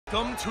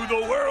Welcome to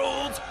the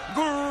world's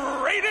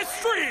greatest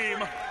stream,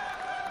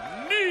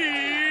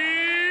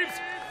 Needs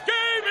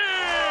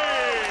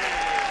Gaming!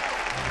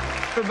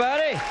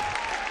 Everybody!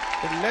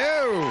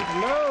 Hello!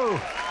 Hello!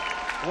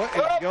 What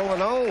is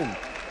going on?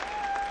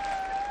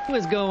 What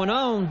is going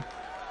on?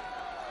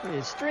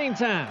 It's stream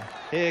time.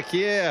 Heck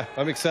yeah.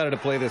 I'm excited to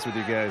play this with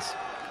you guys.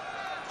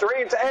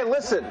 Hey,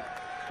 listen.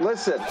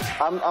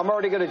 I'm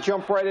already going to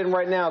jump right in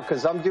right now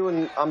because I'm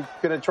going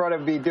to try to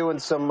be doing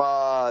some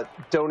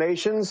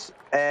donations.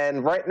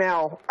 And right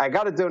now, I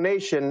got a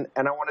donation,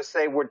 and I want to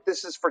say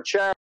this is for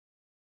charity.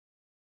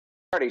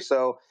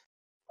 So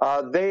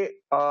the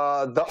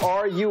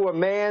Are You a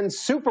Man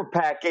Super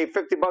PAC gave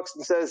 $50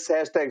 and says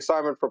hashtag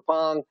Simon for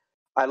Pong.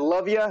 I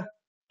love you,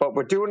 but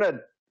we're doing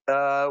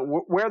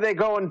where are they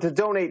going to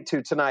donate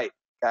to tonight,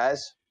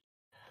 guys?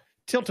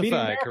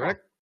 Tiltify,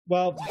 correct?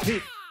 Well,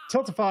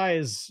 Tiltify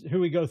is who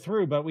we go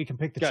through, but we can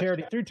pick the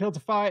charity through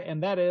Tiltify,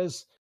 and that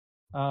is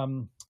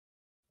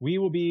we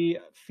will be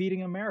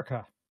Feeding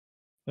America.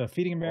 The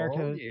Feeding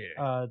America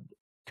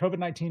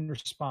COVID-19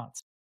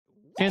 response.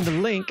 And the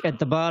link at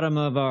the bottom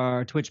of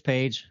our Twitch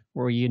page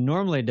where you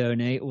normally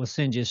donate will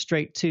send you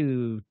straight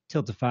to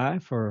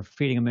Tiltify for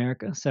Feeding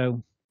America.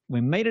 So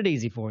we made it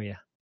easy for you.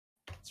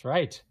 That's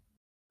right.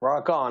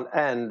 Rock on.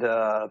 And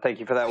thank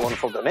you for that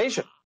wonderful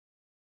donation.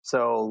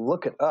 So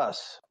look at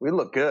us. We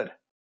look good.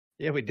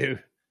 Yeah, we do.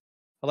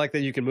 I like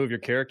that you can move your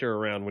character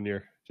around when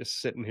you're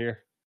just sitting here.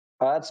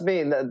 That's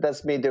me.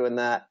 That's me doing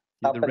that.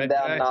 You're up and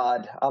down guy?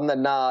 Nod. I'm the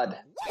nod.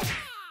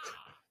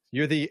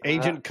 You're the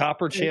Agent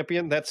Copper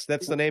Champion. That's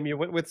the name you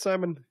went with,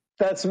 Simon?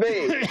 That's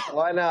me.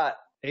 Why not?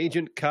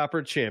 Agent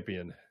Copper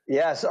Champion.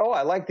 Yes. Oh,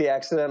 I like the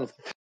accidental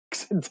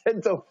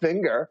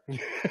finger.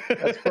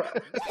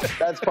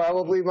 That's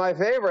probably my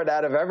favorite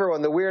out of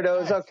everyone. The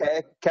weirdos,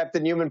 okay.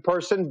 Captain Human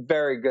Person,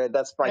 very good.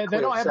 That's my They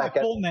don't have my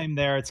full name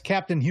there. It's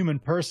Captain Human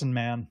Person,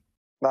 man.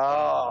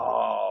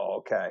 Oh,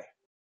 okay.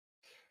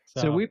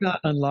 So we've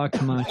not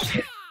unlocked much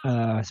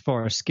as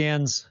far as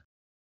skins,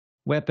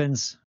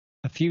 weapons,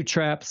 a few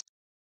traps.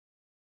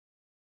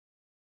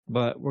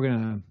 But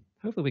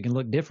hopefully we can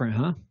look different,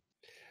 huh?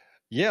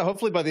 Yeah,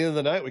 hopefully by the end of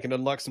the night we can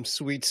unlock some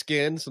sweet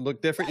skins and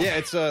look different. Yeah,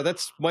 it's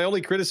that's my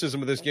only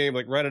criticism of this game.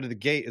 Like right out of the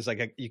gate is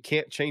like you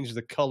can't change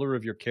the color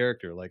of your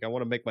character. Like I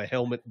want to make my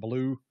helmet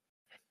blue.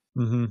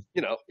 Mm-hmm.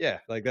 You know, yeah,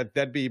 like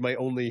that'd be my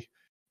only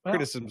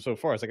criticism so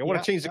far. It's like I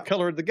want to change the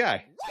color of the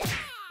guy.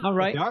 All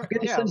right,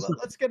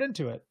 let's get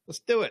into it.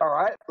 Let's do it. All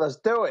right, let's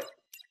do it.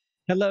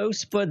 Hello,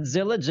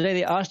 Spudzilla, Jay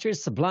the Ostrich,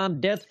 Sublime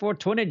Death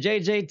 420,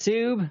 JJ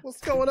Tube. What's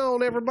going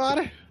on,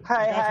 everybody?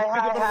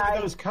 Hi.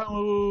 Those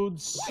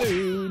codes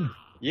soon.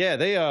 Yeah,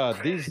 they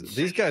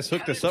these guys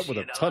hooked us up with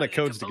a ton of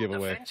codes to give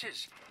away.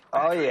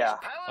 Oh yeah.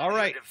 All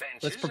right,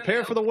 let's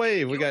prepare for the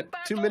wave. We got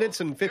 2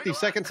 minutes and 50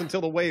 seconds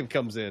until the wave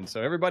comes in.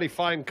 So everybody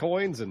find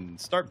coins and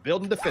start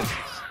building defenses.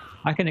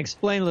 I can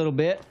explain a little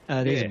bit.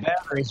 These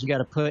batteries you got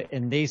to put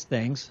in these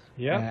things.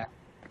 Yeah.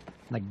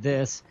 Like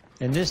this.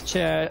 And this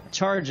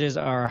charges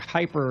our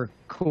hyper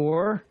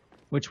core,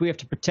 which we have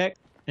to protect.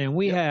 And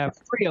we have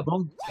 3 of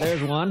them.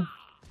 There's one.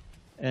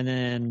 And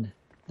then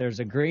there's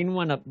a green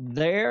one up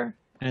there.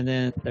 And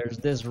then there's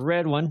this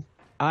red one.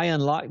 I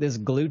unlocked this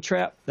glue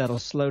trap that'll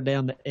slow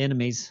down the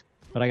enemies,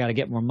 but I got to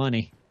get more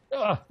money.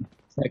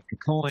 Collect the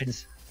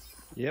coins.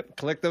 Yep,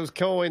 collect those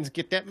coins,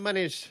 get that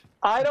money.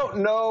 I don't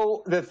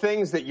know the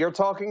things that you're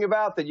talking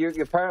about that you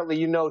apparently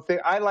you know.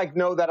 I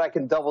know that I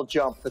can double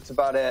jump. That's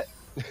about it.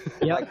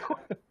 Yep.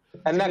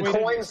 And that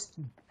coins.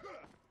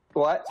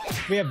 What?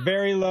 We have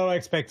very low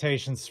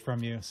expectations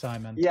from you,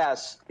 Simon.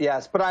 Yes.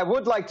 But I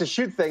would like to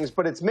shoot things,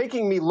 but it's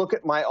making me look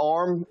at my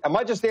arm. Am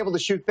I just able to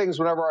shoot things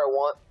whenever I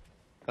want?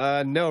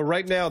 No,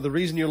 right now, the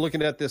reason you're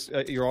looking at this,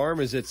 your arm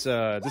is this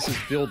is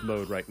build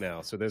mode right now.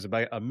 So there's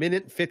about 1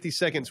 minute, 50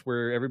 seconds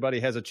where everybody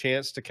has a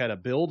chance to kind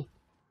of build.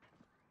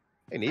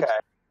 Hey, neat. Okay.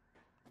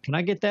 Can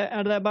I get that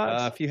out of that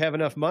box? If you have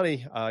enough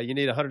money, you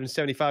need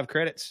 175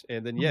 credits.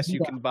 And then, yes,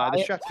 you can buy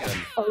the shotgun.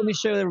 Oh, let me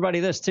show everybody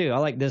this, too. I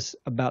like this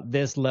about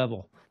this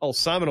level. Oh,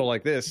 Simon will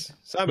like this.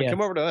 Simon,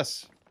 come over to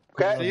us.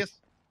 Okay.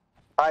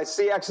 I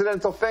see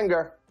accidental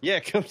finger. Yeah,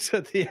 come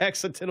to the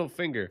accidental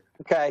finger.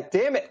 Okay.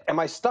 Damn it. Am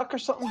I stuck or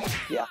something?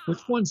 Yeah.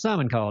 Which one's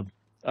Simon called?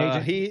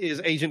 He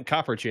is Agent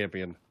Copper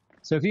Champion.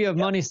 So if you have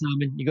money,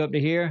 Simon, you go up to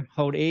here,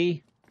 hold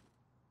E,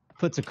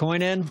 puts a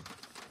coin in.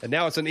 And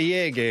now it's an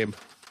EA game.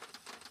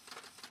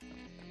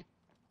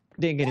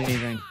 Didn't get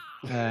anything.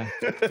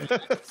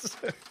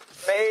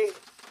 Me.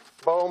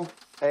 Boom.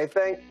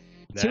 Anything?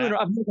 Nah.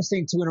 I've never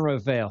seen 2 in a row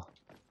fail.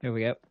 Here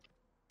we go.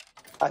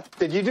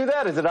 Did you do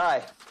that or did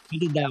I? I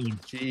did that one.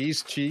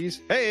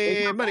 Cheese.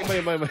 Hey, money.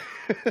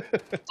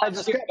 I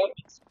just got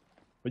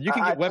But you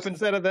can get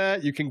weapons out of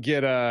that. You can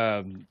get,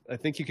 I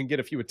think you can get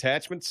a few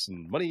attachments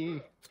and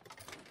money.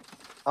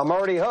 I'm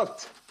already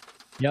hooked.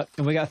 Yep,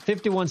 and we got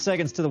 51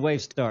 seconds till the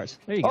wave starts.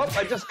 There you go. Oh,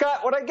 I just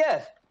got what I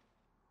get.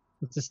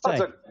 What's this say?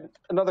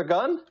 Another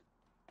gun?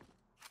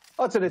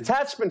 Oh, it's an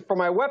attachment for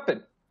my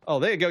weapon. Oh,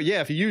 there you go.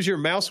 Yeah, if you use your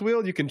mouse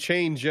wheel, you can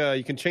change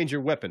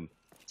your weapon.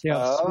 Yeah,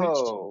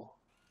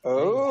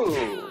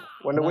 Oh.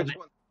 Wonder which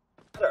one.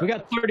 We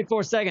got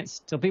 34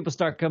 seconds till people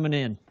start coming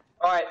in.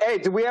 All right. Hey,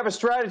 do we have a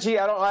strategy?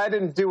 I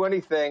didn't do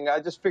anything. I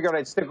just figured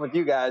I'd stick with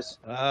you guys.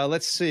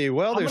 Let's see.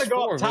 Well, there's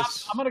four of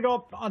us. I'm gonna go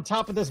up on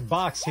top of this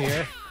box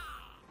here.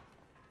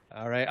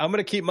 All right. I'm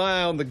gonna keep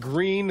my eye on the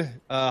green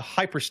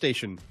hypercharge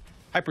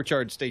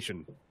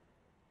station.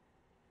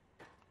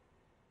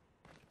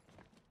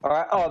 All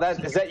right. Oh,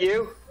 is that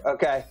you?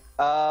 Okay.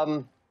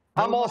 I'm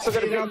also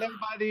gonna be down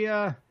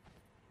there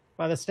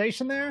by the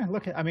station there.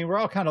 Look, I mean, we're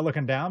all kind of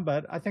looking down,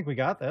 but I think we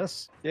got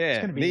this. Yeah.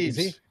 It's gonna be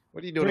easy.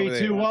 What are you doing over 3,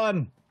 there? 2,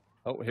 1.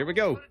 Oh, here we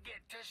go.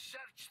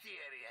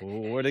 Oh,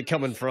 where are they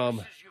coming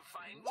from?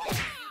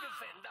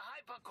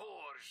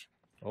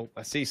 Oh,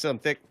 I see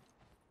something.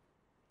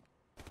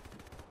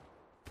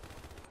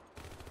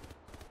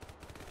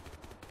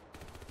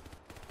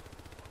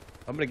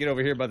 I'm gonna get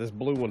over here by this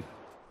blue one.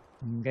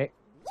 Okay.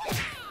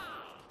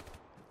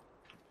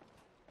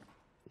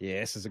 Yeah,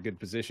 this is a good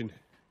position.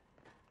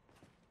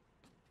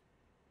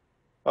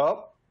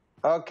 Oh,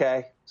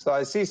 okay. So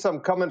I see some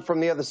coming from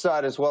the other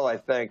side as well, I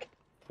think.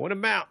 Point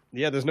them out.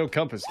 Yeah, there's no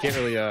compass. Can't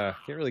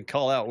really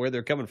call out where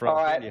they're coming from. All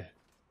right. Can you?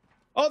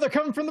 Oh, they're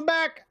coming from the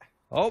back.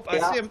 Oh, I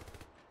see him.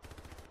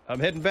 I'm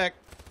heading back.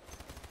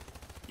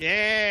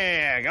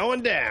 Yeah,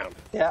 going down.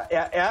 Yeah.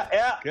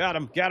 Got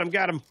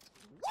him.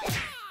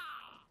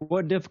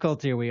 What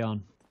difficulty are we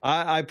on?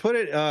 I put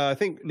it, I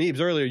think, Neebs,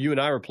 earlier, you and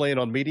I were playing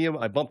on medium.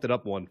 I bumped it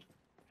up one.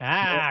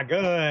 Ah,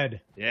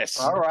 good. Yes.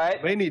 All right.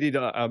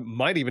 I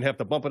might even have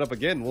to bump it up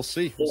again. We'll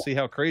see. We'll see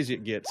how crazy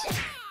it gets.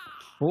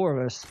 4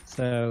 of us,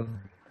 so...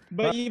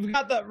 But you've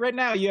got right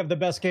now you have the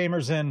best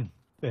gamers in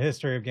the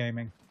history of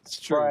gaming. It's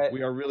true. Right.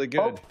 We are really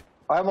good. Oh,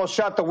 I almost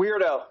shot the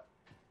weirdo.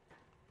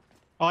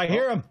 Oh, I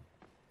hear him.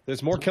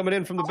 There's more coming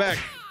in from the back.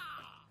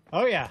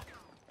 Oh, yeah.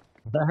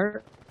 That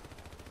hurt?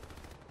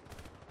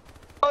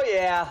 Oh,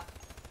 yeah.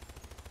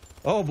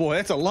 Oh, boy,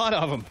 that's a lot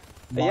of them.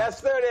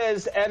 Yes, there it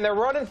is. And they're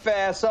running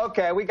fast.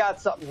 Okay, we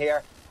got something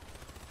here.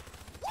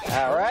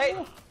 All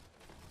right.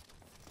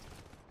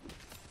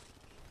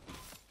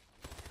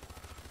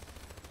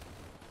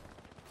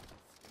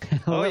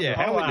 Oh, yeah.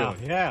 How we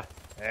doing? Yeah.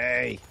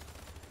 Hey.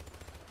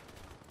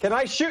 Can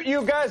I shoot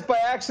you guys by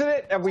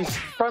accident? Have we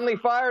friendly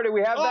fire? Do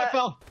we have Oh, I that?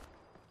 fell.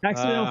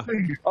 Accidental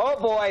finger. Oh,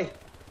 boy.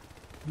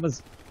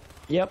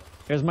 Yep,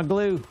 there's my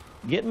glue.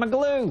 Get my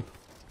glue.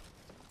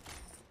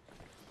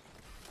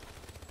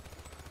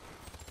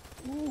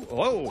 Ooh,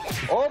 whoa.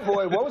 Oh,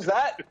 boy. What was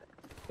that?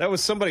 That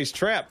was somebody's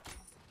trap.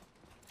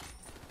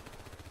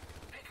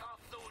 Pick off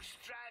those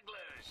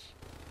stragglers.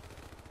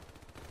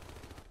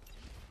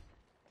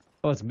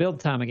 Oh, it's build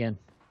time again.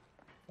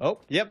 Oh,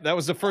 yep, that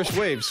was the first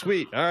wave.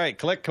 Sweet. All right,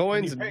 collect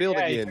coins and build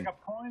You again. pick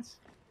up coins?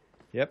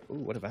 Yep. Ooh,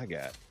 what have I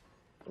got?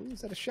 Ooh,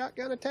 is that a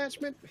shotgun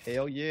attachment?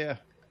 Hell yeah.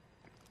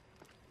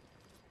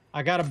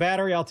 I got a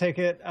battery. I'll take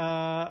it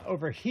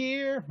over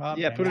here. Oh,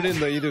 Yeah, put it in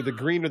either the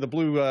green or the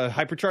blue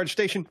hypercharge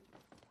station.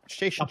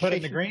 I'll put it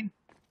in the green.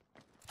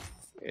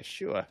 Yeah,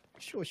 sure.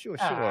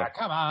 Ah,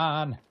 come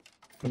on.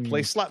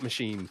 Play slot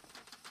machine.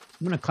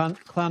 I'm gonna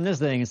climb this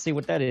thing and see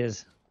what that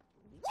is.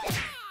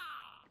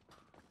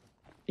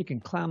 You can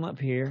climb up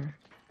here.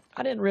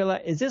 I didn't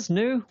realize. Is this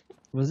new?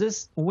 Was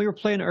this when we were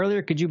playing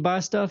earlier? Could you buy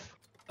stuff?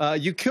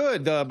 You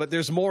could, but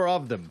there's more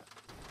of them.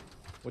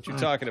 What you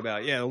talking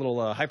about? Yeah, little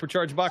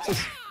hypercharge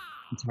boxes.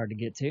 It's hard to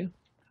get to.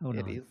 Hold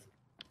on. It is.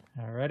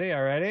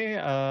 Alrighty.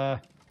 I'm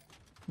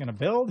gonna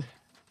build.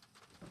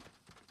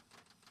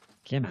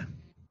 Come on.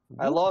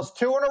 I lost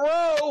 2 in a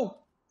row.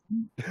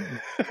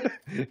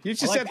 You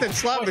just at that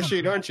slot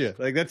machine, aren't you?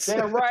 Like that's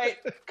Damn right.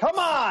 Come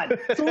on.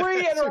 3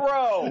 in a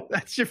row.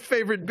 that's your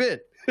favorite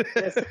bit.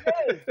 Yes, it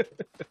is.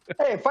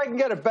 Hey, if I can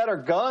get a better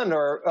gun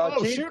or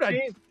Oh, shoot,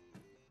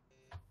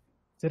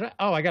 Did I?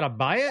 Oh, I gotta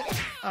buy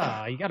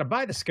it. You gotta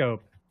buy the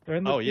scope.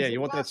 Oh yeah,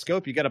 you want that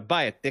scope? You got to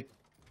buy it, Dick.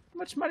 How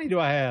much money do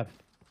I have?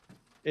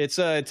 It's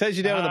it tells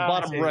you down in the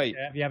bottom right.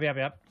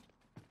 Yep.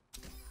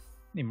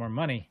 Need more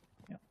money.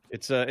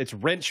 It's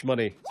wrench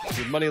money.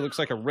 Your money looks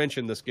like a wrench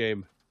in this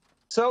game.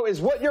 So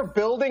is what you're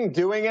building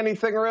doing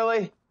anything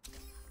really?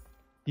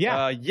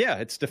 Yeah. Yeah,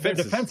 it's They're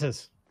defenses.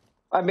 defenses.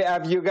 I mean,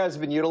 have you guys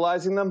been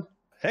utilizing them?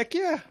 Heck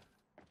yeah.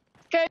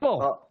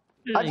 Cable.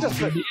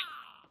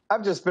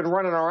 I've just been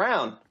running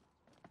around.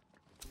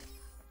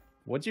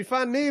 What'd you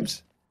find,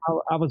 Neebs?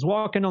 I was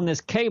walking on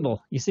this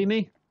cable. You see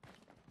me?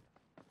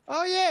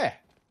 Oh yeah.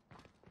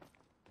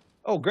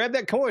 Oh, grab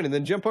that coin and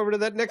then jump over to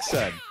that next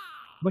side.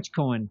 Which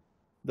coin?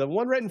 The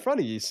one right in front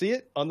of you. You see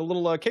it on the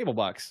little cable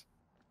box?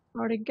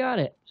 Already got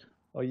it.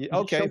 Oh, yeah.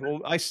 Okay. Well,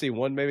 I see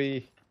one.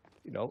 Maybe,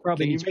 you know.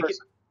 Probably Can you each make it?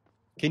 person.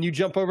 Can you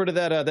jump over to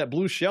that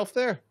blue shelf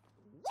there?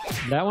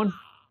 That one?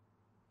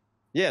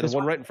 Yeah, This the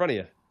one one? right in front of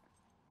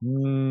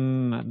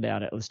you. I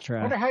doubt it. Let's I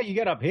try. wonder how you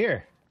get up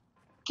here.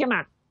 Come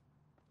on.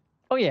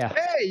 Oh yeah.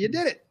 Hey, you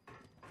did it.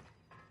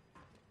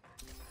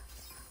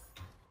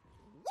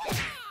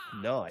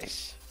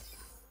 Nice.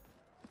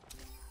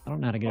 I don't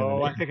know how to get Oh,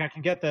 over I there. think I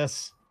can get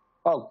this.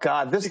 Oh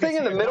God, this thing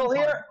in the middle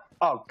here.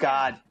 Oh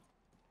God.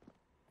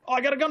 Oh,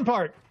 I got a gun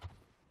part.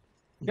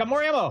 Got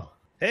more ammo.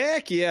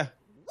 Heck yeah.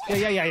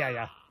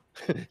 Yeah.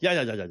 Yeah.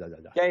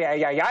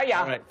 Yeah.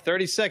 All right,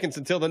 30 seconds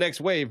until the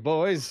next wave,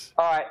 boys.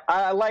 All right,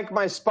 I like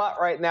my spot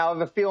right now. I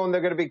have a feeling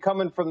they're going to be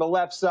coming from the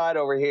left side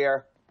over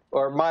here,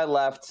 or my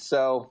left.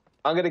 So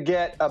I'm going to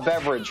get a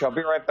beverage. I'll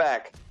be right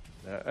back.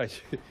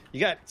 You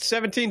got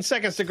 17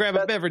 seconds to grab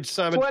a beverage,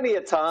 Simon. Plenty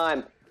of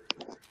time.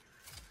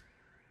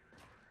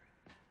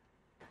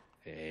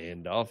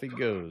 And off he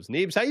goes.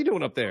 Neebs, how you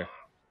doing up there?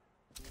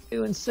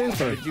 Doing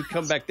super. Or did you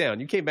come back down?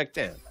 You came back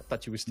down. I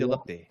thought you were still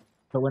up there.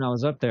 But when I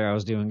was up there, I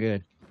was doing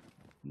good.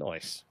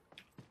 Nice.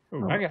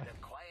 Ooh, All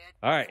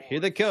right, here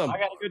they come.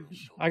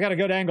 I got a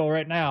good angle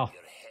right now.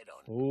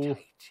 Ooh.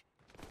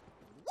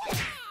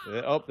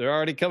 Oh, they're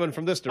already coming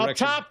from this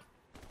direction.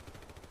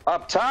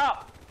 Up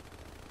top.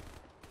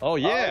 Oh,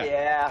 yeah. Oh,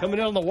 yeah. Coming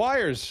in on the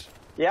wires.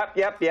 Yep.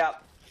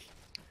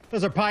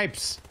 Those are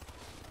pipes.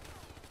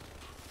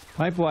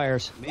 Pipe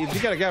wires. Neebs,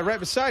 you got a guy right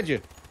beside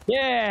you.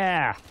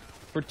 Yeah.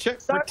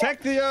 Protect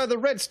the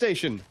red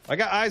station. I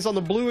got eyes on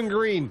the blue and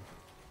green.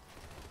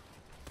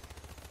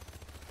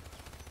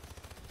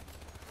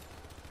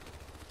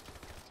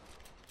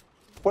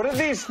 What are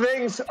these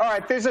things? All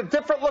right, there's a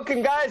different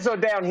looking guys though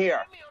down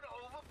here.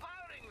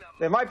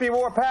 They might be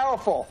more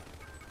powerful.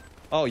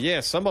 Oh, yeah,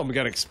 some of them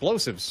got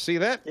explosives. See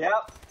that?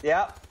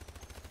 Yep.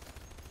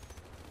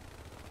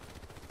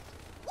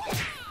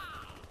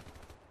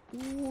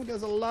 Ooh,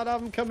 there's a lot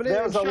of them coming in.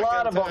 There's a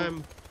lot of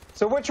them.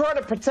 So we're trying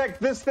to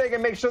protect this thing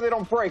and make sure they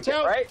don't break it,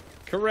 right?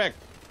 Correct.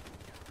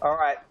 All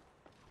right.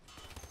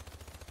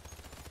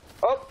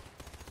 Oh.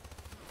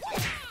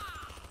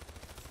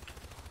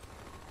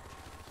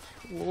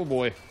 Oh,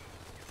 boy.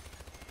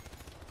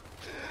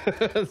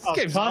 This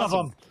game's ton awesome.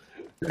 of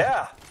them.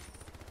 Yeah.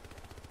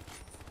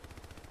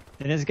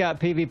 And it's got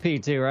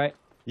PvP too, right?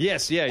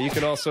 Yes, yeah. You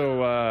can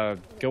also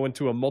go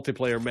into a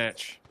multiplayer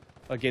match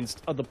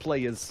against other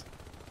players.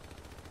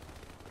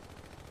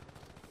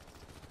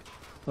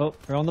 Oh,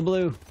 they're on the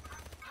blue.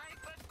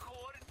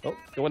 Oh,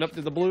 going up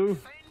to the blue.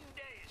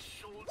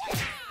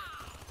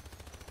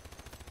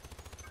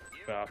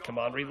 Oh, come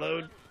on,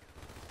 reload.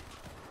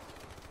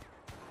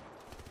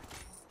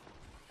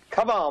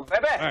 Come on,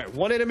 baby. All right,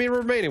 one enemy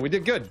remaining. We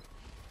did good.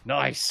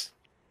 Nice.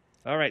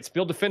 All right,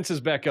 spill defenses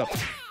back up.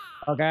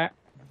 Okay.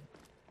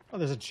 Oh,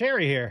 there's a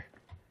cherry here.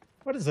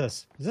 What is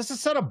this? Is this a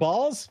set of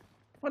balls?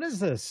 What is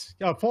this?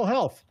 Oh, full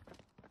health.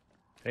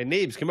 Hey,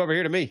 Neebs, come over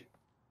here to me.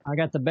 I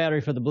got the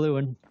battery for the blue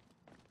one.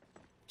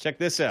 Check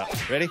this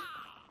out. Ready?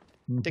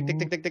 Tick, tick,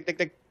 tick, tick, tick, tick,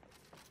 tick.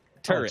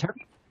 Turret.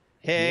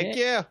 Heck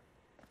yeah.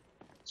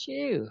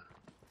 Chew.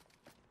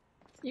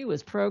 You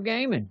was pro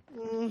gaming.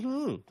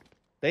 Mm-hmm.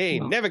 They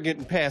ain't never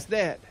getting past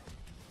that.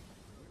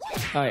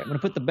 All right, I'm gonna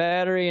put the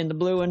battery in the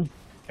blue one.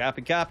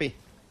 Copy.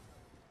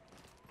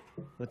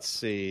 Let's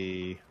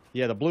see.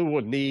 Yeah, the blue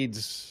one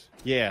needs.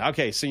 Yeah.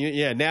 Okay. So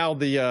yeah, now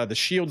the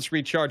shield's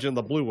recharging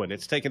the blue one.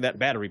 It's taking that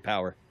battery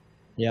power.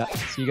 Yeah.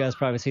 So you guys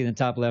probably see in the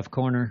top left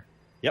corner.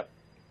 Yep.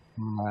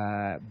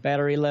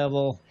 Battery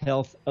level,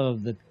 health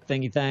of the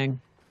thingy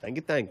thing.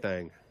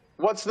 Thing.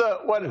 What's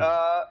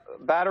the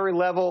battery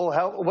level?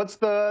 What's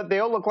the? They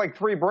all look like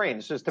 3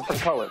 brains, just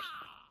different colors.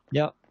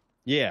 Yep.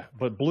 Yeah,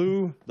 but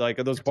blue, like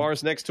those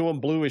bars next to them,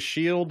 blue is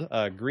shield,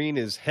 green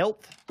is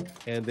health,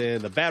 and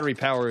then the battery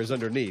power is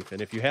underneath.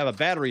 And if you have a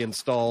battery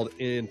installed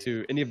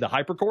into any of the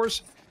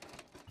hypercores,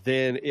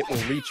 then it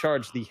will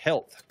recharge the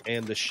health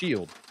and the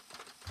shield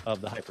of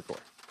the hypercore.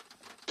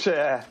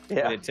 Yeah.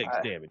 And it takes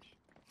damage.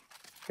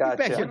 Gotcha.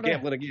 Back here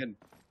gambling again.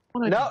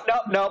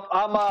 Nope.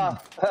 I'm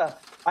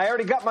I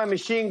already got my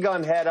machine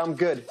gun head. I'm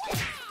good.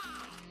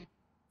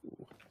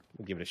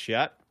 We'll give it a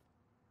shot.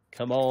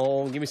 Come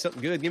on, give me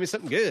something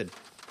good.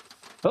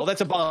 Oh,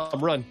 that's a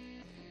bomb. Run.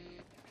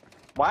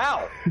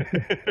 Wow.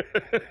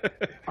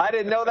 I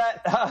didn't know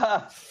that.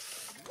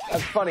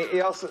 That's funny. He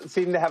also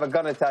seemed to have a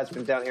gun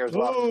attachment down here as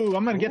well. Ooh,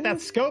 I'm going to get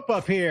that scope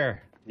up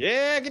here.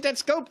 Yeah, get that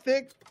scope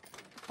thick.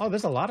 Oh,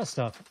 there's a lot of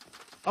stuff.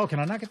 Oh, can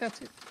I not get that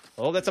too?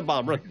 Oh, that's a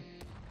bomb. Run.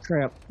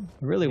 Crap.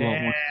 I really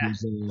want one of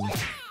these.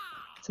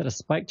 Is that a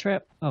spike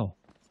trap? Oh,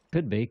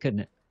 could be, couldn't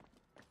it?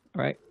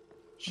 All right.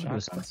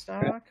 Shotgun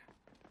stock.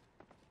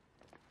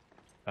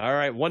 All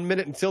right, 1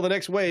 minute until the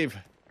next wave.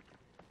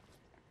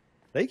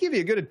 They give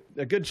you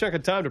a good chunk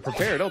of time to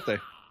prepare, don't they?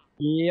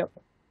 Yep.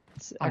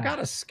 I got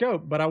a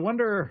scope, but I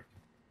wonder.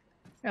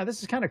 Yeah,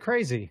 this is kind of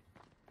crazy.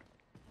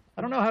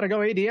 I don't know how to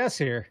go ADS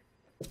here.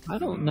 I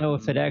don't know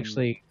if it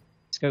actually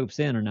scopes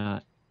in or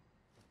not.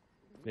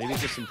 Maybe it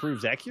just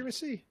improves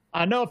accuracy.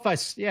 I know if I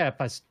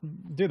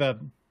do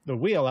the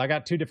wheel, I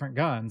got 2 different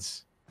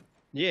guns.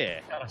 Yeah.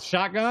 Got a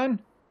shotgun.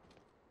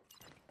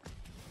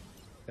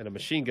 And a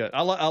machine gun.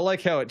 I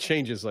like how it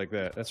changes like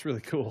that. That's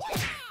really cool.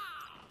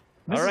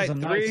 This All right, is a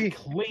 3, nice,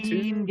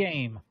 clean 2.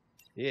 game.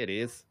 Yeah, it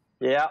is.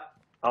 Yeah,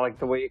 I like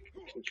the way it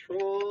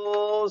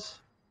controls.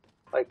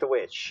 I like the way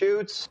it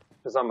shoots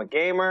because I'm a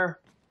gamer.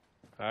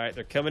 All right,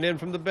 they're coming in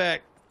from the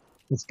back.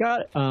 It's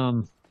got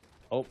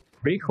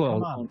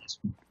recoil on this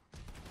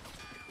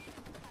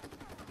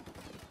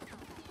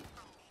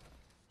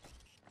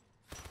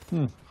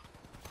one.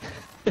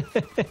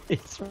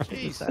 It's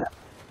Jeez.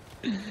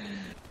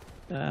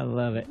 I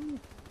love it.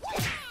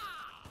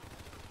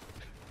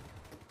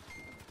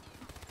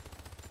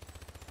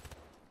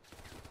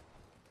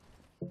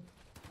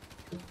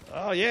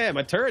 Oh yeah,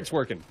 my turret's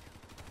working.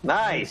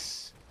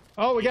 Nice.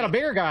 Oh, we got a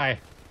bigger guy.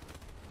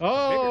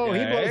 Oh,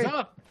 Bigger guy. he blows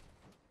up.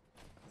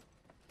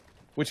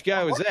 Which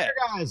guy was that? Bigger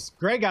guys,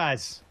 gray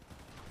guys.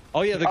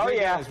 Oh yeah, the gray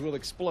yeah. guys will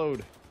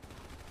explode.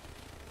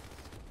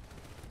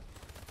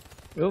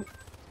 Oop.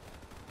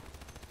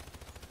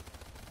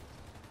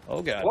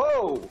 Oh god.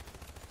 Whoa.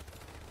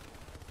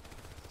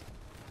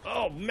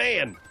 Oh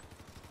man.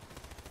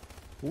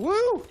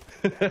 Woo!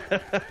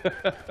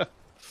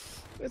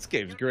 This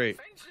game's great.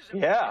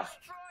 Yeah.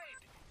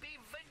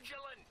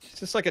 It's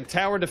just like a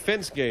tower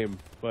defense game,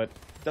 but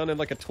done in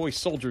like a toy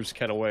soldiers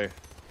kind of way.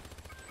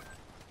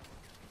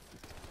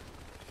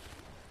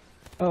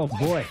 Oh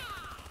boy.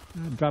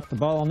 I dropped the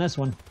ball on this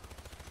one.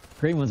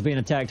 Green one's being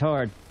attacked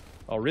hard.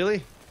 Oh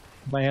really?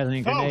 Nobody has any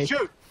Oh grenades.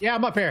 shoot! Yeah,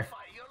 I'm up here.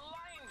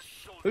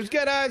 Who's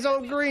got eyes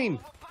on green?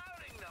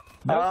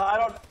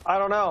 I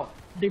don't know.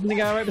 Even the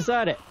guy right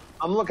beside it.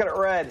 I'm looking at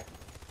red.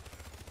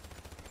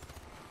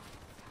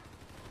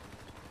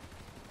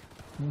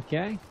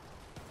 Okay.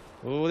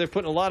 Oh, they're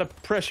putting a lot of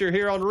pressure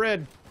here on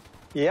red.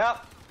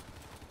 Yep.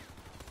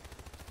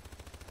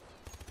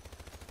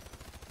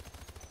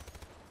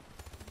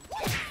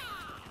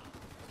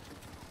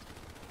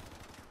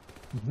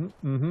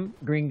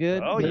 Green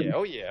good. Oh Good. yeah,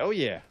 oh yeah, oh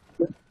yeah.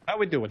 How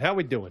we doing? How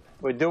we doing?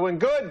 We're doing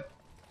good.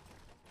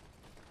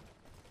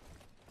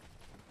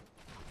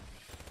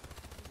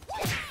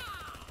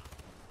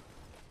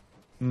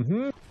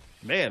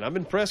 Man, I'm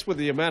impressed with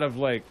the amount of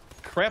like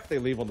crap they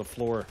leave on the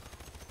floor.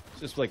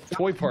 It's just like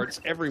toy parts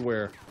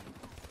everywhere.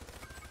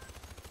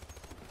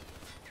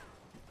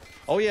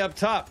 Oh yeah, up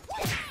top.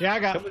 Yeah, I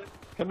got.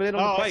 Coming in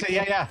on the pike.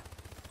 Yeah.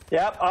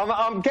 Yep.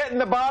 I'm getting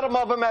the bottom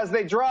of them as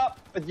they drop,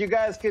 but you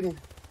guys can.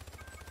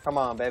 Come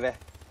on, baby.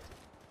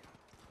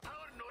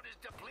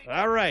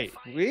 All right,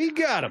 we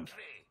got him.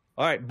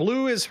 All right,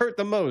 blue is hurt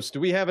the most. Do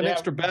we have an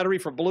extra battery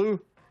for blue?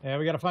 Yeah,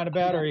 we got to find a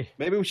battery.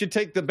 Maybe we should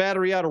take the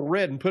battery out of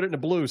red and put it into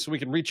blue so we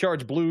can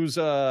recharge blue's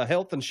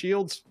health and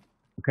shields.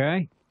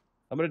 Okay.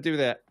 I'm going to do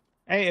that.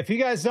 Hey, if you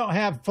guys don't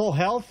have full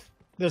health,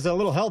 there's a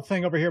little health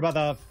thing over here by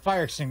the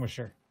fire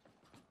extinguisher.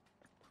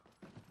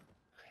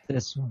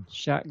 This one.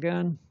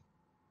 Shotgun.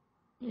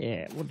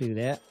 Yeah, we'll do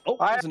that. Oh,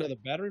 there's another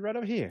battery right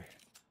over here.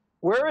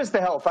 Where is the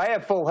health? I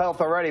have full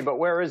health already, but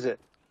where is it?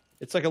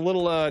 It's like a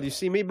little, do you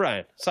see me,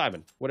 Brian?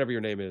 Simon, whatever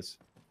your name is.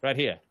 Right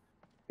here.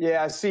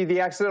 Yeah, I see the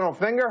accidental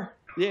finger.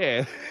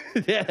 Yeah.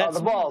 Yeah, Oh,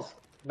 the balls.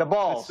 The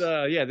balls.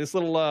 Yeah, this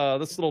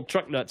little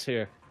truck nuts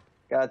here.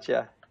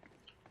 Gotcha.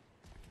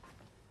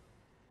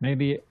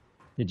 Maybe.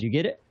 Did you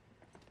get it?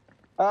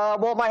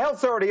 Well, my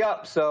health's already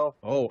up, so.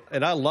 Oh,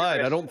 and I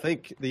lied. I don't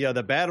think the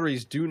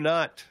batteries do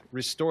not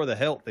restore the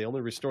health. They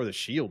only restore the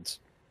shields.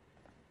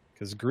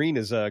 Because green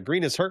is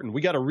hurting.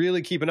 We got to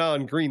really keep an eye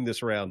on green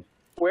this round.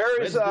 Where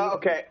is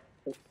okay?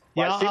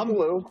 Yeah, I see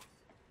blue.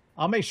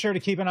 I'll make sure to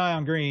keep an eye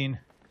on green.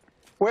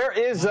 Where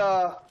is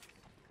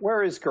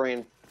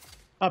green?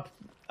 Up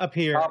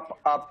here.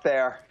 Up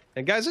there.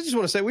 And guys, I just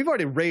want to say we've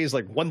already raised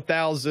like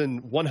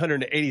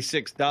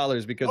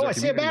 $1,186 because Oh, our I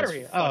see a community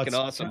is battery. fucking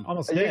awesome.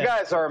 Almost You dead.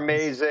 guys are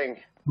amazing.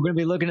 We're going to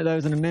be looking at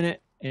those in a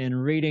minute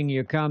and reading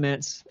your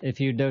comments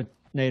if you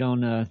donate on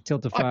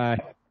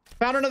Tiltify.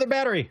 Found another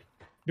battery.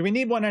 Do we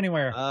need one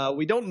anywhere?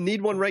 We don't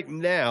need one right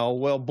now.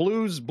 Well,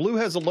 blue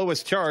has the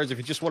lowest charge if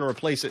you just want to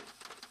replace it.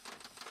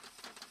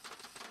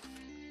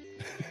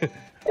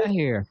 Right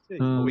here.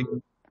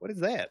 What is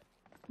that?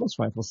 Pulse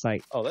rifle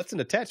sight. Oh, that's an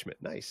attachment.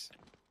 Nice.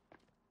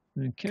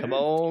 Okay. Come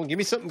on, give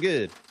me something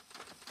good.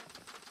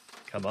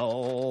 Come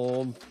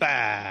on.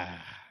 Bah.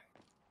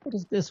 What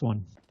is this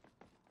one?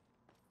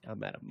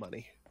 I'm out of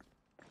money.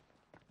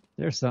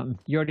 There's something.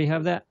 You already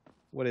have that?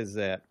 What is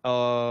that?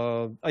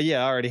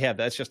 Yeah, I already have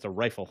that. It's just a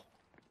rifle.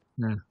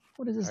 No.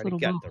 What is I this already little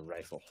got ball? the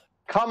rifle.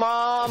 Come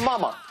on,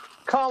 mama.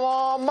 Come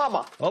on,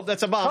 mama. Oh,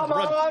 that's a bomb. Come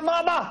on,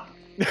 mama.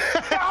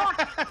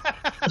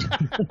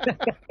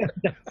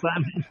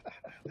 Simon.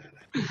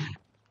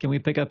 Can we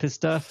pick up his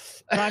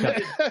stuff?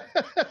 Simon,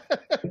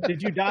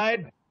 did you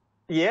die?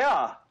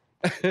 Yeah.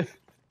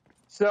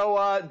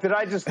 So, did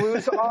I just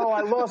lose? Oh,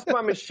 I lost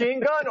my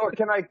machine gun, or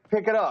can I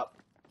pick it up?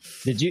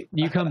 Did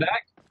you come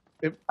back?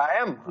 I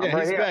am. I'm Yeah, right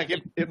he's here. back.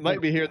 It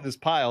might be here in this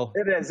pile.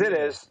 It is. It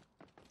is.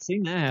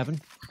 Seen that happen.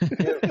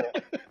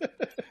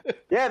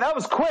 Yeah, that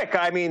was quick.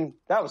 I mean,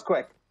 that was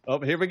quick. Oh,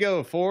 here we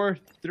go. 4,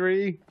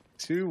 3,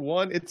 2,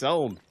 1. It's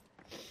on.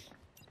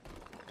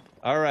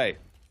 All right.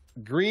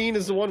 Green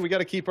is the one we got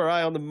to keep our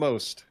eye on the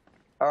most.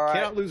 All right.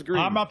 Cannot lose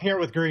green. I'm up here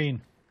with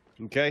green.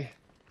 Okay.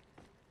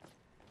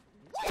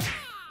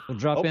 We'll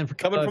drop in for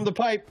coming from the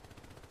pipe.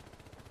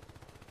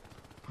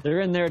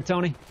 They're in there,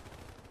 Tony.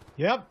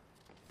 Yep.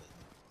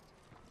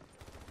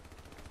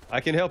 I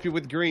can help you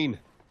with green.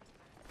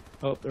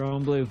 Oh, they're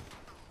on blue.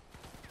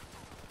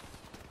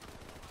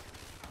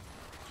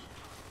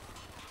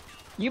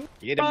 You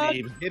Hit him,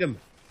 babe. Hit him.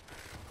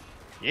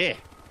 Yeah.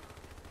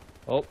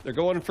 Oh, they're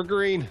going for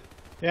green.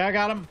 Yeah, I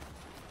got him.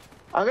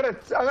 I'm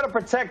gonna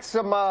protect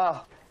some.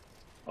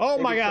 Oh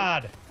my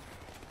God.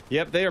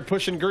 Yep, they are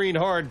pushing green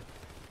hard.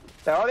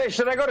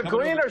 Should I go to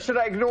green or should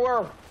I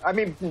ignore? I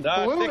mean,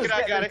 blue is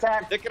getting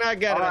attacked. Dick and I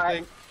got it, I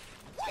think.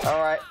 All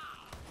right.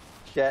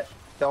 Shit.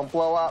 Don't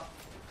blow up.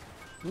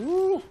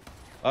 Woo.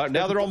 All right,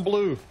 now they're on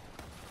blue.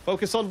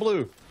 Focus on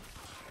blue.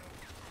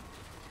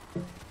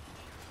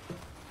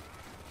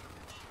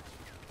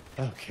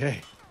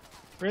 Okay.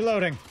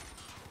 Reloading.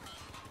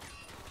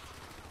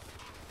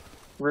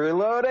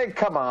 Reloading.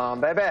 Come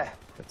on, baby.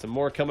 Got some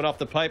more coming off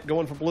the pipe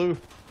going for blue.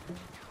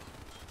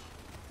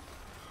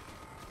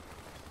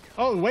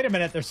 Oh, wait a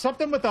minute. There's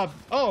something with a...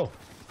 Oh,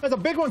 there's a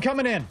big one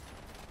coming in.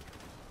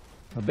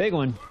 A big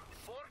one.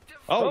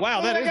 Oh, wow,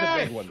 that is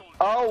a big one.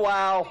 Oh,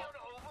 wow.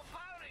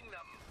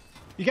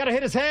 You got to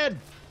hit his head.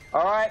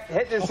 All right,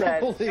 hit his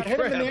head. Holy Hit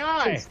him in the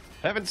eye.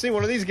 Haven't seen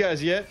one of these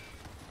guys yet.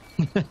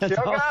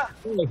 Sugar?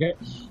 Okay.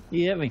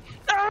 He hit me.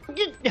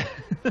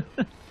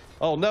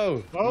 Oh,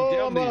 no.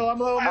 Oh, I'm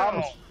low.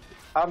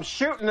 I'm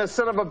shooting this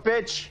son of a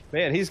bitch.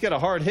 Man, he's got a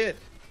hard hit.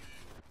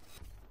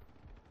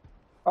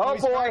 Oh,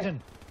 he's boy. charging.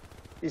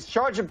 He's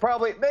charging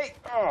probably me.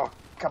 Oh,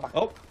 come on.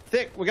 Oh,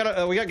 thick. We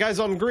got guys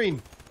on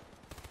green.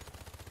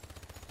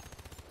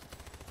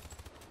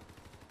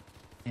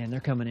 And they're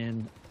coming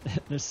in.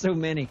 There's so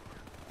many.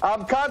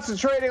 I'm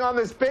concentrating on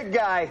this big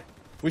guy.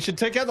 We should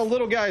take out the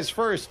little guys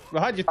first.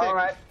 How'd you think? All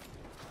right.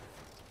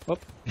 Oh.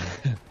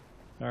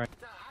 All right.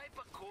 The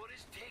hypercore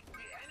is taking the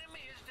enemy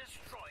is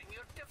destroying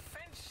your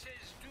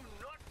defenses. Do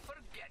not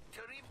forget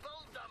to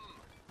rebuild them.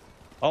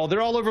 Oh,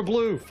 they're all over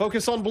blue.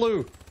 Focus on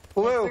blue.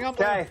 Blue. Focusing on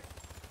blue. Okay.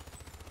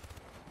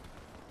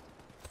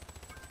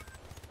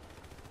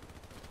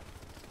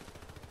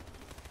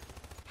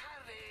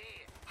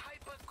 Hurry!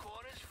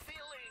 Hypercore is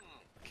failing.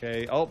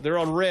 Okay. Oh, they're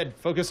on red.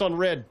 Focus on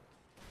red.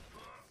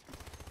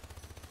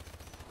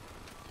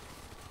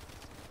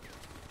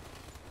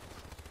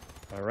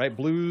 All right,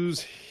 blue's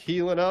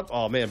healing up.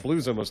 Oh, man,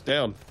 blue's almost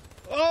down.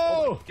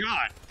 Oh!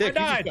 God, Thick, you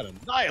just got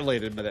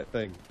annihilated by that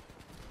thing.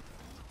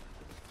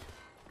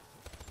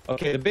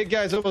 Okay, the big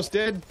guy's almost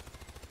dead.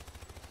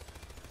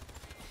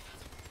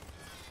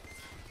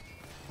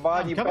 Come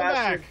on, you coming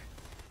bastard. back.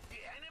 The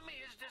enemy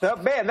is Oh,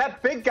 man,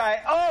 that big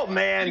guy. Oh,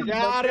 man.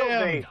 Got Killed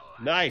him. me.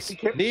 Nice.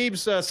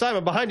 Neebs,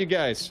 Simon, behind you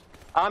guys.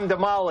 I'm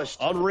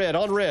demolished. On red,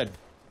 on red.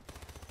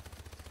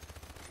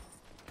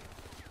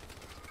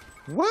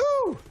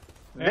 Woo!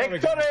 There we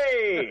go.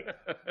 Victory!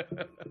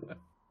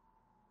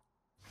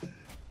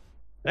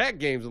 That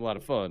game's a lot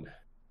of fun.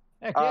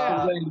 Heck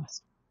yeah.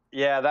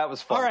 Yeah, that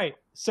was fun. All right.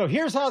 So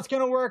here's how it's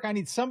going to work. I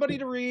need somebody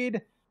to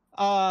read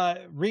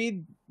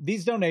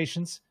these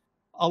donations.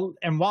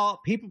 And while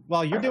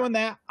you're doing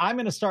that, I'm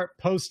going to start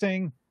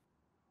posting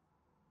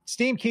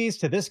Steam keys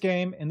to this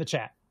game in the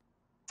chat.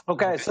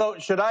 Okay, so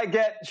should I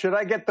get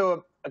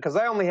the, because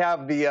I only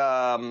have the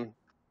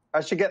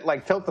I should get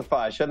like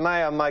Tiltify, shouldn't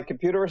I, on my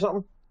computer or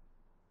something?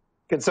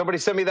 Can somebody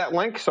send me that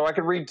link so I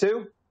can read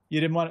too?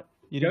 You didn't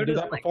do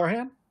that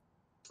beforehand?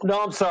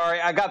 No, I'm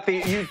sorry. I got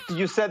the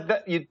you said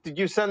that did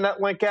you send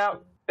that link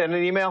out in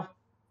an email?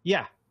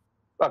 Yeah.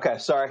 Okay,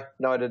 sorry.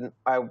 No, I didn't.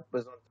 I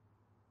was on.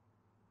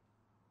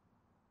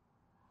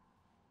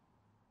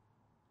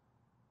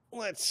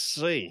 Let's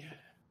see.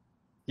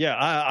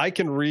 Yeah, I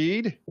can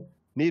read.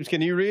 Neebs,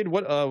 can you read?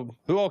 What?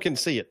 Who all can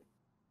see it?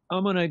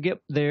 I'm gonna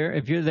get there.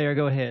 If you're there,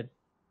 go ahead.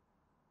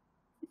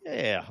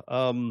 Yeah.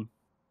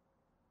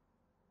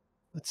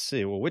 Let's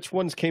see. Well, which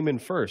ones came in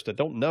first? I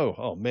don't know.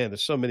 Oh man,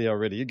 there's so many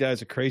already. You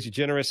guys are crazy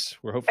generous.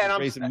 We're hopefully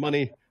raising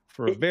money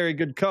for a very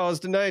good cause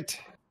tonight.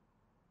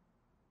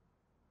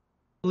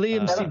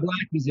 Liam C.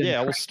 Black is in.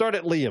 Yeah, we'll start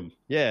at Liam.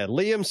 Yeah,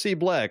 Liam C.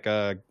 Black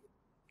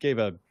gave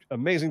a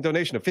amazing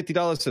donation of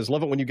 $50. Says,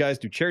 love it when you guys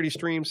do charity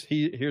streams.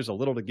 Here's a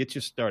little to get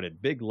you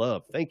started. Big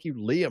love. Thank you,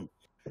 Liam.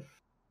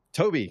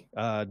 Toby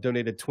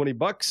donated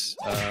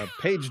 $20.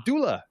 Paige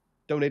Dula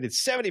donated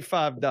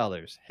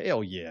 $75.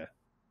 Hell yeah.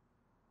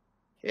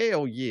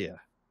 Hell yeah.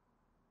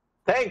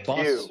 Thank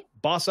you.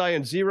 Boss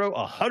Iron Zero,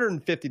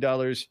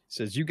 $150.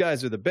 Says, you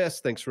guys are the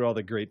best. Thanks for all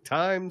the great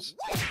times.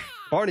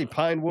 Barney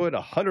Pinewood,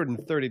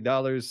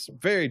 $130.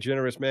 Very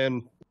generous,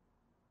 man.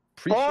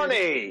 Appreciate Barney.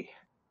 it.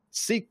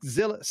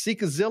 Seekzilla,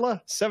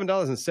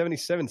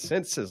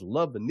 $7.77. Says,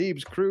 love the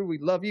Neebs crew. We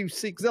love you,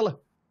 Seekzilla.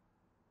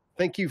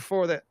 Thank you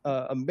for that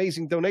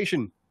amazing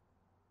donation.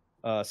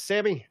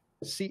 Sammy,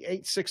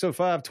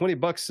 C8605,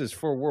 $20 says,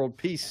 for world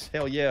peace.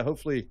 Hell yeah.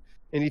 Hopefully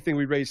anything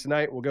we raise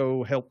tonight will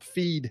go help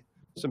feed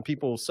some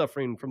people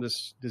suffering from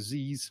this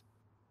disease.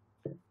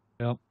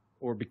 Yep.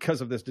 Or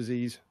because of this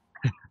disease.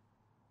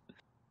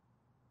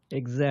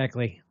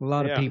 Exactly. A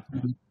lot of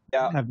people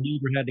have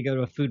never had to go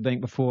to a food bank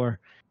before.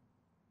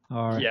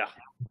 Or get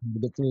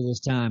through this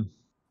time.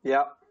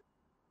 Yeah.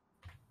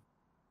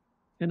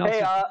 And also,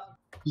 hey,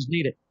 just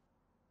need it.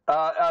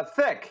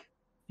 Thick.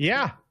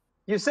 Yeah.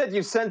 You said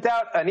you sent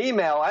out an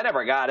email. I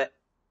never got it.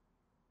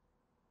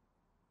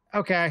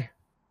 Okay.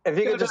 If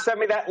you could just send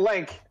me that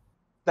link,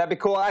 that'd be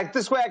cool.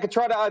 This way I could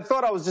try to. I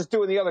thought I was just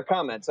doing the other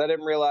comments. I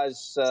didn't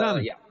realize.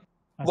 Yeah.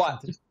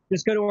 What?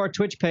 Just go to our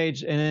Twitch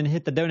page and then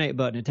hit the donate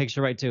button. It takes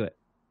you right to it.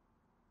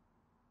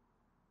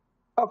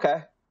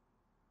 Okay.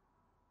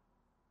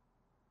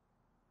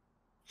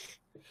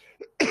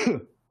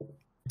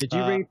 Did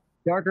you read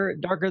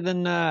darker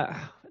than?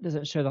 Does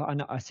it show?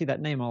 I see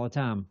that name all the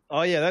time.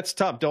 Oh yeah, that's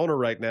top donor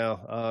right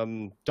now.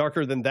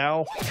 Darker than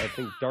thou. I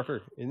think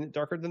darker. Isn't it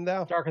darker than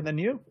thou? Darker than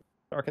you?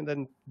 Darker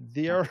than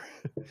thee.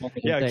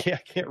 Yeah, I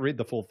can't read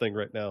the full thing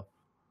right now.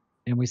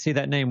 And we see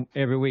that name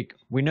every week.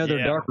 We know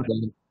they're darker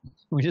than.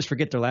 We just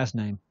forget their last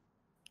name.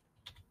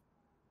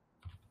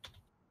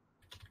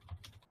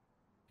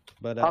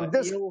 But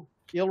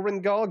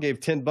Ilringal gave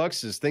 $10.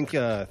 Says thank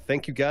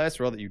you guys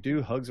for all that you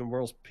do. Hugs and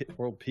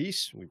world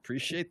peace. We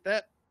appreciate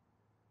that.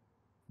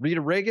 Rita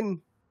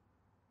Reagan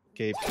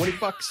gave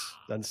 $20.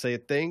 Doesn't say a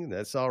thing.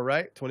 That's all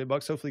right.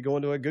 $20. Hopefully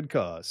going to a good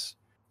cause.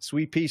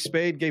 Sweet Pea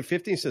Spade gave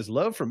 50. Says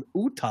love from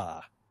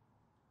Utah,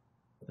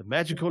 the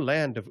magical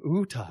land of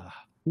Utah.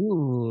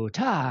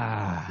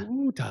 Utah. I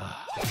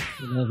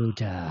love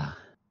Utah.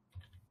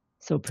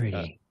 So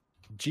pretty.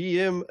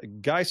 GM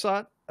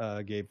Gysot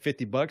gave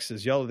 $50.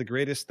 Says y'all are the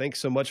greatest. Thanks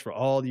so much for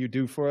all you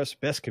do for us.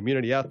 Best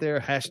community out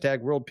there.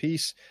 Hashtag world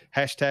peace.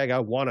 Hashtag I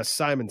want a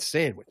Simon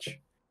sandwich.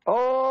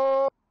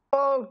 Oh,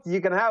 you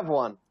can have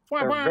one.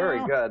 They're very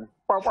good.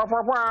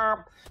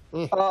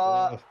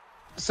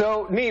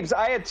 So, Neebs,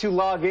 I had to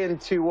log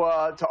into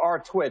to our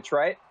Twitch,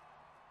 right?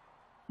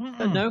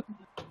 No.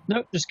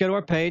 Just go to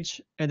our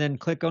page and then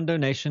click on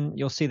donation.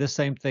 You'll see the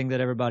same thing that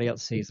everybody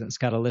else sees. It's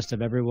got a list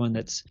of everyone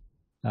that's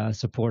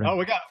supporting.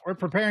 Oh, we're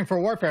preparing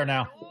for warfare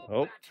now.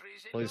 Oh,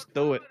 let's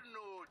do it.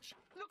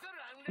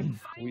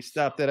 We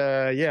stopped at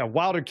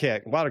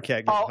Wildercat.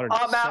 Wildercat gave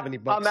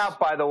 $170. I'm out,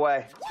 by the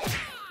way.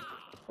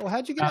 Well,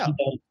 how'd you get out?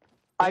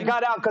 I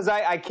got out because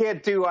I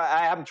can't do.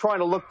 I'm trying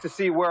to look to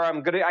see where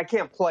I'm gonna. I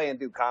can't play and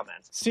do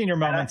comments. Senior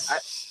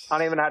moments. I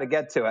don't even know how to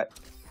get to it.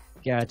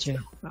 Gotcha.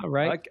 All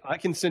right. I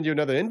can send you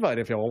another invite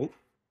if you want.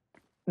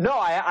 No,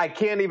 I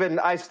can't even.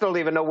 I still don't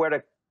even know where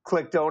to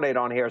click donate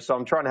on here. So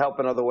I'm trying to help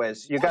in other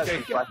ways. You guys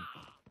can play.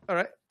 All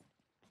right.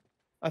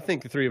 I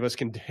think the three of us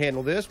can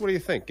handle this. What do you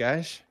think,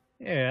 guys?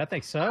 Yeah, I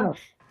think so.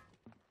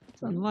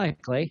 It's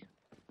unlikely.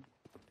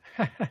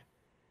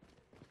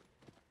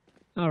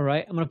 All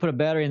right. I'm going to put a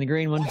battery in the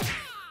green one.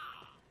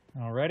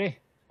 Alrighty.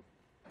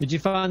 Did you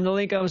find the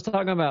link I was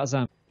talking about,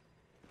 Sam?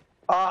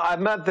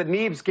 I'm at the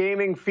Neebs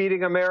Gaming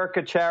Feeding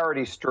America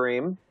charity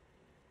stream.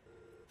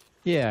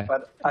 Yeah.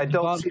 But I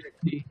don't see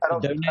the. I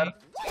don't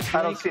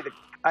see the.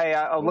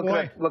 I'm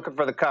looking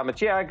for the comments.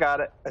 Yeah, I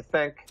got it. I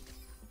think.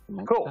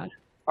 Cool.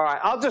 All right.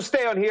 I'll just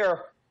stay on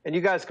here, and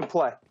you guys can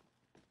play.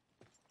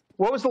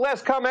 What was the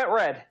last comment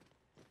read?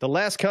 The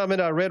last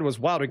comment I read was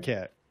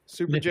Wildercat.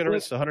 Super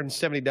generous,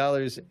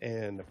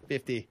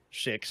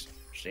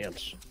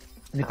 $170.56.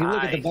 And if you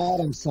look at the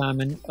bottom,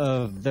 Simon,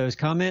 of those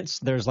comments,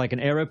 there's like an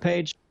arrow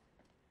page.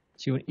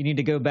 So you need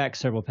to go back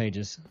several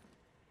pages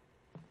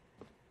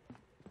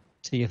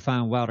till you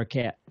find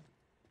Wildercat.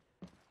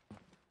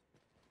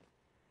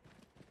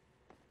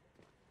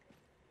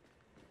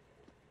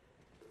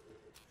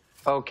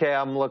 Okay,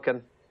 I'm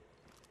looking.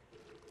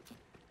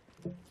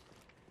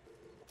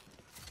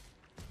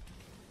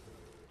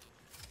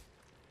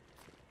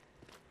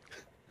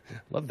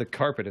 Love the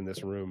carpet in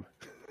this room.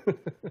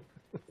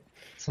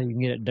 So you can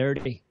get it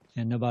dirty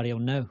and nobody will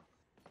know.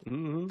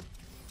 Mm-hmm.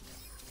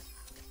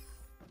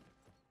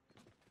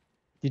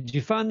 Did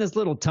you find this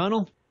little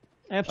tunnel?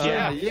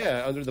 Absolutely.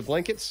 Yeah, under the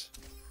blankets.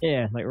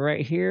 Yeah, like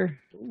right here.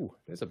 Ooh,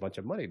 there's a bunch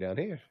of money down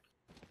here.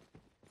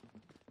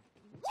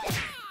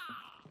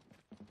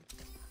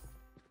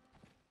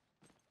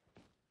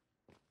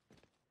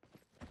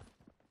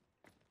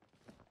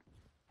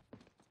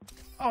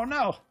 Oh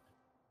no!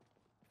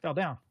 Fell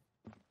down.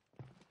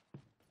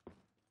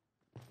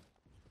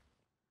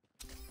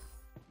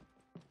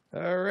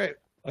 All right.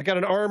 I got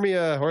an army,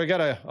 or I got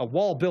a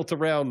wall built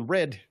around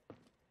red.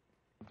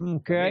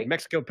 Okay.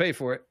 Mexico pay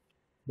for it.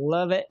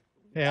 Love it.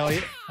 Hell yeah.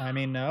 I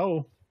mean,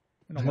 no.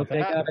 I don't Hope want they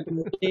that. got a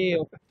good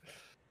deal.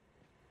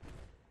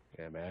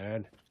 Yeah,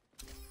 man.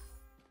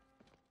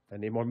 I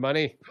need more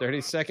money.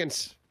 30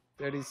 seconds.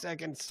 30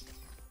 seconds.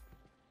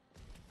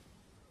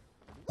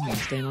 I'm gonna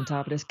stand on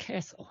top of this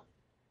castle.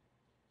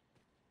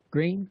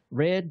 Green,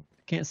 red,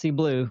 can't see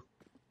blue.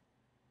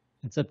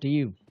 It's up to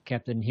you,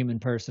 Captain Human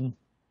Person.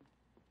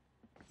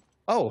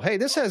 Oh, hey,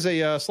 this has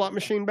a slot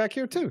machine back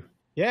here, too.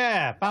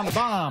 Yeah, found the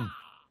bomb.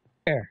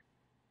 There.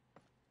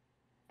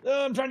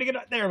 Oh, I'm trying to get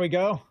up. There we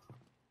go.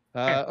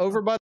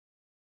 Over by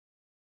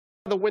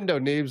the window,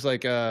 Neebs,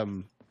 like,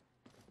 go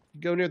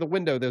near the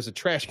window, there's a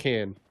trash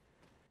can. And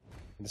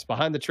it's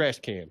behind the trash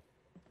can.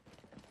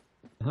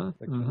 Uh-huh.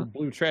 Like the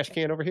blue trash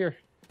can over here.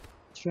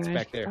 Trash. It's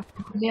back there.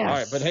 Yes. All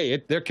right, but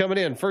hey, they're coming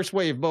in. First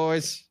wave,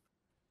 boys.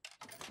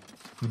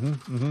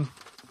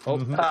 Oh,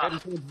 heading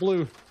towards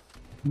blue.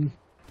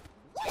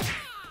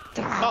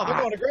 Oh, they're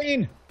going to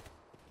green.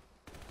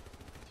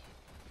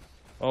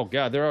 Oh,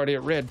 God, they're already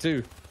at red,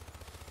 too.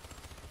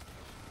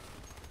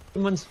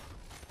 Someone's...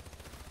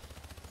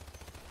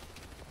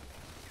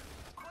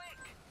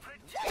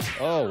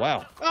 Oh,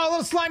 wow. Oh,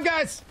 little slime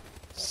guys.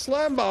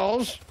 Slime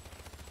balls.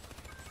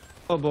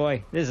 Oh,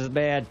 boy. This is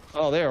bad.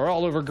 Oh, they are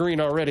all over green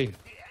already. The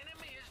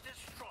enemy is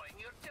destroying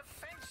your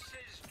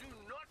defenses. Do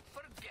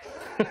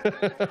not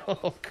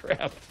Oh,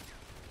 crap.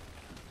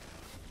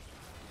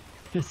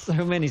 So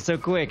many, so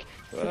quick.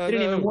 They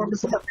didn't even warm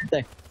us up,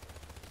 did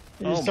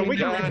they? So we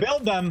can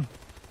rebuild them.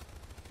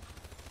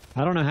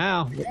 I don't know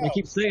how. They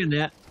keep saying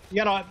that.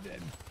 You gotta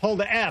hold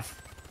the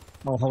F.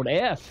 Oh, hold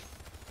F.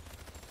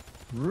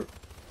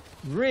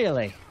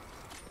 Really?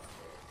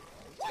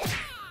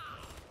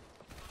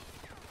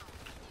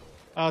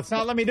 Oh, it's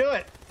not letting me do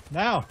it.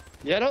 No.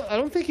 Yeah, I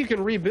don't think you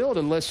can rebuild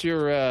unless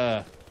you're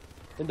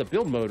in the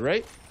build mode,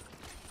 right?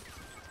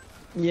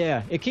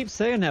 Yeah, it keeps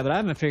saying that, but I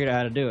haven't figured out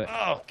how to do it.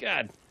 Oh,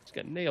 God. It's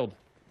got nailed.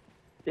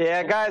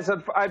 Yeah, guys,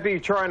 I'd be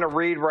trying to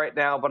read right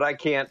now, but I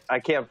can't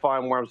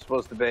find where I'm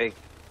supposed to be.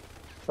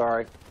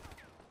 Sorry.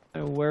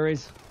 No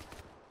worries.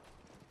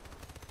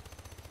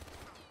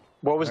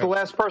 What was the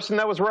last person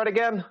that was read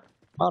again?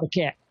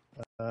 Wildcat.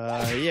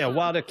 Yeah,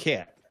 Wilder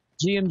Cat.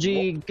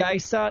 GMG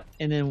Geisat,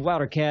 and then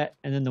Wildcat,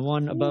 and then the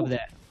one above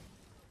that.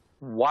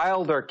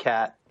 Wilder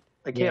Cat.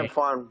 I can't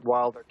find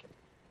Wilder Cat.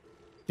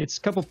 It's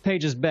a couple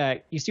pages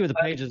back. You see what the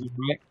pages are,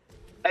 right?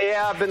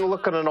 Yeah, I've been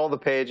looking at all the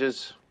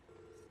pages,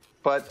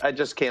 but I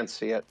just can't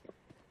see it.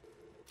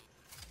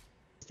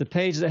 It's the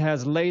page that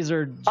has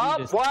laser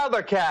Judas.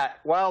 Wilder Cat.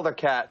 Wilder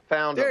Cat.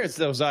 Found him. There's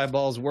those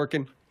eyeballs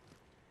working.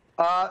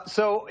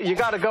 So you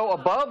got to go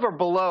above or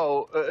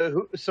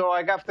below. So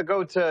I have to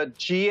go to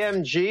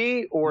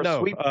GMG or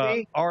Sweep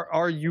P?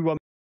 Are you a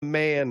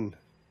man?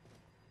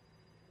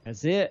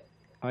 That's it.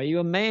 Are you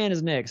a man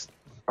is next.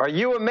 Are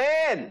you a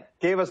man?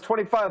 Gave us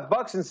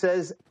 $25 and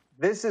says,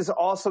 this is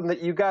awesome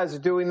that you guys are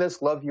doing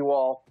this. Love you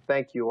all.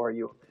 Thank you. Are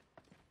you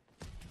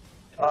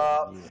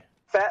a man?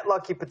 Fat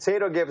Lucky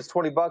Potato gave us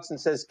 $20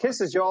 and says,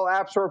 kisses, y'all.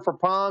 Apps are for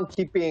Pong.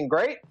 Keep being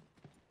great.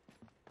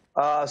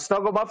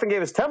 Snuggle Muffin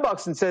gave us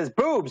 $10 and says,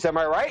 boobs. Am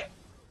I right?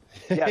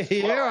 Yes.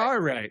 You're all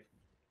right.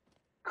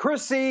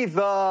 Chrissy,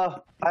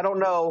 I don't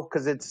know,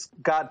 because it's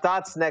got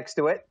dots next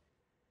to it,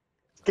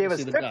 gave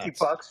us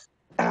 $50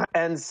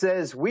 and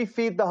says, we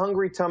feed the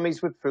hungry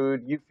tummies with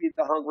food. You feed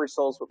the hungry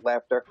souls with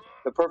laughter.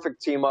 The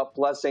perfect team up.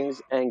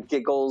 Blessings and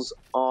giggles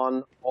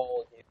on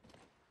all of you.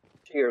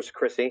 Cheers,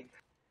 Chrissy.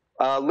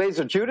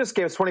 Laser Judas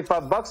gave us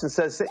 $25 and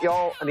says, sent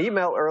y'all an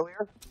email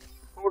earlier.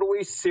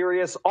 Totally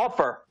serious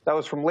offer. That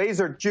was from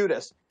Laser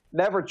Judas.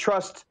 Never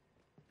trust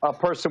a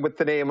person with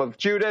the name of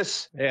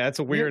Judas. Yeah, that's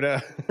a weird...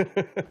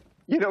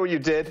 You know what you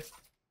did.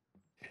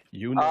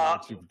 You know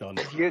what you've done.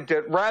 You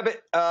did.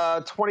 Rabbit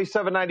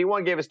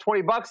 2791 gave us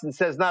 $20 and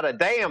says not a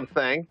damn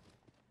thing.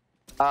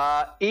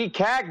 E.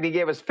 Cagney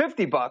gave us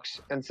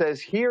 $50 and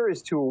says, here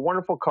is to a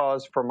wonderful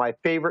cause for my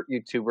favorite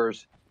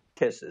YouTubers.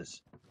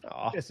 Kisses.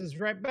 Aww. This is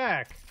right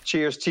back.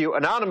 Cheers to you.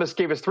 Anonymous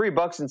gave us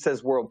 $3 and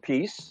says world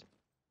peace.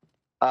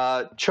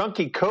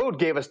 Chunky Code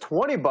gave us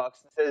 $20 and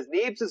says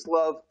Neebs is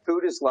love,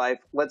 food is life.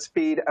 Let's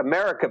feed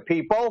America,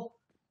 people.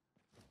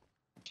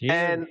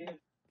 Yeah.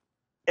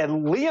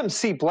 And Liam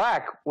C.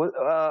 Black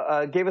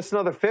gave us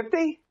another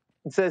 $50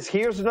 and says,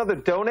 here's another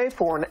donate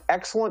for an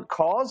excellent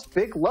cause.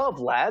 Big love,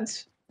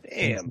 lads.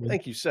 Damn.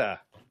 Thank you, sir.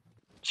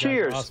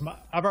 Cheers. Awesome.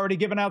 I've already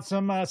given out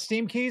some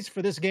Steam keys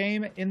for this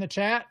game in the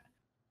chat.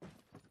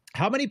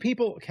 How many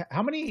people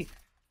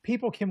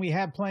can we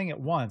have playing at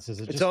once? Is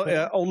it just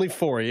only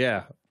 4,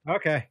 yeah.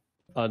 Okay.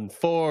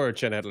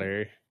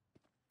 Unfortunately.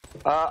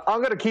 I'm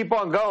going to keep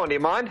on going. Do you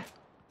mind?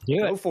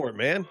 Go for it,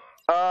 man.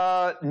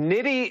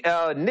 Nitty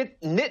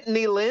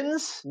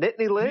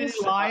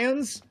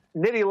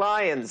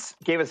Lions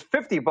gave us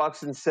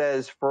 $50 and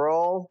says, for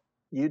all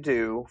you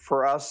do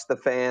for us, the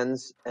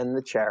fans, and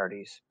the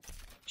charities.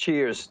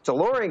 Cheers.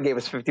 DeLorean gave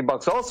us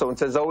 $50 also and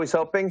says, always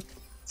helping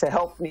to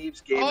help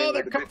Neebs Gaming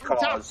with a good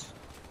cause.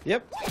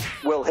 Yep.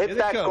 We'll hit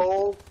that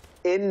goal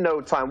in no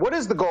time. What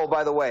is the goal,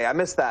 by the way? I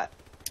missed that.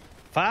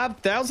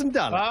 $5,000.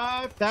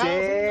 $5,000.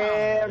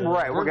 Damn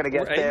right. We're going to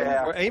get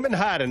there. We're aiming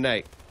high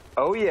tonight.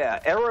 Oh, yeah.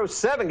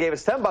 Arrow7 gave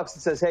us $10 and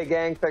says, hey,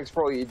 gang, thanks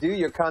for all you do.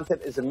 Your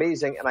content is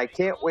amazing, and I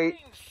can't wait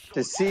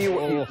to see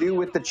what you do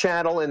with the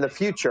channel in the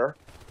future.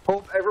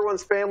 Hope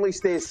everyone's family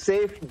stays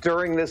safe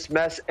during this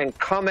mess and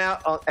come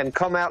out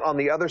on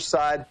the other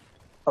side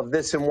of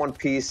this in one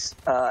piece.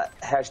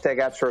 Hashtag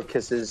Astro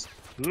Kisses.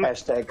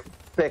 Hashtag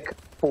Thick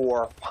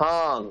for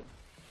Pong.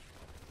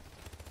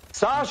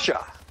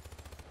 Sasha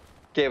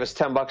gave us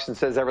 $10 and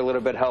says every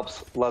little bit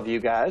helps. Love you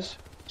guys.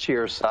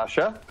 Cheers,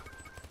 Sasha.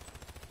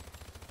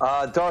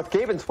 Darth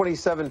Gaben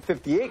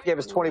 2758 gave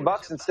us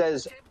 $20 and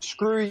says,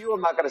 screw you,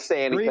 I'm not going to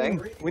say anything.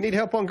 Green. We need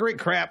help on green.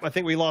 Crap, I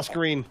think we lost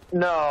green.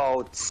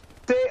 No.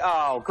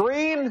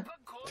 Green?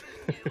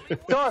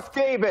 Darth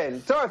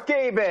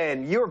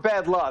Gaben, you're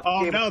bad luck.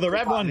 Oh, no, the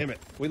red one. Damn it.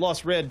 We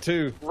lost red,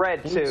 too.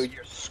 Red, too.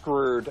 You're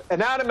screwed.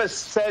 Anonymous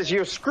says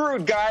you're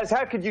screwed, guys.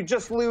 How could you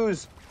just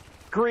lose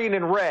green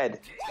and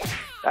red?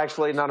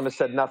 Actually, Anonymous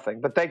said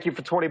nothing, but thank you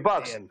for $20.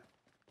 Man.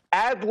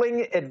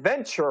 Adling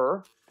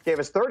Adventurer gave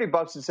us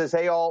 $30 and says,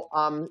 hey, all,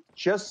 I'm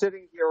just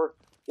sitting here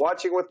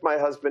watching with my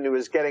husband who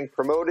is getting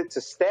promoted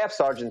to staff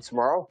sergeant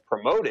tomorrow.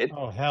 Promoted?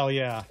 Oh, hell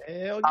yeah.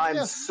 Hell yeah.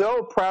 I'm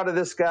so proud of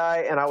this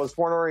guy, and I was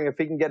wondering if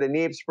he can get a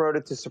Neebs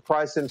promoted to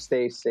surprise him.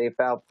 Stay safe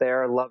out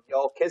there. Love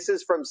y'all.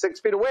 Kisses from 6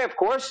 feet away, of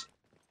course.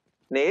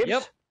 Neebs?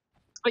 Yep.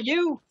 For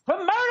you.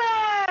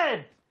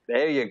 Promoted!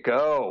 There you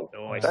go.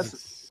 Nice.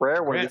 That's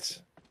rare when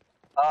Congrats.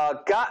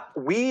 got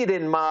weed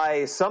in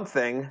my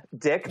something.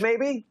 Dick,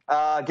 maybe?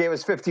 Gave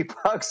us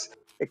 $50.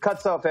 It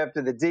cuts off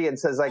after the D and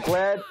says,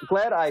 glad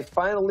I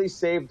finally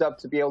saved up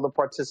to be able to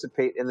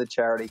participate in the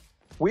charity.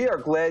 We are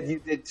glad you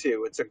did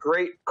too. It's a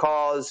great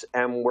cause,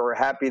 and we're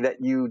happy that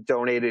you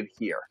donated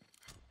here.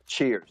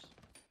 Cheers.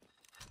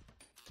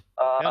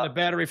 Found a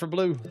battery for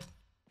Blue.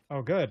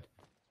 Oh, good.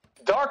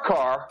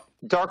 Darker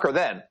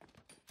Than,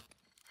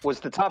 was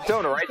the top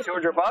donor, right?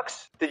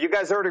 $200. Did you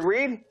guys already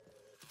read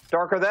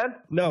Darker Than?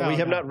 No, we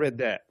have not read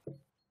that.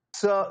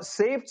 So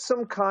saved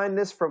some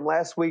kindness from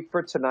last week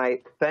for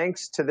tonight.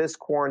 Thanks to this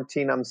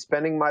quarantine, I'm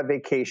spending my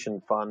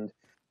vacation fund,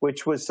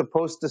 which was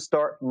supposed to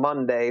start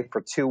Monday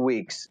for 2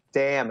 weeks.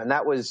 Damn, and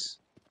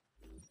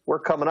we're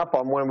coming up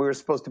on when we were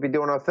supposed to be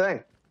doing our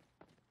thing.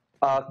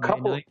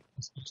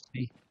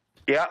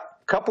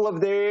 Couple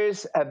of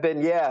days have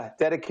been,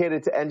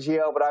 dedicated to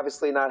NGO, but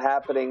obviously not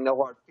happening. No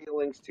hard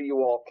feelings to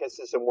you all.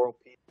 Kisses and world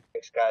peace.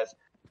 Thanks, guys.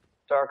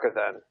 Darker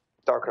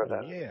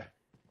Than. Yeah.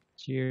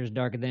 Cheers,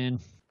 Darker Than.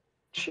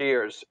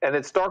 Cheers. And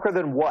it's darker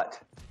than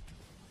what?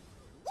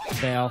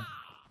 Val.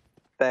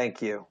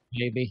 Thank you.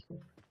 Maybe.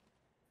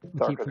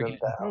 Darker than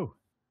Thou. Oh.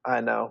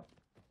 I know.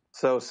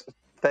 So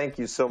thank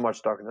you so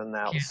much, Darker Than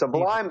Thou.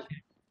 Sublime.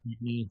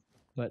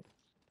 But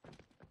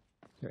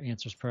your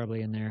answer's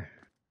probably in there.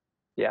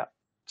 Yeah.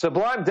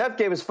 Sublime Death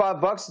gave us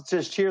 $5. It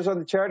says cheers on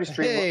the charity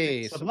stream.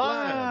 Hey,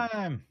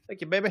 Sublime.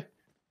 Thank you, baby.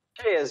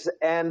 Cheers.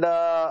 And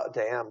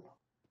damn.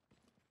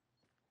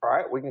 All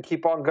right, we can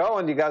keep on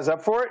going. You guys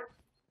up for it?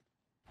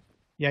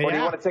 Yeah, Or do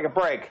you want to take a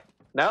break?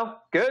 No?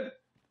 Good?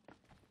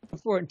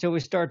 For it until we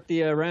start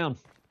the round.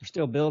 We're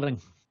still building.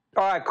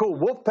 All right, cool.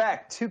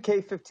 Wolfpack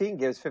 2K15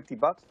 gives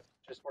 $50.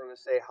 Just wanted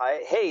to say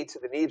hey to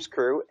the Neebs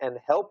crew and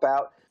help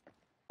out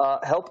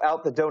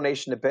the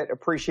donation a bit.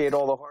 Appreciate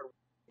all the hard work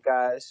you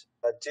guys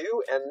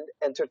do and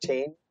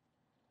entertain.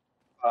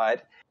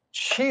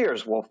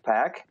 Cheers,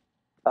 Wolfpack.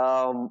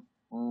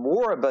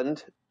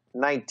 Moribund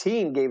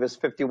 19 gave us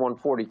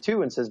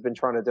 51.42 and says been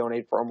trying to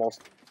donate for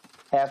almost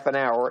half an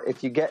hour.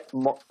 If you get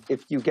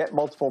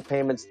multiple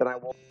payments, then I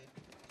won't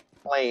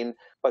complain.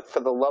 But for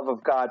the love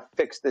of God,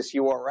 fix this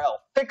URL.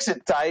 Fix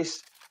it,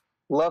 Dice.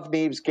 Love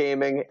Neebs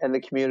Gaming and the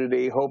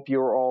community. Hope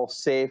you're all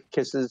safe.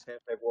 Kisses.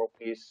 Hashtag world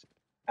peace.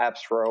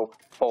 Abstro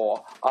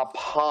for a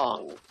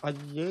pong.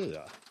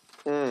 Yeah.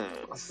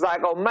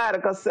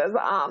 Psychomatica says,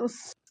 I'm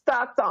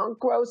stocked on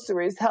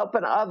groceries,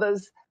 helping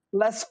others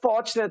less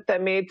fortunate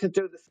than me to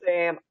do the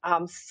same.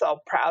 I'm so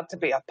proud to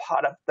be a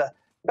part of the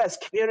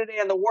best community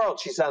in the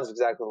world. She sounds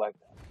exactly like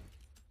that.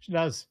 She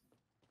does.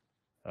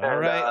 All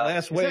right,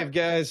 last wave,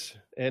 guys.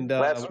 And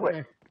last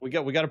wave. We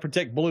got to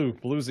protect Blue.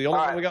 Blue's the only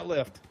one we got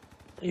left.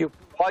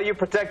 While you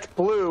protect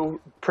Blue,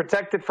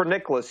 protect it for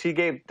Nicholas. He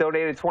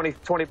donated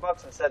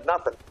 $20 and said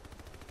nothing.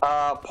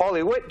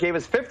 Paulie Witt gave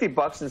us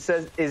 $50 and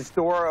says, is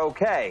Dora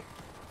okay?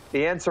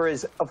 The answer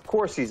is, of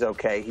course he's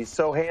okay. He's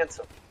so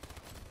handsome.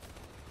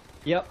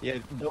 Yep. Yeah.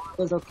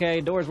 Dora's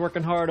okay. Dora's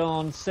working hard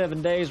on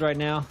 7 days right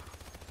now.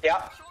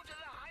 Yep.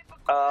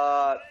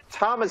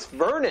 Thomas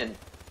Vernon.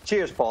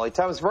 Cheers, Paulie.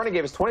 Thomas Vernon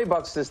gave us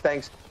 $20. Says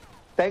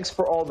thanks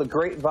for all the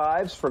great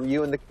vibes from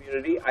you and the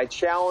community. I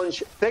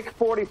challenge Thick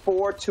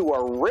 44 to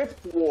a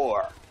Rift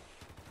War.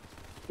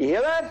 You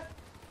hear that?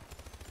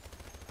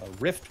 A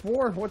Rift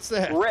War? What's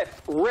that?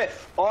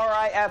 Riff,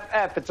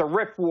 R-I-F-F. It's a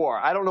Rift War.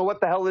 I don't know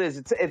what the hell it is.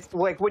 It's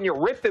like when you're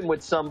riffing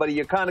with somebody,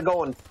 you're kind of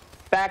going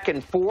back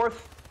and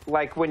forth.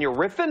 Like when you're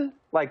riffing,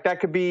 like that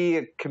could be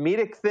a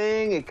comedic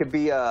thing. It could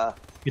be a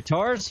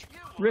guitars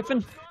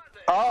riffing.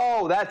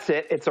 Oh, that's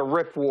it. It's a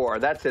riff war.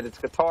 That's it. It's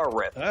guitar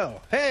riff.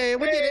 Oh, hey,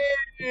 we did it.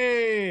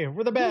 Hey,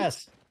 we're the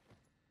best.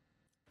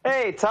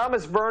 Hey,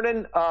 Thomas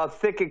Vernon,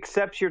 Thick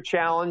accepts your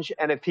challenge,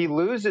 and if he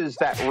loses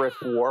that riff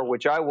war,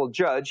 which I will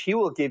judge, he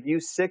will give you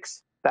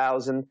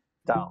 $6,000.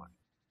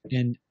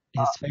 And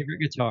his favorite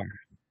guitar.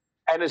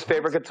 And his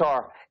favorite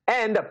guitar.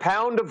 And a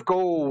pound of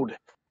gold.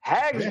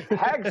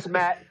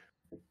 Hagsmat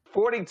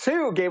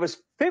 42 gave us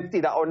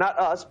 $50, or not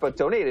us, but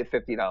donated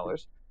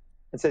 $50.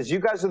 It says, you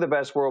guys are the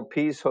best, world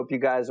peace. Hope you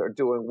guys are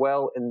doing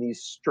well in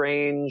these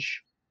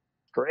strange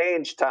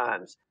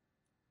times.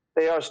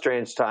 They are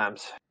strange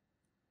times.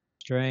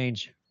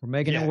 Strange. We're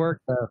making it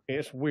work, though.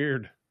 It's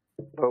weird.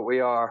 But we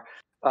are.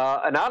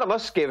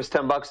 Anonymous gave us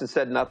 $10 and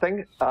said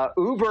nothing.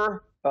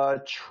 Uber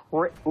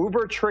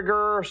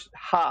Trigger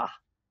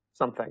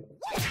something.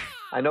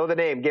 I know the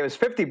name. Gave us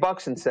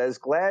 $50 and says,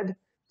 glad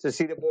to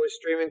see the boys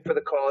streaming for the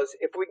cause.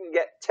 If we can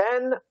get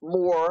 10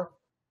 more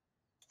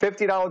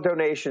 $50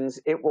 donations,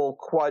 it will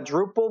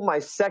quadruple my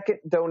second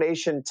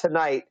donation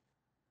tonight.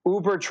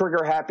 Uber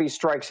Trigger Happy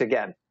strikes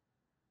again.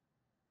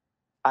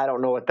 I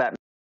don't know what that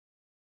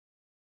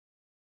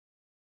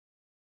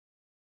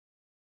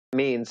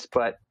means,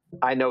 but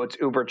I know it's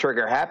Uber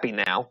Trigger Happy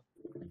now.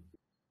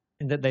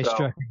 And that they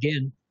struck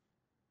again.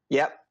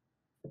 Yep.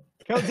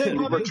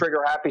 Uber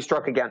Trigger Happy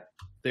struck again.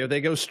 There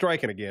they go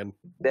striking again.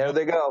 There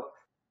they go.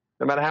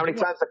 No matter how many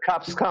times the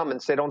cops come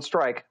and say don't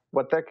strike.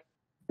 What the?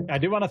 I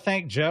do want to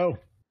thank Joe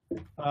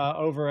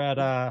over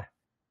at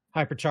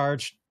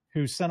Hypercharge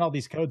who sent all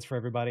these codes for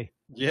everybody.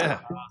 Yeah.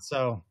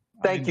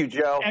 Thank you,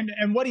 Joe.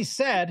 And what he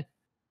said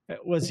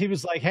was he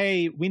was like,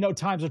 "Hey, we know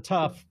times are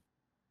tough,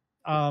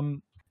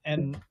 and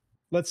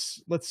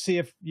let's see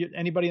if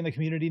anybody in the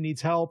community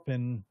needs help,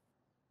 and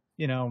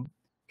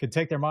could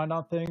take their mind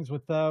on things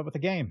with the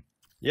game."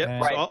 Yep.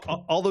 And,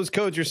 all those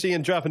codes you're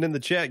seeing dropping in the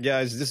chat,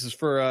 guys. This is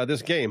for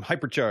this game,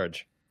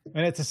 Hypercharge.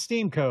 And it's a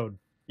Steam code.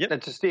 Yep.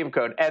 It's a Steam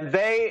code. And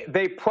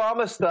they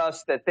promised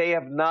us that they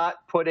have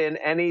not put in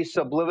any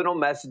subliminal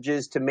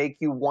messages to make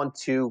you want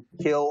to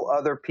kill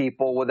other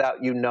people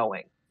without you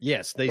knowing.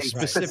 Yes, they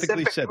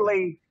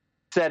specifically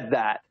said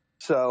that.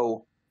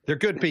 So they're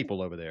good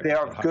people over there. They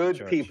are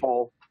good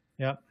people.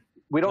 Yep.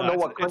 We don't know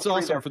what country it's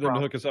awesome they're for them from.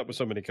 to hook us up with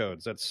so many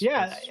codes. That's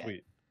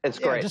sweet. It's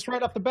great. Just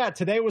right off the bat,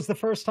 today was the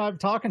first time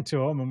talking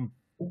to them. And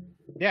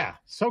yeah,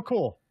 so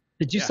cool.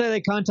 Did you say they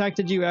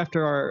contacted you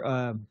after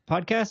our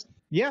podcast?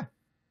 Yeah.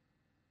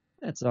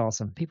 That's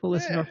awesome. People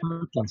listen to our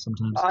podcast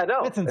sometimes. I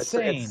know. It's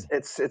insane.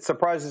 It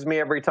surprises me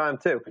every time,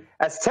 too.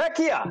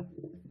 Aztecia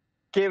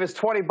gave us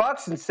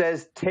 $20 and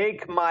says,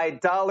 take my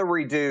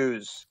dollary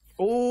dues.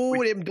 Oh,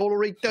 them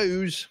dollary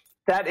dues.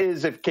 That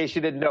is, in case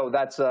you didn't know,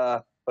 that's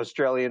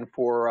Australian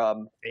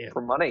for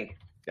money.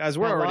 Guys,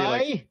 we're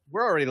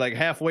already like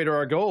halfway to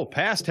our goal,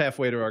 past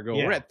halfway to our goal.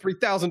 Yeah. We're at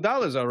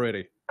 $3,000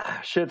 already.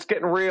 Shit's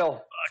getting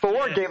real.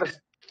 Thor gave us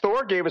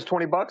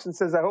 $20 and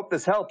says, I hope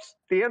this helps.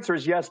 The answer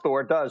is yes,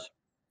 Thor, it does.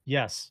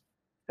 Yes.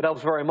 It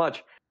helps very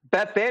much.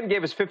 Beth Van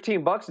gave us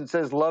 $15 and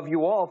says, love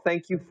you all.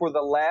 Thank you for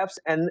the laughs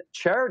and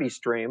charity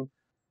stream.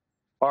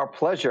 Our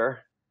pleasure.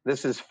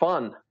 This is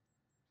fun.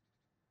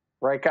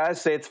 Right, guys?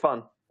 Say it's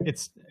fun.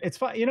 It's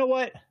fun. You know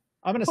what?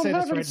 I'm going to say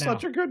this right now.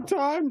 Such a good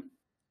time.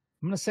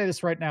 I'm going to say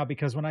this right now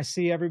because when I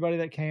see everybody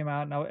that came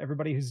out, now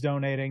everybody who's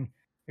donating,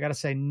 I got to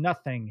say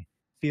nothing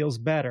feels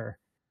better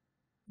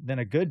than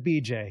a good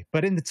BJ.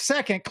 But in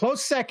the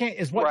close second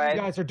is what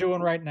you guys are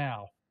doing right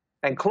now.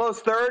 And close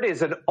third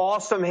is an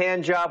awesome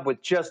hand job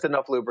with just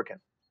enough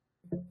lubricant.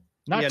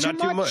 Not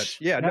too much.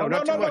 Yeah,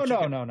 not too much.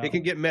 No. It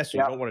can get messy.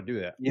 You don't want to do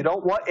that. You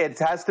don't want it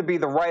has to be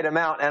the right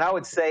amount. And I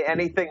would say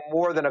anything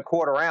more than a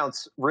quarter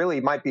ounce really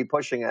might be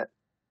pushing it.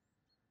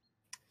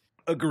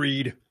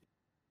 Agreed.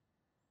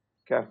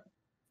 Okay.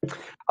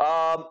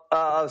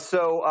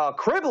 So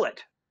Criblet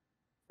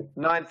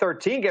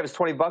 913 gave us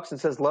 $20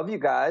 and says, love you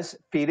guys.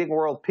 Feeding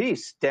world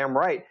peace. Damn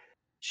right.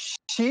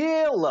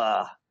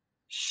 Sheila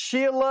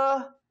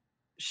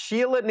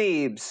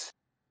Neebs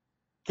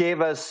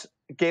gave us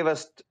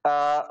Mrs.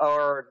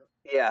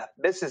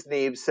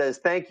 Neebs says,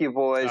 thank you,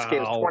 boys.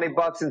 Gave us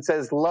 $20 and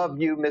says,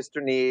 love you,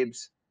 Mr.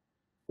 Neebs.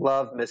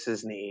 Love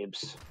Mrs.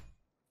 Neebs.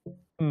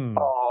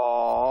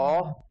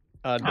 Aww.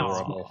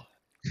 Adorable.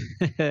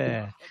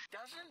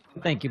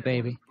 Thank you,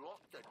 baby.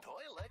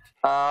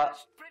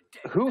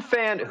 Who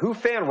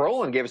fan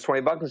Roland gave us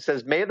 $20 and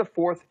says, May the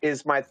 4th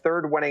is my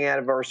 3rd wedding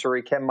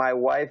anniversary. Can my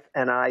wife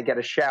and I get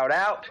a shout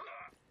out?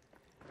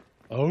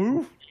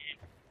 Oh?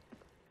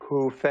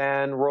 Who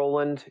fan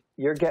Roland,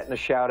 you're getting a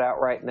shout out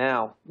right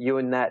now. You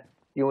and that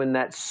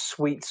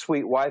sweet,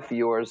 sweet wife of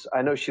yours.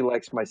 I know she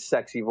likes my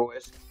sexy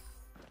voice.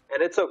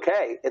 And it's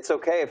okay. It's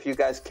okay if you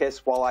guys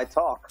kiss while I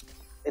talk.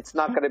 It's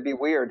not going to be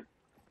weird.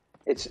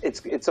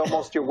 It's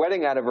almost your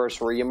wedding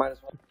anniversary. You might as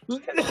well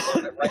kiss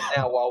it right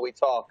now while we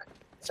talk.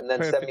 And then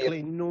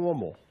perfectly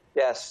normal.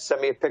 Yes,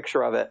 send me a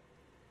picture of it.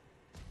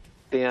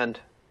 The end.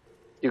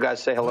 You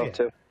guys say hello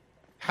too.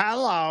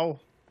 Hello.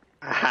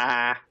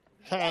 Hi.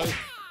 Hey.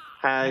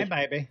 Hi,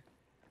 baby.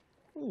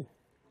 Ooh,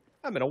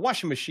 I'm in a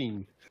washing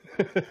machine.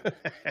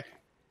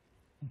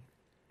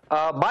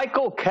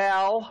 Michael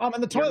Cal. I'm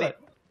in the toilet.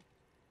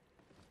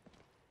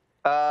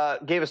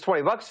 Gave us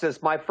 $20.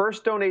 Says, my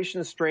first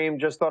donation stream.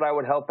 Just thought I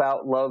would help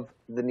out. Love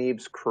the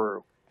Neebs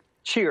crew.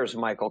 Cheers,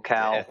 Michael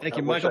Cal. Yeah, thank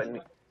you, Michael.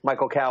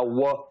 Michael Cal.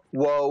 Whoa.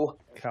 Wow.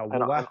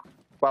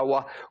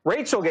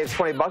 Rachel gave us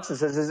 $20 and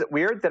says, is it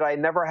weird that I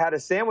never had a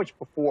sandwich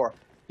before?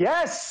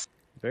 Yes.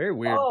 Very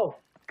weird. Oh,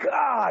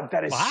 God,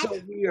 that is so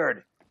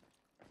weird.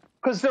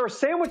 Because their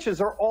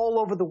sandwiches are all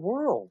over the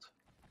world.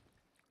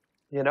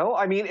 You know,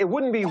 I mean, it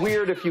wouldn't be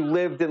weird if you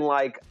lived in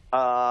like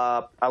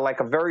a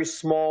very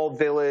small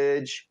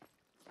village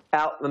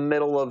out in the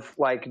middle of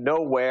like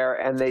nowhere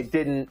and they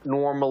didn't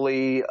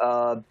normally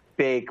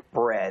bake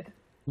bread.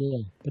 Yeah,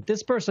 but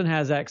this person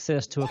has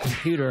access to a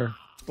computer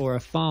or a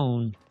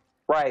phone.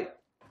 Right.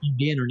 And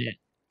the internet.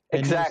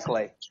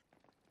 Exactly.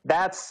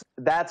 That's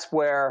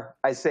where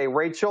I say,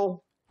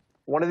 Rachel,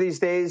 one of these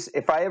days,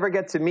 if I ever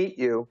get to meet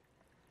you,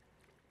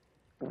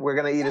 we're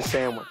going to eat a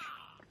sandwich.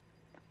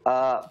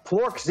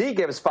 Flork Z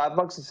gave us $5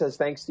 and says,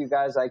 thanks to you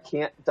guys, I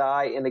can't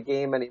die in a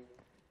game anymore.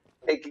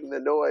 Making the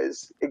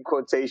noise in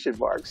quotation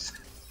marks.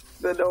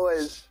 The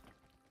noise.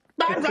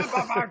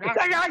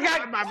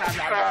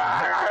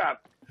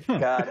 God.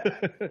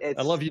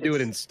 I love you do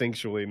it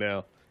instinctually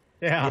now.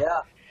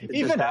 Yeah.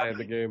 Even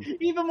the game.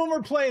 Even when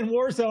we're playing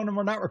Warzone and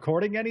we're not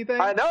recording anything.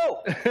 I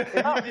know.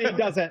 He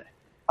does it.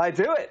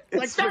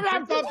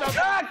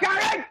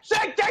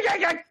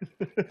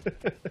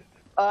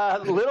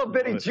 Little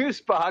Bitty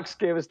Juice Box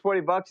gave us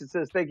 $20. It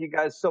says, thank you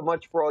guys so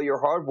much for all your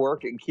hard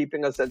work and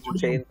keeping us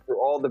entertained through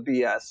all the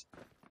BS.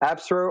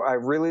 Appsro, I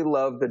really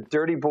love the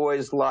Dirty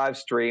Boys live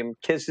stream.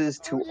 Kisses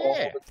to all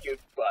the cute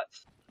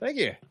butts. Thank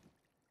you.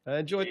 I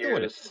enjoyed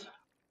doing it.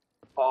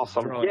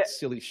 Awesome. Drawing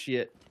silly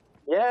shit.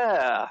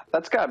 Yeah,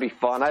 that's got to be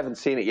fun. I haven't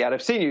seen it yet.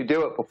 I've seen you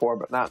do it before,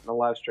 but not in the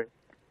live stream.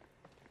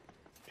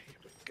 Here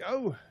we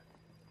go.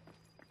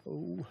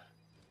 Oh.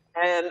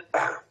 And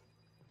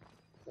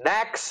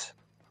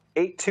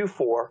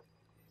Nax824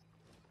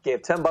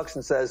 gave $10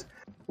 and says,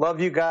 love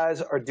you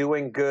guys are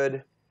doing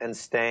good and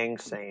staying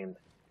sane.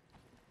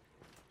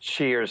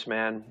 Cheers,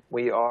 man.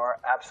 We are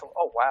absolutely.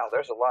 Oh, wow.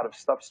 There's a lot of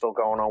stuff still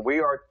going on. We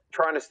are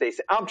trying to stay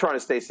sane. I'm trying to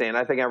stay sane.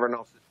 I think everyone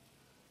else is.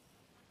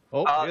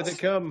 Oh, here they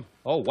come.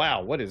 Oh,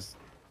 wow. What is.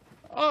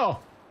 Oh,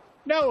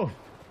 no.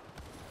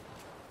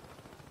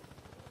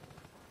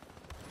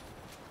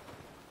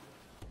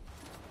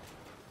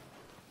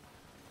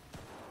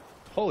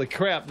 Holy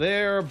crap.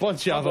 There are a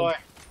bunch of them.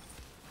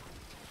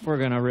 We're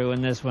going to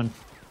ruin this one.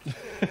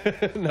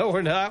 No,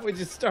 we're not. We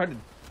just started.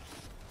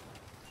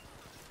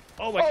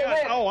 Oh, my God.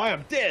 Man. Oh, I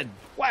am dead.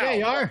 Wow. There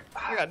you are.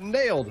 I got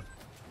nailed.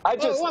 I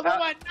just. What?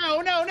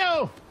 No, no,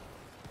 no.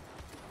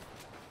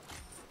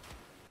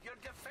 Your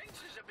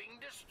defenses are being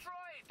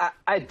destroyed.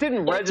 I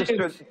didn't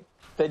register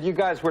that you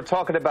guys were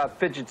talking about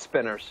fidget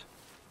spinners.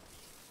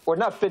 Or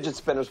not fidget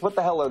spinners. What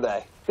the hell are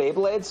they?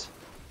 Beyblades?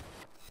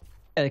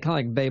 Yeah, they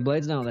kind of like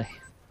Beyblades, don't they?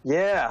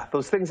 Yeah,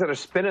 those things that are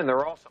spinning,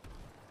 they're awesome.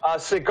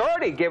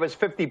 Sigardi gave us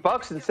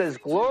 $50 and says,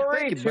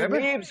 glory to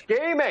Reeves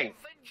Gaming.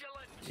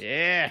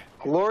 Yeah.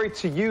 Glory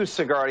to you,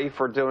 Sigardi,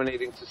 for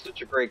donating to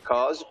such a great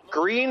cause.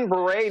 Green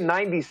Beret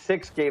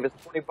 96 gave us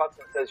 $20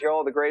 and says, you're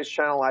all the greatest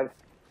channel I've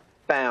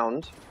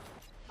found.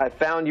 I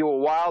found you a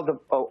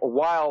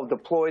while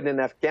deployed in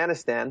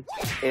Afghanistan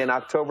in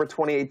October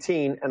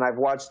 2018, and I've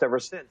watched ever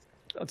since.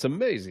 That's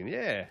amazing,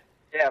 yeah.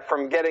 Yeah,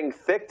 from getting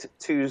thick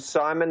to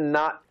Simon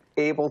not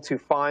able to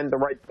find the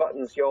right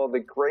buttons, y'all the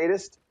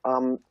greatest.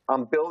 I'm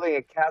building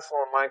a castle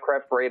in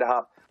Minecraft for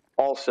Ada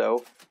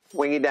also.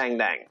 Wingy dang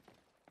dang.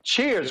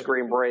 Cheers,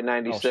 Green Beret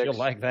 96. Oh, she'll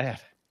like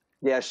that.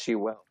 Yes, she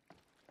will.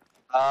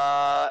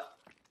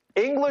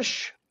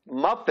 English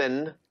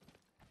Muffin.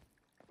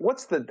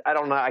 What's the? I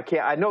don't know.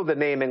 I know the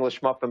name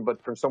English Muffin,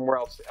 but from somewhere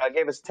else.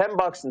 Gave us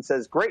 $10 and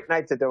says, "Great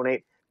night to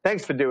donate.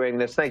 Thanks for doing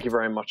this. Thank you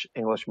very much,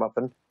 English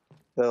Muffin."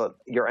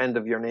 Your end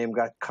of your name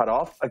got cut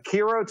off.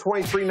 Akiro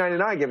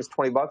 23.99 gave us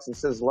 $20 and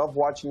says, "Love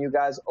watching you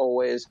guys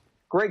always.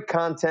 Great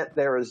content.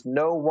 There is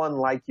no one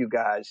like you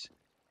guys."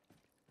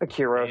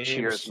 Akiro,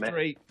 cheers,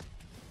 man.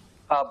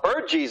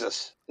 Bird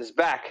Jesus is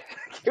back.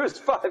 Give us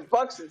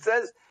 $5 and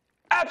says,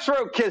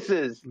 "Appsro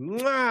kisses."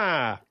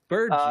 Mwah!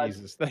 Bird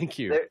Jesus, thank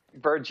you.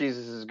 Bird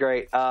Jesus is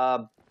great.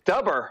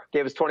 Dubber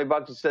gave us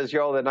 $20 and says,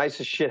 "You're all the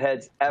nicest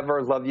shitheads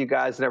ever. Love you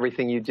guys and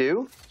everything you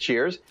do."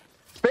 Cheers.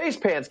 Space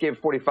Pants gave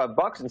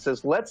 $45 and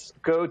says, "Let's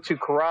go to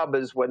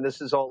Carrabba's when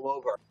this is all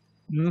over."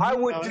 I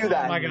would do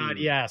that. Oh my God,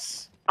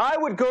 yes. I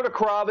would go to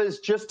Carrabba's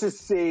just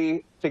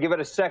to give it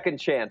a second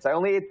chance. I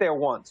only ate there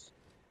once.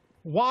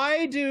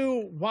 Why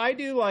do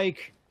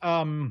like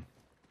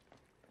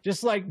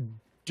just like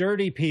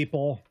dirty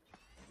people,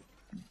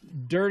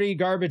 dirty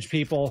garbage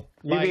people?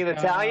 You mean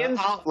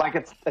Italians? Like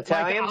it's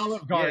Italians? Like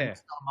Olive Garden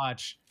so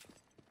much.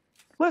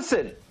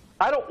 Listen,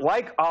 I don't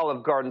like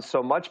Olive Garden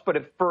so much, but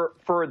if for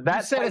that,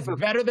 you said it's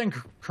better than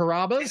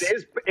Carrabba's. It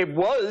is. It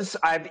was.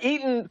 I've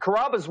eaten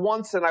Carrabba's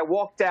once, and I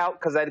walked out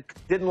because I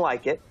didn't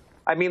like it.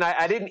 I mean,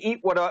 I didn't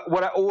eat what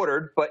I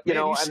ordered, but you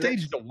know, you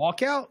staged a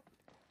walkout.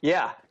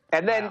 Yeah.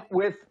 And then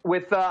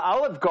with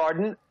Olive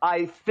Garden,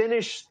 I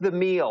finished the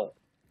meal.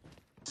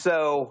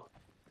 So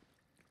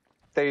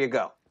there you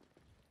go.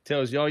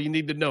 Tells you all you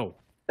need to know.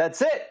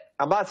 That's it.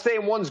 I'm not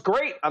saying one's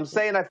great. I'm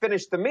saying I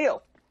finished the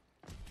meal.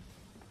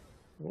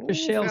 Ooh,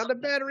 found a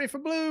battery for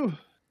Blue.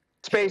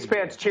 Space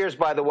Pants, cheers,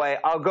 by the way.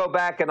 I'll go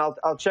back and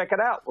I'll check it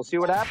out. We'll see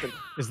what happens.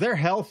 Is there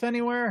health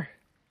anywhere?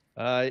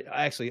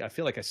 Actually, I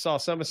feel like I saw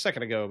some a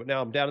second ago, but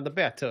now I'm down in the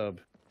bathtub.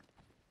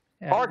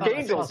 Yeah,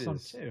 Archangel.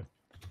 Too.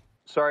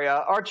 Sorry,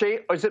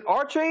 is it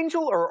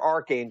Archangel or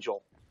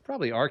Archangel?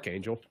 Probably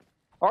Archangel.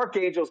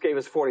 Archangels gave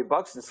us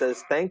 $40 and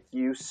says, "Thank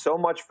you so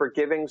much for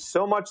giving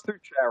so much through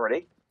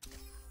charity,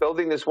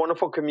 building this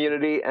wonderful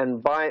community,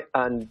 and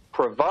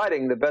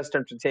providing the best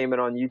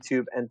entertainment on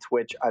YouTube and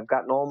Twitch. I've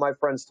gotten all my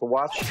friends to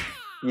watch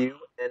you,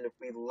 and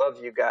we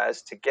love you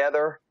guys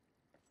together.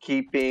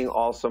 Keep being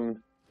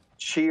awesome.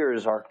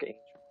 Cheers, Archangel."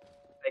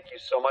 Thank you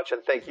so much,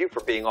 and thank you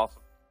for being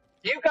awesome.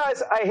 You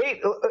guys,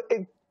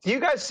 do you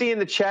guys see in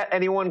the chat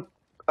anyone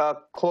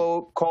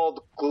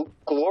called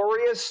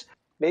Glorious?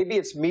 Maybe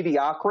it's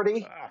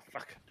mediocrity. Ah,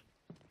 fuck.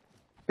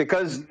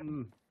 Because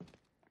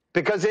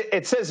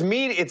it says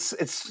it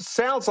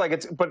sounds like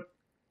it's, but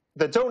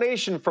the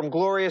donation from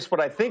Glorious, what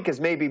I think is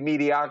maybe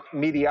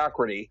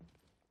mediocrity,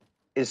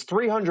 is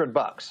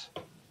 $300.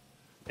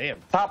 Damn.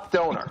 Top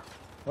donor.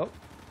 Oh,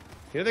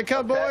 here they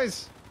come,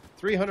 boys.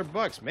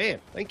 $300, man.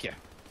 Thank you.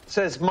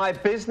 Says, my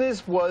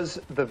business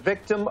was the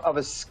victim of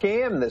a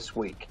scam this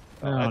week.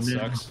 Oh, that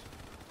sucks.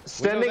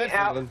 Sending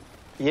out,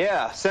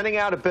 sending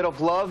out a bit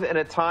of love in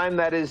a time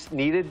that is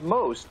needed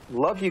most.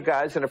 Love you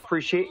guys and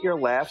appreciate your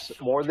laughs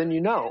more than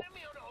you know.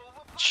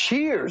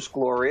 Cheers,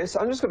 Glorious.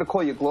 I'm just going to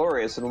call you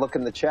Glorious and look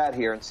in the chat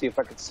here and see if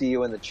I can see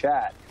you in the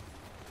chat.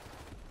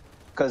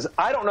 Because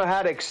I don't know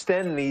how to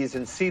extend these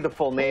and see the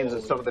full names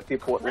of some of the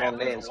people with long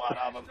names.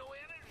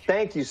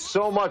 Thank you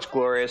so much,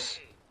 Glorious.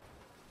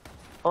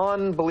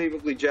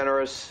 Unbelievably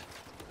generous.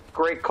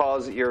 Great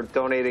cause that you're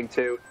donating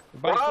to.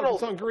 Ronald,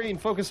 focus on green.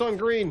 Focus on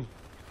green.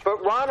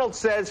 But Ronald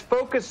says,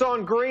 focus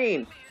on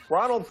green.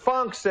 Ronald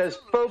Funk says,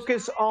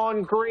 focus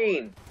on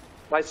green.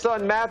 My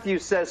son Matthew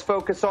says,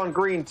 focus on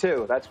green,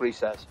 too. That's what he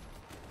says.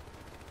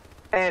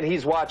 And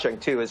he's watching,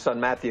 too, his son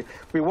Matthew.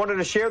 We wanted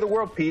to share the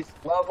world peace.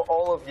 Love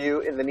all of you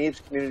in the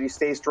Neebs community.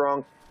 Stay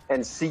strong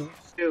and see you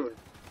soon.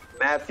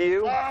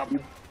 Matthew,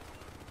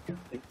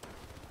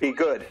 be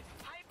good.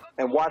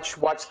 And watch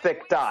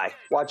Thick die.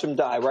 Watch him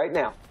die right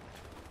now.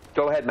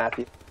 Go ahead,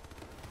 Matthew.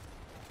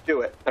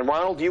 Do it. And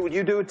Ronald, you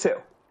do it, too.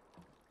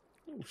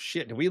 Oh,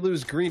 shit. Did we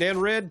lose green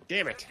and red?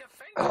 Damn it.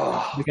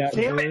 Oh,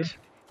 damn it.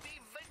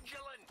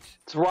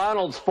 It's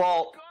Ronald's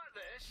fault.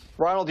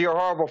 Ronald, you're a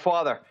horrible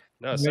father.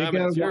 No,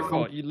 Simon, it's your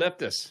fault. You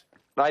left us.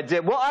 I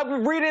did. Well,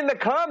 I'm reading the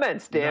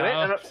comments,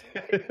 damn it.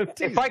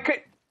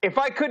 If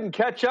I couldn't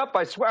catch up,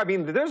 I swear. I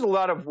mean, there's a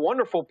lot of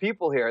wonderful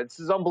people here. This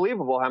is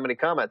unbelievable how many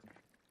comments.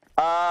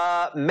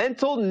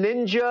 Mental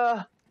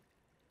Ninja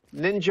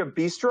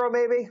Bistro,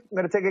 maybe? I'm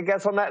going to take a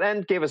guess on that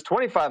end. Gave us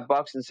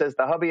 $25 and says,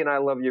 the hubby and I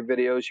love your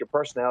videos, your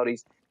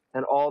personalities,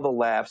 and all the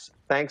laughs.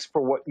 Thanks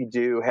for what you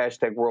do.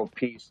 # world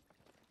peace.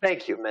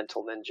 Thank you,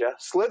 Mental Ninja.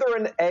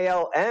 Slytherin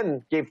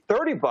ALN gave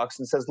 $30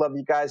 and says, love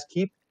you guys.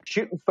 Keep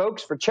shooting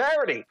folks for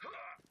charity.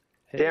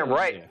 Hey, damn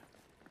right. Yeah.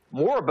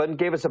 Moribund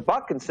gave us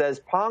 $1 and says,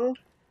 Pong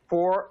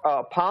for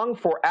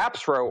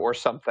Apsro or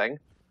something.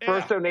 Yeah.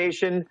 First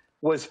donation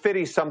was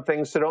 50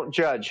 something, so don't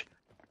judge.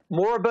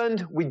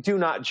 Moribund, we do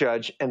not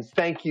judge, and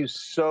thank you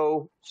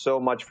so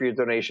much for your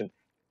donation.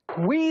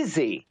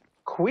 Queasy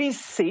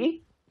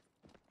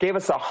gave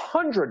us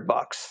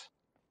 $100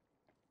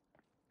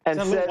 and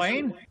says, Lil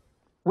Wayne?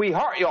 We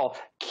heart y'all.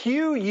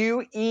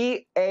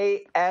 Queasy.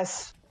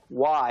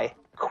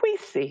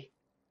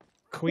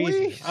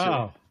 Queasy.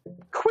 Oh.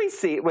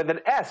 Queasy with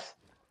an S.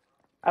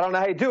 I don't know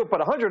how you do it,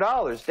 but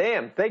 $100.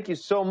 Damn. Thank you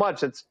so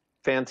much. It's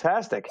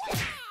fantastic.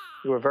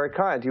 You were very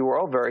kind. You were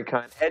all very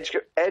kind.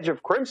 Edge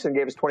of Crimson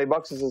gave us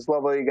 $20 and says,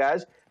 love all you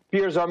guys.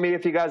 Beers on me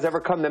if you guys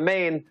ever come to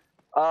Maine.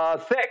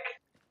 Thick.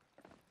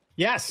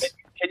 Yes.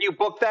 Can you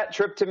book that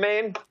trip to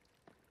Maine?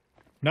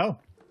 No.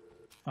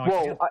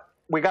 Well,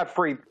 we got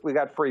free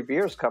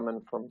beers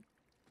coming from.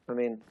 I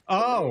mean.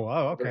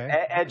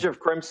 Okay. Edge of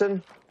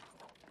Crimson.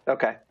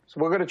 Okay, so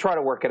we're going to try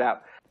to work it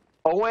out.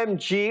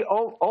 OMG,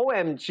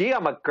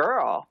 I'm a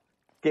girl.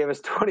 Gave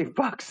us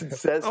 $20 and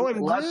says,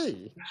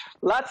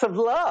 lots of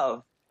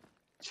love.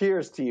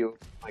 Cheers to you.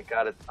 Oh my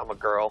God, I'm a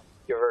girl.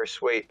 You're very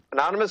sweet.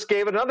 Anonymous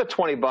gave another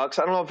 $20. I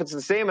don't know if it's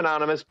the same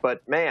Anonymous,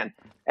 but man.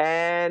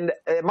 And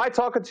am I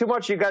talking too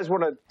much? You guys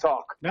want to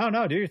talk?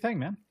 No, do your thing,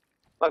 man.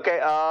 Okay,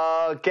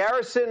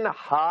 Garrison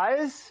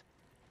Highs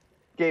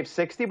gave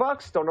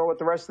 $60. Don't know what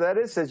the rest of that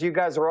is. Says, you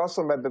guys are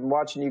awesome. I've been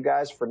watching you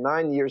guys for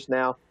 9 years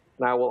now,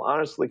 and I will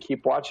honestly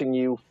keep watching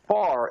you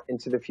far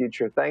into the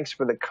future. Thanks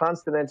for the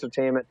constant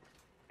entertainment,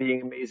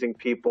 being amazing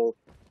people.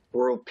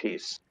 World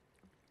peace.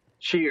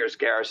 Cheers,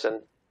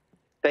 Garrison.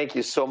 Thank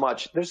you so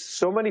much. There's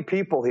so many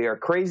people here.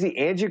 Crazy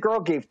Angie Girl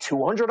gave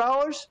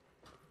 $200.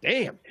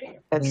 Damn.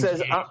 And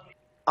says,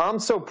 I'm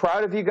so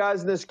proud of you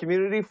guys in this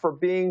community for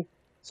being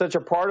such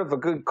a part of a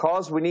good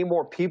cause. We need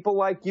more people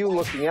like you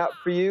looking out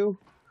for you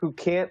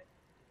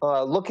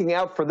looking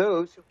out for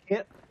those who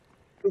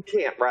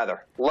can't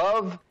rather.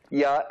 Love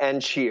ya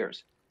and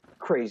cheers.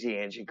 Crazy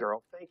Angie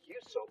Girl. Thank you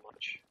so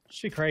much.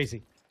 She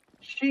crazy.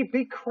 She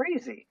be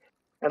crazy.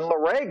 And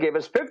Lorraine gave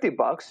us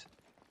 $50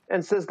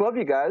 and says, love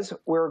you guys.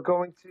 We're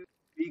going to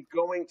be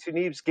going to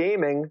Neebs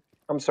Gaming.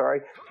 I'm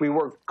sorry. We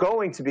were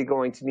going to be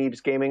going to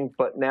Neebs Gaming,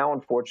 but now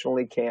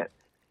unfortunately can't.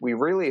 We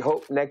really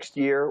hope next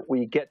year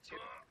we get to.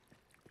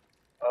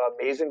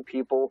 Amazing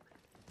people.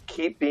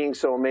 Keep being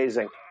so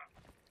amazing.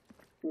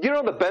 You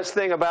know, the best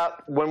thing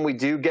about when we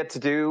do get to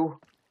do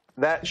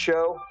that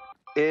show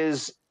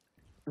is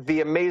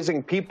the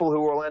amazing people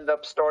who will end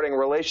up starting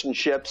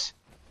relationships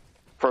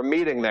from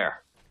meeting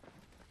there.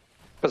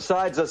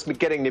 Besides us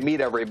getting to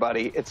meet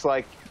everybody, it's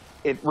like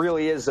it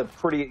really is a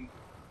pretty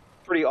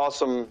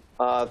awesome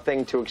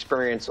thing to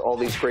experience all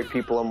these great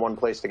people in one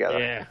place together.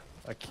 Yeah,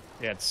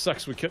 it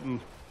sucks we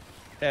couldn't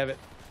have it,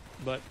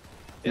 but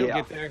it'll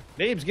get there.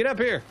 Neebs, get up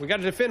here. We got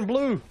to defend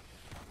blue.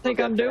 I think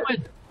I'm doing.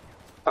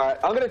 All right,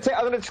 I'm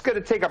just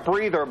gonna take a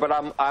breather, but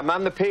I'm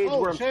on the page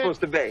where I'm supposed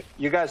to be.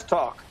 You guys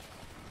talk.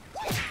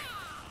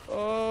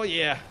 Oh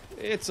yeah,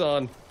 it's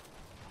on.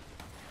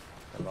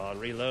 Come on,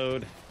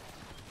 reload.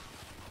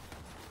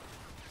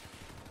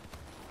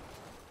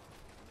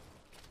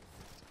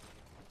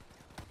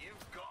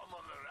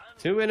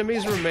 Two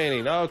enemies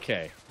remaining.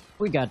 Okay.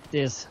 We got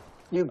this.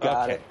 You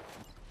got it.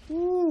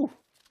 Woo.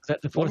 Is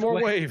that the fourth One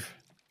more wave.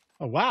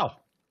 Oh, wow.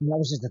 That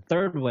was just the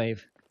third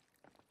wave.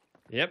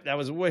 Yep, that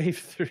was wave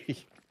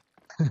 3.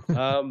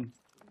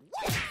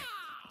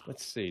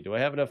 Let's see. Do I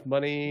have enough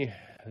money?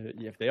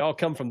 If they all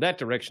come from that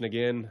direction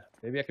again,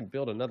 maybe I can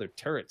build another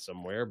turret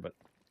somewhere. But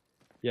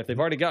yeah, if they've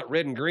already got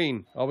red and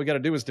green, all we got to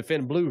do is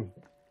defend blue.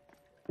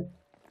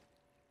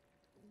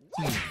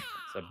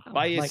 So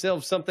buy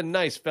yourself something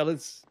nice,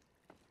 fellas.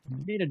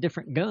 Need a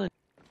different gun.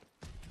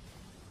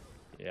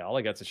 Yeah, all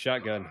I got's a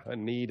shotgun. I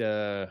need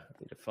to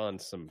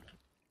find some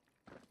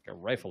a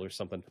rifle or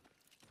something.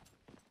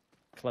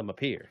 Climb up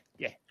here.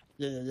 Yeah.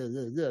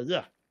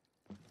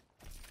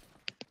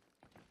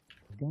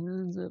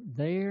 Guns up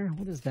there.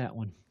 What is that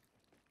one?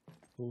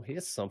 Oh,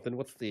 here's something.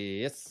 What's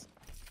this?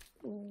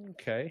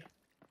 Okay.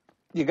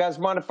 You guys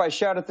mind if I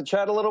shout at the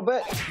chat a little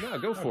bit? No,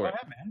 go for it. Go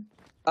ahead, man.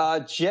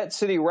 Jet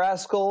City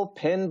Rascal,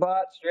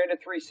 Pinbot, Stranded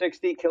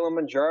 360,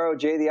 Kilimanjaro,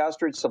 Jay the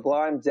Ostrich,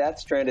 Sublime Death,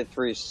 Stranded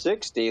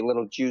 360,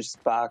 Little Juice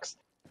Box,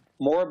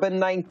 Morbin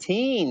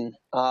 19,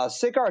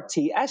 Cigar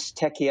TS,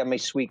 Techie, I'm a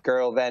sweet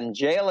girl, Van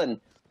Jalen.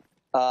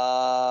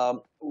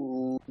 I'm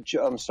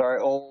sorry.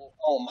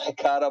 Oh my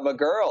God, I'm a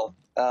girl.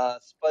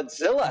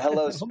 Spudzilla,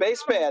 hello,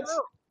 Spaceman.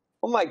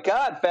 Oh my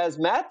God,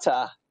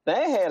 Phasmata.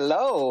 Hey,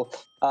 hello.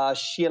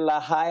 Sheila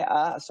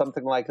Hi,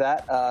 something like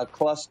that.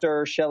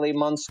 Cluster, Shelly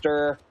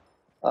Munster.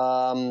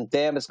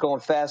 Damn, it's going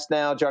fast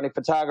now. Johnny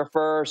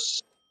Photographer,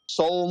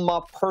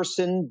 Solma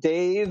Person,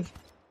 Dave,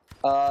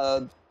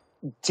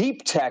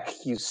 Deep Tech,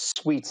 you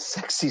sweet,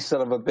 sexy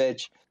son of a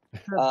bitch.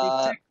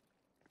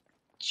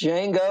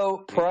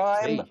 Django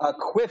Prime,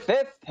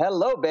 Quiffith,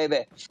 hello,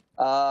 baby.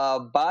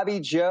 Bobby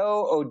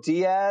Joe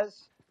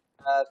O'Diaz,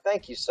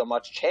 thank you so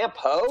much. Champ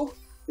Ho,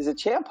 is it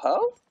Champ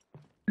Ho?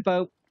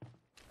 Bo.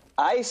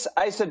 Isa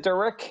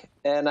Durek,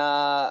 and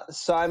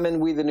Simon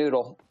We the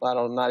Noodle.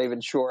 I'm not even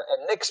sure.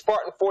 And Nick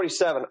Spartan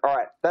 47. All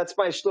right, that's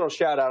my little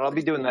shout out. I'll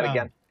be doing that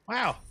again.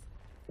 Wow.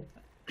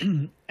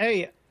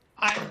 Hey,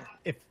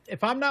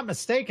 if I'm not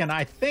mistaken,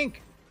 I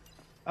think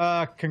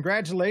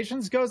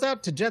congratulations goes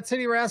out to Jet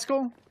City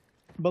Rascal.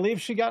 I believe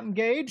she got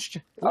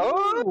engaged.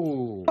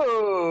 Oh,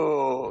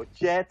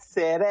 Jet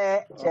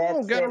City.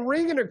 Got a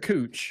ring in her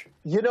cooch.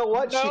 You know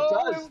what? No, she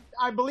does.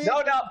 I believe.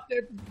 No.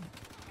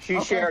 She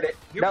shared it.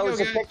 That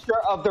was a picture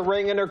of the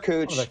ring in her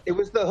cooch. It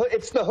was the hood.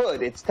 It's the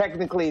hood. It's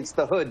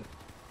the hood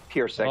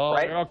piercing,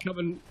 right?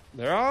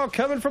 They're all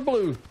coming for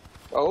blue.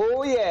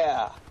 Oh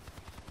yeah.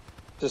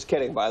 Just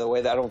kidding, by the way.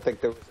 I don't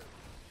think there was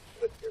a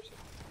hood piercing.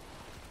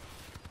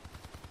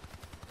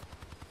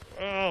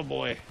 Oh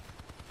boy.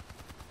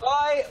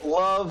 I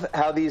love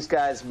how these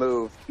guys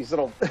move. These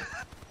little.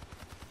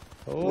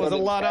 Oh, there's a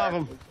lot of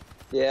them.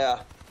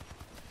 Yeah.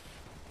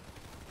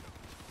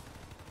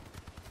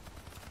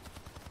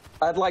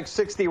 I'd like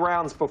 60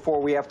 rounds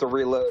before we have to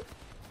reload.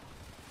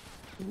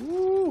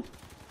 Woo.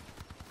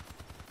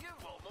 You've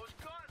almost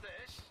got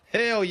this.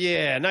 Hell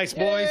yeah. Nice,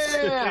 boys.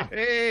 Yeah.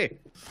 Hey.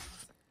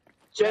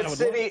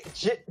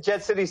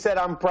 Jet City said,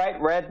 I'm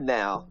bright red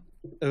now.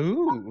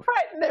 Ooh.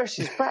 Right there,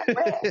 she's bright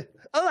red.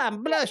 Oh,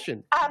 I'm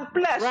blushing. I'm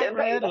blushing. Right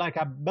red like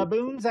a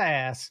baboon's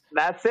ass.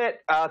 That's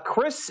it.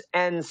 Chris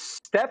and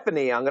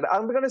Stephanie. I'm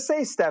gonna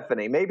say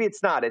Stephanie. Maybe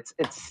it's not. It's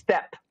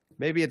Step.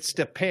 Maybe it's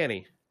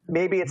Stepani.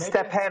 Maybe it's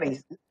Stephanie.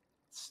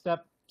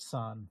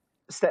 Stepson.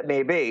 Step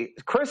maybe.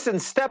 Chris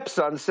and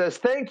Stepson says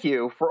thank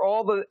you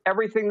for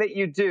everything that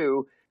you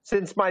do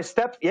since my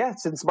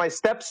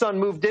stepson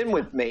moved in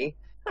with me.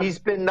 He's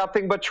been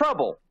nothing but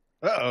trouble.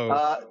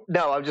 No,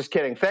 I'm just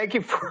kidding. Thank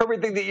you for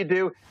everything that you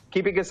do,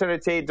 keeping us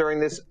entertained during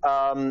this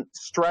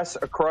stress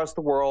across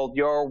the world.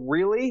 You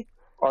really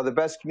are the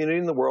best community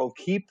in the world.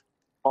 Keep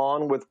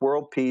on with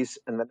world peace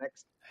and the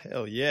next.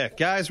 Hell yeah,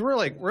 guys!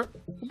 We're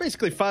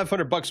basically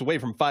 $500 away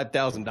from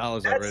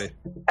 $5,000 already.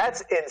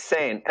 That's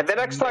insane. And the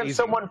next time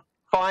someone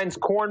finds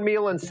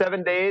cornmeal in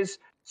 7 days,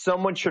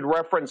 someone should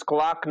reference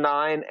Glock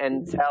 9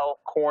 and tell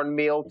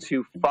cornmeal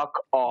to fuck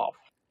off.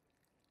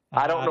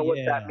 I don't know what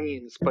that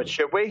means, but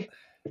should we?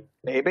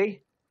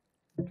 Maybe.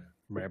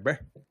 Remember?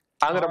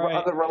 I'm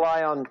gonna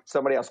rely on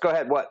somebody else. Go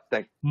ahead. What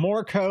thing?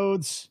 More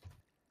codes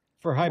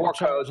for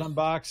Hypercharge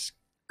Unboxed.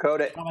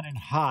 Code it. Coming in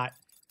hot.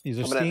 These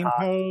are Steam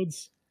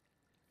codes.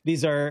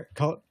 These are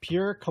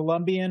pure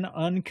Colombian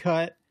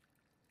uncut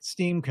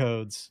Steam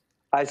codes.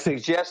 I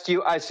suggest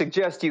you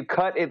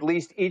cut at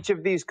least each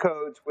of these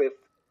codes with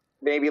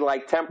maybe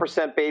like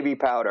 10% baby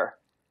powder.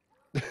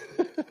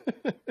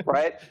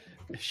 Right?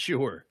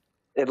 Sure.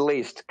 At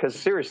least, because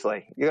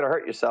seriously, you're gonna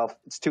hurt yourself.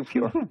 It's too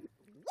pure.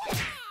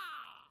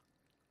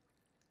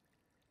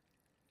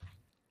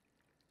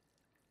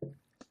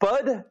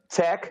 Bud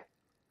Tech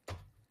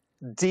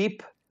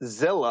Deep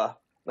Zilla,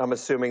 I'm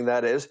assuming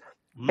that is.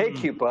 Hey,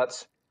 cute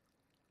butts.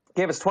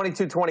 Gave us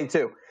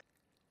 2222.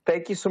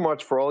 Thank you so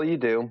much for all you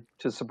do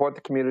to support the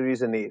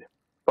communities in need.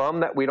 Bum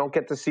that we don't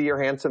get to see your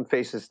handsome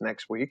faces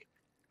next week,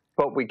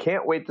 but we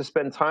can't wait to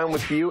spend time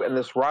with you and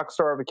this rock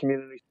star of a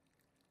community.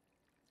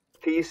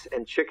 Peace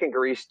and chicken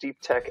grease, Deep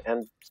Tech,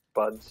 and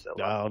Bud Zilla.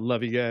 Oh,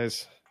 love you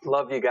guys.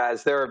 Love you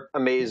guys. They're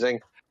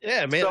amazing.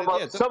 Yeah,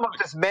 man. Some of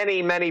just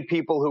many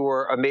people who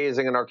were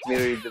amazing in our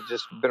community that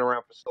just been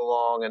around for so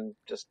long and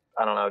just,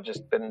 I don't know,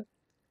 just been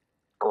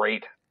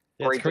great.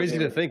 It's crazy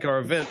to think our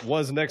event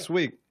was next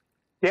week.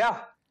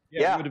 Yeah. We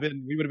would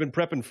have been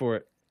prepping for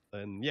it.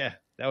 And yeah,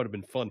 that would have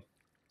been fun.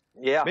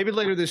 Yeah. Maybe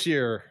later this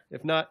year,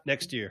 if not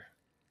next year.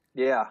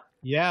 Yeah.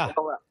 Yeah.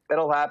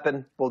 It'll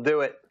happen. We'll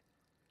do it.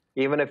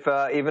 Even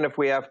if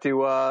we have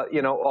to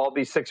all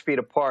be 6 feet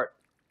apart.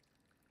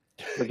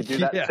 We could do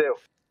that too.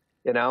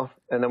 And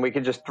then we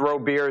could just throw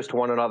beers to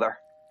one another.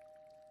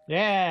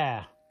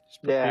 Yeah.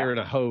 Just put beer in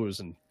a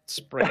hose and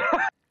spray it.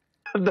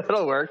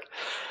 That'll work.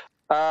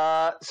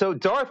 So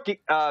Darth,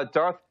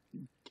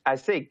 I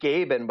say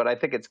Gaben, but I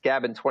think it's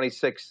Gabin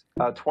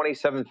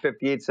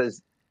 2758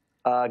 says,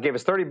 gave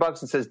us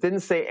 $30 and says, didn't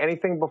say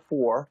anything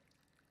before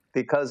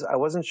because I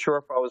wasn't sure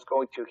if I was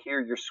going to hear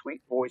your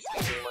sweet voice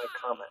in my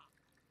comment.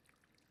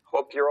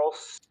 Hope you're all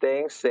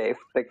staying safe.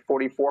 Pick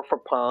 44 for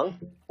Pong.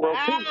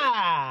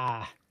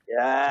 Ah! Yes.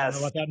 I don't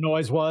know what that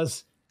noise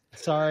was.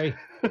 Sorry.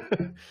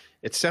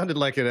 It sounded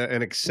like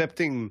an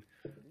accepting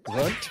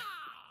grunt.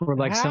 Or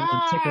like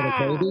someone tickled a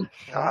baby.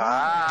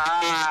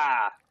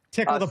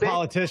 Tickle the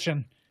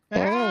politician.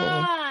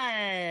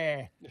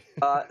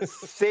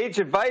 Sage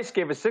Advice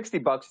gave us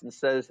 $60 and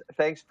says,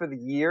 thanks for the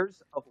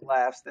years of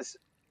laughs. This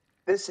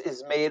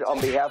is made on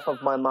behalf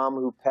of my mom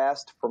who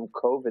passed from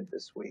COVID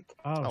this week.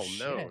 Oh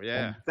no,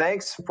 yeah. And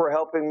thanks for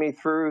helping me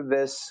through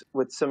this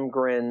with some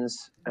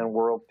grins and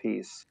world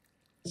peace.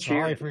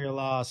 Sorry for your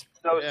loss.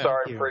 So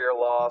sorry for your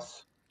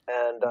loss.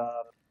 And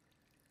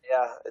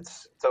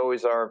it's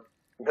always our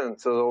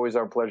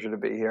pleasure to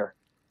be here,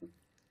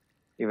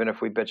 even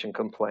if we bitch and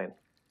complain.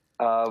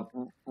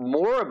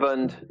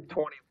 Moribund,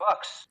 $20,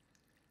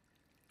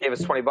 gave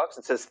us $20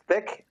 and says,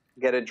 "Thick,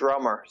 get a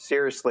drummer.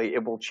 Seriously,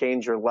 it will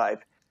change your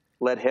life.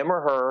 Let him or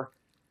her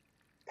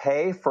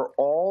pay for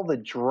all the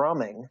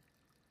drumming.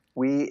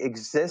 We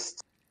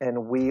exist,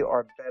 and we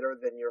are better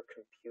than your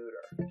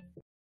computer."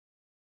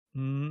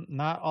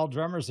 Not all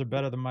drummers are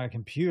better than my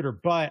computer,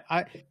 but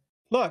I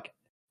know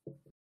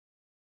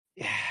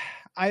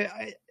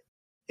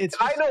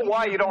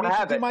why you don't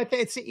have it.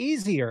 It's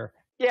easier.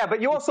 Yeah,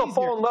 but you also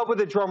fall in love with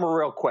the drummer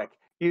real quick.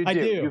 You do. I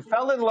do. You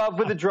fell in love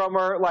with the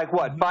drummer,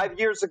 5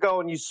 years ago,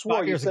 and you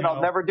swore. You said,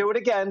 "I'll never do it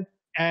again."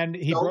 And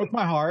he broke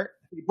my heart.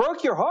 He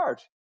broke your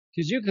heart.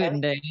 Because you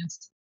couldn't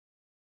dance.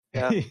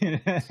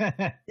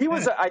 Yeah. He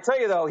was. I tell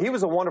you though, he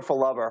was a wonderful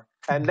lover,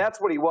 and that's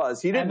what he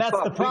was. He didn't. And that's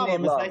fuck, the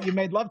problem is that you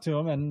made love to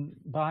him and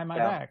behind my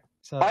back.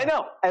 So I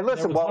know. And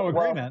listen, no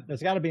agreement.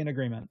 There's got to be an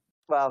agreement.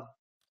 Well,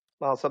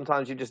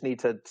 sometimes you just need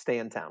to stay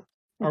in town.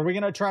 Are we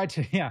going to try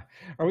to? Yeah.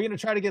 Are we going to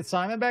try to get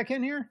Simon back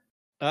in here?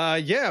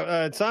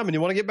 Simon,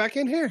 you want to get back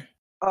in here?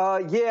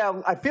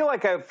 Yeah. I feel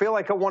like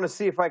I want to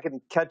see if I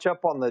can catch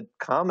up on the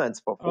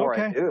comments before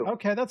I do.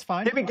 Okay, that's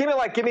fine.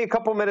 Give me a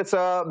couple minutes.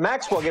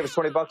 Maxwell gave us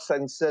 $20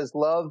 and says,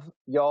 "Love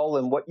y'all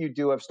and what you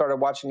do. I've started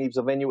watching Eve's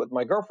Venue with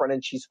my girlfriend,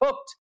 and she's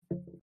hooked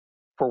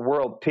for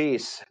world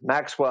peace."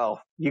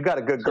 Maxwell, you got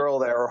a good girl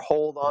there.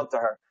 Hold on to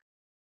her.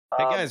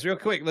 Hey guys, real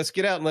quick, let's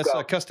get out and let's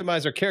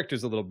customize our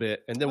characters a little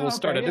bit, and then we'll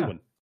start a new one.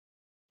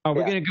 Are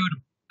we going to go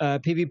to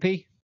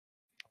PvP?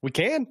 We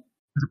can.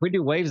 If we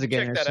do waves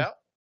again. Check that out.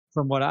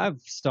 From what I've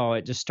saw,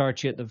 it just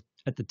starts you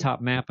at the top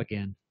map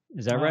again.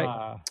 Is that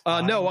right?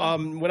 No.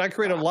 When I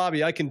create a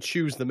lobby, I can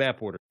choose the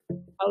map order.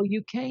 Oh,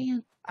 you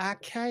can. I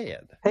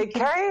can. Hey,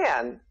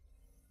 can.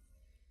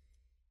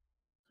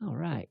 All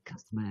right,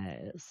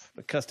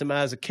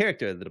 Customize a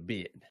character a little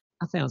bit.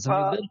 I found some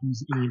new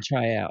buttons you can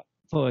try out.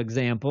 For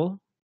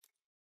example,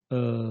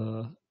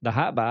 the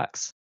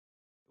hotbox.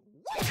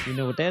 You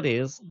know what that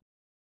is?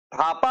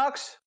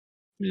 Hotbox?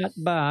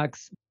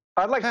 Hotbox.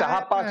 I'd like the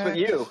hotbox with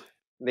you,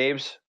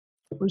 Neebs.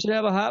 We should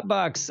have a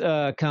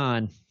hotbox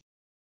con.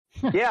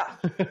 Yeah.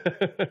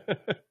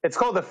 It's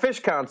called the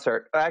Fish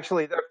Concert.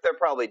 Actually, they're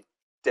probably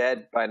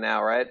dead by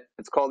now, right?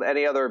 It's called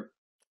Any Other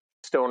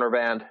Stoner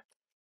Band.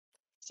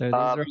 So these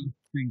are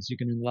things you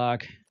can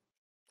unlock.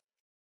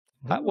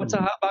 What's a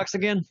hotbox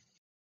again?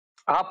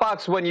 A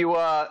hotbox when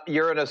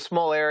you're in a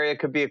small area. It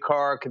could be a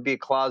car, it could be a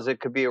closet, it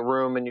could be a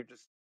room, and you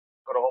just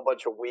got a whole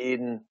bunch of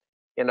weed and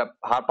end up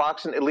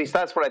hotboxing. At least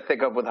that's what I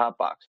think of with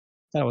hotbox.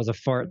 That was a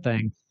fart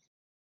thing.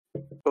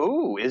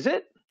 Ooh, is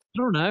it?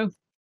 I don't know.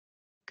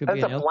 Could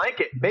That's be a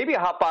blanket. Maybe a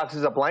hotbox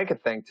is a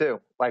blanket thing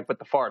too, like with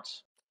the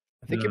farts.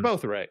 I think you're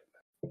both right.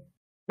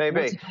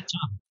 Maybe.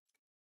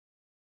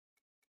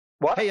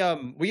 What?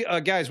 Hey, we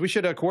guys, we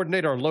should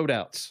coordinate our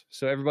loadouts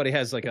so everybody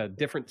has like a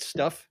different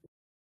stuff.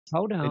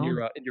 Hold on. In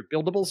your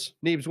buildables.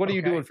 Neebs, what are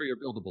you doing for your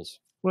buildables?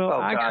 Well,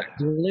 I got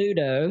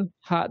Ludo,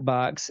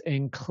 hotbox,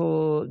 and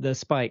the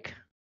spike,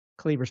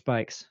 cleaver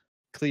spikes.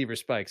 Cleaver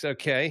spikes.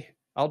 Okay.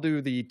 I'll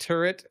do the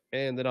turret,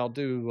 and then I'll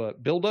do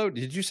Buildo.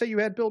 Did you say you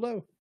had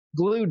Buildo?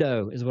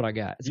 Gludo is what I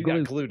got. You got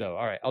Gludo.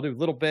 All right. I'll do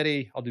Little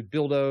Betty. I'll do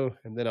Buildo,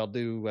 and then I'll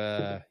do,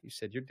 you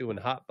said you're doing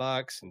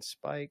hotbox and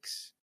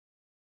spikes.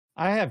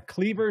 I have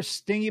Cleaver,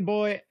 Stingy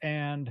Boy,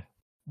 and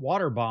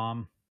Water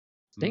Bomb.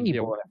 Stingy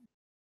Boy.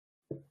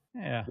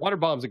 Yeah. Water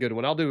Bomb's a good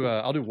one. I'll do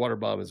Water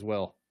Bomb as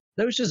well.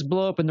 Those just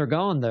blow up and they're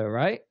gone, though,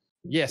 right?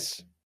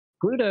 Yes.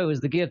 Gluto is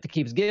the gift that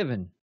keeps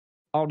giving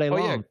all day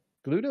long. Yeah.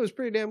 Gluto is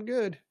pretty damn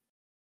good.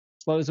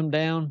 Slows them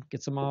down,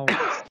 gets them all.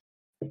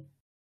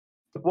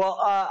 Well,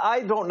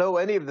 I don't know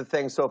any of the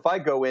things, so if I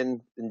go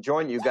in and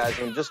join you guys,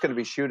 I'm just going to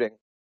be shooting.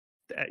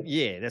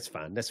 Yeah, that's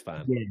fine. That's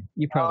fine. Yeah,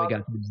 you probably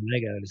got those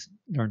Legos.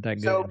 Aren't that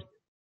good? So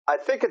I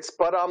think it's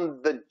but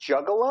I'm the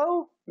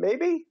Juggalo,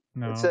 maybe?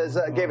 No. It says,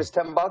 gave us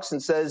 $10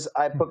 and says,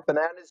 I put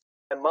bananas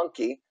in my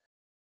monkey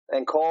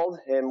and called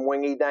him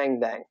Wingy Dang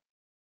Dang.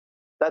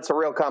 That's a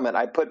real comment.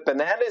 I put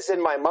bananas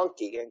in my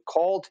monkey and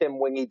called him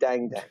Wingy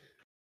Dang Dang.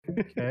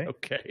 Okay.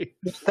 Okay.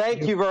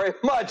 Thank you very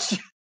much.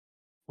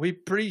 We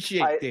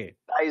appreciate that.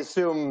 I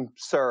assume,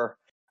 sir.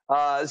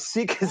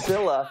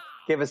 Seekazilla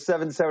gave us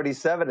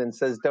 $7.77 and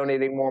says,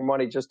 donating more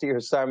money just to hear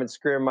Simon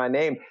scream my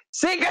name.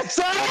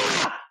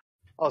 Seekazilla!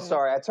 Oh,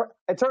 sorry.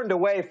 I turned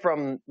away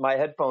from my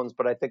headphones,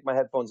 but I think my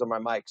headphones are my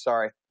mic.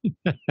 Sorry.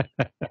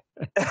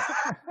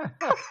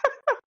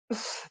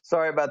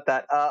 Sorry about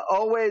that.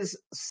 Always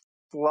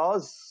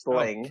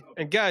Slosling. Oh,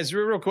 and guys,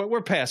 real quick,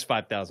 we're past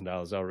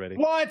 $5,000 already.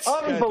 What?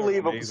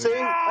 Unbelievable. See,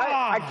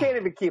 I can't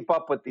even keep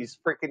up with these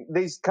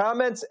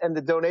comments, and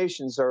the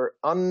donations are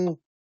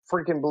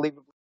unfreaking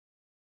believable.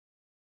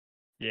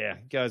 Yeah,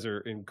 you guys are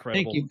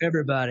incredible. Thank you,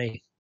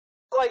 everybody.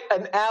 Like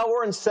an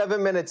hour and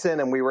 7 minutes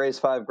in, and we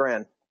raised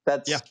 $5,000.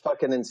 That's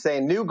fucking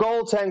insane. New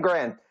goal, 10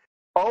 grand.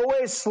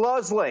 Always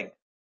Slosling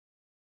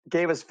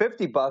gave us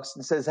 $50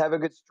 and says, have a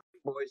good stream,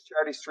 boys.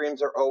 Charity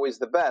streams are always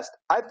the best.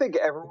 I think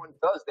everyone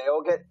does. They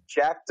all get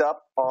jacked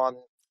up on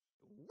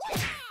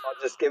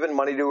just giving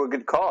money to a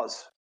good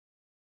cause.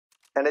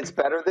 And it's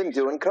better than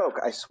doing coke.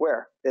 I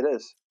swear it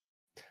is.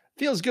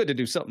 Feels good to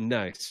do something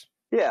nice.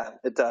 Yeah,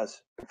 it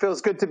does. It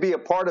feels good to be a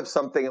part of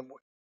something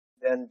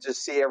and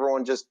just see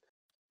everyone just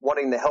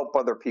wanting to help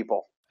other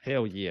people.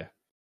 Hell yeah.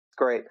 It's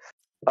great.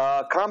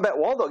 Combat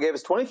Waldo gave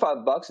us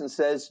 $25 and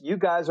says, you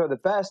guys are the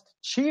best.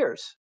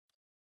 Cheers.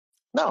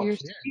 No. Cheers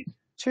to you.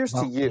 Cheers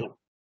to you.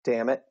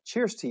 Damn it.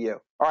 Cheers to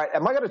you. All right.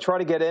 Am I going to try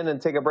to get in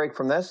and take a break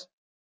from this?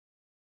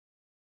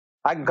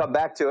 I can come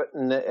back to it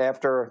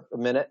after a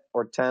minute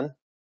or 10.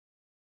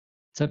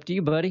 It's up to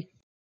you, buddy.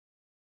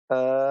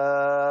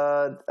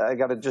 I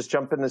got to just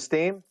jump into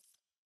Steam.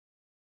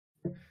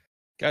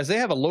 Guys, they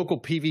have a local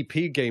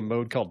PvP game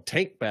mode called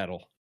Tank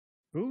Battle.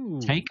 Ooh.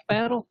 Tank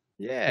Battle?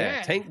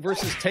 Yeah, tank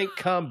versus tank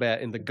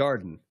combat in the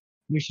garden.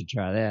 We should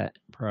try that,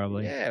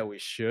 probably. Yeah, we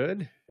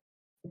should.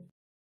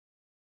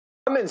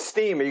 I'm in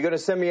Steam. Are you going to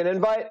send me an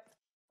invite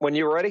when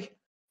you're ready?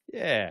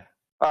 Yeah.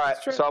 All right,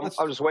 so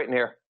I'm just waiting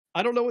here.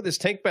 I don't know what this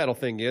tank battle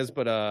thing is,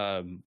 but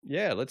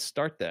yeah, let's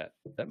start that.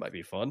 That might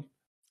be fun.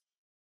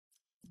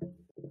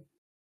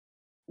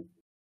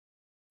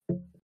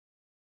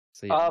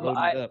 So yeah, load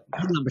it up.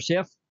 Number,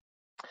 Chef.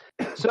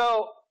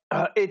 So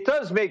it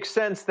does make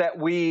sense that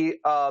we,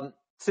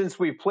 since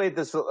we played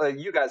this,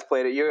 you guys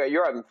played it.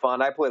 You're having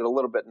fun. I played it a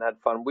little bit and had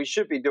fun. We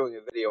should be doing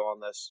a video on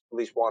this, at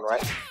least one,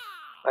 right?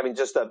 I mean,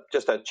 just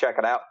to check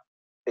it out.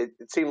 It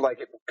seemed like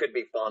it could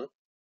be fun.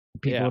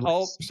 Yeah.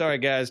 Oh, sorry,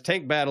 guys.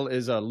 Tank Battle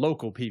is a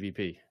local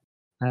PvP.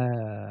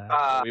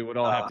 We would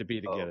all have to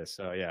be together.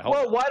 So yeah.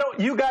 Well, why don't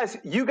you guys?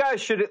 You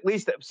guys should at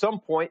least at some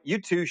point. You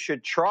two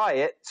should try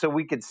it so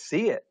we could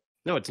see it.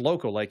 No, it's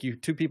local. Like you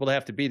two people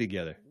have to be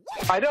together.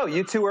 I know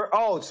you two are.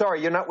 Oh,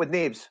 sorry, you're not with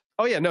Neebs.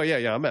 Oh yeah, no,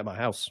 yeah. I'm at my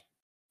house.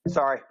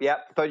 Sorry. Yeah,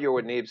 I thought you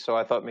were with Neebs, so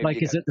I thought maybe.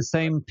 Like, is it the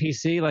same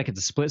PC? Like it's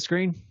a split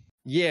screen?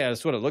 Yeah,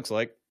 that's what it looks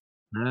like.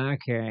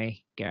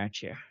 Okay,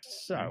 gotcha.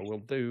 So we'll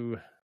do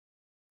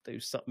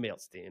something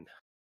else then.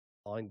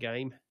 On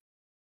game.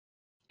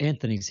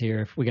 Anthony's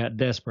here if we got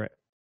desperate.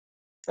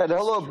 And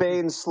hello,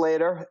 Bane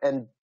Slater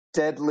and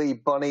Deadly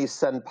Bunny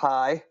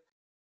Senpai.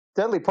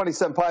 Deadly Bunny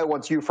Senpai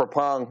wants you for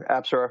Pong,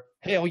 Apsara.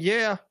 Hell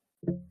yeah.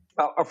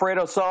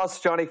 Alfredo Sauce,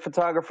 Johnny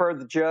Photographer,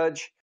 The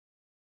Judge,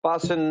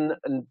 Boston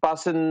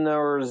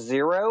or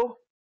Zero,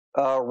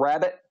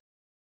 Rabbit,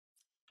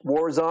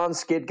 Warzone,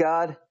 Skid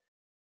God,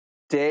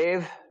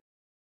 Dave.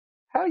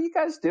 How are you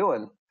guys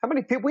doing? How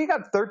many people? We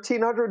got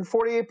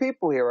 1,348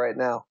 people here right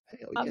now.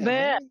 Not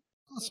bad.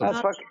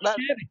 Awesome. That's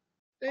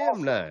damn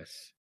awesome.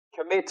 Nice.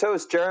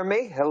 Tomatoes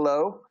Jeremy,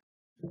 hello.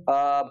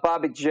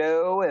 Bobby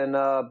Joe and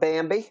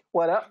Bambi,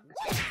 what up?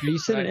 Are you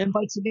sending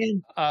invites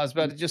again? I was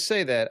about to just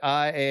say that.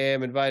 I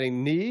am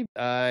inviting Neeb.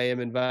 I am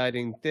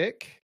inviting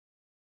Thick.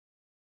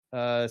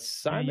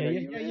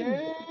 Simon.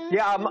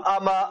 Yeah,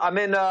 I'm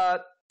in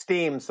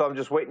Steam, so I'm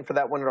just waiting for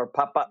that one to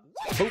pop up.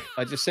 Oh,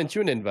 I just sent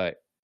you an invite.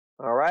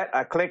 All right,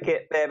 I click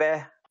it,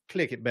 baby.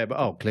 Click it, baby.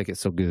 Oh, click it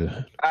so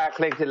good. I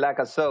clicked it like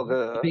it's so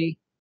good.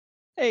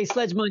 Hey,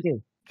 Sledge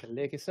Monkey.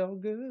 Click it so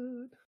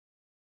good.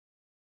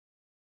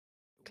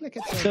 Click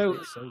it so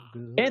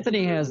good.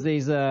 Anthony has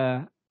these.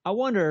 I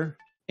wonder.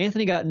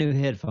 Anthony got new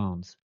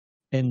headphones,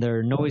 and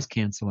they're noise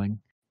canceling,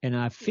 and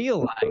I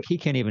feel like he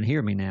can't even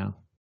hear me now.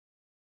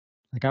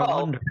 Like I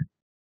wonder.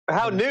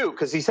 How new?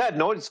 Because he's had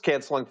noise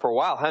canceling for a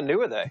while. How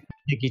new are they? I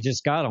think he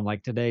just got them.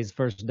 Like today's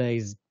first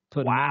day's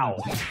putting. Wow.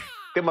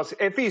 It must.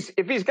 If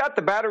he's got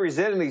the batteries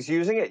in and he's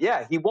using it,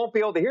 yeah, he won't be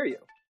able to hear you.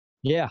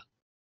 Yeah.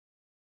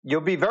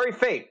 You'll be very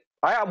faint.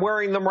 I am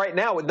wearing them right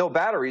now with no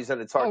batteries,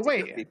 and it's hard to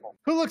hear wait. people.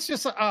 Who looks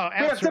just like... Oh,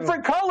 We have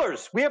different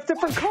colors. We have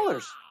different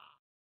colors.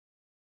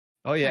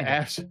 Oh yeah,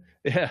 Ash.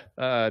 Yeah,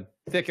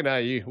 Thick and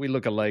I, we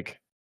look alike.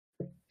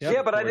 Yep,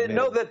 yeah, but I didn't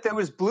know that there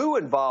was blue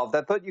involved.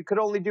 I thought you could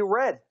only do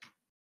red.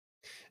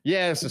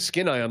 Yeah, it's a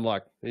skin I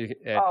unlock.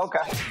 Oh, okay.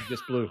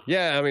 Just blue.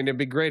 Yeah, I mean, it'd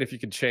be great if you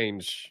could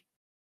change.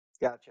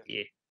 Gotcha.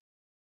 Yeah.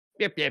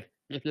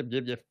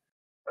 Yep.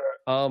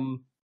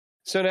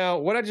 So now,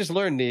 what I just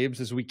learned, Neebs,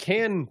 is we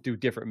can do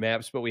different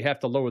maps, but we have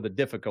to lower the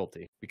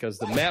difficulty because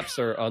the maps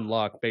are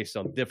unlocked based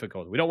on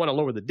difficulty. We don't want to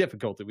lower the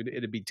difficulty.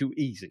 It'd be too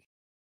easy.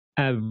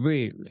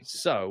 Really?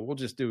 So we'll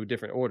just do a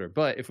different order.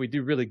 But if we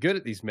do really good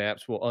at these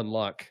maps, we'll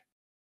unlock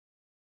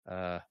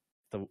the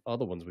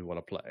other ones we want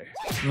to play.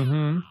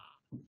 Mm-hmm.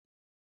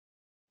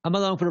 I'm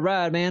along for the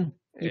ride, man.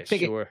 You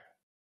pick sure.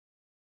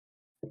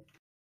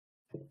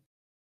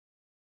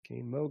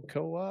 Game mode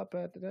co-op.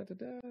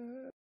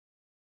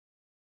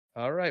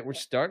 All right, we're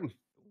starting.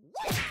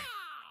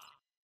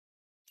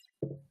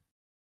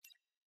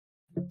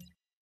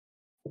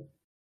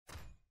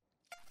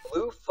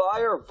 Blue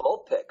Fire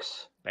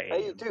Vulpix. How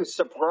you do?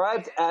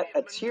 Subscribed at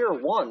a tier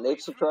 1. They've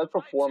subscribed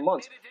for 4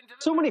 months.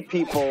 So many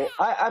people.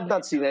 I've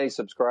not seen any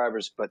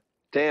subscribers, but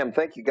damn,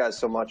 thank you guys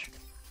so much.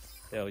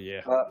 Hell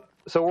yeah.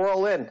 So we're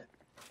all in.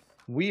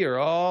 We are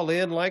all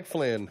in like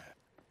Flynn.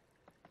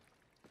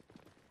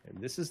 And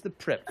this is the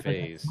prep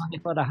phase. Money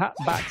for the hot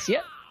box,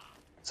 yep.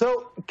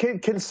 So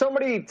can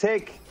somebody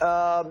take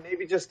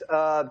maybe just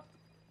how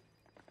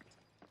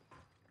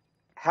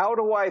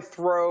do I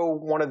throw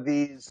one of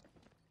these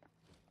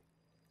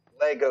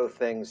Lego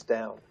things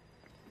down?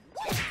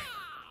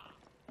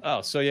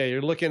 Oh, so yeah,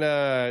 you're looking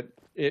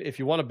if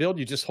you want to build,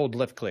 you just hold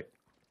left click.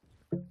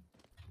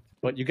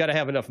 But you got to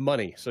have enough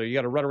money, so you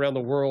got to run around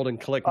the world and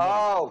collect money.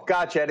 Oh,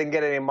 gotcha. I didn't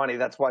get any money.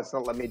 That's why it's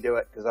not letting me do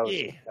it. Because I was.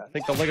 Yeah. I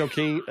think the Lego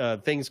King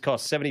things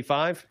cost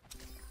 75.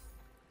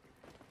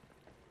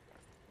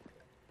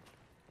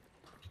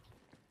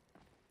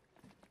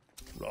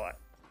 Right.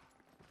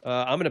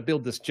 I'm going to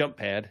build this jump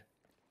pad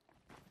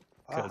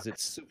because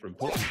it's super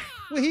important.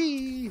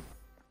 Whee! Need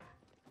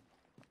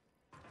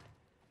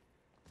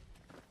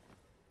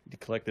to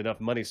collect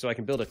enough money so I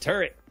can build a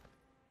turret.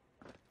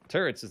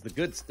 Turrets is the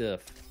good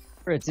stuff.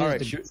 All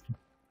right,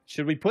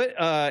 should we put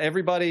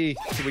everybody?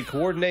 Should we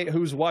coordinate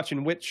who's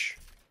watching which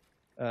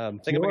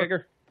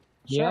thingamajigger?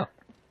 Yeah.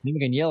 Then we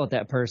can yell at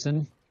that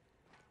person.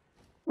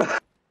 We're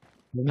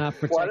not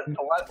protecting.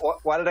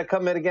 Why did I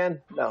come in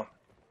again? No.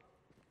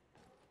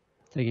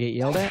 To get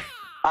yelled at?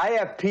 I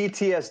have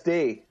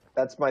PTSD.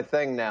 That's my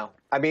thing now.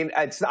 I mean,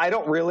 I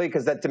don't really,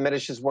 because that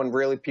diminishes when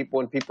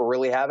people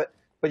really have it.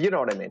 But you know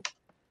what I mean.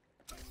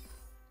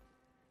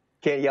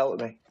 Can't yell at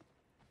me.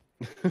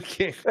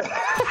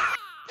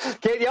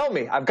 Can't yell at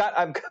me. I've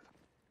got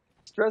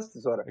stress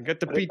disorder. I got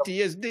the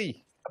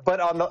PTSD. But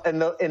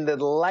in the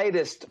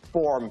lightest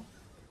form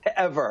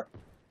ever.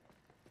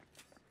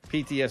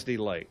 PTSD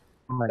light.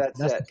 Right,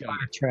 that's it. The fire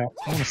trap.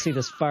 I want to see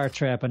this fire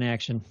trap in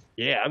action.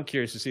 Yeah, I'm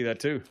curious to see that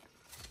too.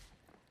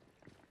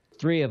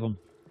 3 of them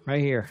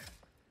right here.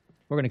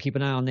 We're going to keep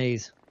an eye on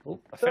these.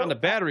 Oh, I found a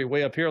battery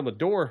way up here on the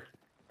door.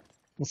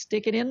 We'll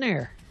stick it in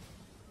there.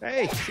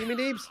 Hey, see me,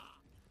 Deebs?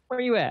 Where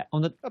are you at?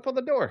 Up on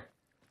the door.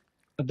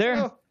 Up there?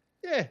 Oh,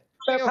 yeah.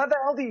 How the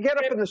hell do you get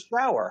up in the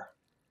shower?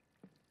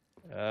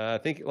 I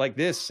think like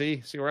this.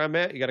 See where I'm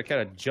at? You got to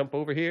kind of jump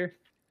over here,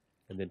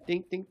 and then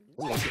ding, ding.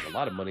 Oh, I'm getting a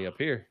lot of money up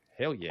here.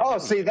 Hell yeah. Oh,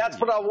 see, that's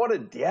what I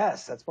wanted.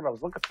 Yes, that's what I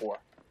was looking for.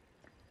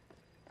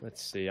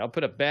 Let's see. I'll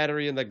put a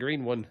battery in the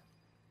green one.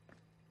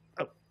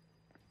 Oh.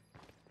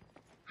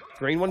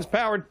 Green one's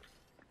powered.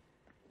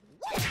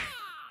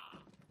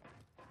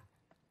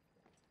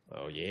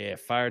 Oh, yeah.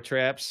 Fire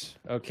traps.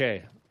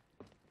 Okay.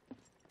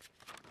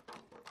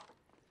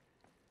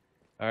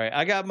 All right.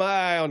 I got my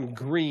eye on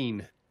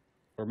green.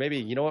 Or maybe,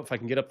 you know what? If I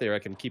can get up there, I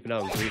can keep an eye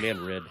on green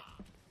and red.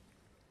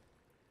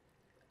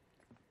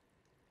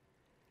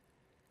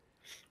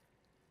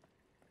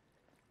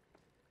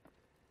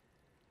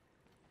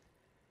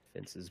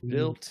 Fence is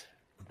built.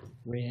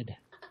 Red.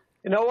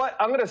 You know what?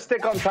 I'm going to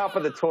stick on top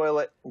of the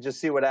toilet and just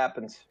see what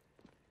happens.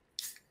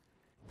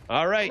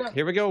 All right.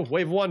 Here we go.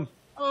 Wave 1.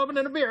 Oh,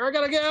 opening a beer. I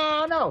got to get...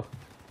 Oh, no.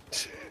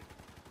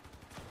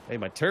 Hey,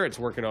 my turret's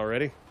working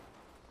already.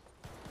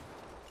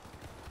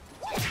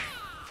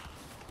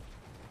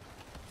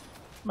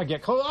 I'm going to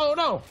get close. Oh,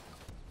 no.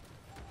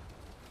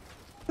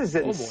 This is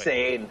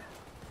insane.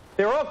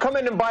 They're all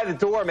coming in by the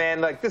door,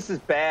 man. Like, this is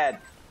bad.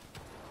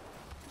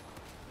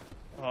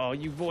 Oh,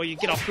 you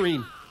get off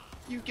green.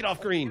 You get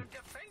off green.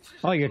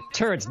 Oh, your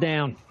turret's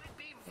down.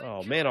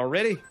 Oh, man,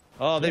 already?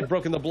 Oh, they've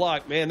broken the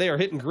block. Man, they are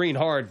hitting green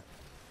hard.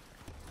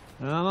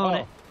 I'm on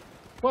it.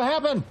 What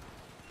happened?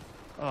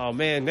 Oh,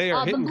 man, they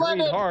are hitting green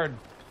hard.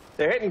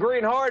 They're hitting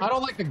green hard. I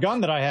don't like the gun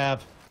that I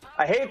have.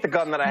 I hate the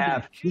gun that I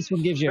have. This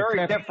one gives you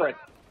very different.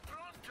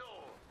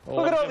 Oh,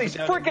 look at all these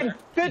freaking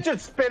fidget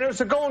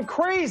spinners are going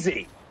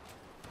crazy.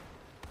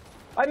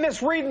 I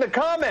miss reading the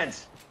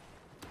comments.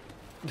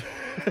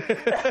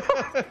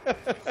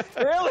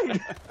 Really?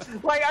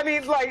 Like, I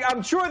mean, like,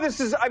 I'm sure this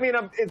is. I mean,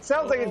 it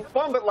sounds like it's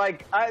fun, but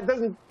like, it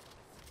doesn't.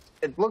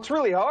 It looks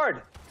really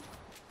hard.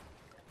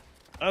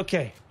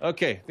 Okay. I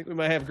think we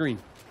might have green.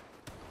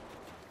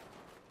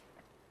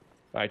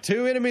 All right,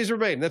 2 enemies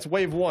remain. That's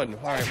wave 1.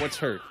 All right, what's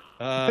hurt?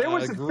 There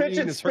was a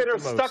fidget spinner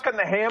stuck in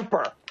the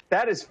hamper.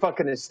 That is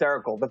fucking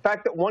hysterical. The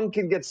fact that one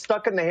can get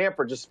stuck in the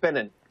hamper just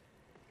spinning.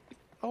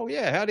 Oh,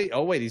 yeah. How do you...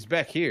 Oh, wait, he's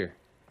back here.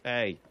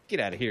 Hey, get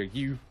out of here,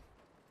 you.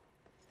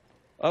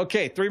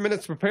 Okay, 3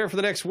 minutes to prepare for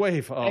the next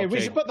wave. Oh, Hey, okay.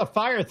 we should put the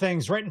fire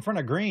things right in front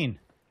of green.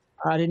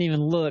 I didn't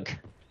even look.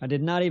 I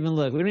did not even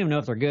look. We don't even know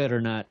if they're good or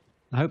not.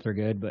 I hope they're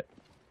good, but...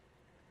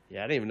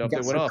 Yeah, I didn't even know if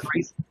they went off.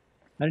 Crazy.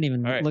 I didn't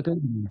even look over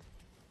them.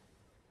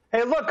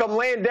 Hey, look, I'm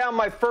laying down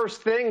my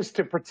first things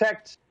to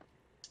protect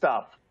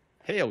stuff.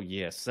 Hell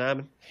yeah,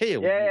 Simon.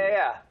 Hell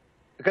Yeah.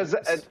 Because,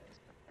 Like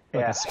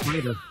yeah. a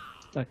spider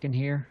stuck in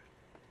here.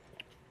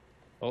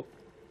 Oh,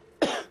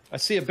 I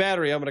see a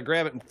battery. I'm going to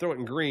grab it and throw it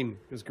in green,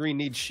 because green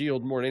needs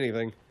shield more than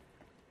anything.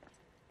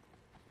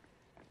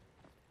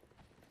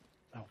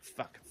 Oh,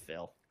 fuck, it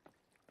fell.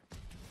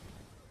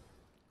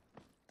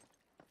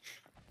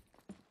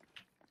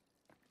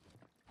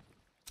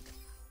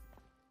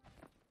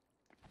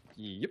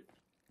 Yep.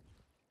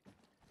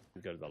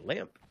 We go to the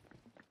lamp.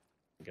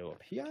 Go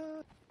up here.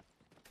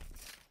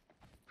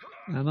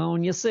 I'm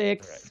on you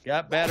 6. All right,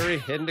 got battery,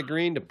 heading to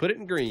green to put it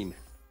in green.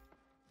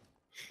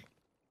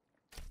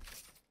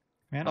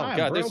 Man, Oh, I'm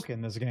God, broke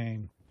in this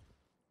game.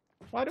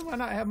 Why do I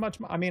not have much?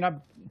 I mean, I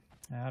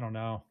don't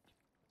know.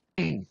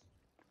 You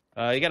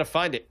got to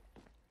find it,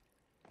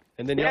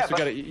 and then you Yeah, also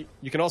got to.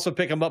 You can also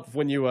pick them up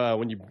when you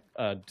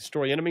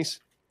destroy enemies.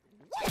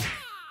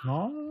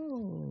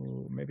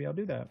 Oh, maybe I'll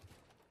do that.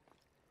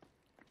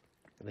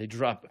 They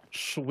drop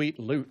sweet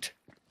loot.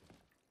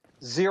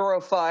 Zero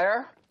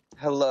Fire.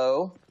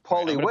 Hello.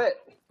 Paulie Witt.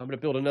 I'm gonna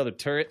build another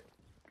turret.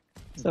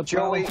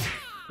 Joey.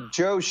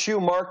 Joe Shoe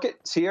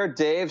Market's here.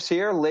 Dave's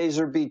here.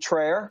 Laser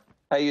Betrayer.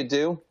 How you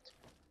do?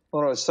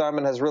 Oh no,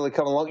 Simon has really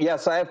come along.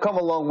 Yes, I have come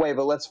a long way,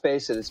 but let's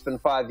face it, it's been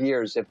 5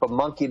 years. If a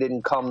monkey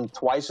didn't come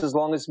twice as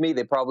long as me,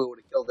 they probably would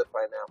have killed it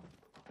by now.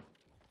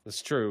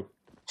 That's true.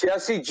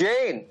 Jesse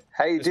Jane,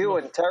 how you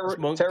doing? Terror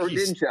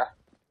Ninja.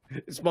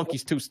 This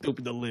monkey's too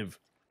stupid to live.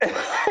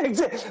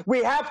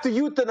 We have to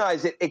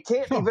euthanize it. It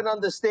can't even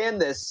understand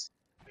this.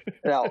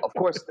 Now, of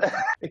course,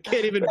 It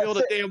can't even build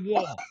a damn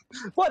wall.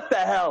 what the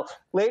hell,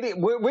 lady?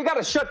 We got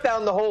to shut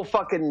down the whole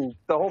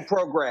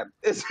program.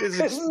 This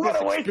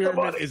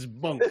experiment is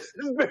bunk. This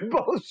has been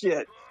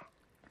bullshit.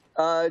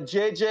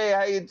 JJ,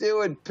 how you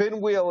doing?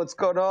 Pinwheel, what's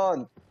going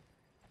on?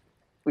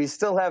 We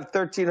still have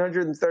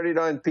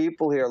 1,339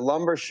 people here.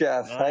 Lumber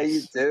Chef, Nice. how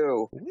you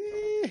do?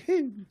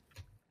 Woo-hoo.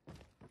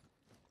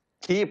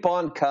 Keep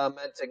on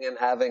commenting and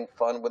having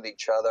fun with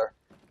each other,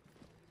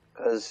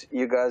 because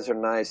you guys are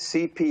nice.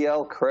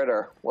 CPL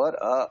Critter, what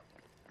up?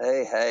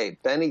 Hey.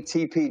 Benny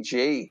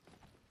TPG.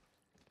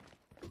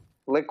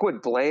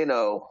 Liquid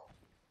Blano.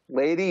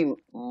 Lady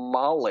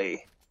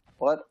Molly,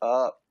 what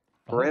up?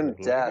 Grim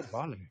Death.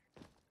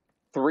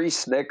 3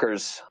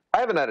 Snickers. I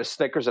haven't had a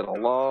Snickers in a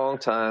long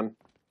time.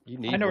 You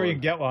need I know where you one.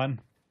 can get one.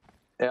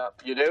 Yeah,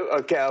 you do?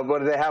 Okay, what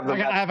do they have? I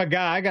have a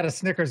guy. I got a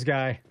Snickers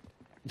guy.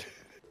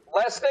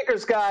 Last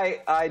Snickers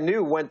guy I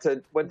knew went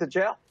to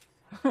jail.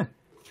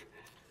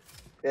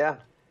 Yeah,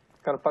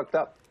 kind of fucked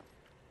up.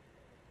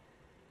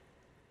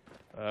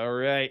 All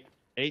right,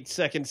 8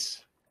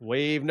 seconds.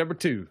 Wave number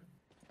 2.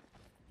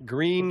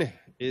 Green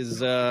is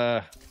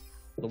the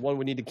one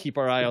we need to keep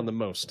our eye on the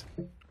most.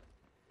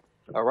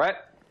 All right.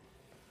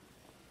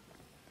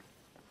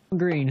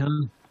 Green, huh?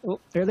 Oh,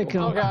 there they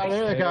come. Oh God,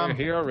 there they They're come.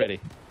 here already.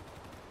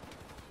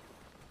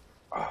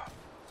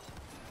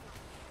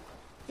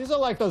 These are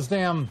like those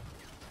damn,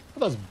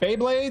 those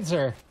Beyblades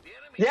or?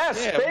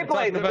 Yes, Yeah, we were Beyblade.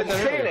 talking I've about been that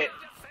seeing earlier. it.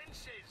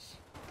 Defenses.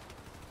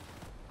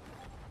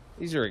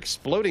 These are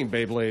exploding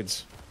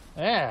Beyblades.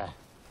 Yeah.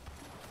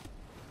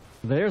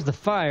 There's the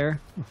fire.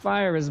 The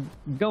fire is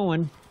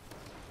going.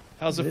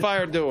 How's the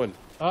fire doing?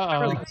 Not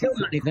Uh-oh. really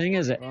killing anything,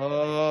 is it?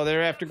 Oh,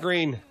 they're after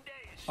green.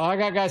 Oh, I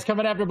got guys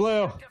coming after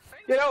blue.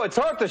 You know, it's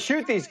hard to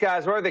shoot these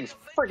guys where everything's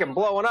freaking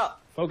blowing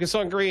up. Focus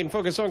on green.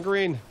 Focus on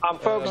green. I'm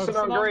focusing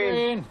on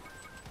green.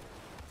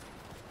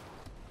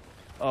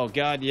 Oh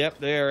God, yep,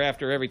 they're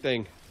after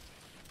everything.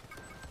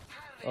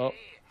 Oh,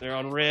 they're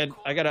on red.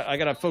 I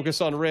gotta focus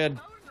on red.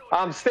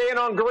 I'm staying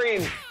on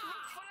green.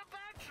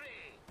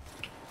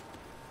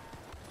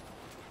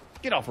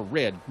 Get off of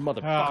red,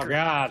 motherfucker. Oh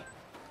God.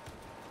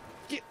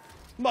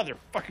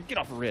 Motherfucker, get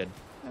off of red.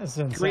 That's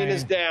insane. Green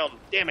is down.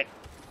 Damn it.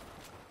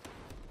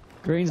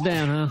 Green's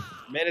down, huh?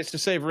 Managed to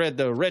save red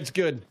though. Red's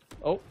good.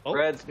 Oh.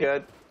 Red's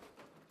good.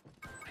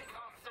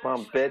 Come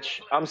on, bitch.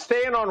 I'm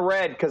staying on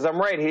red because I'm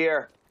right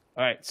here.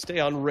 All right, stay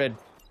on red.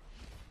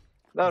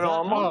 No,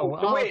 I'm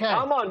on. Oh, wait, okay.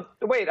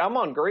 I'm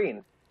on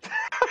green.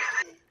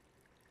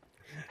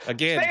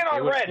 Again, Staying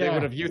on red. They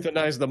would have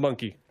euthanized the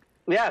monkey.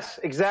 Yes,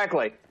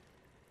 exactly.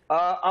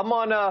 I'm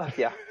on.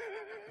 Yeah.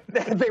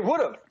 They would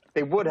have.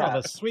 They would Oh,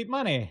 have. the sweet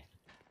money.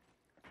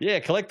 Yeah,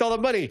 collect all the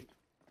money.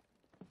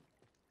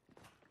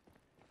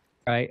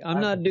 Right, I'm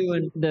not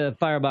doing the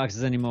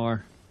fireboxes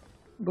anymore.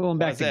 I'm going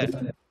back to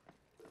glue.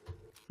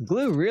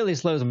 Glue really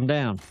slows them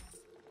down.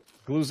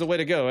 Glue's the way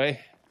to go, eh?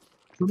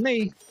 For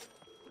me.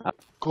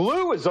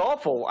 Glue is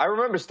awful. I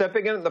remember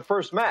stepping in at the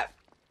first map.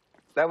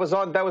 That was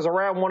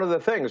around one of the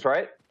things,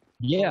 right?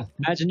 Yeah,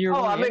 imagine you're.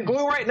 Oh, I'm in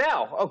glue right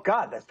now. Oh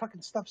God, that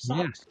fucking stuff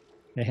sucks.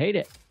 Yeah, I hate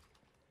it.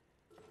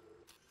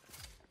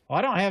 Well,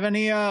 I don't have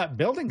any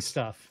building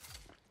stuff.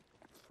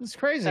 It's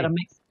crazy. Gotta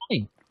make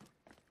money.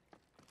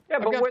 Yeah,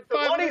 but with the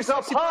money's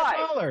up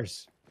high.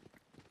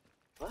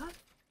 What?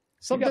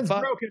 Something's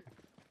broken.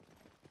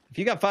 If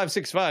you got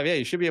 565, yeah,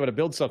 you should be able to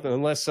build something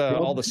unless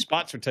all the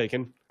spots are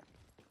taken.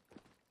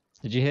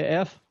 Did you hit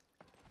F?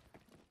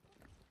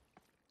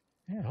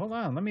 Yeah, hold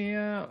on. Let me.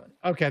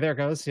 Okay, there it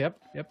goes. Yep.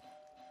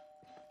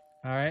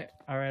 All right.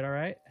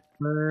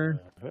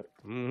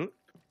 Mm-hmm.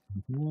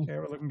 Okay,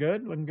 we're looking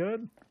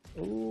good.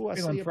 Oh, I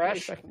Feeling see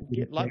fresh. I can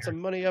get lots of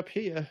money up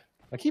here.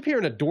 I keep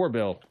hearing a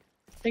doorbell.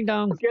 Ding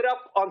dong. Get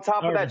up on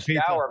top of that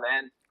shower,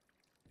 man. I'm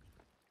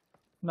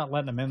not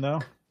letting them in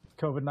though.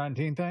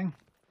 COVID-19 thing.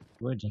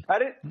 Would you?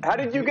 How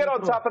did you get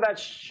on top of that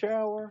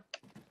shower?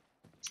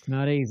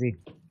 Not easy.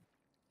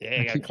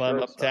 Yeah, you gotta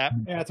climb up top.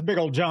 Yeah, it's a big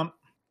old jump.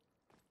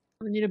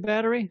 We need a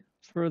battery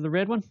for the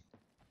red one.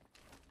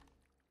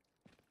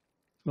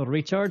 Little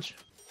recharge.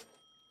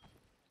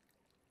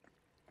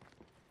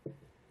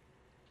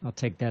 I'll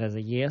take that as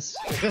a yes.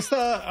 Is this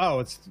the? Oh,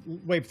 it's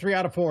wave 3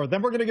 out of 4.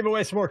 Then we're gonna give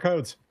away some more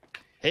codes.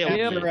 Hey,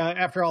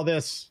 After all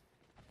this.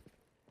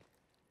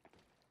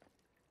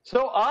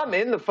 So I'm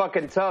in the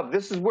fucking tub.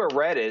 This is where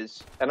red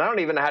is, and I don't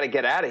even know how to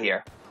get out of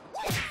here.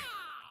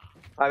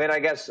 I mean, I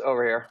guess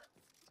over here.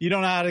 You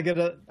don't know how to get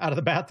out of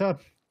the bathtub?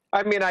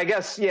 I mean, I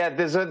guess, yeah,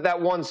 there's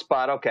that one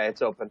spot. Okay,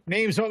 it's open.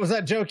 Names, what was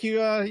that joke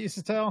you used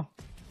to tell?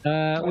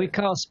 We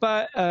called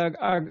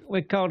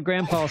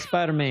Grandpa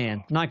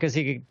Spider-Man, not because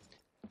he could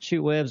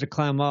shoot webs or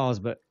climb walls,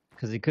 but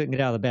because he couldn't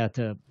get out of the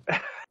bathtub.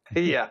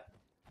 Yeah.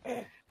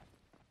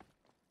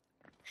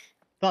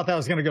 Thought that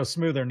was going to go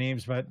smoother,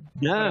 Neems, but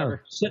no,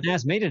 whatever. Shouldn't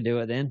ask me to do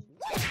it then.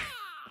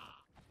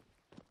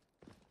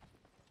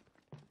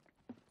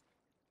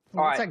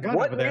 All What's right. that gun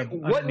over there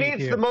What underneath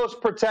needs you? the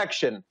most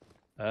protection?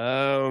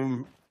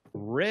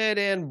 Red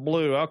and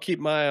blue. I'll keep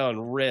my eye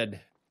on red.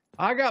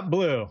 I got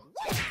blue,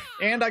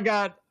 and I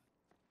got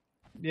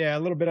a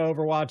little bit of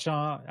Overwatch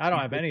on. I don't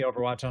have any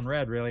Overwatch on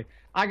red really.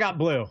 I got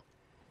blue.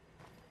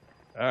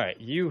 All right,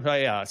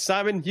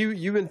 Simon,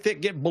 you and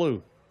Thick get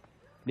blue.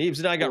 Neebs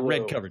and I got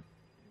red covered.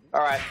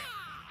 All right.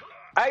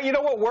 You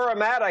know what? Where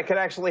I'm at, I could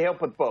actually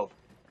help with both,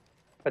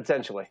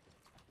 potentially.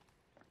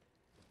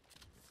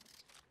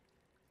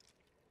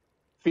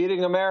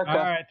 Feeding America. All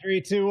right, 3,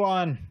 2,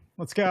 1.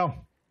 Let's go.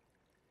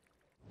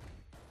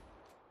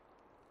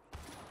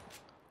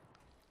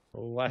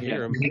 Oh, I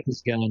hear him.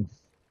 This gun.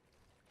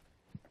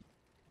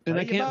 Dude,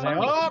 I can't.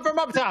 Oh, from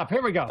up top.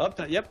 Here we go. Up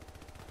top, yep.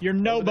 You're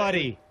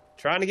nobody.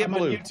 Trying to get I'm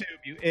blue. on YouTube,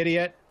 you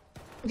idiot.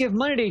 We give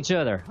money to each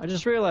other. I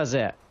just realized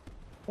that.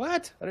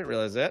 What? I didn't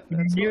realize that.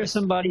 If you're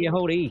somebody, you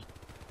hold E.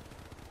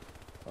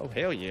 Oh,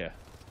 hell yeah.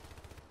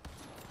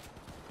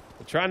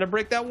 They're trying to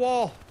break that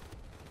wall.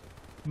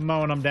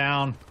 Mowing them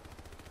down.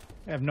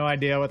 I have no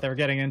idea what they're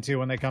getting into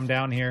when they come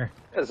down here.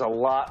 There's a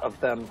lot of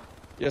them.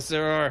 Yes,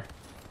 there are.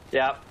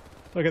 Yep.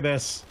 Look at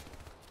this.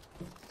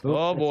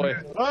 Oh, boy.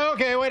 Oh,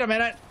 okay, wait a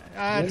minute.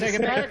 Take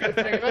it back. Take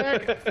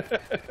it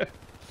back.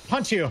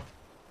 Punch you.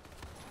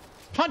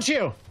 Punch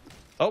you.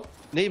 Oh,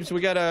 Neebs,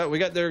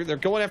 they're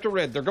going after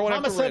red. They're going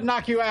Mama after said red.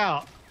 knock you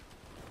out.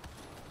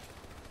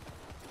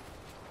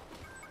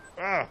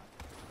 Ah.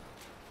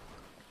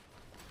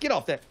 Get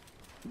off that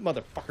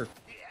motherfucker.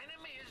 The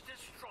enemy is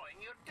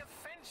destroying your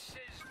defenses.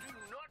 Do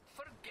not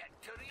forget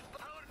to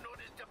power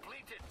node is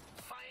depleted.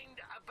 Find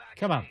a battery.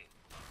 Come on.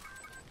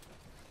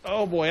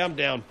 Oh boy, I'm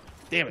down.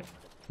 Damn it.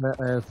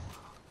 Uh-oh.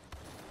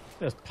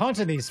 Just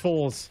punching these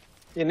fools.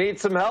 You need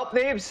some help,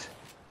 Neebs?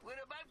 We're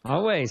about to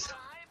Always. the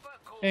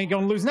hypercore Ain't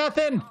gonna lose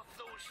nothing. of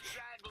those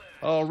stragglers.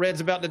 Oh, red's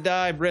about to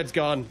die. Red's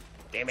gone.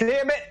 Damn it.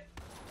 Damn it.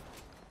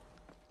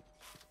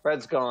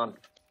 Red's gone.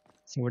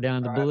 So we're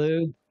down to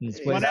blue.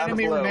 It's One down to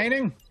enemy blue.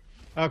 remaining.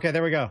 Okay,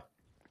 there we go.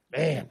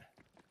 Man.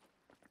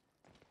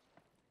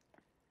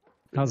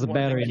 How's the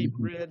Wanted to battery? keep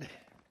red.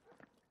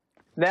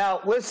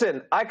 Now,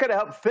 listen, I could have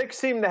helped. Fix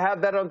seemed to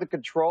have that under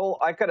control.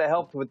 I could have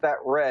helped with that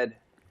red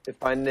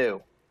if I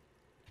knew.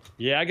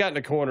 Yeah, I got in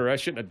the corner. I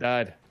shouldn't have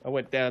died. I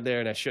went down there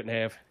and I shouldn't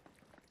have.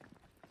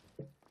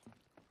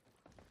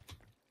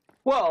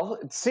 Well,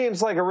 it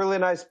seems like a really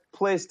nice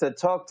place to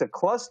talk to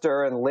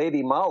Cluster and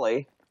Lady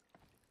Molly.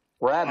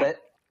 Rabbit.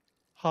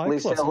 Hi,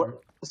 Lisa,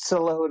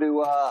 hello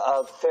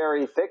to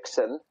Fairy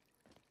Vixen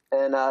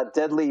and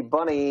Deadly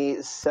Bunny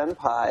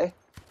Senpai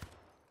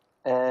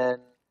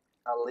and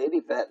Lady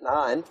Vet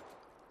 9.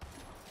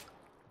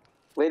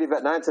 Lady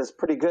Vet 9 says,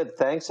 pretty good,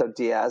 thanks, O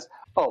Diaz.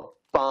 Oh,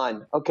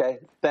 fine. Okay,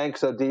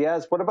 thanks, O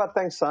Diaz. What about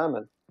thanks,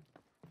 Simon?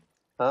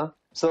 Huh?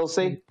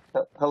 Silsey?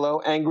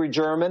 Hello, Angry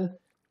German?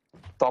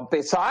 Don't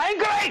be so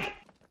angry!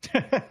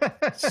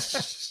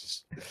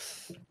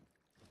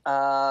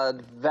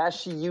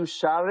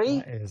 Vashiushari.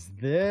 What is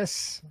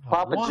this?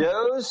 Papa One.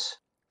 Joe's.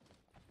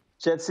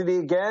 Jet City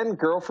again.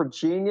 Girl for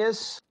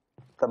Genius.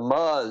 The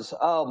Muzz.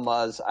 Oh,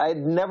 Muzz. I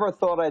never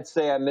thought I'd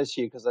say I miss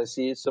you because I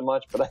see you so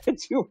much, but I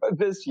do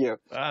miss you.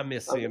 I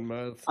miss seeing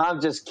Muzz. I'm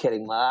just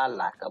kidding, Muzz. I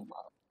like a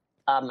Muzz.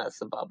 I miss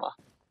a Bubba.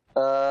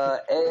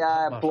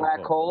 AI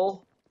Black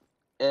Hole.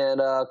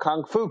 And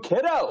Kung Fu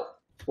Kiddo.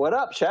 What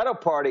up? Shadow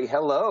Party.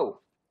 Hello.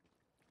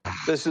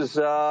 This is,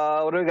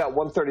 what do we got?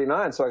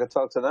 139, so I can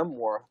talk to them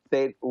more.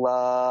 Fate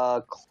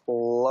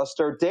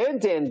Cluster.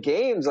 Dan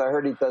Games. I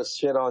heard he does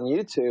shit on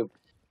YouTube.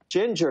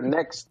 Ginger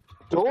next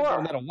door. He's been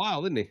doing that a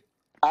while, isn't he?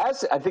 I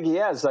think he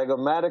has.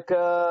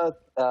 Zygomatica,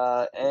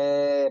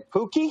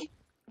 Pookie.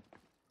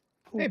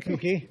 Hey,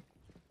 Pookie.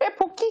 Hey,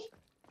 Pookie.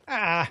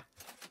 Ah,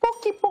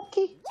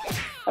 Pookie.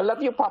 I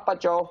love you, Papa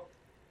Joe.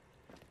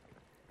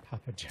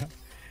 Papa Joe.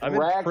 I'm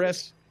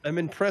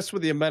impressed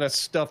with the amount of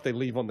stuff they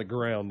leave on the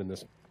ground in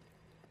this.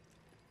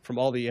 From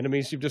all the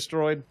enemies you've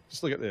destroyed.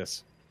 Just look at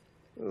this.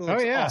 Oh,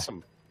 yeah.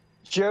 Awesome.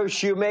 Joe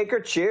Shoemaker,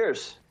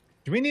 cheers.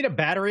 Do we need a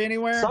battery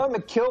anywhere?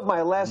 Someone killed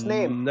my last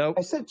name. Nope.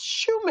 I said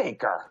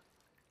Shoemaker.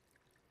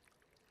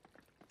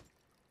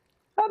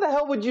 How the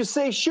hell would you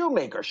say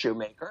Shoemaker?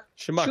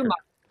 Schumacher.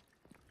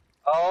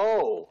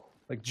 Oh.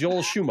 Like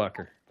Joel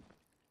Schumacher.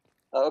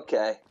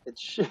 Okay.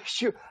 It's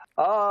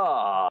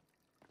Oh.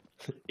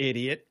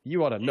 Idiot.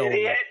 You ought to know.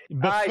 Idiot.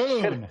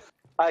 Buffoon.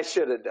 I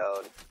should have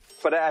known.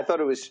 But I thought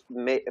it was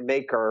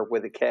Maker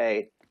with a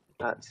K,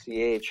 not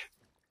CH.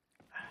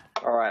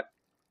 All right.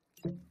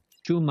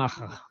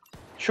 Schumacher.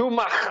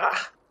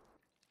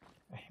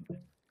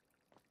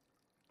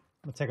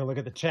 Let's take a look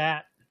at the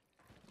chat.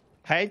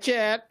 Hey,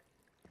 chat.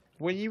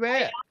 Where you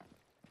at?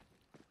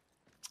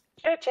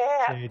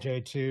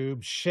 JJ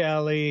Tube,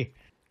 Shelly,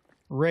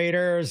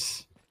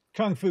 Raiders,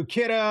 Kung Fu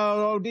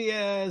Kiddo,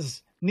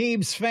 Diaz,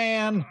 Neebs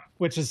fan,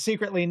 which is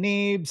secretly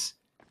Neebs,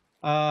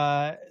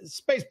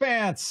 Space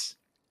Pants,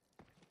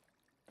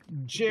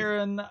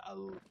 Jaren,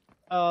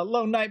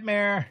 Low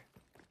Nightmare,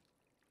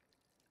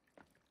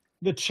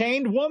 the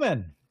Chained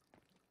Woman.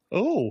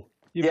 Oh.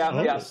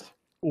 Yeah.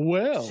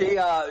 Well. She.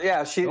 Are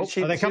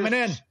they coming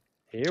in?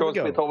 Here we Told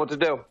me go. what to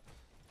do.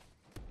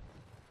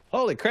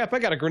 Holy crap, I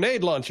got a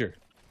grenade launcher.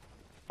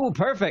 Oh,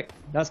 perfect.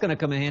 That's going to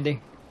come in handy.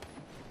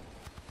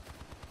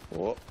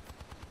 Oh,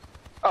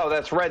 Oh,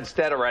 that's Red's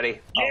dead already.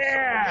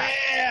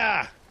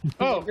 yeah.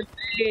 Oh,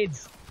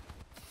 Grenades.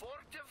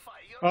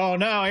 oh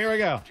no, here we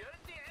go.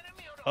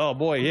 Oh,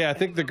 boy. Yeah, I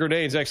think the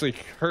grenades actually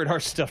hurt our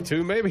stuff,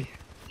 too, maybe.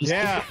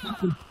 Yeah.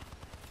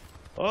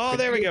 Oh,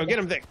 there we go. Get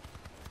them thick.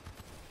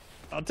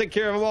 I'll take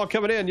care of them all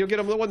coming in. You'll get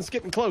them the ones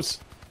getting close.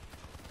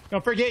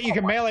 Don't forget you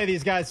can melee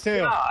these guys too.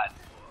 God.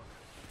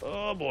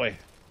 Oh, boy.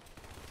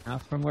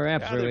 Not from where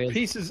God, Absro there are is.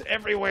 pieces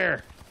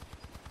everywhere.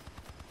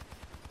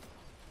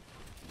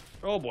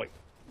 Oh, boy.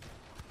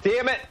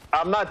 Damn it.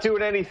 I'm not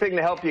doing anything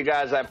to help you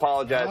guys. I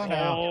apologize. Oh,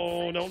 no.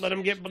 Oh, don't let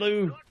them get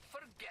blue.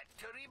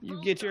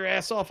 You get your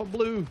ass off of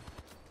blue.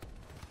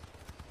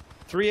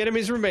 3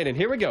 enemies remaining.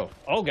 Here we go.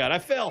 Oh, God, I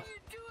fell.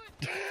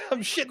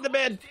 I'm shitting the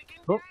bed.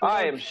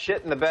 I am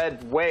shitting the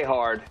bed way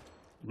hard.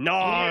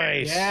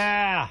 Nice.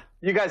 Yeah.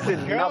 You guys did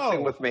Go.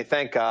 nothing with me.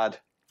 Thank God.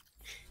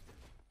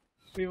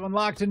 We've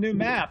unlocked a new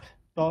map.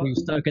 Were you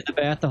stuck in the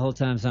bath the whole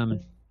time,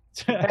 Simon?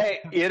 Hey,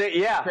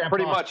 yeah, Grandpa.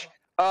 pretty much.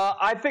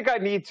 I think I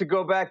need to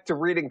go back to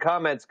reading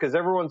comments because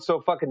everyone's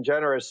so fucking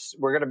generous.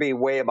 We're going to be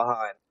way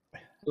behind.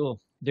 Cool.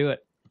 Do it.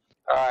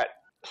 All right.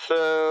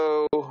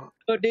 So, Oh,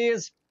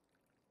 Diaz.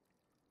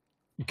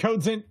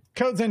 Code's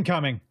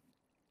incoming.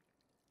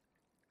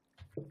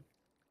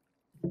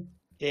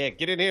 Yeah,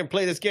 get in here and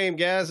play this game,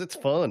 guys. It's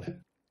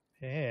fun.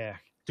 Yeah.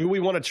 Do we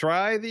want to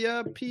try the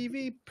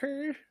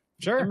PvP?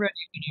 Sure. I'm ready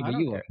I whenever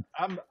don't you care.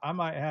 are. I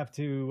might have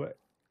to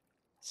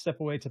step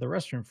away to the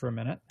restroom for a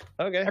minute.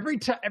 Okay. Every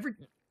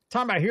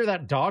time I hear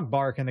that dog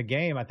bark in the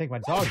game, I think my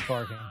dog's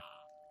barking.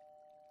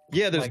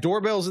 Yeah, there's like-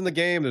 doorbells in the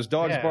game. There's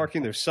dogs Yeah.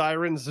 barking. There's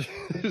sirens.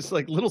 There's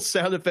like little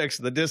sound effects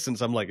in the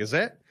distance. I'm like, is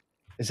that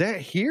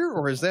here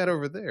or is that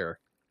over there?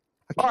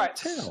 I all can't right.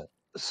 tell.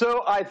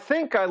 So I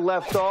think I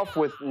left off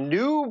with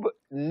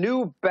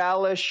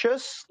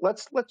Nubalicious.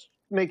 Let's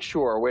make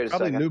sure. Wait a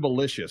Probably second.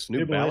 Nubalicious.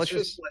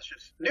 Nubalicious?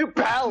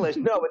 Nubalish.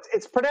 No,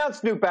 it's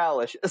pronounced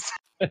Nubalicious.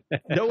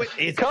 No,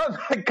 it's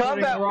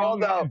Combat well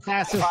though.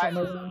 Emphasis on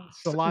the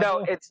syllable.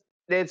 No,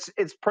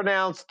 it's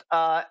pronounced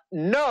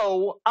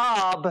no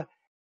ob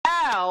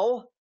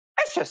al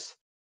vicious.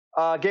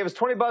 Gave us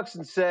 $20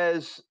 and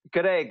says,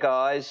 "G'day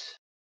guys.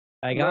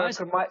 Hey, guys.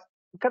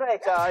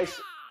 G'day guys.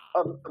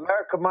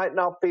 America might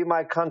not be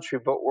my country,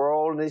 but we're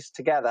all in this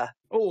together.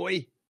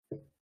 Oi.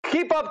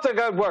 Keep up the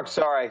good work."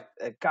 Sorry,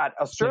 God,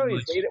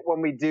 Australians much. hate it when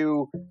we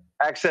do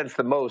accents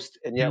the most,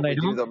 and yet No, we they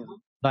do don't.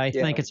 them. They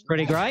Yeah. think it's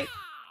pretty great.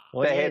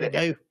 They hate it.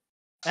 do.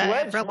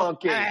 Sledge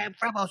monkey.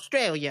 From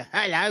Australia.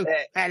 Hello.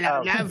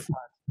 Hello, oh. love.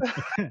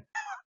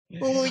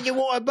 Oh, you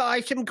want to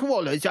buy some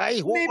koalas,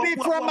 eh? Maybe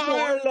from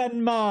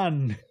Ireland,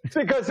 man.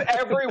 Because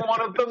every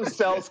one of them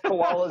sells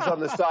koalas on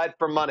the side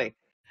for money.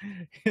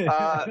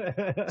 Oh, you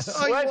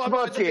Sledge want to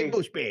buy some monkey.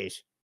 bush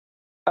bears?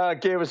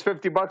 Gave us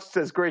 $50.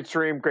 Says great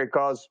stream, great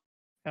cause.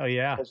 Oh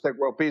yeah. Hashtag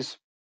world peace.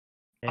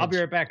 I'll be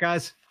right back,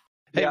 guys.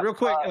 Hey, Yeah, real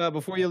quick,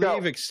 before you go.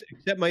 leave,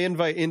 accept my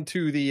invite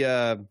into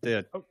the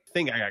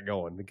thing I got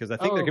going because I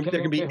think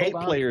there can be 8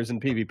 players in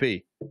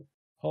PvP.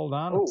 Hold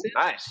on. Oh,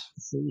 nice.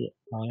 See it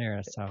on air.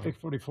 I saw.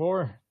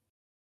 644.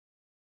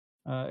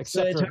 Sledge,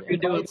 Accept hope you're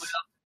doing well. invites.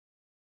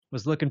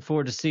 Was looking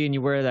forward to seeing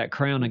you wear that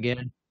crown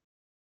again.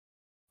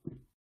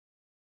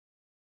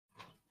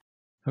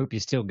 Hope you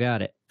still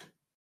got it.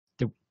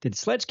 Did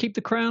Sledge keep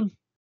the crown?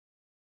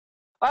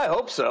 I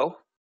hope so.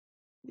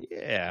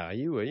 Yeah,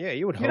 you would. Yeah,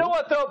 you would. You know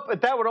what though?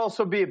 But that would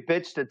also be a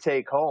bitch to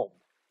take home.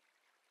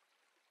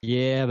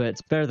 Yeah, but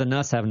it's better than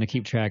us having to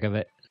keep track of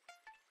it.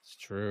 It's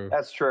true.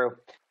 That's true.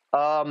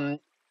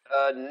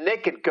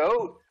 Nick at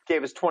Goat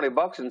gave us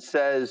 $20 and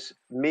says,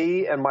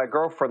 "Me and my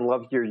girlfriend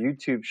love your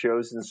YouTube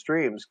shows and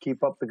streams.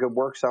 Keep up the good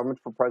work. Summit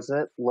for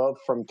President. Love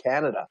from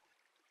Canada."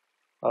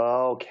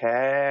 Oh,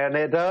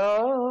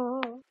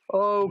 Canada.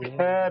 Oh,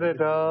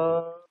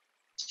 Canada.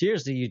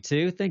 Cheers to you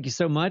two. Thank you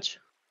so much.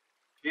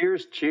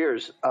 Cheers,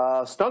 cheers.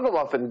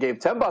 Snugglemuffin gave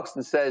 $10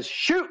 and says,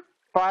 "Shoot,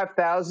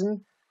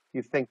 5,000.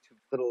 You think too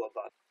little of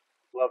us.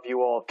 Love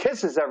you all.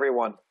 Kisses,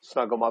 everyone."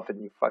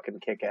 Snugglemuffin, you fucking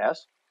kick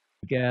ass.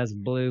 You guys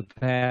blew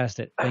past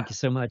it. Thank you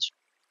so much.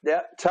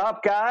 Yeah,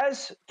 Top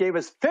Guys gave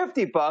us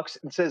 $50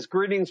 and says,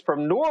 "Greetings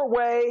from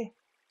Norway,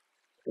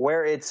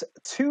 where it's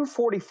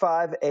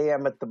 2:45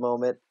 a.m. at the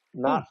moment.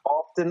 Not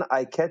often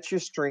I catch your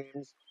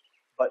streams,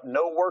 but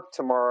no work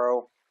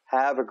tomorrow.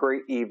 Have a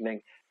great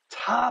evening."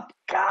 Top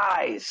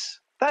Guys.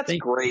 That's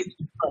great.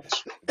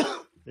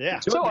 Yeah.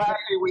 So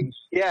actually,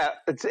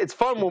 it's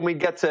fun when we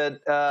get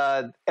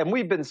to, and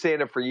we've been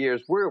saying it for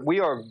years. We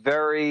are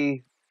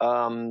very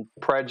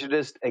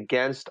prejudiced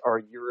against our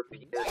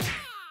European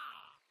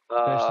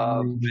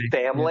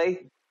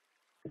family,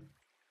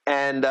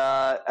 and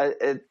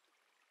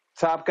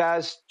Top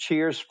Guys,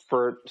 cheers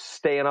for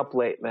staying up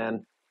late,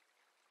 man.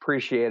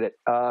 Appreciate it.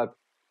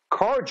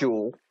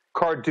 Carduel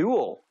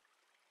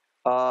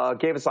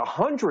gave us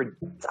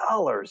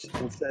 $100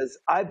 and says,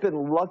 "I've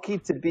been lucky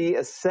to be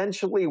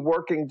essentially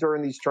working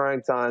during these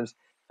trying times.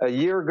 A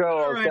year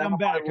ago, I'm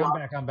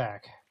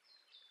back.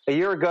 A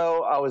year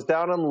ago, I was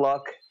down on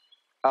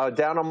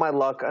my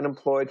luck,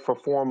 unemployed for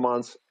 4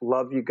 months.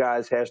 Love you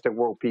guys. Hashtag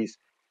world peace."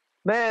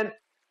 Man,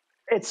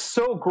 it's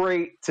so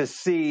great to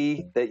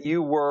see that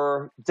you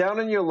were down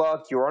on your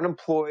luck, you're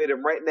unemployed,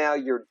 and right now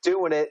you're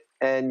doing it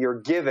and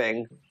you're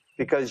giving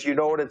because you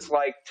know what it's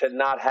like to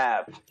not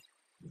have.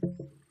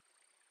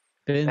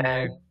 Been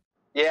there.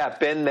 Yeah,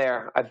 been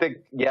there. I think,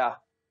 yeah,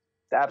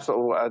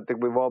 absolutely. I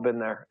think we've all been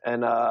there.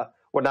 And, well,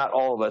 not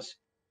all of us,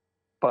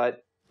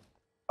 but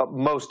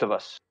most of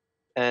us.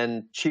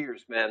 And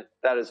cheers, man.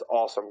 That is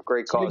awesome.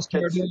 Great cause.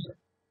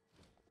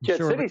 Jet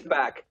City's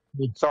back.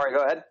 Sorry,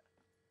 go ahead.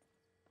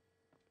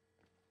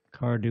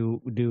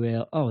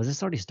 Carduel. Oh, is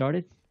this already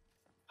started?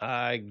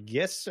 I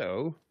guess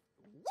so.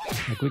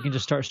 Like we can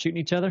just start shooting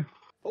each other?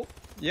 Oh,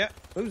 yeah.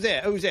 Who's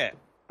that? Who's that?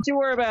 Don't you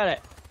worry about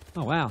it.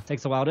 Oh, wow.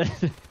 Takes a while to...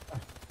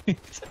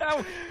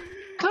 No.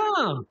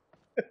 Come.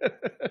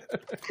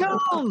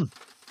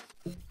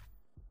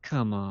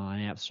 Come on,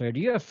 Appster. Do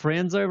you have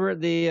friends over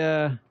at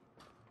the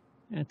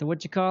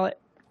what you call it?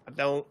 I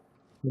don't.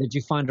 Did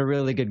you find a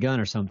really good gun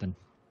or something?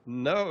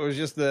 No, it was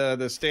just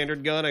the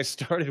standard gun I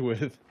started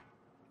with.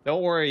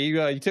 Don't worry,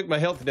 you took my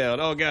health down.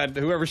 Oh God,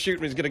 whoever's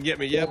shooting me is gonna get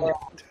me. Yep.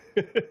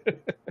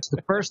 It's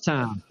the first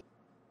time.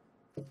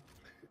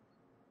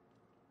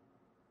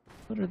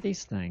 What are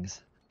these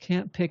things?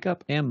 Can't pick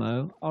up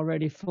ammo.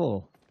 Already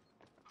full.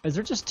 Is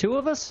there just 2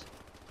 of us?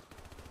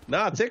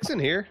 Nah, Tick's in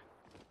here.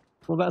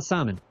 What about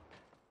Simon?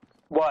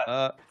 What?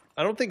 I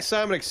don't think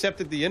Simon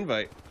accepted the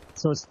invite.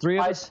 So it's 3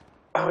 of us?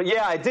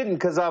 Yeah, I didn't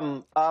because I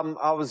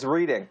was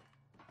reading.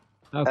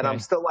 Okay. And I'm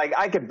still like,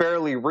 I could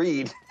barely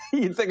read.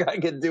 You think I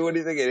could do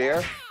anything in here?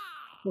 Of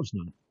course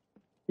not.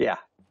 Yeah.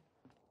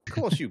 Of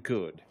course you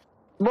could.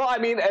 Well, I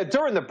mean,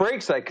 during the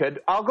breaks I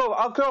could.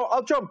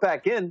 I'll jump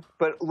back in,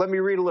 but let me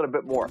read a little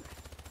bit more.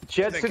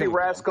 Jet City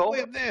Rascal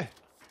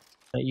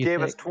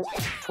gave us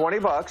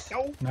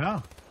 $20.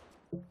 No.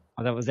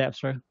 Oh, that was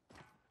Appster.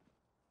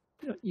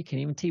 You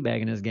can't even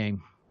teabag in this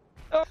game.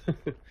 Oh,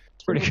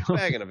 it's pretty cool.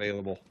 Bagging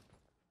available.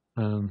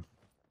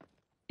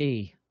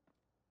 E.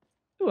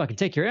 Ooh, I can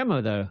take your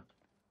ammo though.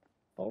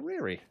 Oh,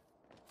 really?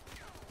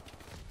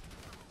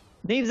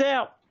 Neve's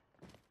out.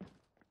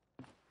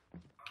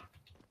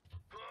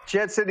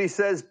 Jet City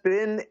says,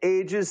 "Been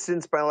ages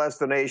since my last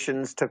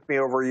donations. Took me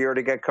over a year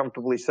to get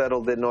comfortably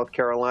settled in North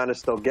Carolina.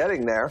 Still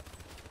getting there.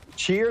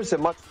 Cheers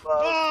and much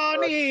love." Oh,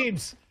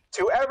 Neves!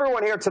 To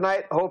everyone here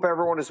tonight. Hope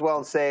everyone is well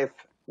and safe.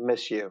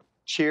 Miss you.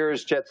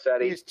 Cheers, Jet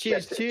City.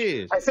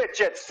 Cheers. I said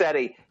Jet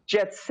City.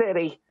 Jet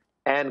City.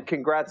 And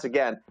congrats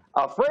again.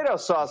 Alfredo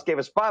Sauce gave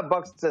us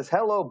 $5 and says,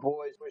 "Hello,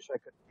 boys. Wish I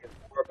could give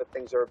more, but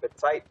things are a bit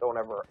tight. Don't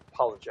ever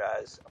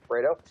apologize,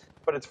 Alfredo.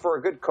 But it's for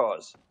a good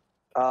cause.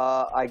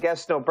 I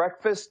guess no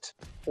breakfast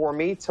for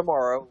me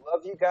tomorrow.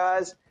 Love you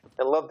guys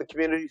and love the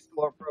community.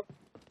 Still love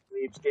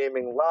Leaves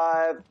Gaming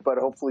Live, but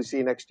hopefully see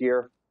you next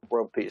year.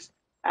 World peace."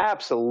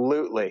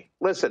 Absolutely.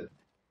 Listen,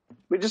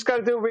 we just got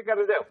to do what we got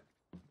to do.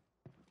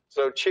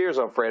 So cheers,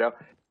 Alfredo.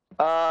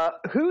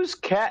 Who's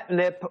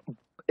catnip?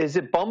 Is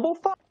it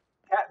Bumblefuck?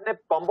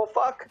 Catnip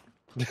Bumblefuck?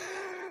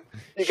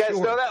 You guys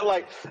know that?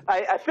 Like,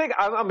 I think,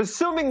 I'm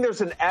assuming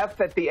there's an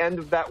F at the end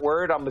of that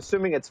word. I'm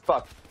assuming it's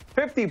fuck.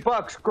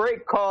 $50,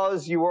 great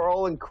cause. You are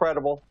all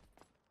incredible.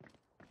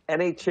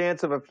 Any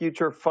chance of a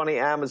future funny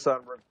Amazon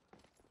review?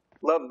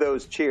 Love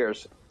those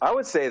cheers. I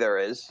would say there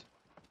is.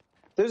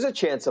 There's a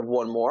chance of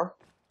one more.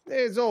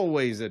 There's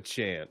always a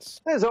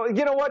chance. You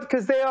know what?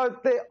 Because they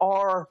have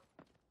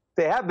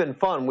been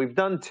fun. We've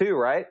done 2,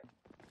 right?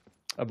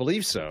 I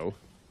believe so.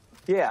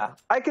 Yeah,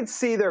 I could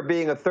see there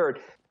being a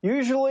third.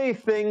 Usually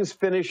things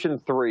finish in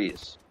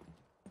 3s.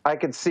 I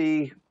could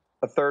see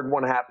a third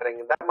one happening,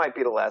 and that might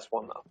be the last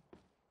one, though.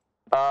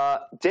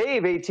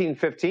 Dave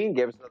 1815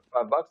 gave us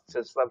another $5. It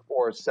says Slep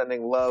 4 is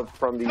sending love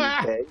from the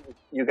UK.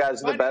 You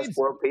guys are the best.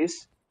 World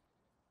peace.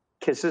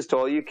 Kisses to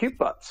all you cute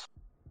butts.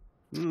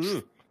 Mm-hmm.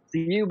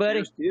 See you,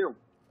 buddy. Cheers to you.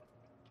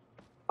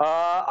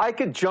 I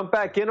could jump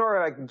back in,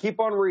 or I can keep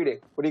on reading.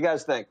 What do you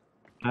guys think?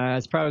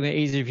 It's probably going to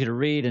be easier for you to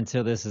read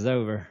until this is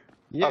over.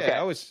 Yeah, okay.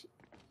 I was.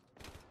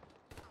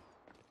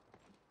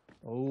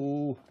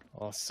 Oh,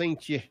 I seen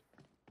you.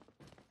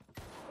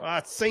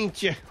 I seen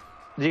you.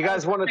 Do you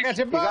guys want to? You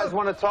guys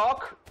want to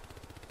talk?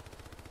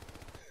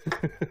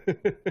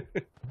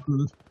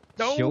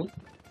 No.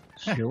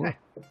 Sure.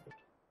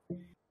 All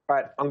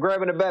right, I'm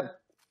grabbing a bed.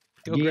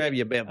 Go grab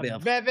your bed,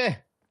 Baby.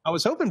 I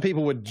was hoping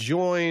people would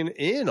join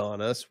in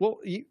on us. Well,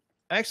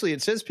 actually,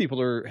 it says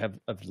people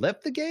have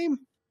left the game.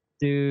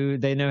 Do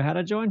they know how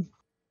to join?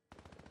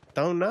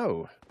 Don't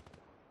know,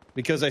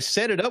 because I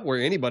set it up where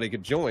anybody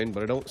could join,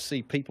 but I don't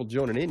see people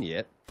joining in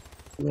yet.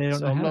 They don't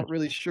So know I'm how not to.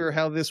 really sure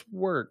how this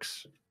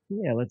works.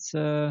 Yeah, let's.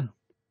 Do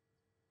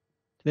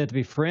they have to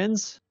be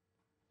friends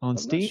on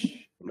Steam?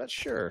 I'm not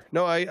sure.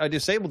 No, I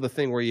disabled the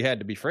thing where you had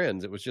to be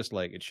friends. It was just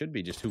like, it should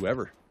be just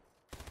whoever.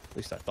 At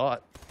least I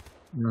thought.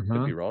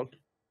 Could be wrong.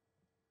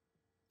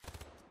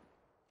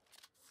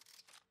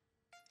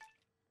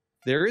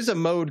 There is a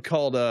mode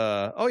called,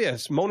 oh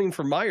yes, Moaning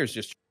for Myers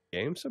just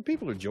game, so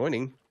people are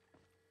joining.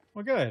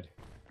 Well, good.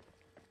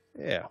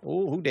 Yeah.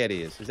 Oh, who that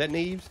is? Is that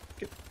Neves?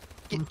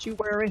 Don't you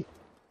worry.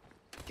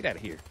 Get out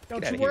of here.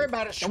 Don't you worry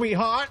about it,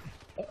 sweetheart.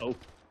 Uh-oh.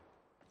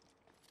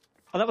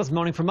 Oh, that was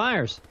Moaning for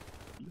Myers.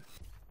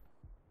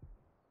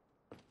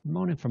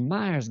 Moaning for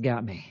Myers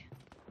got me.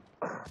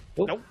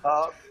 Nope.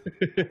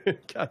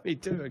 Got me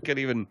too. I couldn't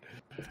even.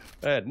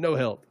 I had no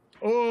help.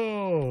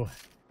 Oh.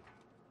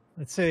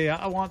 Let's see.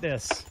 I want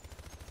this.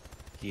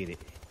 Get it.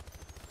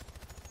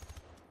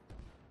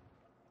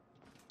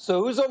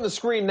 So who's on the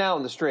screen now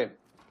in the stream?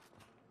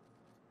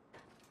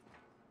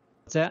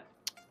 What's that?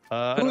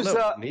 I don't Who's,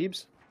 know.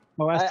 Neebs?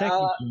 Oh, that's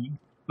technically.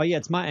 Oh, yeah,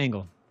 it's my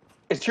angle.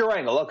 It's your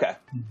angle, okay.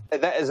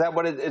 Is that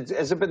what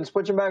has it been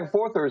switching back and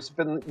forth, or has it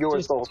been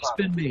yours the whole time?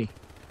 It's been me.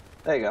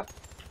 There you go.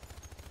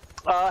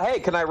 Hey,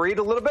 can I read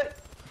a little bit?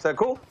 Is that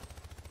cool?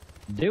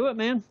 Do it,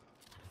 man.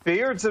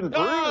 Beards and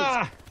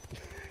brews.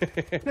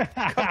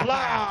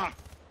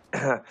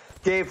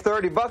 Gave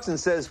 $30 and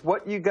says,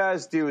 what you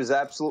guys do is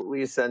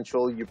absolutely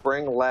essential. You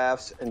bring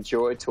laughs and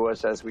joy to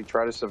us as we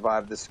try to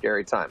survive this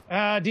scary time.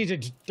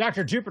 DJ,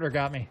 Dr. Jupiter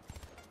got me.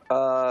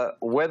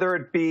 Whether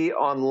it be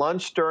on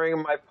lunch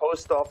during my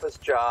post office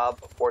job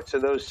or to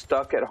those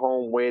stuck at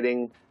home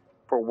waiting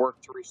for work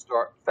to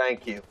restart,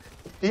 thank you.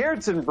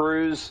 Beards and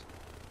brews,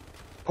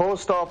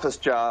 post office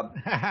job.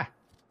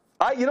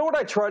 You know what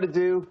I try to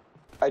do?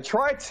 I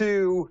try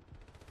to,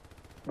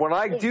 when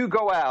I do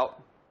go out,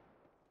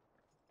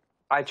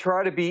 I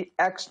try to be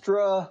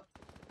extra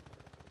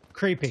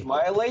creepy,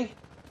 smiley,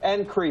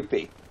 and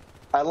creepy.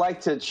 I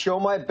like to show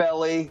my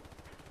belly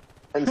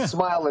and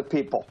smile at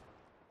people.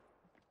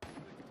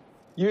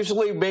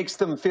 Usually makes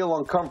them feel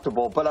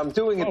uncomfortable, but I'm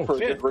doing it for a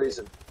good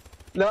reason.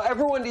 Now,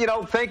 everyone,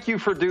 thank you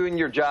for doing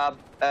your job.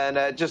 And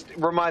it just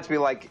reminds me,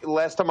 like,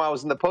 last time I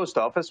was in the post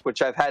office,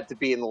 which I've had to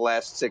be in the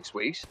last 6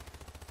 weeks,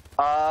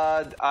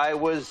 I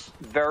was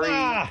very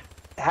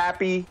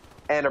happy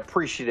and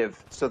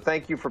appreciative. So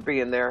thank you for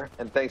being there,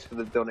 and thanks for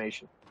the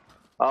donation.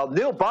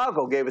 Neil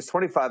Boggle gave us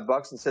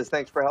 $25 and says,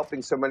 thanks for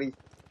helping so many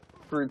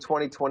through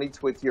 2020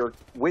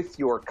 with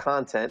your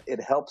content. It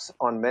helps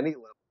on many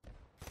levels.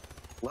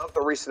 Love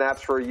the recent apps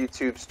for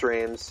YouTube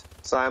streams.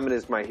 Simon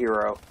is my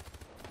hero.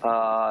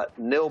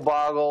 Neil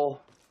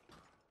Boggle,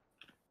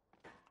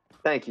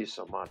 thank you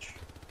so much.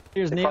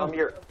 Here's Neil.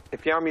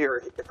 If I'm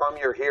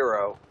your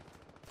hero.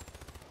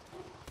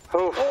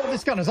 Oh,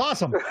 this gun is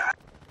awesome.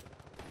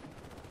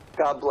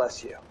 God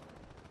bless you.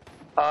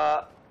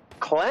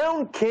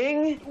 Clown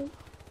King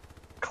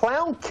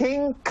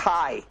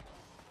Kai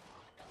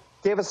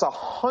gave us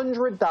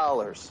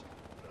 $100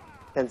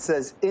 and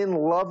says, in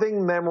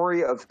loving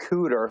memory of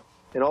Cooter,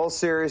 in all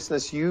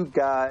seriousness, you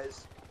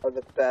guys are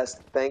the best.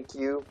 Thank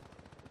you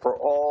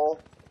for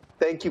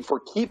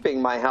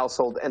keeping my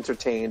household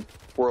entertained.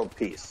 World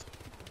peace.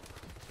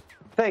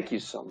 Thank you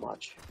so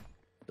much.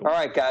 All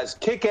right, guys,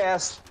 kick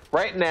ass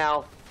right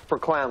now for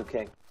Clown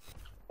King.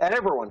 And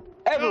everyone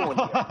Everyone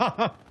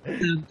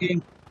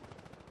here.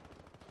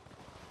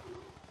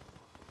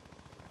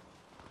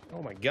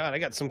 Oh my god, I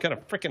got some kind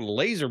of freaking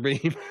laser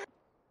beam.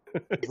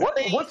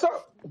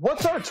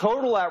 What's our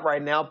total at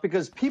right now?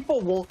 Because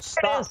people won't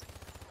stop,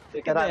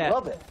 and I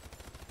love it.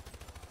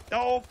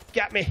 Oh,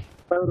 got me.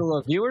 Total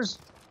of viewers?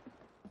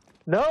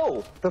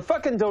 No, the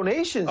fucking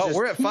donations. Oh, just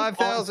we're at keep on-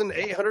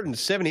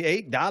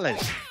 $5,878.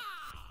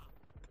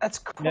 That's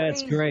crazy.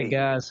 That's great,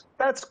 guys.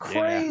 That's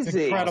crazy. It's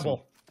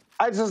incredible.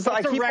 I That's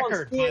keep a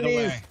record, on seeing by the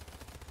these. way.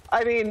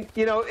 I mean,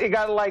 you know, it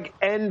got like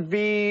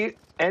NVO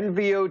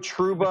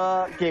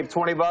Truba gave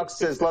 $20.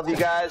 Says love you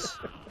guys.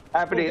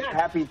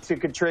 Happy to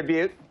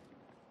contribute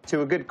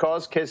to a good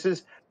cause.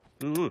 Kisses.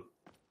 Mm-hmm.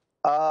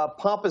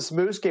 Pompous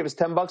Moose gave us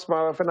 $10.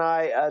 My wife and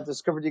I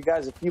discovered you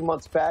guys a few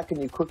months back,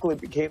 and you quickly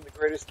became the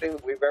greatest thing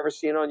that we've ever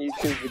seen on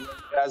YouTube. We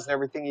love you guys and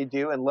everything you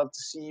do, and love to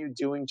see you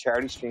doing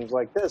charity streams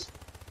like this.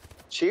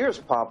 Cheers,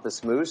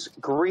 Pompous Moose.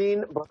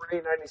 Green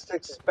Beret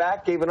 96 is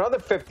back. Gave another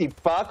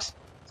 $50.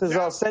 Says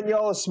I'll send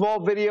y'all a small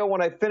video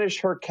when I finish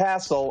her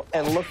castle,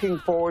 and looking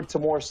forward to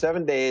more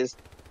 7 days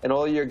and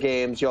all your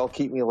games. Y'all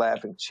keep me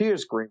laughing.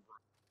 Cheers, Green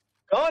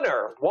Beret.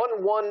 Gunner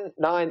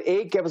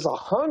 1198 gave us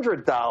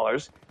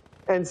 $100.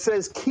 And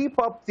says, keep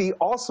up the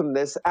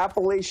awesomeness,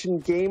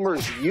 Appalachian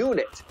Gamers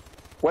Unit.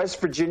 West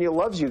Virginia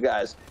loves you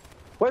guys.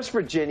 West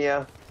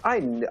Virginia, I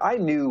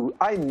knew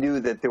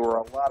that there were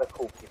a lot of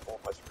cool people in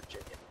West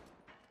Virginia.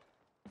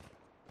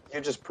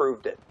 You just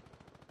proved it.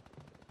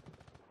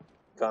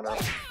 Gunnar,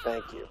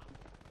 thank you.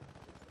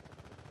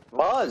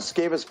 Muzz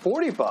gave us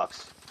 $40.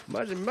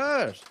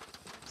 Muzz.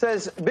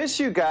 Says, miss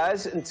you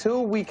guys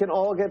until we can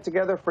all get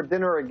together for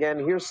dinner again.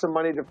 Here's some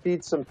money to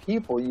feed some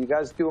people. You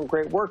guys doing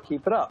great work.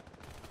 Keep it up.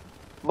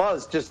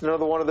 Muzz, just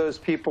another one of those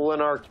people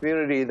in our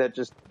community that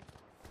just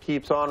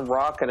keeps on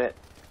rocking it.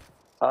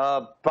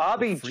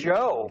 Bobby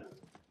Joe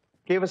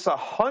gave us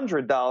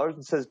 $100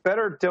 and says,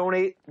 better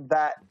donate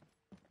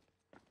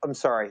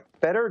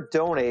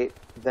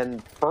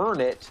than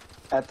burn it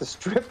at the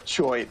strip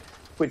joint,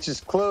 which is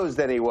closed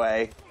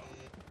anyway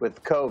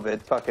with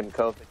COVID, fucking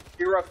COVID.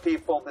 Cheer up,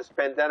 people. This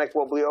pandemic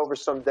will be over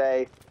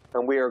someday,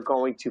 and we are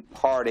going to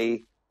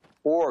party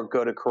or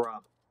go to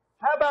Carrabba's.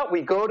 How about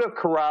we go to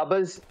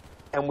Carrabba's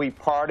and we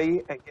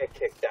party and get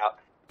kicked out?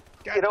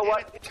 God, you know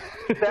what?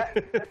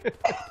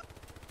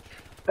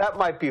 That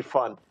might be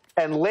fun.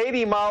 And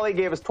Lady Molly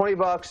gave us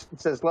 $20 and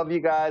says, love you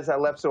guys. I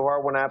left so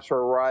hard when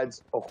Apsara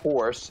rides a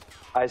horse.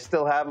 I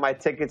still have my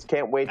tickets.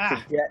 Can't wait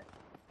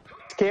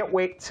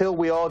till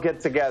we all get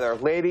together.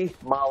 Lady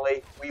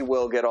Molly, we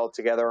will get all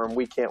together, and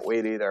we can't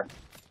wait either.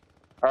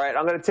 All right,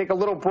 I'm going to take a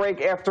little break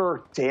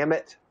after, damn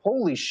it.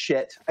 Holy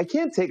shit. I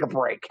can't take a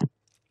break.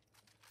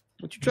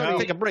 What you trying to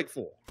take a break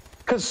for?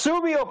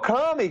 Kasumi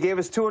Okami gave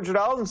us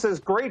 $200 and says,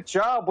 great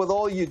job with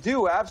all you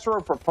do,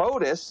 Apsara for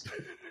POTUS.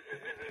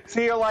 So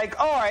you're like,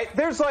 all right,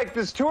 there's like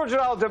this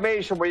 $200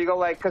 donation where you go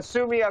like,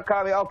 Kasumi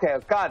Okami, okay,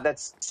 God,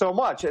 that's so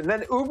much. And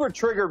then Uber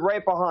triggered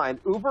right behind.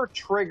 Uber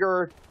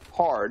triggered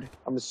hard,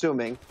 I'm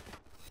assuming.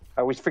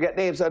 I always forget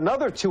names.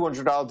 Another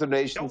 $200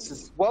 donation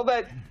says, well,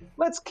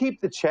 let's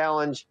keep the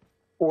challenge.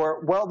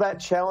 Or, well, that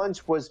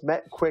challenge was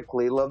met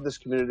quickly. Love this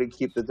community.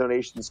 Keep the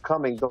donations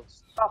coming. Don't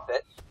stop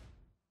it.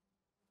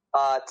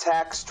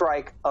 Tax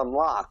strike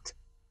unlocked.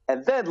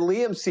 And then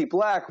Liam C.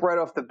 Black right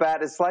off the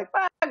bat is like,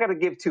 I got to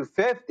give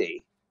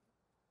 $250.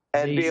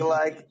 And be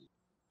like,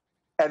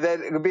 and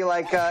then it would be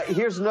like,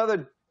 here's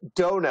another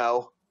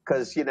dono.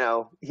 Because, you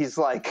know, he's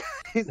like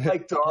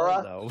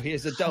Dora. No,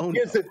 here's a dono.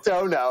 Here's a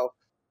dono.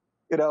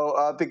 You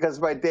know, because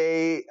my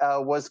day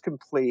was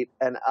complete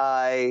and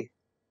a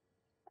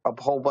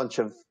whole bunch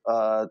of,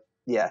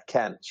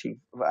 Ken. He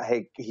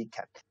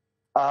can.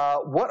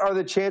 What are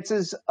the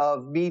chances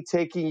of me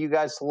taking you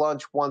guys to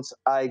lunch once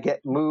I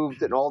get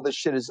moved and all this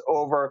shit is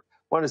over?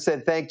 I want to say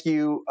thank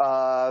you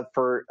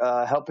for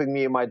helping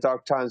me in my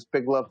dark times.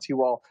 Big love to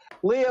you all.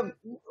 Liam,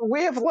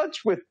 we have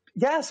lunch with,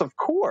 yes, of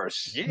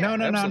course. Yeah,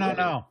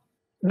 No.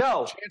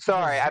 No,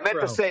 sorry. I meant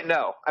to say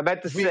no. I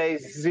meant to say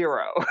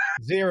zero.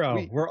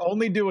 Zero. We're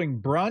only doing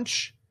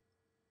brunch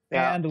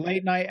and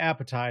late night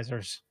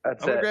appetizers. I'm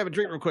going to grab a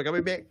drink real quick. I'll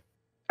be back.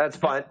 That's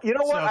fine. You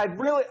know what? I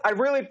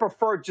really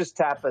prefer just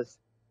tapas.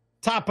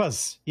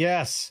 Tapas,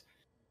 yes.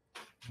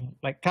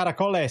 Like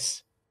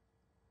caracoles.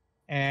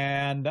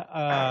 And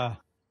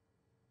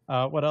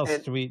what else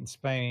do we eat in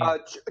Spain?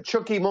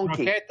 Chunky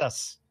monkey.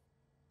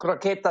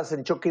 Croquetas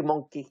and chunky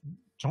monkey.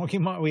 Chunky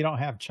monkey. We don't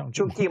have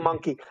chunky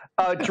monkey.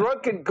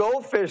 Drunken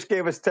Goldfish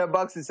gave us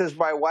 $10 and says,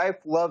 my wife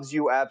loves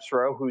you,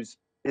 Apsara, who's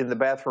in the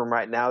bathroom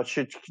right now.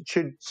 Could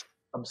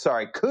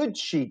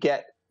she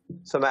get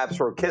some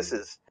Apsara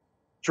kisses?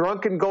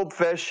 Drunken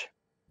Goldfish,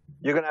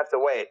 you're going to have to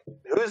wait.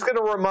 Who's going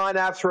to remind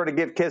Apsara to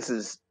give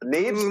kisses?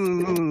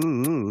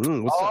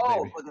 Neebs? What's up,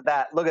 baby?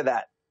 Look at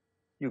that.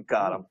 You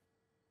got him.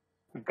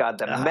 You got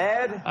them.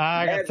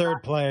 I got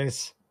third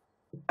place.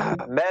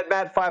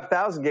 Mad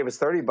 5000 gave us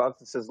 $30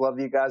 and says, love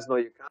you guys, know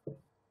you're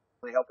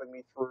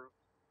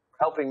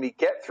helping me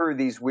get through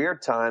these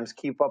weird times.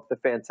 Keep up the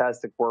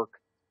fantastic work.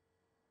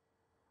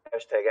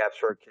 Hashtag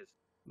Apsara Kiss.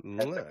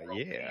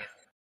 Yeah.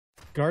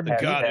 Garden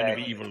of Garden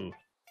Evil. of Evil.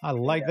 I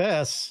like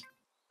this.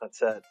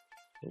 That's it.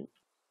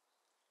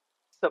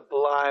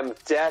 Sublime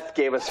Death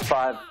gave us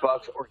 $5,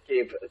 or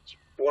gave a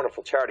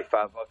wonderful charity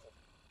 $5.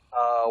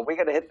 We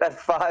got to hit that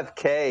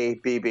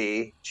 5K,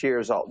 BB.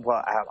 Cheers.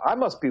 Well, I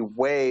must be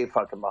way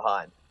fucking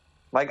behind.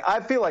 Like, I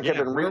feel like I've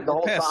been reading the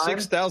whole past time.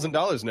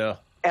 $6,000 now.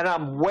 And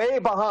I'm way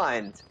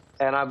behind.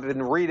 And I've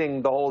been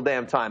reading the whole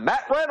damn time.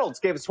 Matt Reynolds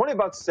gave us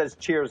 $20 and says,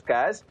 cheers,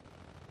 guys.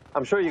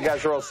 I'm sure you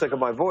guys are all sick of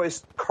my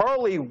voice.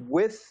 Carly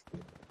with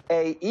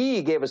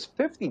AE gave us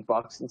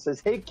 $50 and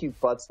says, hey, cute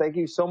butts, thank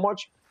you so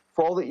much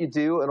for all that you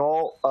do and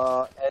all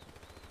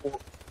and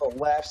for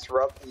laughs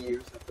throughout the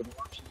years. I've been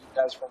watching you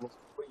guys for almost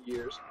 4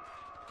 years.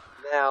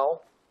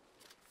 Now,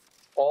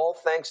 all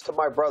thanks to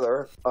my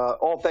brother for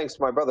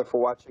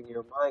watching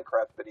your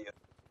Minecraft video.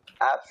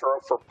 Afro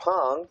for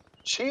Pong,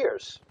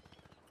 cheers.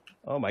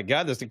 Oh my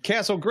God, there's the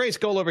Castle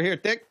Grayskull over here,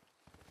 Thick.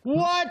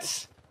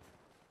 What?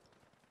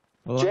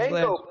 Well,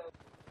 Django,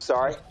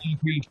 sorry.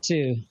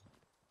 Too.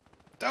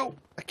 Oh,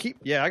 I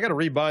got to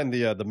rebind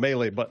the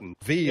melee button.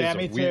 V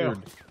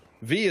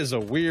is a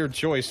weird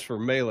choice for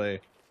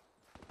melee.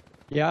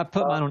 Yeah, I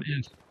put mine on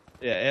F.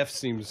 Yeah, F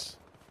seems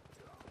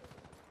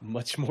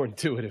much more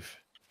intuitive.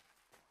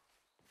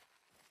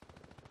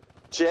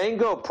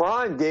 Django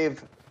Prime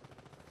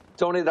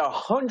donated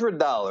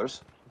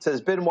 $100. It says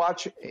been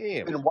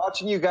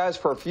watching you guys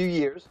for a few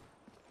years.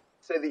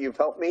 Say that you've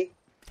helped me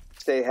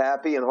stay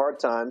happy in hard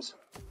times,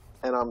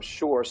 and I'm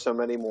sure so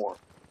many more.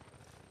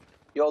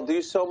 Y'all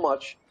do so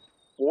much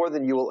more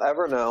than you will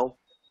ever know.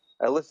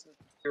 I listened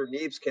to your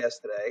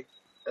Neebscast today,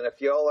 and if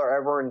y'all are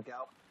ever in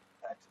Galveston,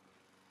 Texas,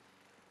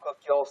 cook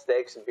y'all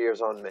steaks and beers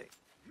on me.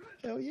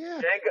 Hell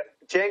yeah.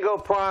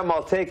 Django Prime,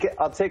 I'll take it.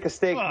 I'll take a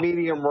steak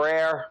medium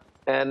rare,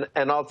 and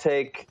I'll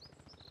take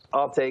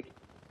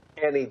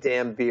any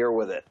damn beer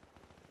with it.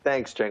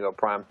 Thanks, Django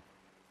Prime.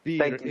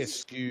 Thank you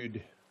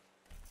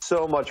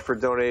so much for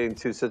donating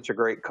to such a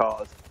great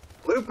cause.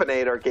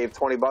 Lupinator gave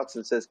 $20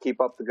 and says, keep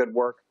up the good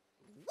work.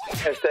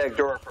 Hashtag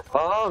Dora for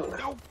Pong.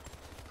 Nope.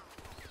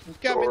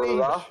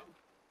 Dora.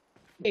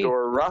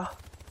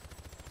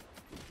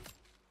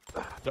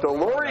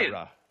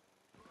 DeLorean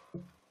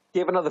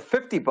gave another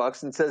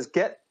 $50 and says,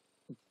 get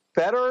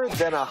better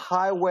than a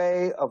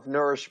highway of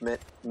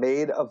nourishment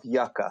made of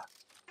yucca.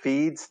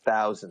 Feeds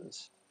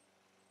thousands.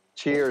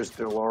 Cheers,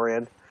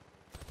 DeLorean.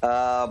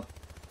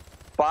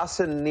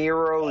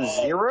 Bossanero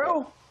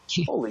Zero?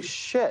 Holy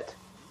shit.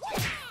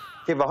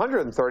 Give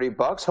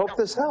 $130. Hope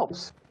this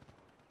helps.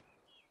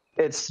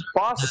 It's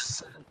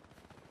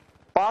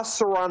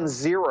Bossaron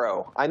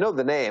Zero. I know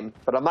the name,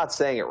 but I'm not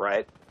saying it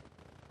right.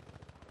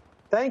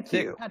 Thank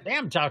you. God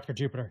damn, Dr.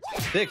 Jupiter.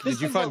 Dick,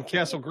 did you find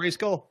Castle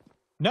Grayskull?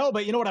 No,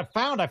 but you know what I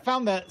found? I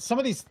found that some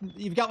of these,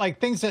 you've got like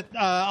things that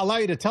allow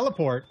you to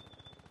teleport.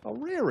 Oh,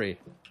 really?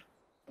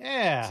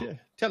 Yeah.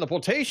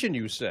 Teleportation,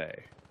 you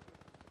say?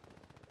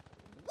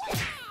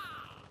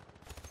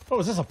 Oh,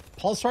 is this a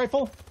pulse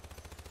rifle?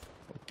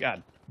 Oh,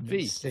 God.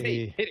 V,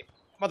 hit it,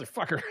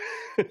 motherfucker.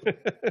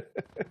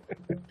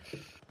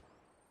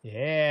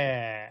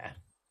 Yeah.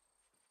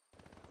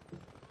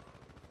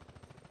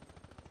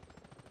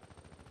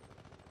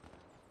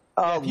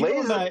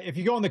 If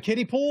you go in the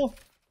kiddie pool,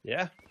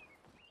 yeah,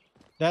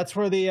 that's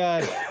where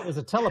there's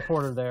a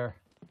teleporter there.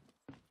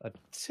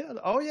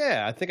 Oh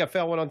yeah, I think I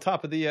found one on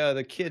top of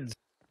the kids.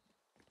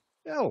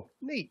 Oh,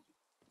 neat.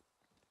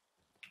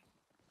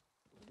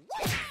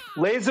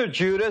 Laser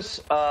Judas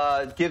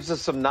gives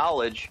us some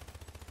knowledge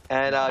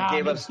and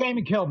gave us. Came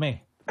and killed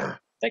me.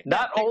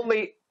 Not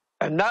only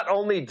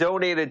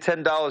donated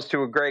 $10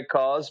 to a great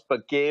cause,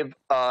 but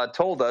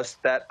told us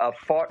that a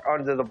fart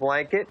under the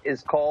blanket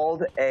is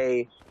called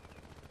a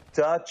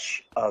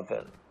Dutch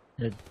oven.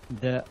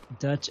 The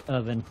Dutch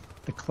oven,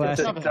 the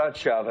classic. It's a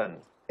Dutch oven.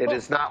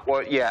 It's not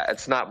what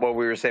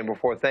we were saying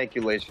before. Thank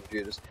you, Laser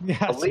Judas.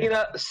 Yes.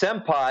 Alina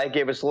Senpai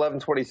gave us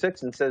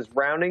 1126 and says,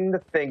 rounding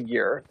the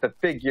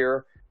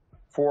figure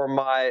for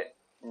my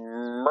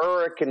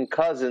American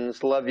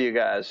cousins. Love you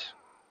guys.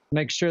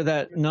 Make sure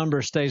that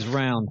number stays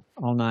round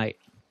all night.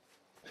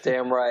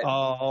 Damn right.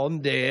 All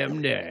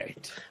damn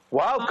night.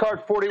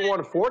 Wildcard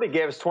 4140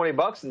 gave us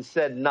 $20 and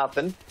said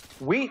nothing.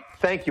 Wheat,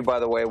 thank you, by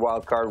the way,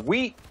 Wildcard.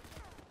 Wheat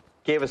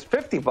gave us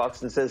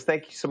 $50 and says,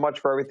 thank you so much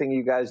for everything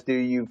you guys do.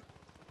 You've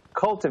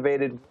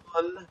cultivated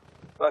one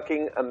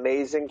fucking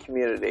amazing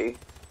community,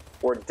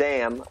 or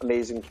damn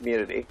amazing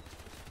community,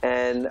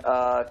 and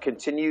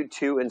continue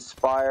to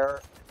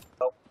inspire and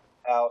help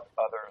out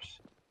others.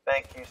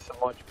 Thank you so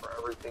much for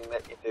everything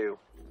that you do.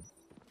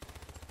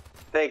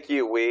 Thank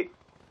you, Wheat.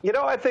 You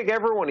know, I think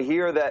everyone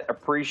here that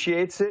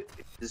appreciates it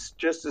is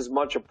just as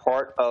much a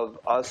part of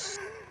us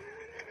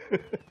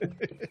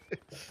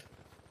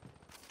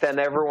than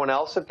everyone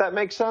else, if that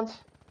makes sense.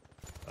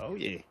 Oh,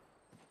 yeah.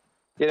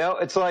 You know,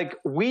 it's like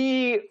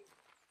without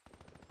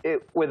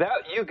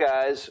you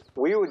guys,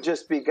 we would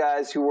just be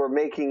guys who were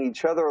making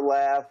each other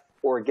laugh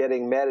or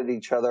getting mad at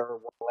each other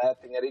or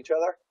laughing at each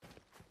other.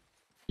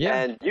 Yeah.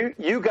 And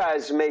you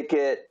guys make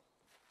it,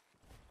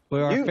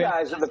 you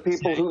guys are the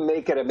people who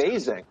make it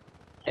amazing.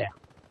 Yeah.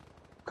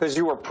 because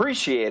you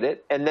appreciate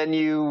it, and then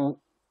you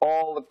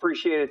all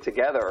appreciate it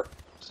together.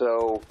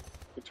 So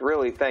it's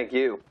really thank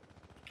you.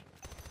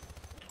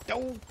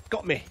 Oh,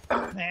 got me.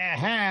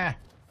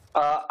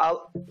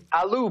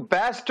 Alu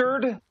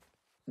Bastard,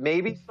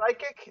 maybe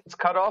Psychic. It's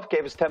cut off,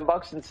 gave us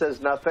 $10 and says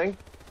nothing.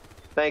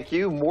 Thank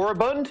you.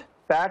 Moribund,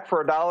 back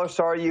for $1.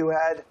 Sorry you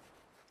had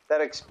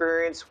that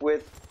experience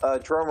with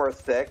Drummer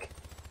Thick.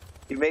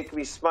 You make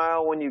me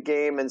smile when you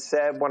game and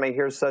sad when I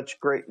hear such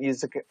great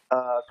music.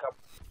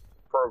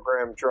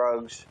 Program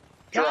drugs.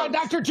 God,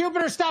 Dr.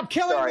 Jupiter, stop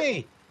killing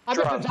me! I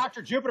bet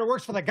Dr. Jupiter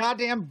works for the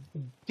goddamn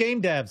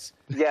game devs.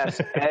 Yes,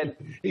 and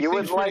you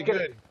wouldn't like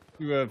it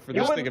for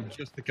this thing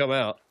just to come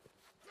out.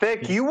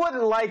 Thick, you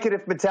wouldn't like it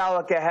if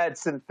Metallica had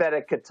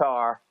synthetic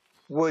guitar,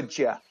 would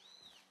you?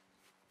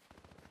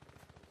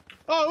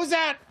 Oh, who's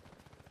that?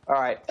 All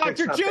right,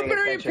 Dr.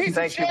 Jupiter, you piece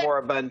Thank of shit! you,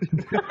 Moribund.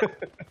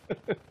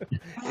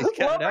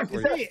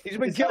 He's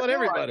been killing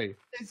everybody.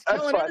 He's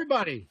killing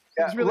everybody.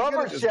 Yeah, He's really Lover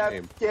good at this Chef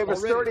game gave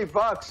us already.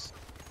 $30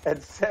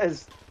 and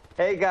says,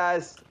 "Hey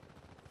guys,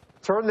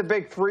 turned the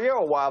big 3-0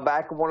 a while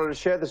back and wanted to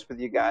share this with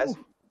you guys.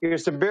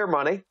 Here's some beer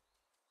money.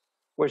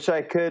 Wish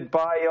I could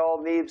buy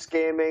y'all Neebs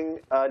Gaming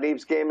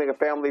a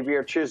family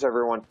beer. Cheers,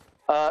 everyone.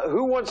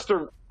 Who wants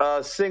to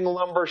sing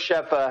Lumber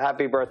Chef a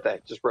happy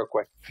birthday? Just real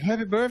quick.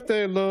 Happy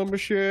birthday, Lumber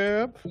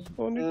Chef. I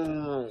don't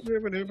know.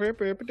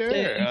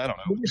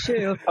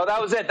 Oh,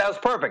 that was it. That was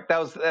perfect. That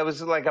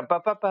was like a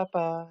ba-ba-ba-ba.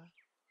 All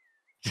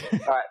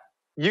right.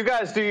 You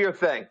guys do your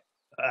thing.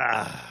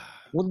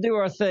 We'll do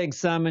our thing,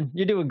 Simon.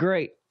 You're doing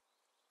great.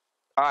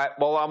 All right.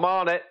 Well, I'm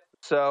on it.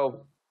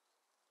 So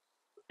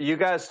you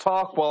guys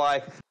talk while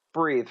I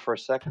breathe for a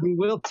second. We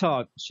will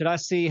talk. Should I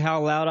see how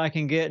loud I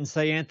can get and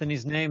say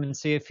Anthony's name and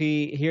see if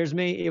he hears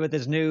me with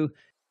his new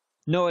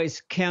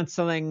noise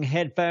canceling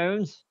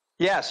headphones?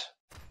 Yes.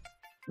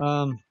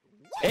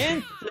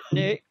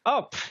 Anthony.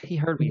 Oh, he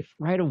heard me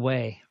right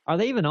away. Are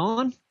they even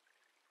on?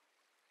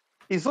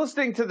 He's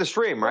listening to the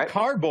stream, right?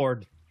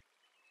 Cardboard.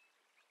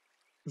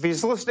 If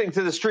he's listening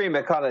to the stream,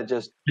 it kind of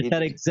just... At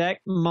that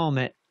exact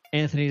moment,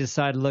 Anthony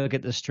decided to look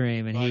at the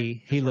stream, and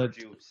he looked.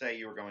 You say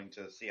you were going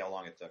to see how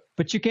long it took.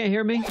 But you can't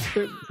hear me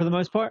for the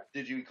most part.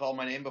 Did you call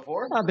my name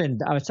before? I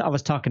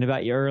was talking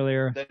about you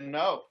earlier. Then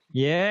no.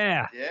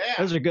 Yeah. Yeah.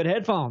 Those are good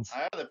headphones.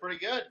 They're pretty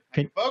good. I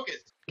can focus.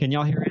 Can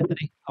y'all hear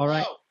Anthony? All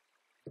right.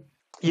 No.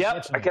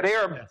 Yep, I can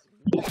hear him.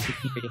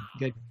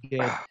 Good.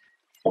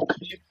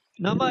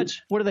 Not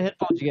much. What are the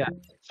headphones you got?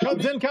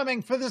 Codes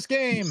incoming for this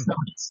game.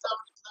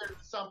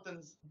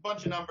 Something's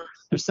bunch of numbers.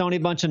 They're Sony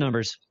bunch of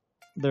numbers.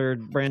 They're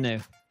brand new.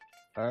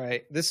 All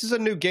right. This is a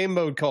new game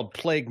mode called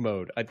Plague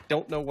Mode. I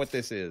don't know what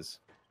this is.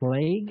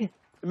 Plague? It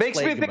makes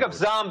me think of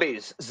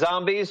zombies.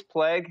 Zombies,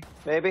 plague,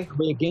 maybe. Are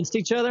we against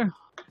each other?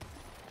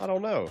 I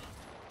don't know.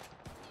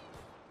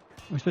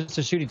 We're supposed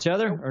to shoot each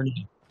other? Or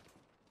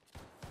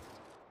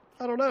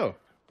I don't know.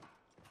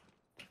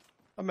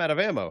 I'm out of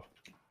ammo.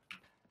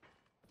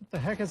 What the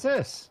heck is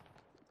this?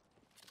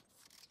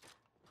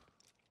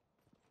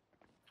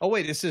 Oh,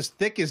 wait. It says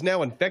Thick is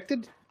now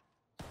infected?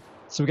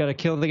 So we got to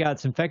kill the guy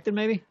that's infected,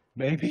 maybe?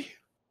 Maybe.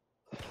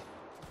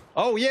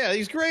 Oh, yeah.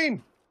 He's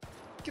green.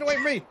 Get away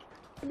from me.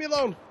 Leave me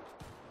alone.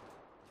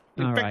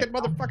 All Infected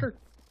right. motherfucker.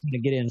 I'm going to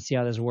get in and see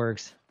how this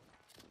works.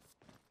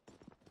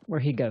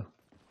 Where'd he go?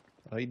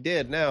 Oh, he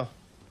did now.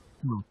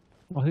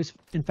 Well, who's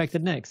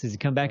infected next? Does he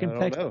come back I don't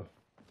infected? know.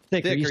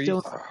 Thick, are you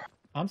still?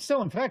 I'm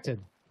still infected.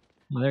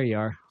 Oh, there you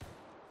are.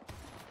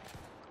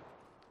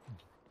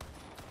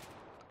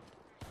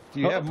 Do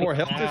you have more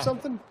health or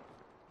something?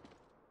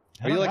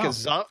 Are you like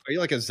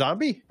a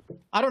zombie?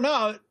 I don't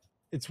know.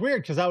 It's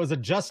weird because I was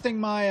adjusting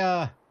my.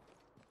 Oh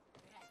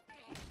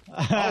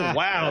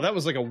wow, that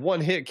was like a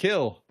one-hit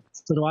kill.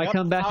 So do I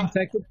come back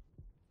infected?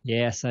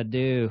 Yes, I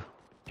do.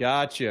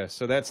 Gotcha.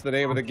 So that's the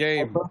name of the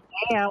game.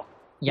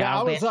 Yeah,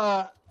 I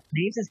was.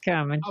 These is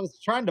coming. I was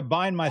trying to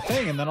bind my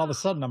thing, and then all of a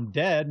sudden I'm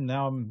dead, and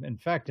now I'm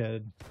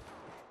infected.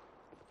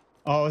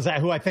 Oh, is that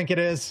who I think it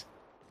is?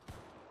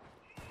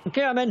 I'm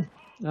coming.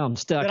 Oh, I'm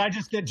stuck. Did I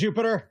just get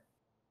Jupiter?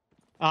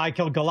 I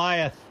killed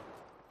Goliath.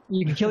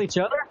 You can kill each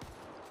other?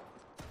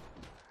 I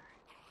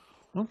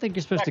don't think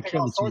you're supposed to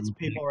kill all each sorts other. of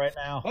people right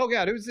now. Oh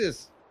god, who's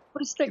this?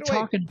 What is Thick Get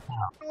away. talking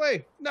about? Get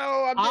away.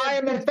 No, I'm dead. I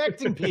am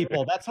infecting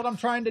people. That's what I'm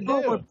trying to do.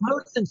 Oh, we're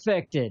both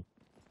infected.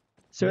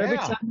 So every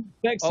Yeah. time you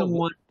infect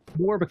someone,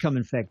 more become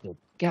infected.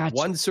 Gotcha.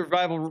 One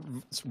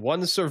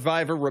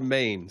survivor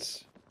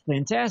remains.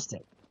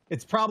 Fantastic.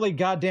 It's probably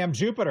goddamn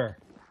Jupiter.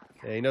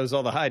 Yeah, he knows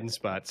all the hiding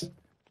spots.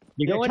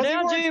 You're going 'cause he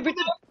down, works Jupiter.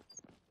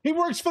 He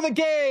works for the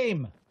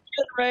game.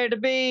 Get ready to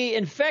be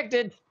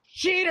infected.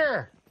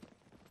 Cheater!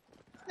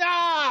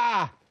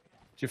 Ah!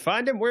 Did you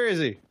find him? Where is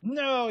he?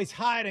 No, he's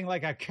hiding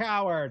like a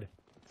coward.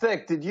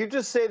 Thick, did you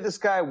just say this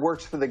guy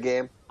works for the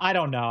game? I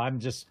don't know. I'm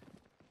just.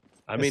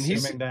 I mean,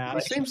 Assuming he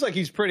that. seems like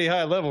he's pretty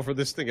high level for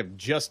this thing of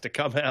just to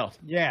come out.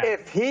 Yeah.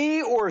 If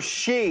he or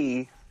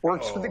she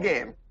works for the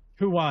game,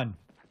 Who won?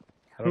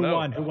 I don't Who know.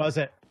 won? Who was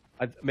it?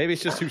 Maybe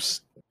it's just who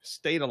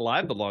stayed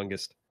alive the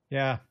longest.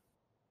 Yeah.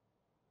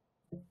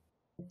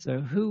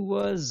 So who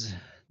was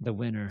the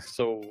winner.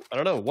 So I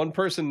don't know. One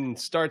person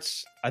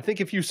starts. I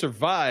think if you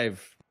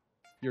survive,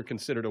 you're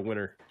considered a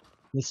winner.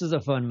 This is a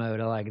fun mode.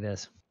 I like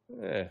this.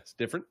 Yeah, it's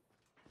different.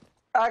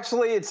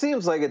 Actually, it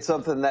seems like it's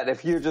something that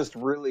if you're just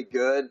really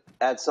good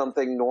at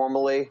something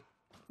normally,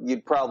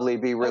 you'd probably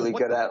be really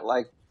good at.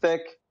 Like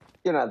Thick,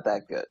 you're not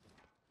that good.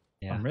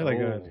 Yeah, I'm really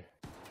good.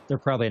 They're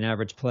probably an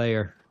average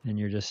player, and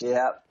you're just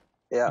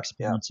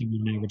experiencing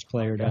what an average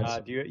player does.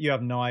 God, you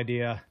have no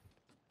idea.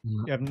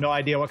 Yeah. You have no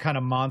idea what kind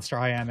of monster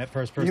I am at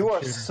first person.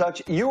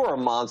 You are a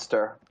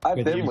monster.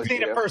 I've been You've with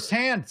seen you. it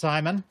firsthand,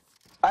 Simon.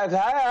 I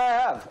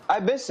have. I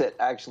miss it,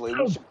 actually.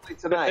 We should play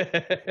tonight.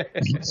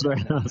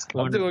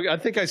 I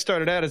think I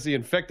started out as the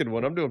infected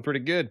one. I'm doing pretty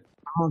good.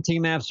 I'm on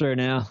Team Apps right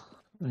now.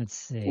 Let's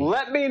see.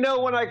 Let me know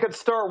when I could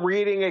start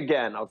reading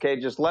again, okay?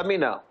 Just let me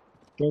know.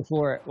 Go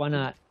for it. Why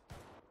not?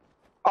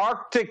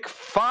 Arctic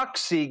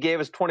Foxy gave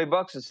us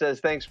 $20 and says,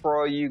 thanks for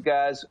all you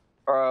guys,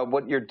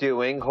 what you're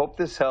doing. Hope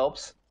this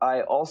helps.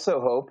 I also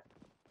hope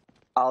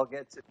I'll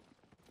get to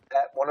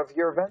at one of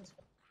your events.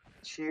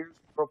 Cheers,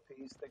 Pro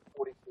Peace, Thick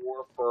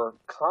 44 for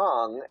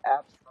Kong,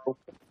 Apps for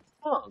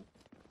Kong.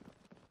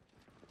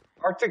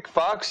 Arctic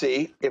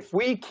Foxy, if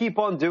we keep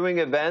on doing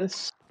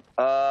events,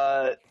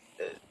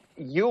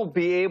 you'll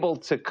be able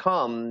to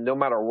come no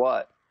matter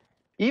what.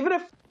 Even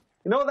if,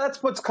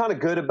 that's what's kind of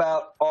good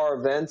about our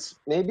events.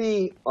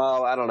 Maybe,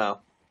 I don't know.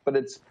 But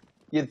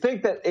you'd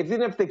think that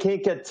even if they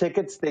can't get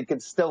tickets, they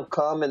could still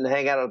come and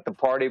hang out at the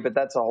party, but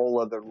that's a whole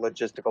other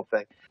logistical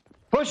thing.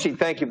 Bushy,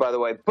 thank you, by the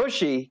way.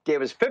 Bushy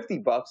gave us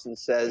 $50 and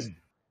says,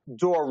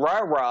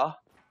 Dorara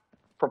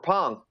for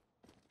Pong.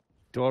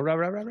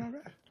 Dorara.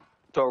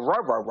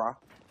 Dorara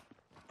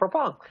for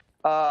Pong.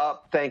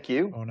 Thank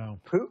you. Oh, no.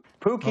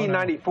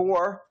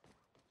 Pookie94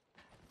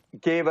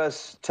 gave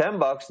us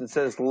 $10 and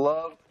says,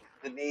 love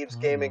the Neebs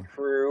Gaming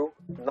crew.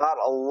 Not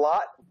a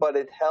lot, but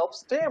it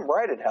helps. Damn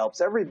right it helps.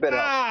 Every bit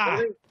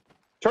helps.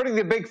 Turning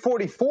the big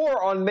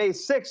 44 on May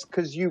 6th,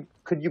 could you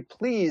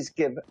please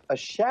give a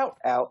shout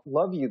out?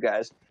 Love you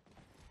guys.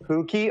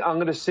 Pookie, I'm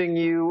going to sing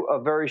you a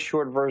very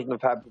short version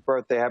of Happy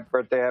Birthday, Happy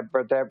Birthday, Happy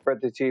Birthday, Happy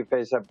Birthday to your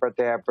face, Happy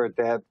Birthday, Happy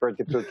Birthday, Happy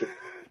Birthday, Pookie.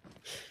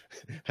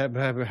 Hey,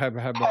 by the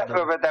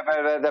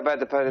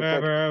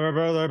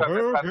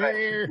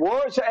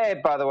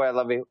way, I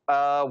love you.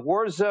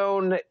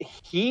 Warzone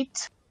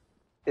Heat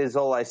is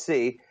all I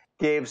see.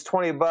 Gives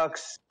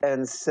 $20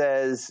 and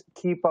says,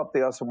 keep up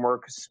the awesome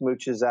work.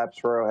 Smooches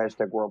Apps Row,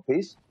 #World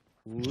Peace.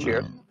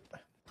 Cheers.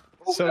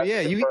 So yeah,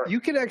 you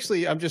can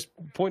actually, I'm just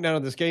pointing out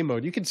on this game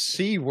mode, you can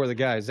see where the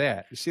guy's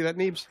at. You see that,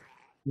 Neebs?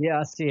 Yeah,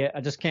 I see it. I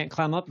just can't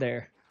climb up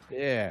there.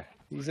 Yeah,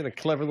 he's in a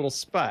clever little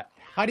spot.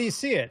 How do you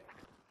see it?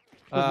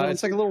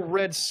 It's like a little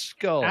red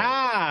skull.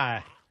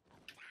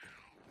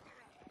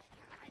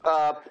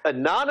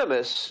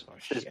 Anonymous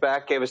is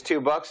back, gave us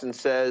 $2 and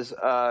says,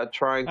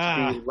 trying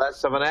to be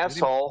less of an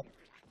asshole.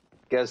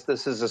 Guess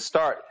this is a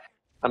start.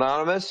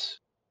 Anonymous.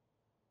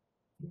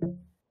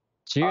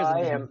 Cheers.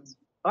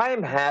 I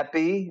am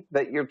happy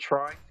that you're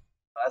trying to be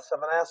less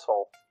of an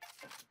asshole.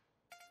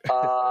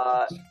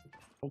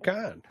 What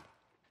kind?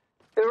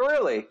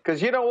 Really,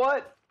 because you know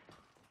what?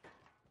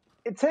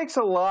 It takes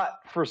a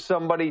lot for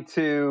somebody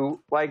to,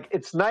 like,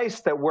 it's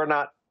nice that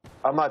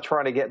I'm not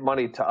trying to get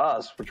money to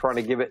us. We're trying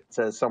to give it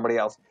to somebody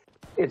else.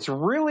 It's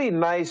really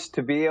nice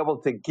to be able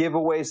to give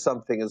away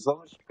something as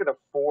long as you can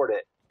afford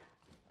it.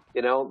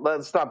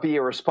 Let's not be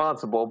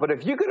irresponsible. But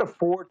if you can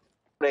afford to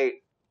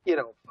donate,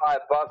 $5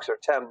 or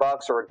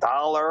 $10 or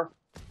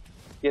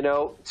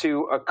 $1,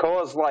 to a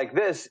cause like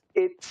this,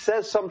 it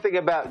says something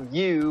about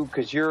you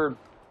because you're,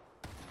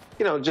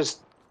 just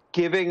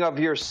giving of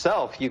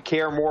yourself. You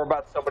care more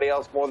about somebody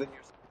else more than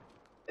yourself.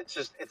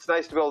 It's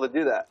nice to be able to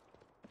do that.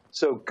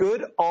 So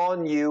good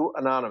on you,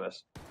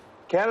 Anonymous.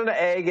 Canada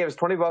A gave us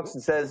 $20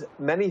 and says,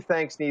 many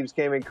thanks, Neebs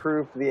Gaming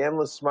crew, for the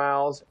endless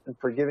smiles and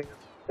for giving us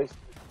a place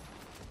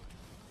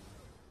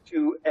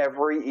to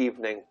every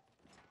evening.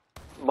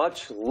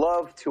 Much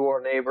love to our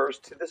neighbors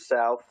to the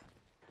south.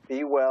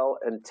 Be well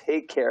and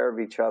take care of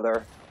each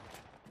other.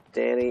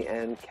 Danny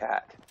and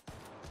Kat.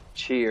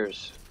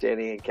 Cheers,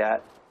 Danny and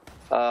Kat.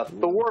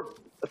 Thor,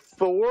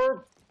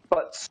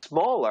 but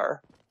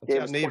smaller.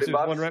 Gave us Neebs, there's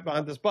one right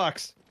behind this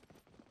box.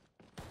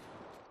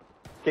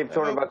 Gave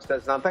 $200,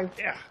 does nothing?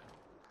 Yeah.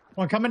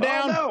 One coming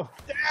down. Oh,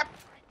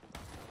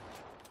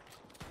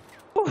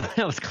 no. Ooh,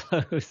 that was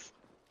close.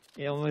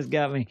 He almost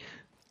got me.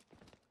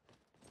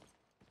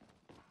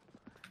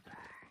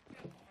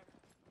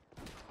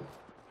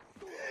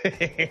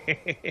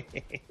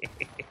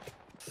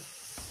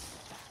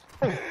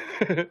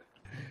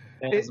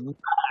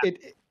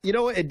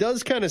 It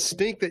does kind of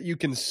stink that you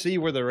can see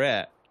where they're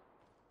at.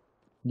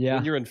 Yeah.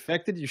 When you're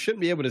infected, you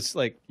shouldn't be able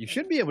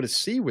to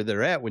see where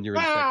they're at when you're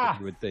infected,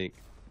 you would think.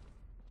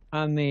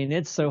 I mean,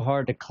 it's so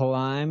hard to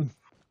climb.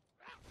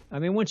 I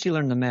mean, once you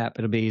learn the map,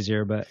 it'll be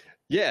easier, but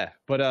yeah,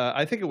 but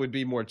I think it would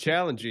be more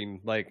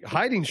challenging. Like,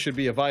 hiding should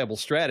be a viable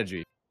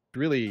strategy.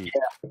 Really,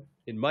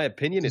 in my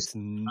opinion, it's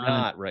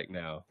not right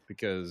now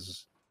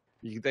because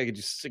they could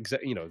just they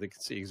can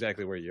see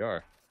exactly where you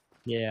are.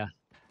 yeah.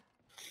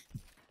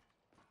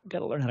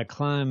 Gotta learn how to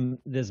climb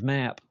this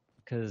map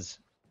because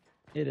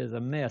it is a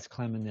mess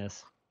climbing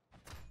this.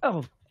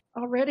 Oh,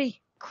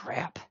 already?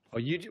 Crap. Oh,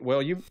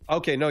 you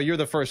okay? No, you're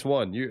the first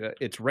one.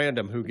 It's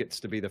random who gets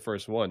to be the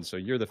first one, so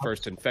you're the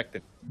first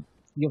infected.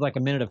 You have like a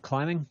minute of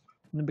climbing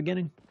in the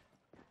beginning?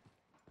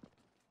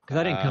 Because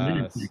I didn't come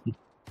in.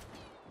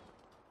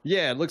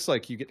 Yeah, it looks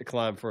like you get to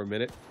climb for a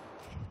minute.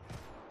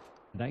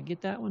 Did I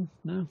get that one?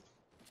 No.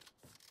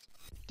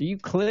 Do you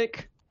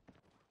click?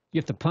 You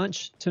have to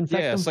punch to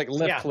infect them? It's like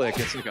left click.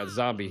 It's like a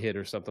zombie hit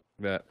or something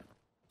like that.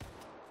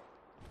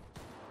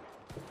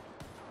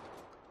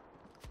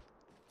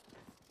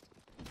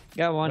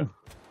 Got one.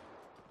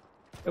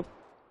 Nope.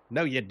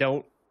 No, you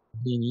don't.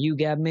 And you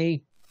got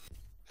me.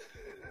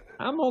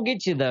 I'm gonna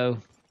get you though.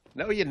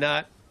 No, you're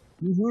not.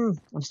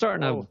 I'm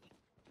starting a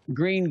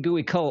green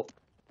gooey cult.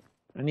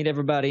 I need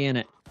everybody in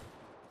it.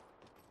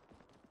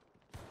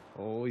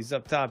 Oh, he's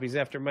up top. He's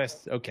after my...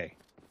 Okay.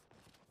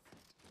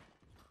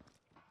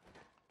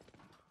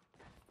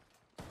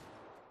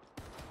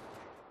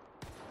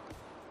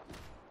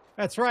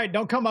 That's right.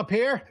 Don't come up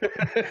here.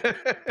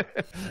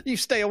 You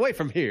stay away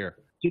from here.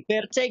 You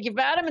better take your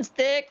vitamin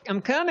stick.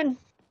 I'm coming.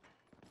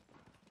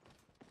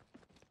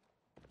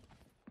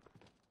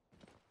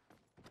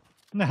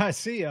 No, I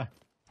see ya.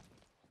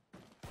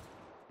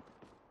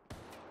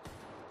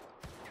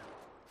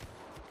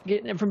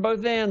 Getting it from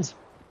both ends.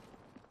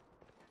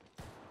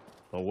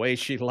 The way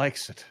she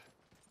likes it.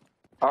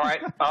 All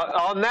right.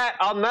 On that,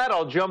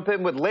 I'll jump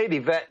in with Lady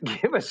Vet.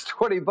 Give us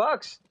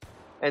 $20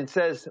 and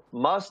says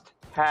must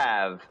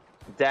have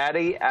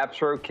daddy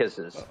Apsro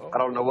kisses. I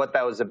don't know what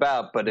that was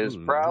about, but it was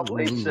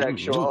probably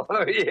sexual.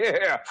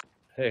 Yeah.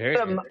 Hey.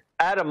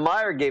 Adam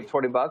Meyer gave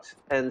 $20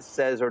 and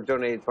says, or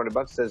donated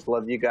 $20, says,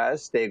 love you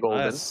guys. Stay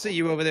golden. See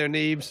you over there,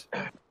 Neebs.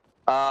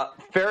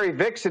 Fairy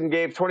Vixen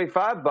gave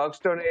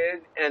 $25,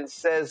 donated, and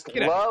says,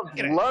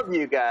 love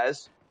you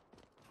guys.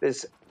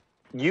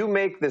 You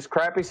make this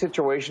crappy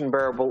situation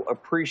bearable.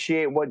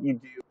 Appreciate what you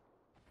do.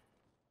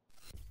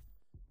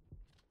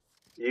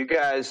 You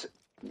guys,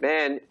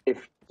 man,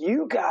 if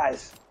you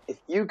guys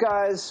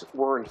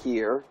weren't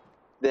here,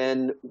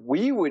 then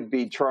we would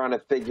be trying to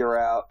figure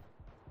out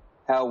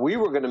how we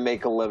were going to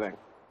make a living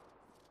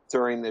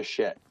during this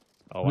shit.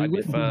 Oh, I'd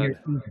be fine.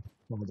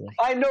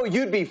 I know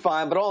you'd be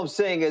fine, but all I'm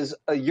saying is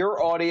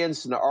your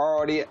audience and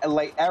our audience,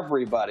 like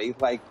everybody,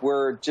 like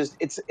we're just,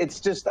 it's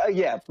just,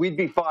 yeah, we'd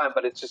be fine,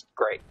 but it's just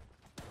great.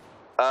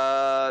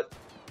 Butt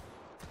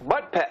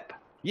Pep.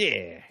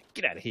 Yeah,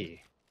 get out of here.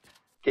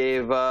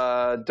 Gave,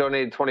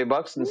 donated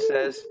 $20 and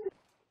says,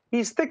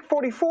 he's thick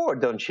 44,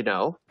 don't you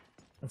know?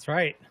 That's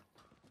right.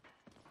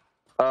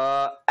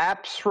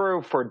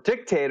 Apsro for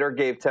Dictator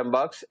gave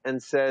 $10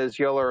 and says,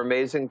 y'all are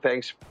amazing.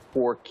 Thanks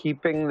for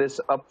keeping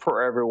this up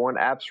for everyone.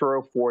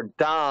 Apsro for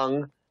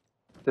Dong,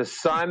 the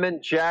Simon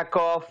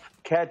Jackoff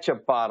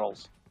ketchup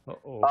bottles.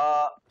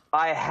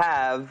 I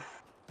have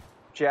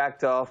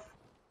jacked off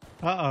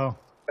a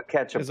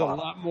ketchup there's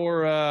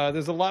bottle.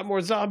 There's a lot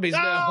more zombies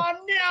now. Oh,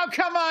 no,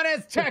 come on,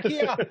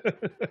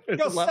 Aztecia.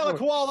 Go sell a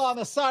koala on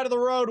the side of the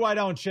road, why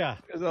don't you?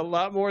 There's a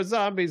lot more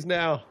zombies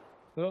now.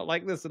 I don't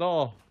like this at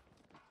all.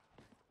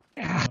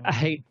 I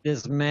hate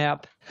this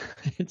map.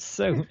 It's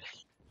so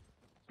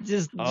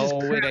just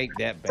it ain't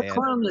that bad.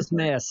 Climb this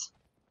mess.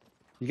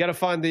 You got to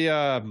find the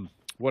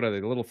what are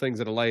they? The little things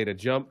that allow you to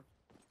jump.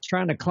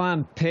 Trying to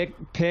climb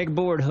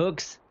pegboard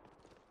hooks.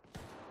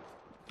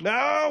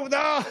 No!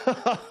 I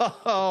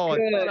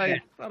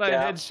thought I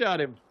headshot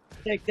him.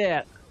 Take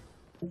that.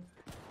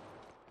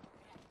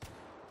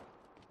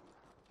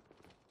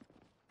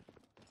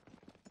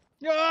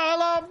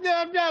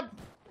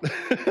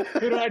 Who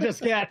did I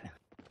just get?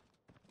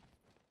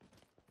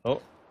 Oh,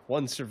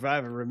 one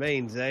survivor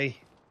remains, eh?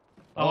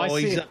 Oh, I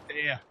see. He's up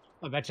there.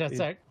 I bet you that's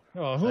like,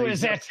 oh, who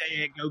is it?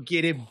 Go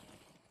get him.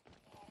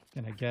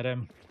 Gonna get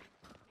him.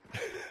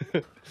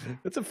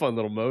 It's a fun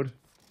little mode.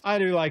 I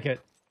do like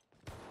it.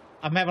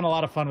 I'm having a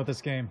lot of fun with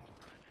this game.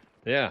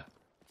 Yeah.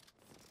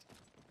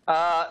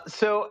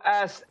 So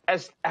as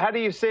how do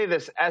you say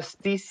this?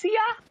 Asticia?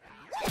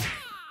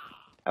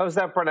 How is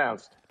that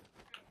pronounced?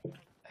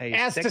 Hey,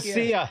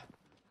 Asticia.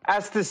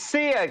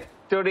 Asticia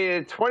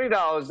donated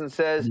 $20 and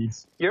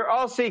says, your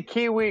Aussie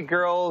Kiwi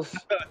girls...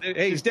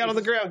 Hey, he's down on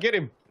the ground. Get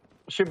him.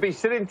 Should be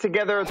sitting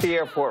together at the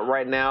airport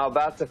right now,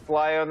 about to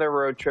fly on their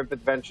road trip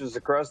adventures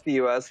across the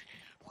U.S.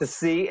 to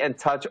see and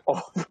touch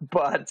all the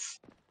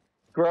butts.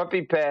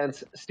 Grumpy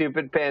pants,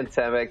 stupid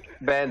pandemic,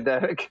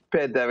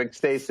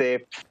 stay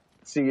safe.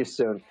 See you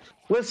soon.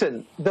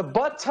 Listen, the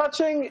butt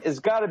touching has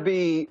got to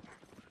be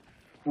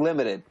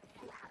limited.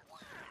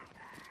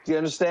 Do you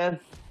understand?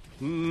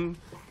 Mm-hmm.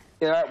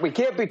 You know, we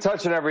can't be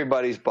touching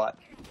everybody's butt.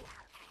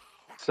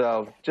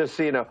 So, just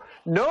so you know.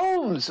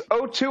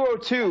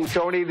 Gnomes0202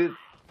 donated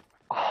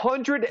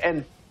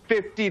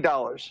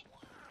 $150.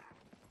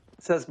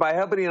 Says, my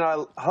hubby and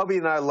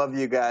I love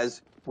you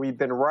guys. We've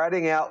been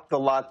riding out the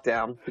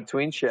lockdown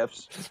between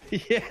shifts.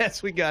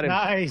 Yes, we got him.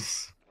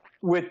 Nice.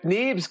 With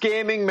Neebs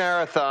Gaming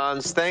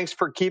Marathons, thanks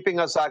for keeping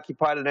us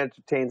occupied and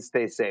entertained.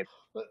 Stay safe.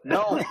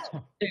 No.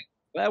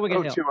 Glad we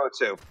can help.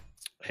 0202.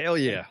 Hell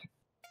yeah.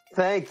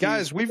 Thank you.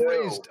 Guys, we've so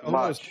raised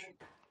almost much.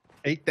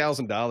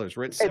 $8,000.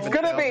 We're at It's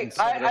gonna be.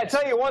 I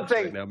tell you one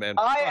thing. right now, man.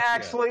 I Fuck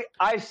actually,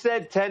 I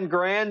said 10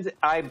 grand.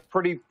 I'm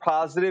pretty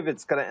positive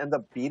it's gonna end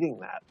up beating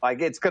that.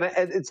 Like it's gonna.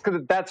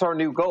 That's our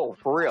new goal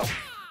for real.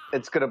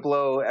 It's gonna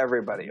blow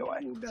everybody away.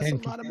 yeah. That's a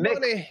lot of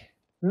money.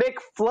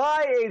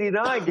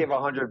 McFly89 gave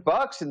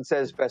 $100 and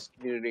says best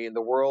community in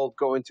the world.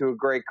 Going to a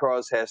great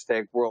cause.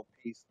 Hashtag world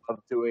peace. Love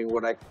doing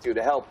what I can do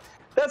to help.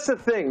 That's the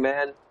thing,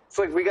 man. It's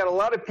like we got a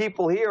lot of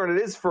people here, and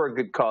it is for a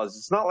good cause.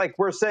 It's not like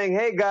we're saying,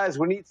 "Hey guys,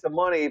 we need some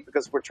money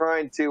because we're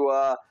trying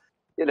to,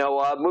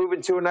 move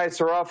into a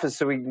nicer office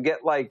so we can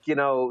get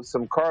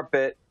some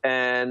carpet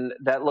and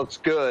that looks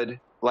good,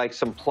 like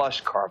some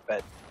plush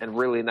carpet and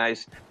really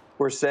nice."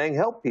 We're saying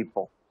help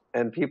people,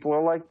 and people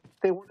are like,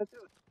 they want to do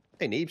it.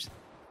 Hey, Neebs.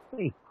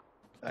 Hey.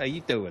 How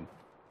you doing?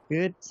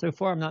 Good. So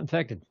far, I'm not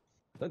infected.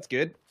 That's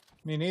good.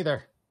 Me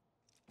neither.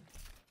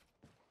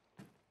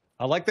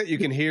 I like that you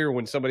can hear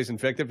when somebody's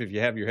infected if you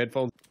have your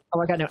headphones. Oh,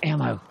 I got no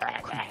ammo.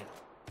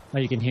 Oh,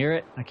 you can hear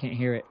it? I can't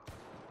hear it.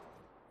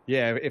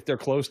 Yeah, if they're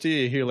close to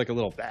you, you hear like a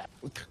little.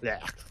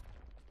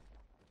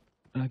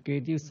 I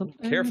could do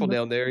something. Careful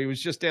down there. He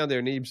was just down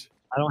there, Neebs.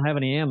 I don't have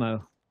any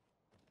ammo.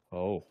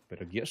 Oh,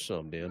 better get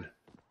some, then.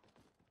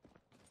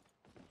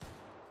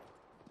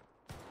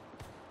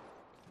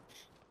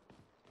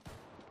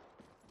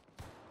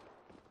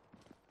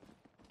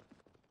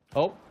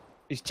 Oh,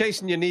 he's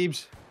chasing you,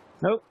 Neebs.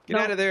 Nope. Get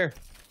out of there.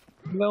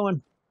 I'm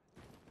going.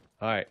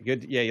 All right,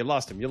 good. Yeah, you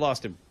lost him. You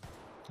lost him.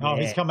 Oh,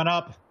 he's coming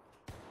up.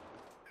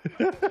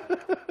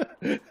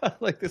 I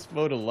like this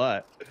mode a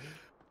lot.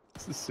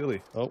 This is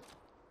silly. Oh.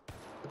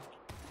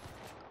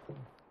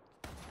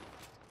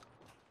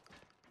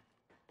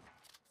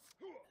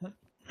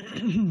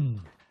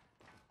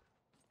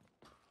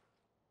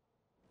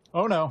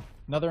 Oh no,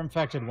 another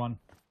infected one.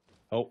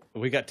 Oh,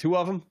 we got two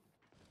of them?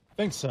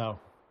 Think so.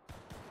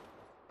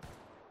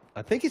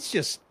 I think it's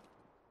just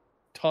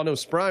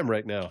Thanos Prime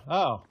right now.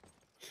 Oh.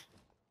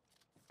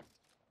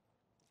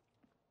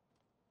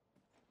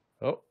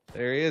 Oh,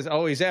 there he is.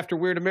 Oh, he's after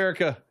Weird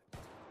America.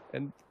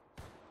 And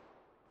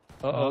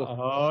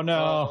Oh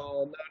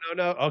no. Oh,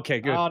 no. Okay,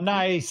 good. Oh,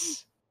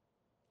 nice.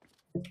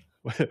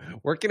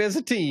 Working as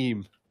a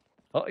team.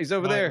 Oh, he's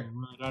over there.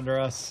 Right under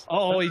us.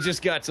 Oh, he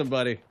just got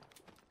somebody.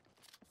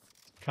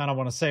 Kind of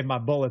want to save my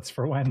bullets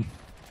for when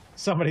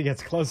somebody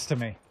gets close to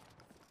me.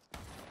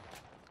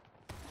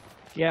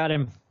 Got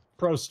him.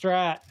 Pro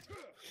strat.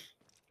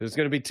 There's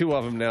going to be two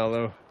of them now,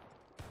 though.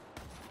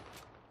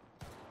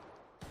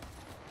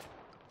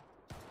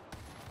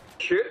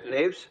 Shoot,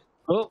 Naves.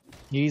 Oh,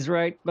 he's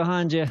right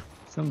behind you.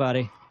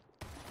 Somebody.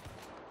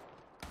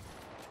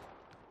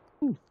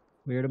 Ooh,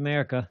 Weird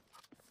America.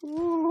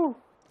 Ooh.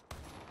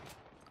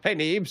 Hey,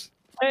 Neebs.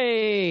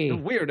 Hey! You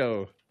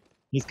weirdo.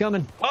 He's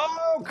coming.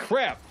 Oh,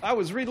 crap. I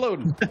was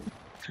reloading.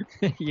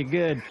 You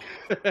good.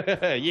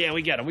 Yeah,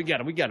 we got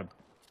him.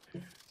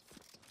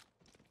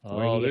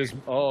 Oh, there's...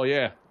 Oh,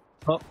 yeah.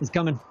 Oh, he's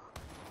coming.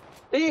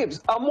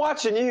 Naves, I'm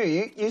watching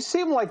you. You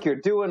seem like you're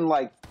doing,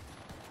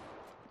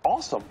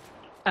 awesome.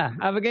 Ah,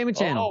 I have a gaming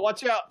channel. Oh,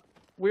 watch out.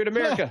 Weird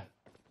America.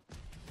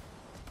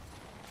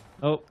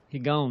 Oh, he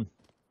gone.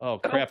 Oh,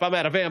 crap. I'm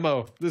out of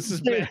ammo. This is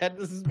bad.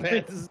 This is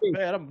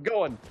bad. I'm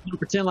going. I'll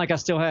pretend like I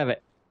still have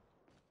it.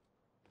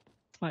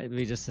 Might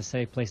be just a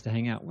safe place to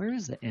hang out. Where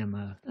is the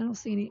ammo? I don't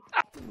see any.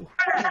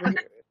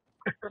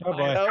 Oh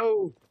boy.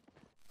 Oh,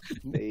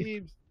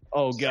 Neebs.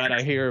 Oh, God.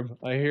 I hear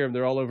him.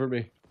 They're all over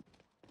me.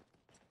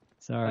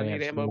 Sorry. I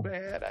need ammo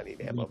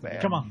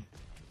bad. Come on.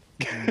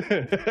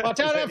 Watch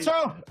out,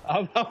 Astro!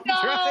 I'm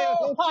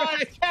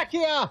trying.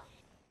 Czechia!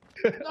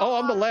 Oh,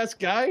 I'm the last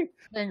guy?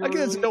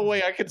 There's no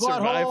way I can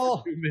survive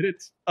for 2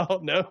 minutes. Oh,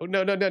 no.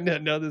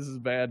 This is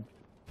bad.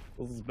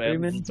 3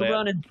 minutes of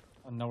running.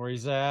 I know where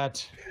he's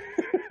at.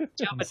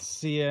 I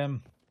see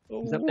him.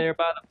 He's up there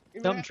by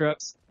the dump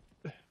trucks.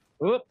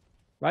 Whoop.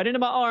 Right into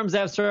my arms,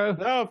 Astro.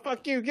 Oh,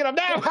 fuck you. Get him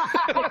now.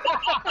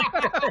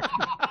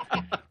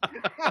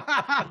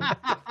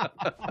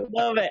 I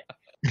love it.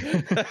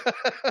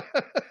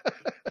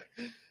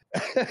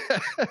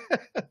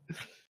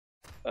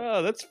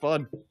 Oh, that's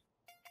fun.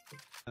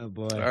 Oh,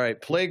 boy. All right.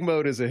 Plague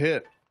mode is a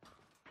hit.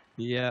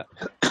 Yeah.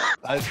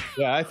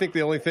 I think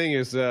the only thing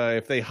is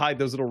if they hide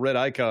those little red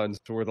icons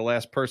to where the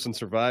last person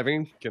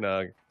surviving can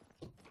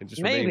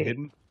just remain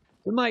hidden.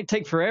 It might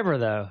take forever,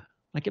 though.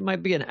 Like, it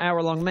might be an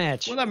hour-long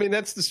match. Well, I mean,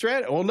 that's the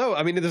strat. Well, no.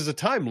 I mean, there's a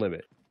time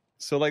limit.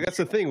 So, that's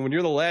the thing. When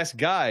you're the last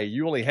guy,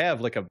 you only have,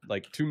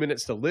 2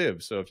 minutes to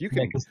live. So, if you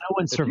can, because no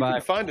one if you can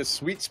survived. find a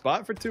sweet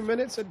spot for 2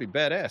 minutes, that'd be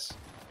badass.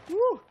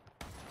 Woo.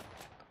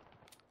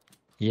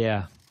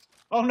 Yeah.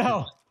 Oh,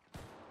 no.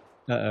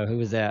 Uh-oh, who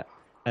was that?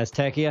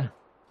 Aztecia?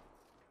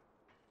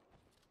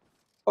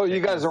 Oh,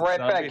 you guys are right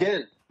back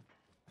in.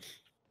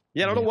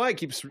 Yeah, I don't know why it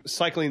keeps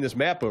cycling this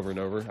map over and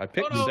over. I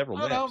picked several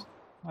maps.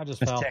 I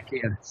just fell.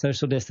 Aztecia.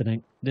 Social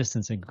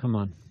distancing. Come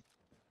on.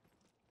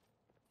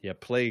 Yeah,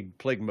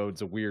 plague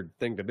mode's a weird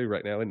thing to do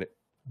right now, isn't it?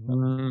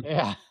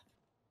 Yeah.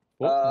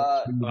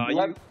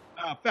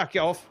 Fuck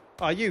off.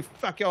 You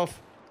fuck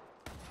off.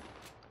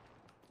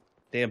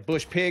 Damn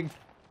bush pig.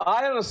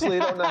 I honestly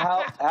don't know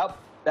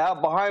how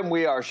behind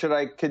we are. Should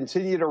I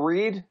continue to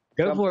read?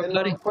 Go for it,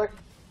 buddy. Quick.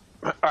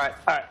 All right.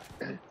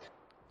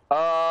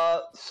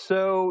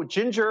 So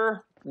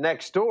Ginger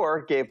next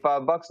door gave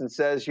 $5 and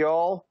says,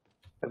 "Y'all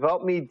have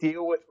helped me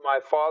deal with my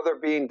father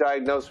being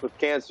diagnosed with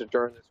cancer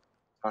during this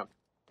time."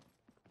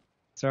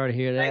 Sorry to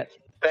hear that.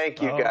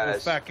 Thank you,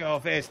 guys. Fuck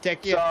off,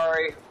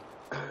 Aztecia.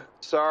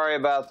 Sorry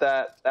about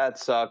that. That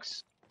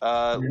sucks.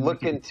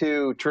 Look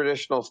into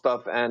traditional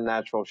stuff and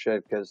natural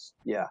shit, because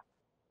yeah,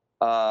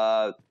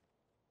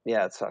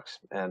 it sucks,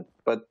 man.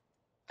 But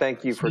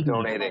thank you for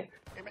donating.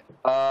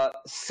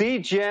 C.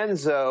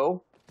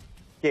 Genzo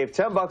gave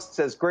 $10 and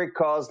says, "Great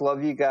cause,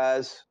 love you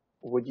guys.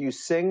 Would you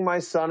sing my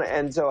son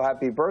Enzo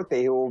happy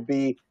birthday? He will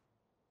be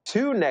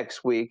 2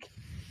 next week,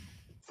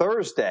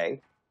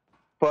 Thursday.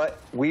 But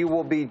we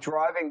will be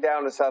driving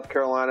down to South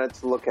Carolina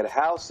to look at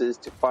houses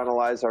to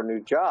finalize our new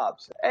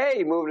jobs."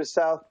 Hey, move to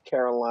South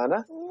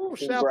Carolina. Ooh,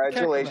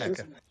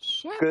 Congratulations.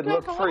 Good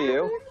look for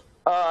you.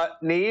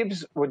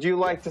 Neebs, would you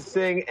like to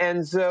sing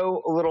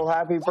Enzo a little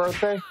happy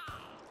birthday?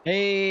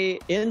 Hey,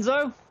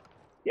 Enzo?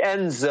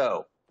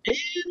 Enzo.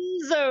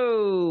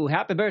 Enzo!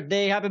 Happy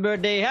birthday, happy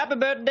birthday, happy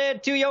birthday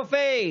to your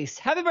face.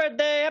 Happy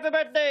birthday, happy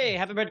birthday,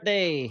 happy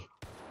birthday.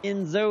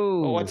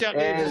 Enzo. Oh, watch out,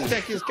 dude.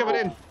 Aztecia's coming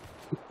in.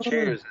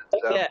 Cheers,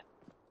 Enzo. Yeah.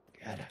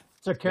 God.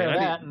 Took care of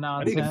that I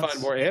nonsense. need to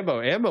find more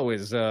ammo. Ammo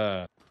is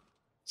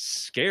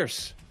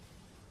scarce.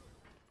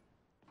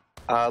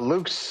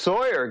 Luke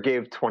Sawyer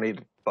gave $20.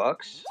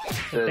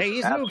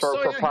 Hey, Says, Luke "Afro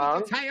Sawyer, Papang."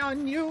 he gets high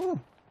on you.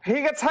 He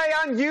gets high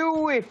on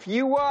you if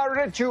you are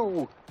a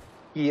Jew.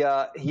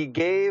 He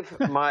gave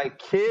my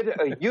kid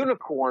a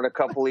unicorn a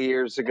couple of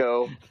years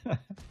ago,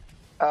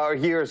 or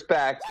years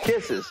back.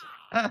 Kisses.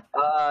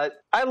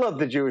 I love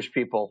the Jewish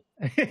people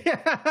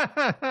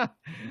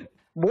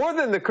more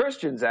than the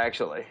Christians,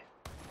 actually.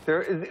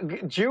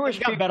 Jewish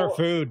Got people better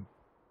food.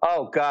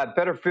 Oh God,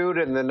 better food,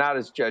 and they're not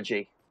as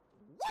judgy.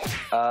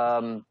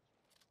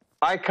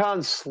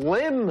 Icon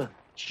Slim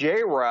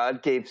J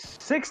Rod gave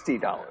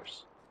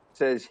 $60.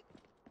 Says,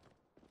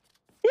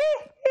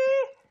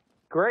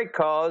 "Great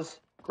cause,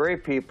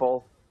 great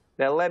people.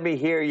 Now let me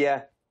hear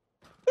ya."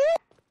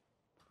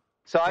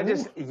 So I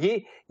just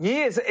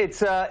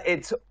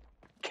it's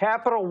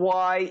capital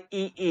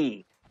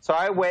YEE. So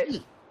I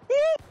went.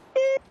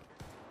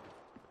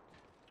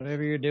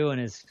 Whatever you're doing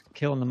is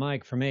killing the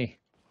mic for me.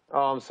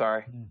 Oh, I'm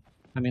sorry.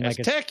 I mean, like,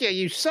 Aztecia,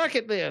 you suck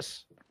at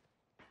this.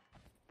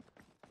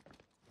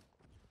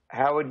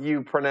 How would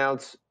you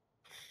pronounce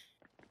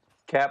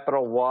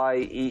capital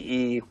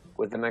YEE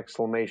with an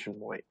exclamation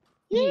point?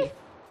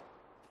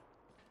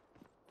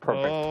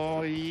 Perfect.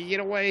 Oh, get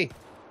away.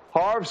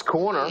 Harv's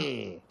Corner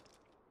Yeah.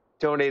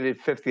 donated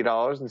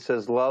 $50 and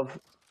says, "Love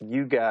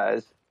you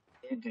guys.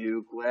 You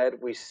do.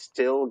 Glad we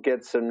still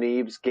get some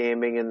Neebs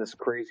gaming in this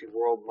crazy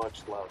world.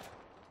 Much love."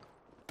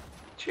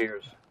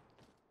 Cheers.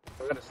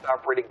 I'm going to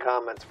stop reading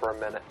comments for a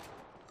minute.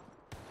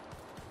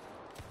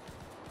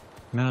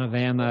 amount of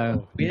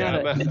ammo.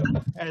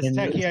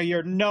 Aztecia,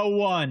 you're no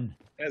one.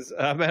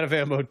 I'm out of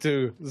ammo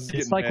too. This is It's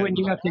getting like bad. when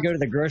you have to go to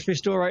the grocery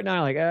store right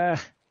now, like,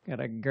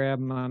 gotta grab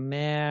my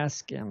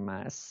mask and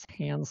my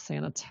hand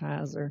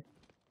sanitizer.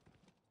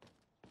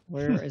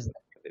 Where is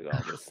Do all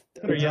this stuff.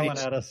 They're yelling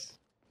at us.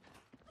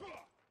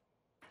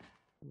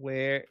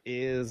 Where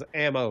is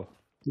ammo?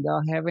 Do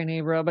y'all have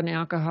any rubbing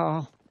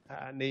alcohol?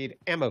 I need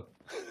ammo.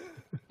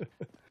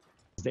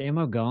 Is the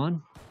ammo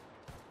gone?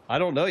 I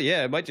don't know.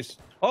 Yeah, it might just.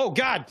 Oh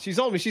God, she's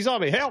on me. She's on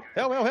me. Help!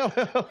 Help! Help!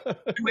 Help!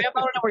 Do we have, I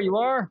don't know where you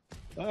are.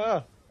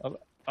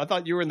 I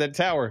thought you were in that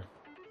tower.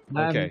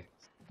 Okay,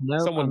 No,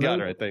 someone I'm got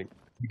moving. her. I think.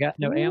 We got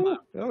no ammo.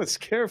 Oh, it's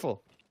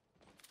careful.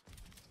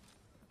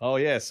 Oh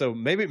yeah, so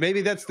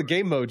maybe that's the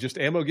game mode. Just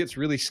ammo gets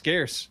really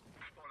scarce,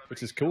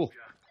 which is cool.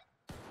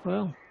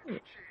 Well,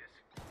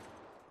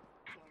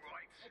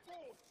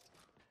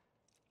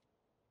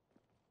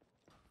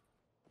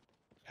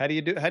 How do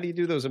you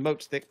do those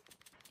emotes, Stick?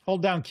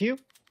 Hold down Q.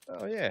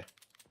 Oh yeah.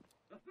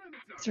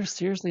 is there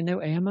seriously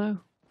no ammo?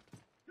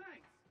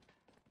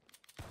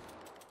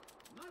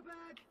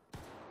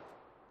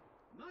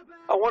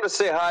 I want to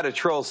say hi to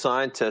Troll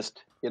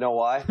Scientist. You know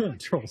why?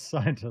 Troll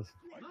scientist.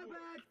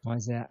 Why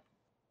is that?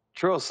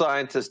 Troll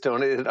Scientist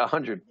donated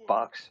 $100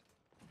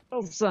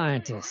 Oh,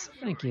 scientist.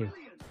 Thank you.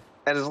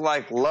 and is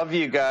like, "Love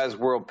you guys,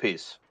 world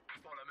peace."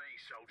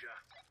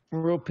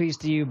 World peace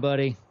to you,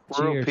 buddy.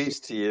 World Cheers. peace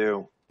to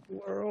you.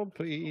 World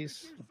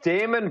peace.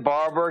 Damon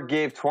Barber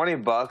gave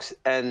 $20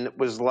 and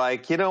was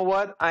like, "You know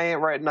what? I ain't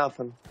writing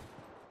nothing."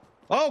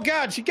 Oh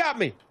God, she got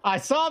me. I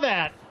saw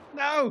that.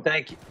 No.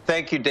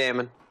 Thank you,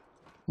 Damon.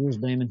 Here's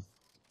Damon.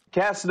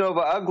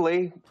 Casanova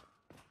Ugly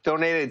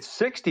donated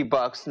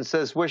 $60 and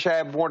says, "Wish I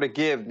had more to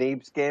give.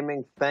 Neebs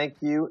Gaming, thank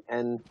you,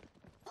 and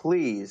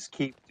please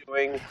keep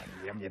doing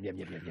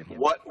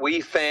what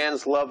we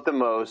fans love the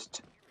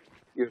most,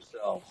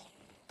 yourselves.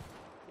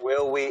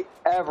 Will we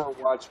ever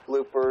watch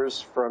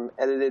bloopers from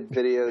edited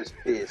videos?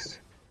 Peace."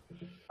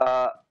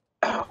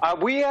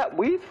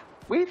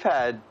 We've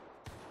had,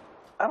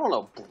 I don't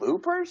know,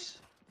 bloopers.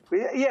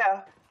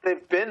 Yeah,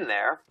 they've been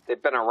there.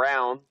 They've been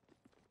around.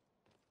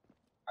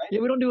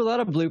 Yeah, we don't do a lot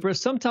of bloopers.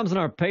 Sometimes on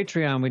our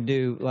Patreon we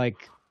do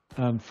like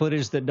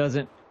footage that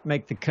doesn't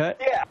make the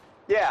cut.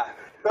 Yeah.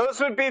 Those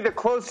would be the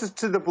closest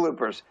to the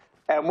bloopers.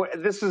 And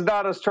this is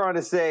not us trying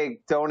to say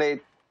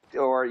donate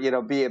or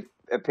be a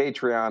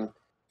Patreon,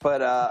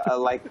 but a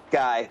like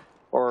guy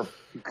or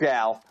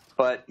gal.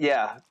 But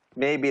yeah,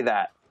 maybe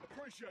that.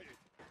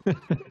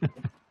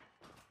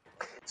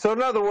 So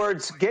in other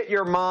words, get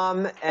your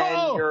mom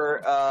and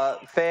your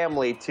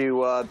family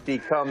to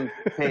become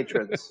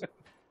patrons.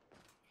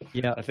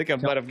 Yeah, I think I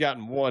might have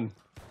gotten one.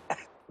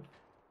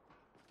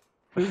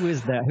 Who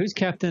is that? Who's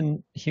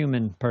Captain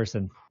Human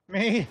Person?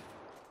 Me.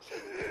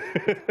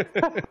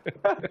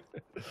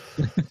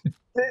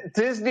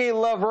 Disney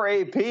Lover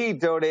AP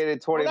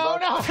donated 20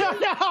 bucks.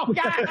 No!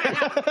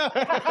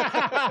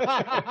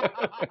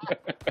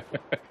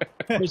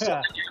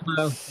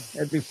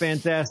 That'd be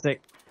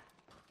fantastic.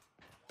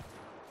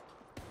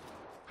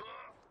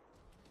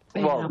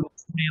 Well,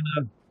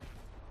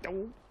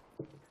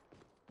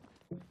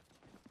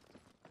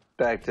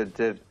 back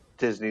to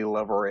Disney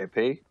Lover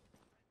AP.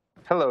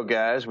 Hello,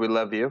 guys. We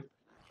love you.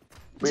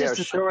 We are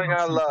showing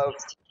our love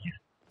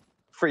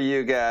for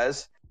you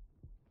guys.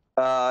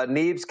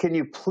 Neebs, can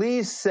you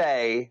please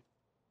say...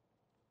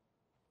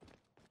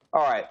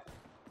 All right.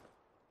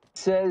 It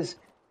says,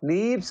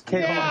 Neebs,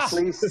 can you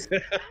please...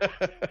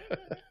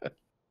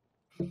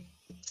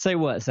 Say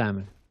what,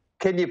 Simon?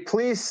 Can you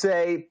please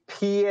say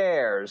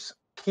Pierre's,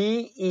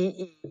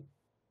 Peeairs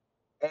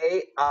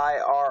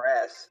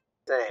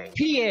thing?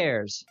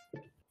 Pierre's.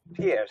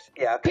 Pierre's,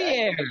 yeah.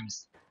 Okay.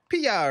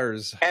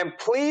 Pierre's. And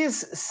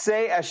please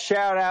say a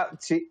shout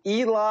out to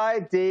Eli,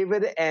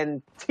 David,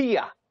 and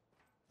Tia.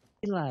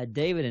 Eli,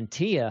 David, and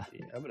Tia.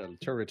 Yeah, I'm going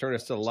to return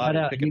us to the lobby.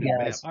 All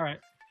right.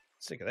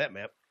 Sick of that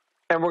map.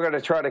 And we're going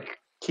to try to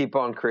keep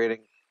on creating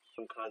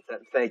some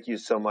content. Thank you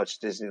so much,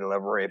 Disney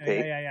Lover AP.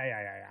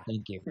 Yeah.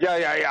 Thank you.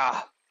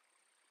 Yeah.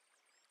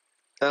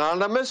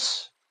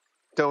 Anonymous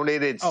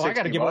donated 60 I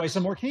got to give away bucks.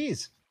 some more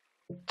keys.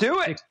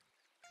 Do it.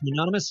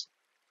 Anonymous.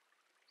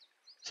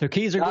 So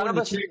keys are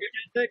Anonymous. going to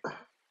the chair.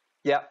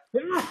 Yep.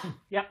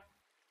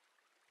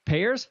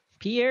 Pierre's?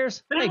 There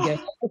you go.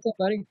 What's up,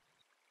 buddy?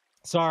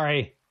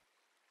 Sorry.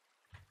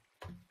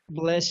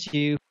 Bless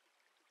you.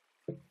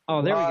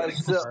 Oh, there we go.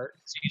 So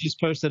you just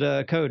posted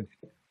a code.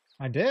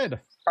 I did.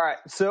 All right.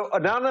 So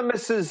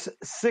Anonymous's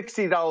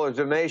 $60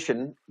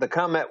 donation, the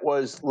comment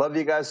was, love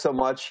you guys so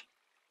much.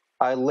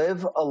 I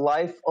live a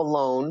life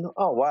alone.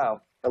 Oh,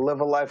 wow. I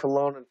live a life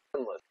alone and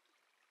friendless.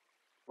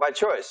 My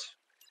choice.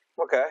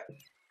 Okay.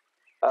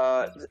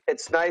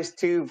 It's nice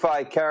to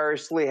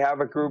vicariously have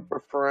a group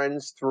of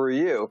friends through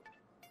you.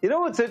 You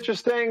know what's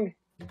interesting?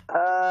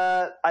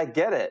 I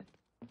get it.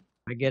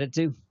 I get it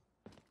too.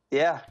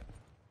 Yeah.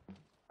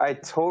 I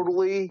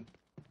totally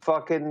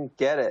fucking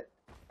get it.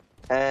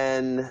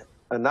 And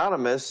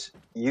Anonymous,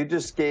 you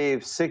just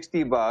gave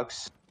 60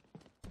 bucks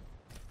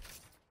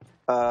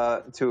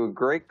to a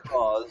great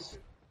cause,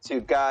 to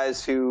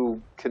guys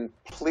who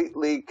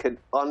completely could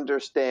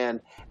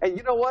understand. And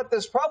you know what?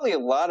 There's probably a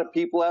lot of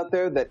people out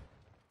there that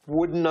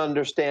wouldn't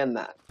understand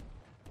that.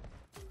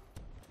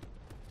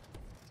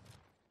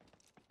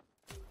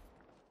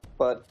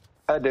 But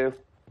I do.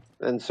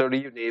 And so do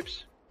you,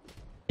 Neebs.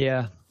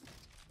 Yeah.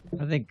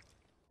 I think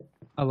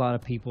a lot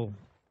of people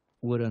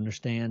would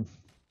understand.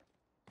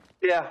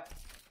 Yeah.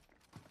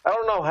 I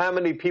don't know how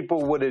many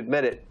people would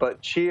admit it,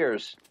 but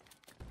cheers.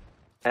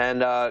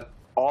 And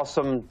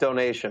awesome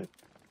donation.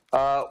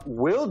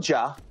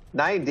 Wilja,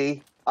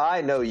 90,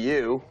 I know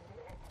you,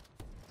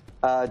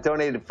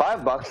 donated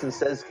 $5 and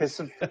says,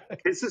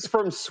 kisses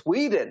from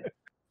Sweden.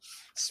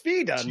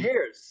 Sweden.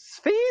 Cheers.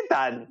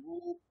 Sweden.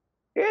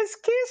 Yes,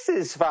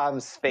 kisses from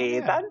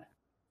Sweden. Yeah.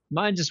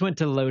 Mine just went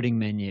to loading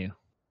menu.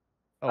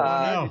 Oh,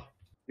 No.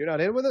 You're not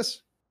in with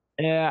us?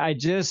 Yeah, I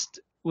just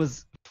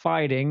was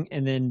fighting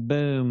and then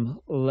boom,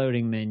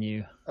 loading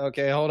menu.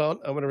 Okay, hold on.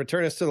 I'm going to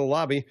return us to the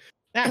lobby.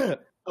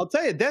 I'll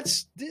tell you,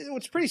 that's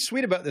what's pretty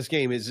sweet about this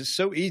game is it's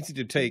so easy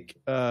to take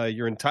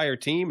your entire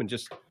team and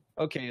just,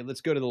 okay,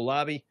 let's go to the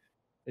lobby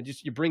and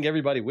just you bring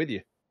everybody with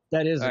you.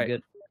 That is All a right.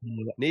 good.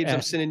 Neebs, Yeah.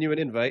 I'm sending you an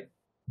invite.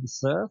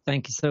 Sir,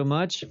 thank you so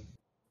much.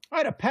 I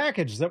had a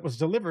package that was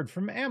delivered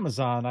from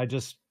Amazon. I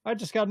just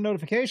got a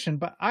notification,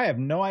 but I have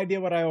no idea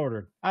what I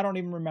ordered. I don't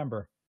even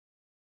remember.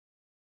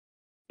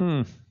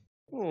 Hmm.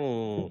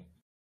 Oh.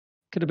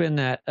 Could have been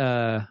that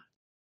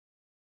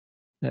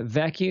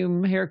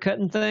vacuum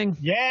haircutting thing.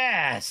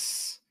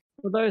 Yes.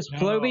 Were those No.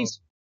 Flobies?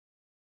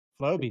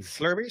 Flobies.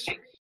 Slurpees?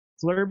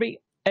 Flurby?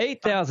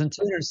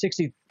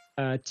 8,260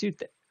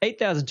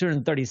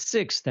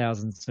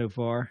 8,236,000 so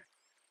far.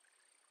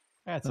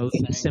 That's Oh,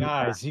 insane. December.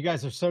 Guys, you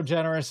guys are so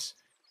generous.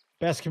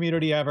 Best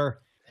community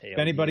ever. Hell If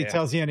anybody yeah.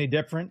 tells you any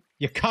different,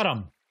 you cut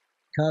them.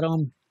 Cut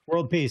them.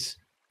 World peace.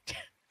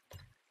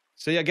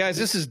 So yeah, guys,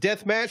 this is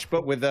deathmatch,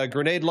 but with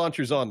grenade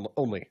launchers on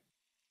only.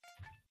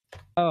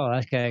 Oh,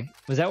 okay.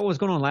 Was that what was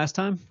going on last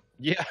time?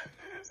 Yeah.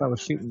 I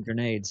was shooting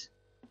grenades.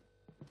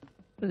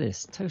 Look at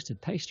this. Toasted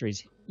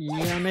pastries.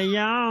 Yummy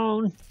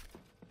yawn.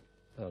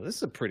 Oh, this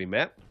is a pretty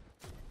map.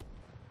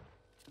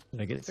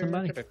 Did I get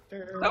somebody?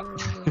 Oh.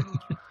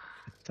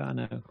 I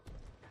know.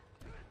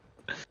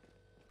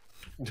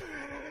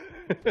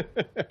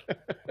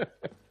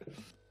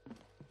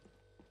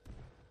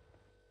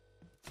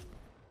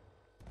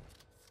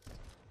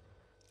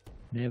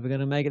 Never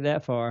gonna make it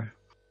that far.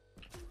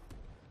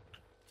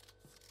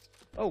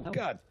 Oh,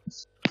 God.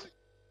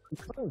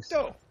 Close.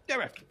 No,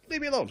 damn it.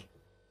 Leave me alone.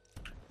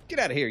 Get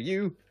out of here,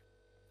 you.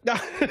 No.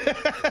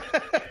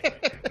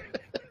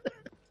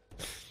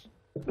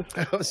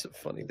 That was a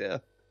funny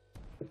death.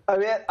 I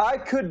mean, I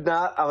could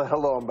not.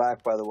 Hello, I'm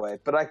back, by the way.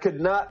 But I could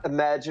not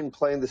imagine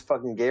playing this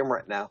fucking game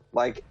right now.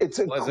 Like, it's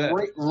a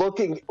great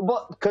looking.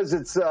 Well, because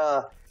it's.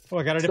 Oh,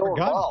 I got a different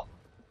gun. Involved.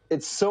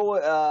 It's so.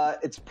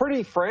 It's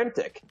pretty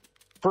frantic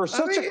for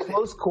such a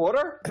close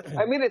quarter.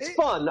 I mean, it's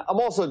fun. I'm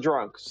also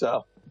drunk,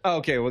 so.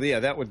 Okay, well, yeah,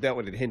 that would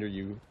hinder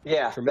you.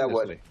 Yeah, that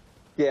would.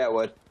 Yeah, it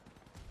would.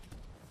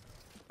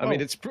 I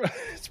mean, it's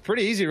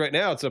pretty easy right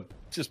now. It's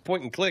just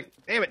point and click.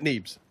 Damn it,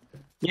 Neebs.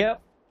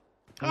 Yep.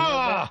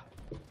 Ah.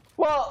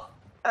 Well,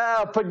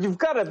 but you've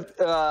got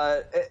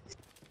to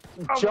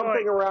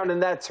jumping around in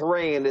that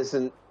terrain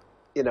isn't,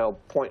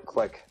 point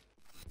click.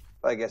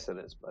 I guess it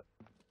is, but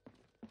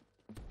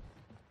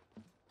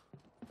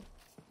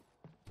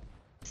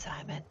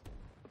Simon.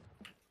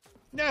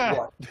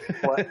 No.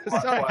 What?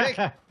 Sorry,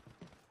 Vic.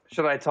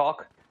 Should I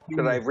talk?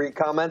 Should I read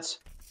comments?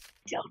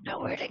 Don't know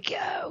where to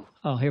go.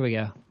 Oh, here we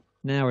go.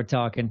 Now we're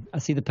talking. I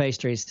see the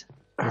pastries.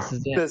 This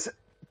is it.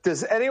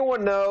 Does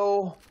anyone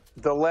know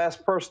the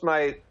last person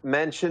I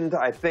mentioned?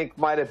 I think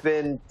might have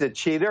been the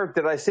cheater.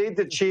 Did I say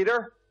the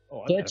cheater?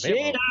 Oh, The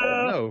cheater.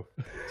 Oh,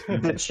 no.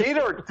 The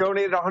cheater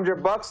donated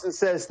 $100 and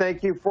says,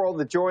 "Thank you for all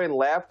the joy and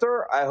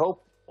laughter. I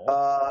hope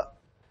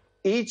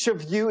each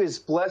of you is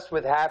blessed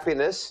with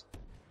happiness.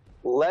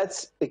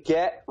 Let's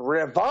get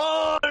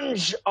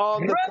revenge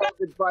on the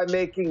COVID by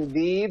making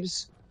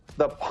Neebs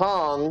the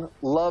Pong.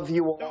 Love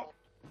you all.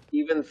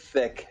 Even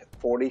thick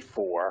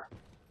 44."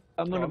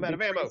 I'm out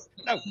of ammo.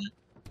 No,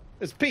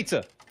 it's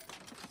pizza.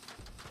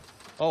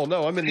 Oh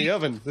no, I'm in the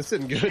oven. This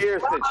isn't good.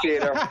 Cheers, the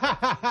cheater.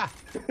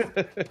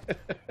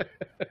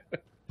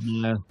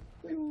 No.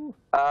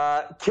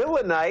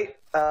 Killer Knight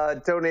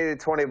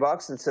donated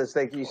 $20 and says,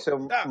 "Thank you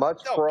so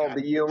much for all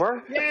the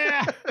humor."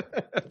 Yeah.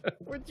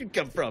 Where'd you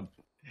come from?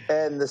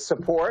 And the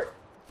support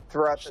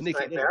throughout this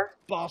nightmare.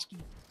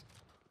 Boston.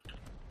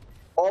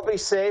 All be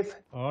safe.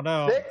 Oh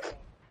no.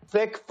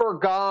 Thick for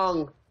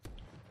Gong.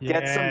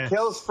 Get some Yes.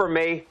 kills for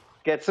me.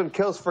 Get some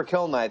kills for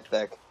Kill Knight,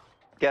 Thick.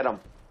 Get him.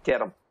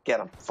 Get him.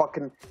 Get him.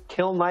 Fucking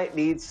Kill Knight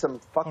needs some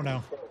fucking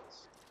kills.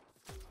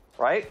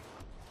 Right?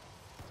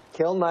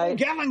 Kill Knight.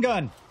 Gatling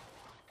gun.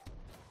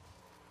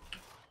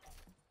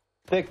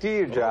 Thick, do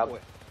your job.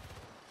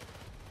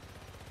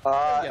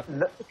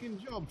 Fucking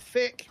job,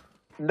 Thick.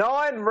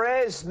 Nine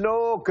Res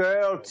No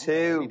Girl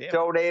 2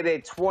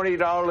 donated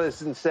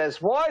 $20 and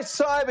says, "Why is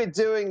Simon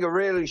doing a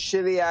really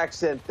shitty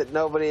accent that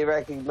nobody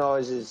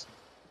recognizes?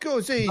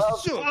 Because he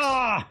sucks.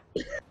 Ah.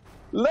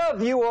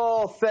 Love you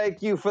all.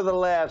 Thank you for the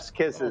laughs.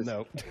 Kisses."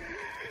 Oh,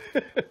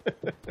 no.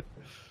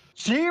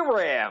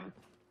 G-Ram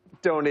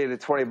donated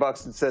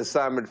 $20 and says,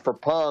 "Simon, for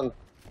Pong,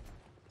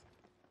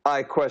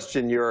 I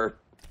question your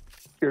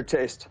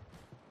taste."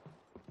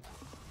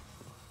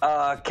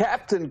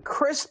 Captain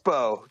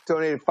Crispo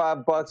donated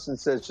 $5 and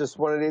says, "Just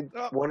wanted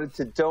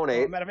to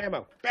donate." I'm out of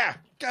ammo. Ah,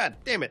 God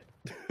damn it.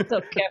 What's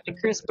up, Captain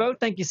Crispo?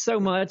 Thank you so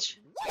much.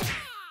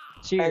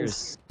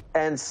 Cheers.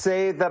 And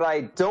say that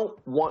I don't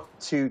want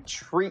to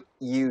treat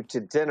you to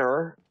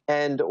dinner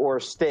and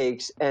or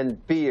steaks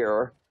and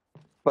beer,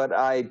 but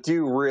I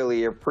do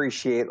really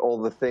appreciate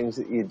all the things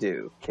that you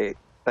do. Kate,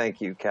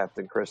 thank you,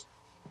 Captain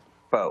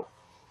Crispo.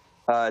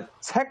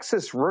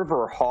 Texas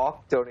River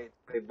Hawk donated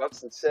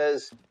 $20 and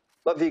says,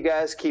 "Love you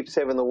guys. Keep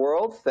saving the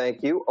world.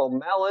 Thank you."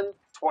 O'Mallon,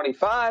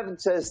 25, and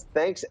says,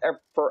 "Thanks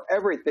for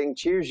everything.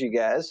 Cheers, you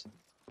guys."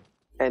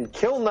 And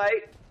Kill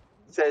Knight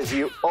says,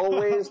 "You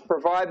always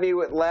provide me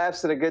with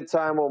laughs and a good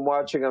time when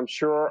watching. I'm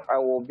sure I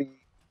will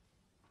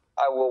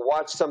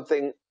watch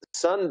something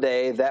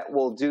Sunday that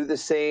will do the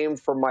same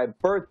for my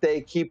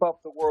birthday. Keep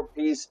up the world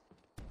peace."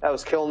 That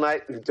was Kill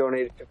Knight, who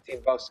donated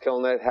 $15. Kill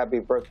Knight, happy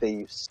birthday,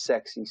 you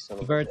sexy son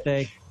of a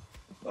Birthday. bitch.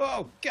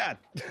 Oh, God.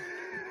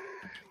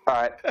 All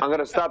right, I'm going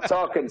to stop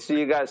talking so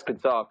you guys can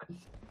talk.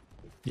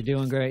 You're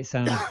doing great,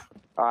 Simon.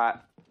 All right.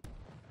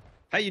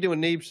 How you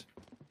doing, Neebs?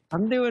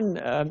 I'm doing,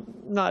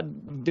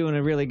 not doing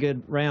a really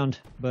good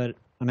round, but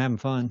I'm having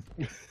fun.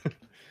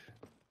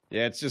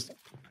 Yeah, it's just,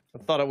 I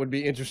thought it would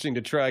be interesting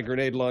to try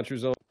grenade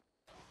launchers on.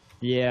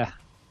 Yeah.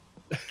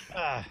 It's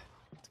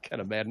kind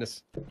of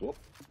madness. Whoop.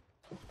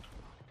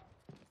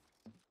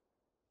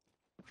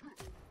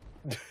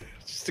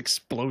 Just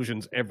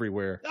explosions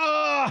everywhere.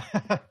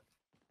 Ah.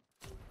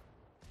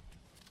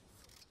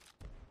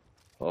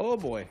 Oh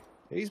boy,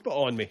 he's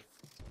on me.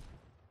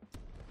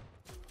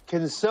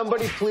 Can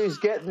somebody please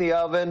get in the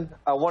oven?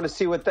 I want to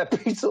see what that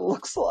pizza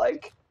looks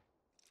like.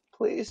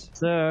 Please.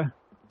 Sir,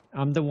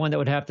 I'm the one that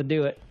would have to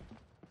do it.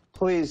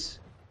 Please.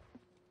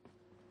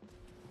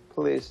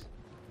 Please.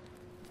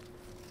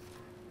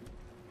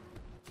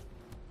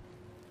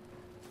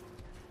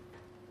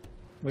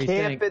 What do you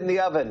Camp think? in the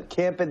oven.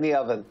 Camp in the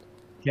oven.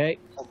 Okay.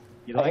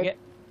 You like it?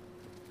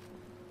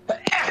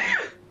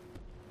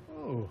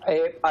 Oh.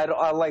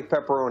 I like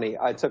pepperoni.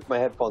 I took my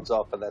headphones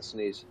off of that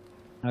sneeze.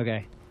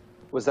 Okay.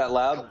 Was that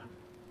loud?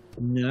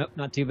 Nope,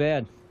 not too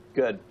bad.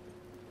 Good.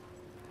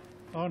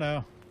 Oh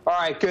no. All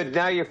right, good.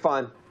 Now you're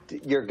fine.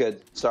 You're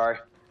good. Sorry.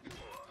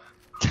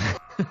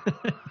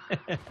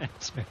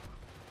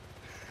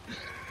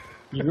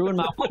 You ruined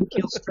my 1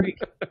 kill streak.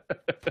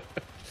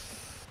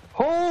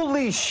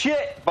 Holy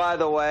shit, by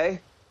the way.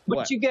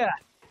 What you got?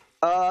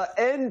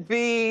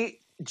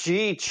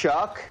 NBG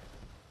Chuck.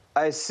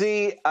 I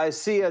see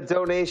a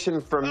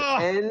donation from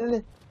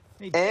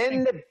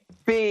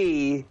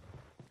NBG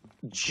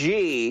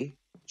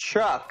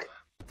Chuck,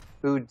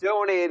 who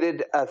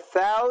donated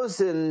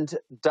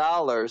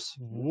 $1,000.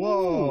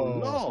 Whoa,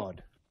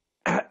 Lord.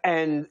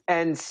 And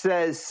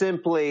says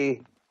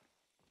simply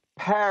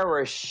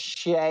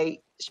parashat.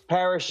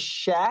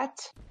 Parashat,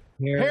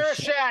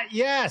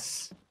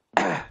 yes.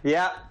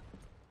 Yeah.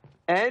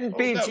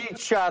 NBG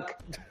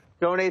Chuck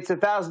donates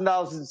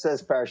 $1,000 and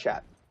says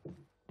parashat.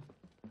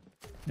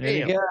 There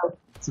you go.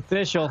 It's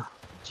official.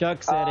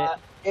 Chuck said it.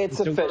 It's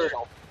a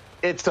official. word.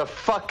 It's a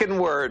fucking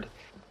word.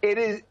 It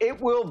is.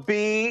 It will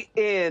be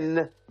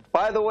in.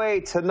 By the way,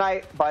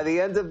 tonight, by the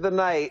end of the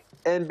night,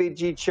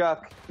 NBG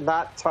Chuck,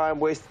 not time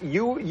waste.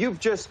 You've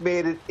just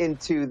made it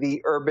into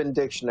the Urban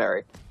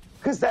Dictionary,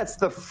 because that's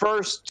the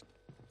first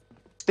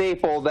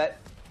staple that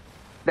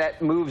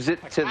moves it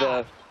to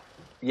the.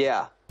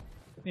 Yeah.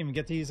 Didn't even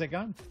get to use that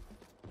gun.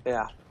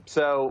 Yeah.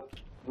 So,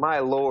 my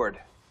lord.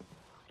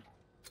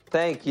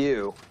 Thank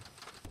you.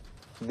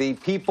 The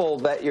people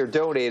that you're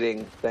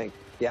donating,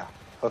 yeah,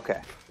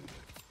 okay.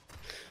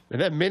 And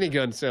that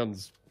minigun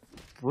sounds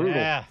brutal.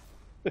 Yeah.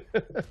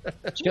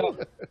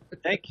 Chuck,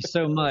 thank you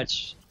so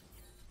much.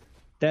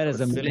 That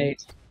is amazing.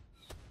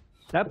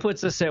 That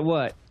puts us at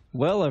what?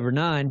 Well over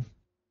 9.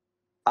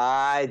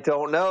 I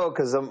don't know,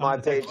 because my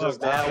page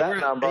doesn't have We're that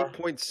at number.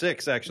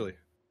 8.6, actually.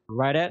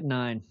 Right at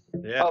 9.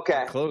 Yeah,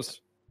 Okay.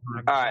 close.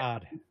 My All right.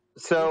 God.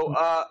 So,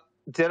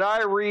 did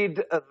I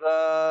read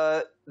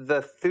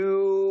the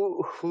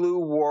Cthulhu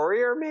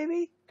Warrior,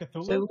 maybe?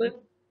 Cthulhu?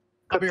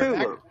 I'll be right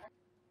back. Cthulhu.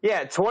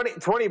 Yeah,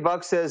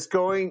 $20 says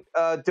going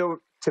to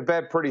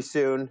bed pretty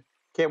soon.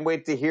 Can't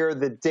wait to hear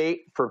the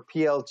date for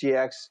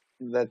PLGX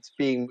that's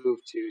being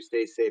moved to.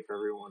 Stay safe,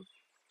 everyone.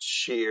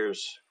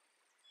 Cheers.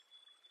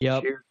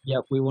 Yep. Cheers.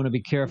 Yep. We want to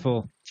be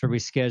careful to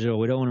reschedule.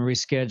 We don't want to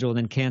reschedule and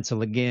then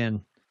cancel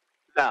again.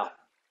 No,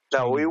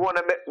 we want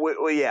to.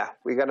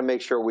 We got to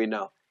make sure we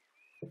know.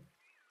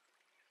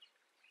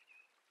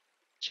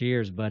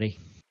 Cheers, buddy.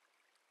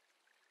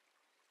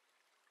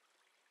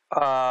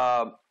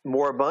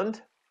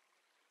 Moribund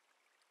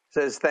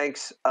says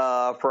thanks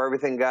for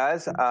everything,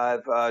 guys.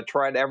 I've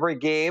tried every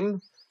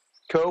game.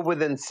 Code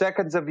within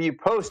seconds of you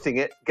posting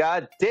it.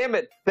 God damn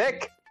it,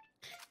 Thick.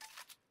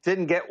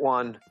 Didn't get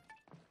one,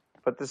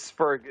 but this is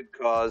for a good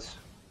cause.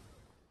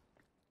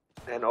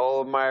 And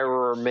all of my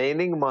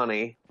remaining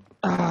money.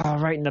 Ah,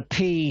 right in the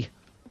P.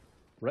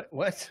 What?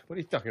 What are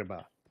you talking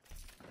about?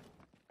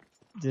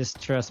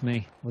 Just trust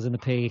me. Was in the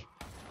P.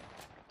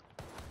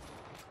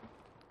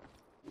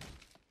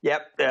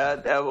 Yep.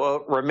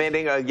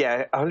 Remaining,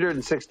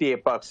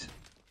 $168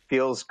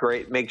 feels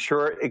great. Make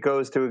sure it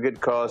goes to a good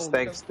cause.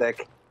 Thanks,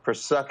 Thick, for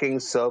sucking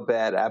so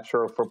bad.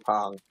 Absro for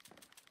Pong.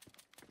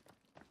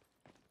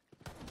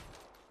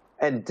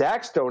 And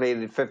Dax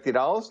donated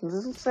 $50 and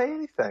doesn't say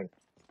anything.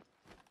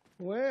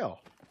 Well,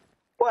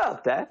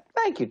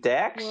 thank you,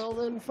 Dax. well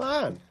then,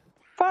 fine.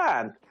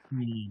 Fine.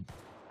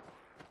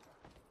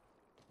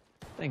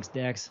 Thanks,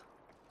 Dax.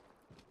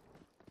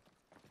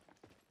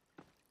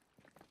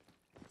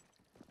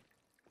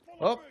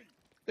 Oh,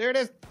 there it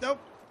is. Nope.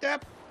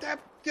 Tap.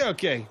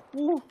 Okay.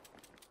 Woo.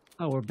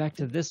 Oh, we're back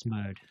to this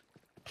mode.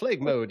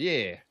 Plague mode,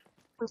 yeah.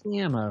 Where's the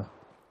ammo?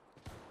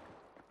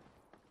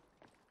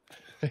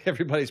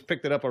 Everybody's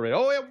picked it up already.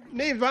 Oh, yeah,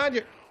 Neve's behind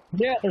you.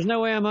 Yeah, there's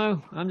no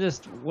ammo. I'm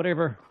just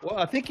whatever. Well,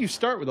 I think you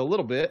start with a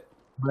little bit.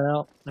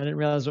 Well, I didn't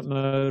realize what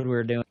mode we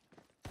were doing.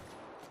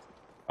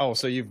 Oh,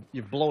 so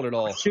you've blown it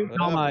all. Shooting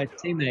all my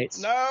teammates.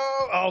 No!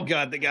 Oh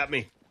God, they got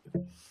me.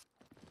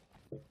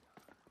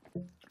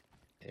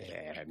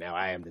 Yeah, now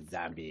I am the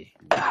zombie.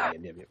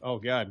 Oh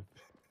God.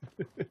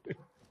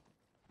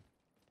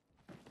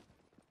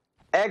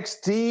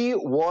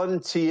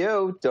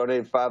 XD1TO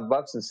donated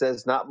 $5 and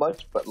says not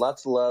much, but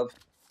lots of love.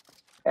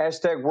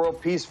 Hashtag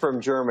world peace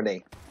from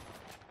Germany.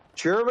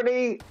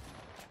 Germany,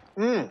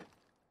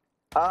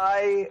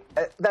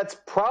 that's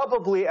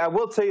probably, I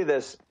will tell you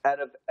this, out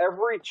of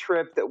every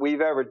trip that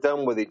we've ever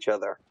done with each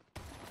other,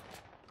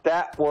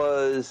 that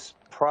was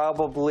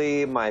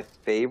probably my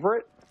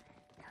favorite.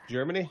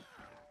 Germany?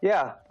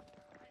 Yeah.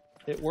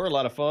 It were a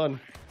lot of fun.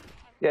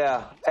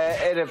 Yeah.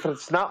 And if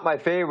it's not my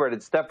favorite,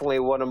 it's definitely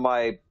one of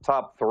my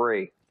top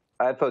 3.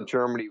 I thought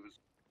Germany was.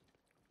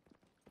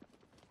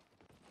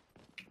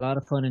 A lot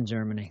of fun in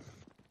Germany.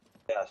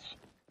 Yes.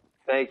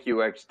 Thank you,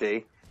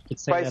 XD. Could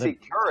say that Spicy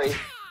curry.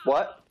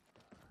 What?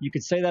 You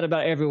could say that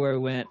about everywhere we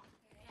went.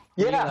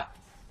 Yeah.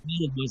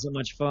 It wasn't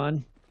much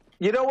fun.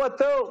 You know what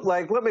though?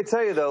 Like, let me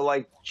tell you though.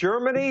 Like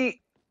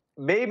Germany,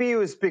 maybe it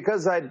was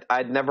because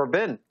I'd never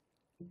been.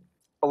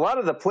 A lot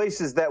of the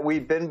places that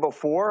we've been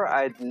before,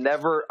 I'd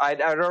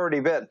already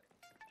been.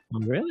 Oh,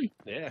 really?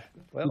 Yeah.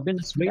 Well, You've been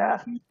to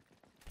Sweden?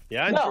 Yeah.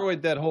 yeah, I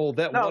enjoyed that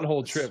one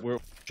whole trip where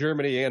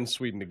Germany and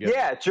Sweden together.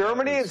 Yeah,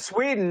 Germany and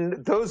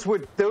Sweden. Those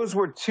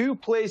were two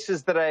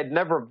places that I had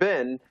never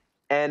been,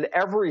 and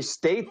every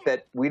state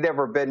that we'd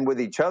ever been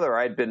with each other,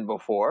 I'd been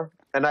before,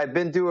 and I've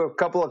been to a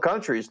couple of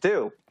countries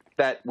too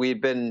that we've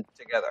been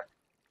together.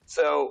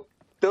 So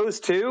those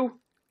two,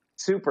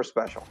 super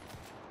special.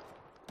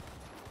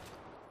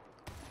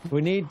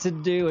 We need to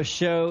do a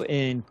show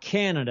in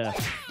Canada.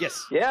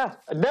 Yes. Yeah,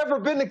 I've never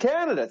been to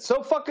Canada. It's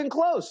so fucking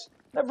close.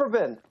 Never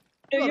been.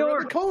 New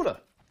York.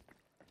 Dakota.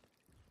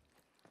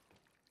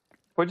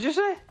 What'd you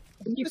say?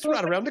 It's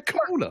right around the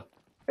corner.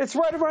 It's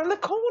right around the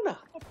corner.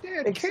 Up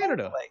there in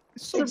Canada.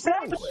 It's so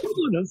Exactly.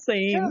 close.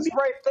 It's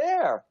right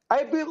there.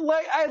 I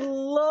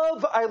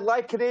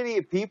like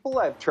Canadian people.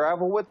 I've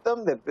traveled with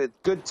them. They've been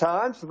good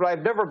times, but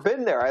I've never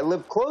been there. I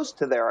live close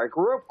to there. I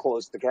grew up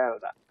close to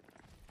Canada.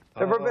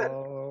 Never been.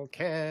 Oh,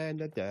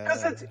 Canada.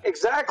 Because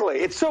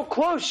it's so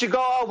close. You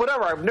go, oh,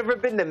 whatever. I've never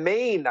been to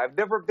Maine. I've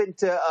never been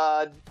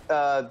to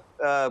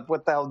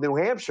what the hell, New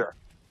Hampshire.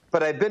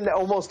 But I've been to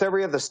almost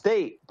every other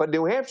state. But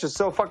New Hampshire's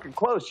so fucking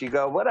close. You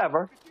go,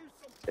 whatever.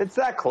 It's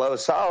that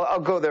close. I'll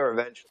go there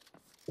eventually.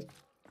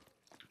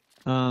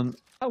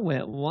 I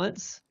went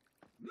once,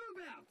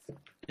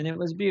 and it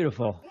was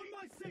beautiful.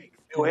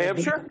 New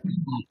Hampshire?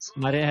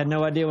 I had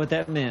no idea what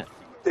that meant.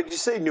 Did you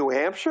say New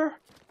Hampshire?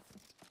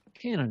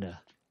 Canada.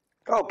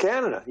 Oh,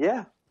 Canada.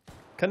 Yeah.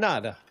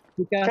 Canada.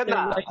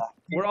 Canada.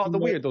 Where all the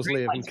weirdos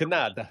live in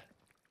Canada.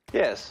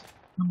 Yes.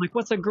 I'm like,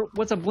 what's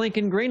a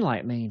blinking green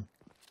light mean?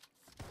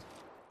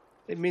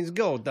 It means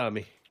go,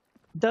 dummy.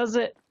 Does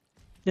it?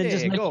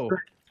 Yeah, go.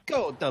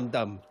 Go,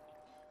 dum-dum.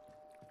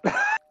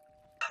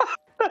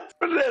 That's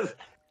what it is.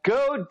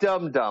 Go,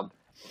 dum-dum.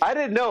 I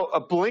didn't know.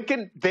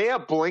 They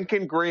have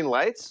blinking green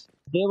lights?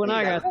 Yeah, when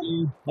I got there,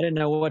 I didn't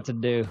know what to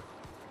do.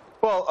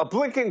 Well, a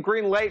blinking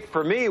green light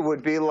for me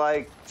would be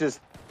like,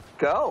 just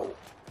go.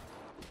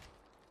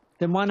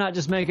 Then why not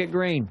just make it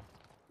green?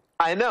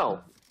 I know,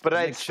 but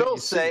I'd still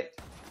say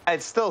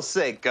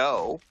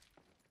go.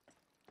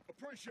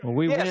 Well,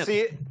 we went. So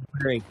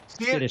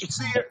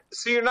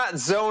you're not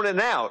zoning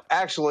out.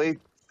 Actually,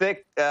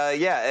 thick.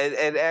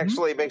 It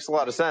actually makes a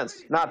lot of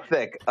sense. Not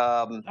thick.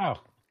 Absaro.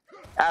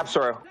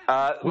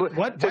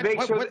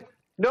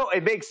 No,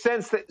 it makes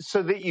sense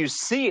so that you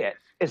see it,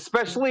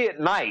 especially at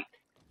night.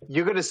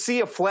 You're going to see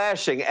a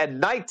flashing at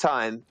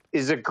nighttime.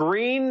 Is a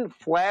green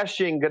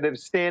flashing going to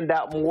stand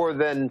out more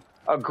than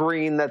a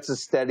green that's a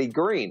steady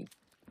green?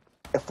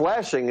 A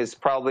flashing is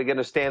probably going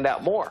to stand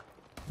out more.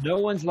 No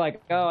one's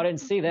like, oh, I didn't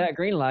see that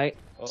green light.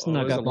 There's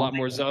a lot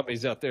more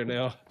zombies out there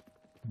now.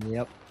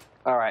 Yep.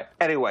 All right.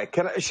 Anyway,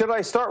 should I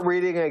start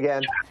reading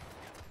again?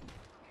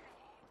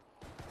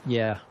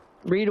 Yeah.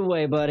 Read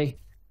away, buddy.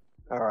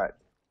 All right.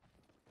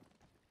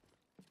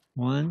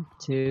 1,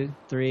 2,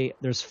 3.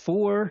 There's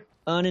 4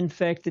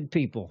 uninfected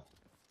people.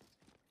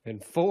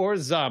 And 4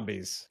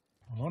 zombies.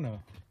 Oh, no.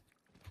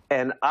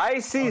 And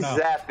Icy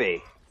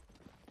Zappy,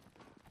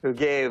 who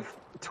gave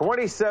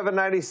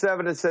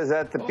 $27.97, it says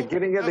at the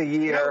beginning of the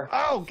year.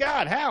 Oh,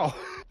 God, how?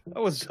 I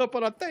was up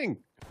on a thing.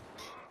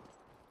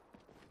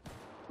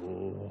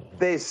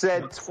 They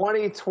said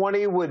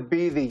 2020 would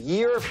be the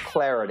year of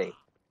clarity.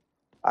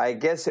 I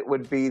guess it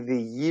would be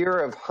the year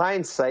of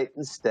hindsight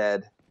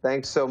instead.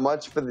 Thanks so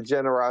much for the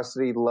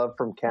generosity. Love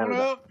from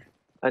Canada.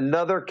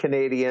 Another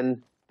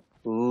Canadian.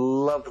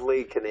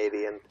 Lovely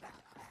Canadian.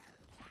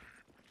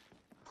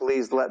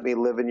 Please let me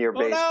live in your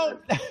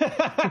basement.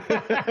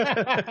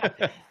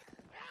 No.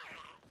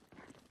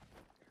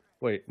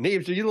 Wait,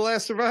 Neebs, are you the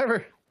last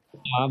survivor?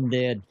 I'm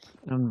dead.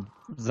 I'm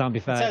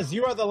zombified. It says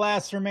you are the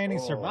last remaining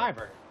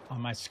survivor on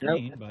my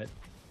screen, but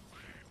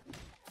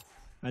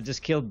I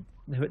just killed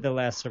the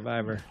last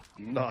survivor.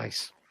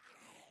 Nice.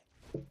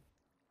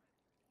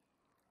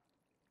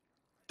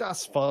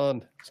 That's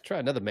fun. Let's try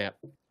another map.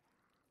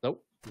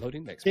 Nope.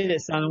 Loading next. Did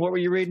it, Simon? What were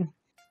you reading?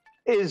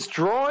 Is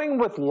drawing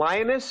with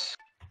Linus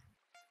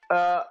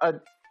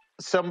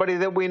somebody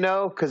that we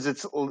know? Because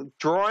it's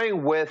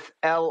drawing with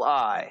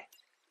L-I.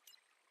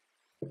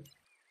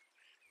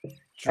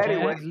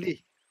 Anyway,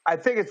 I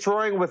think it's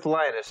drawing with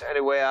Linus.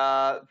 Anyway,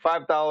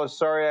 $5.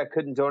 Sorry, I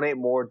couldn't donate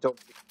more. Don't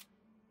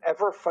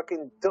ever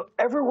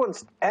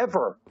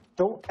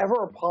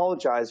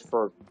apologize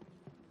for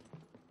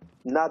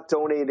not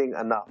donating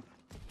enough.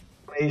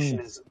 Donation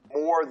is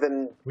more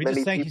than we many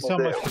just thank you people so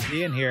do. much for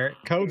being here.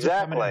 Codes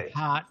are coming in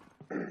hot.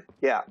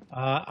 Yeah.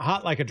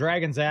 Hot like a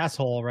dragon's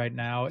asshole right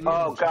now.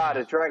 Oh, God,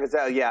 a dragon's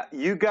out. Yeah,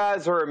 you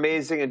guys are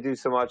amazing and do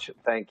so much.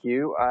 Thank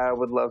you. I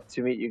would love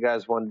to meet you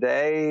guys one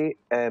day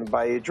and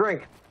buy you a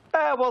drink.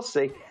 We'll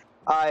see.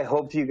 I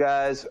hope you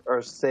guys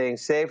are staying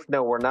safe.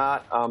 No, we're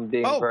not. I'm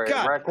being very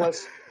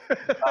reckless.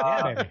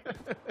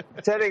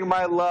 Sending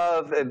my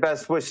love and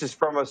best wishes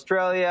from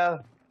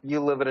Australia. You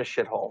live in a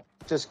shithole.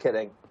 Just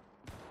kidding.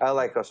 I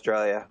like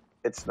Australia.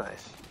 It's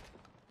nice.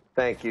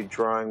 Thank you,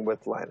 Drawing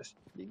with Linus.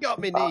 You got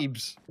me,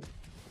 Neebs.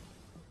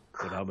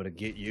 But I'm gonna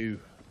get you.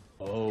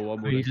 Oh, I'm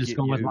Are gonna you just get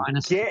going with you.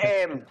 Linus? Get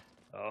him!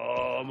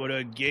 Oh, I'm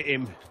gonna get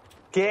him.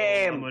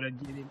 Get I'm him! gonna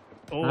get him.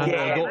 Oh, I'm I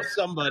gonna- got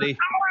somebody.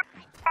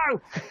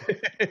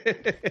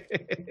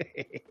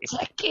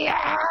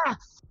 Yeah.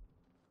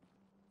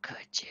 Good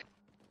job.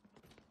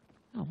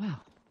 Oh wow.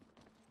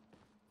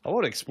 I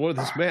want to explore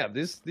this map.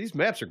 These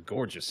maps are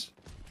gorgeous.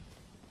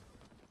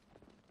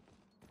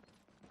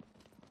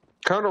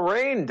 Colonel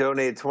Rain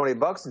donated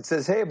 $20 and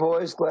says, "Hey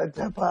boys, glad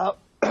to help out."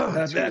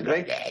 Excuse me.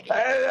 Hey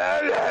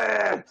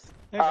guys,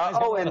 Oh,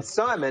 got and a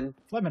Simon.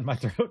 phlegm in my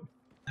throat.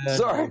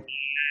 Sorry.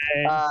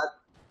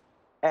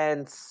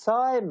 And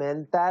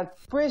Simon, that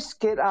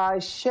brisket I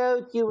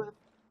showed you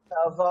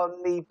of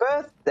on me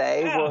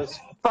birthday was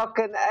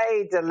fucking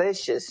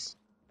delicious.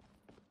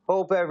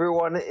 Hope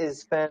everyone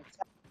is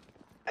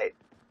fantastic.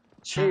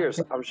 Cheers.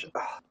 I'm sure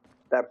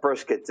that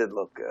brisket did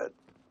look good.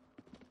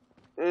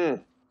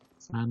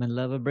 Simon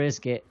love a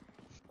brisket.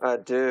 I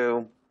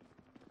do.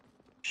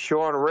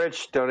 Sean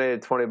Rich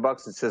donated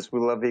 $20 and says, "We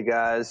love you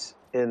guys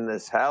in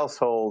this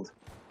household.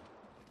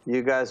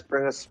 You guys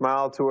bring a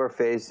smile to our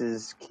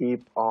faces.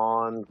 Keep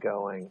on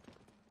going,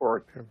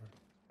 or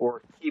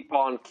keep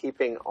on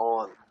keeping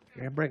on."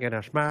 You're bringing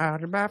a smile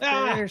to my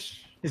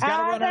face. He's got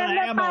to run out of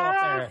ammo up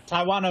there.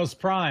 Taiwanos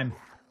Prime.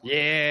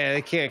 Yeah,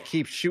 they can't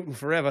keep shooting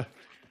forever.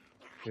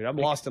 Dude, I'm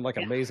lost in like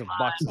a maze of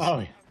boxes. Oh,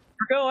 yeah.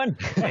 We're going.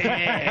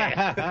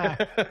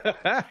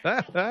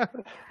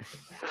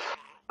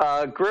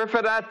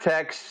 Griffin at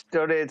Tex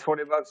donated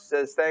 $20.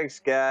 Says, "Thanks,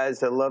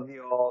 guys. I love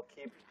you all.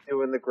 Keep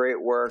doing the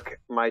great work.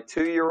 My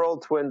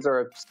 2-year-old twins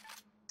are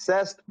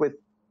obsessed with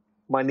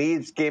my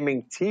Needs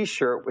Gaming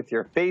T-shirt with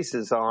your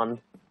faces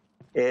on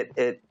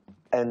it,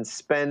 and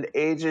spend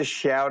ages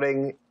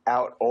shouting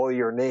out all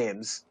your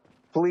names.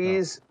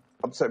 Please,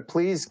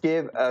 please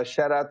give a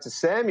shout out to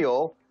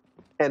Samuel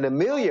and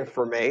Amelia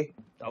for me.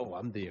 Oh,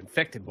 I'm the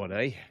infected one,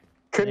 eh?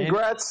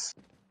 Congrats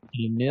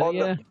on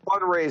Amelia. the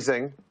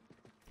fundraising.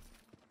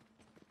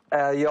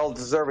 Y'all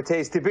deserve a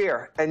tasty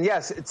beer." And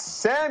yes, it's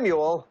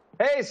Samuel.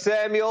 Hey,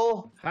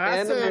 Samuel. Hi,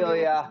 and Samuel.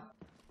 Amelia.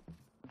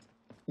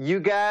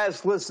 You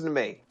guys, listen to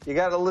me. You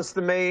got to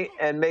listen to me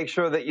and make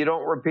sure that you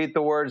don't repeat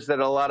the words that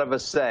a lot of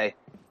us say.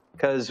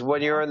 Because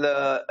when you're in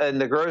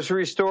the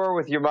grocery store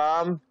with your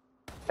mom,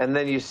 and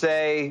then you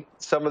say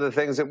some of the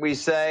things that we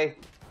say,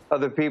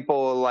 other people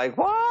are like,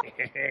 "What?"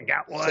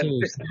 Got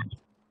one.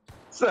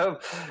 So,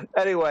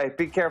 anyway,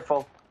 be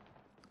careful.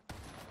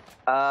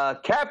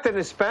 Captain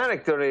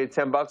Hispanic donated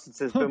 $10 and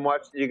says, "Been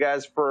watching you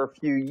guys for a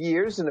few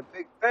years and a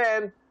big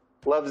fan.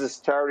 Loves this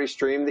charity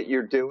stream that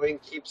you're doing.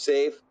 Keep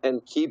safe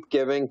and keep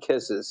giving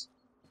kisses."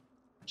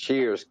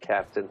 Cheers,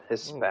 Captain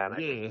Hispanic.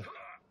 Oh, yeah.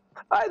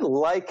 I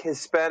like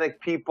Hispanic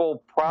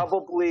people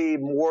probably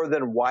more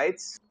than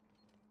whites,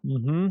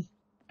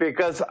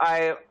 because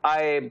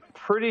I'm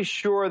pretty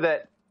sure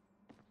that,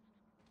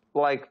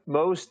 like,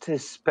 most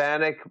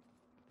Hispanic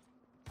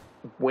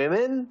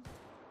women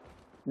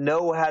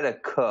know how to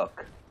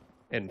cook.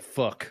 And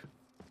fuck.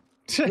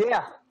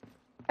 Yeah.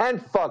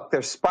 And fuck,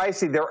 they're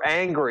spicy, they're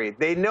angry.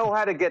 They know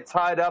how to get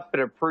tied up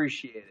and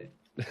appreciate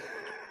it.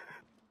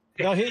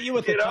 They'll hit you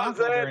with the You know what I'm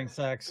chocolate saying? during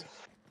sex.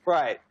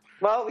 Right.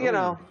 Well, you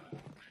know,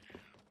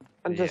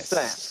 I'm just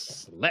saying.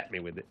 Slap me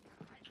with it.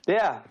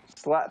 Yeah.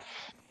 Slap.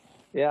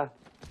 Yeah.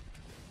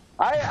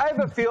 I have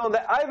a feeling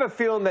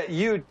that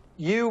you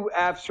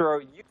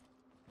Absro,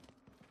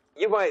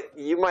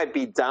 you might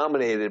be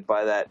dominated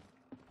by that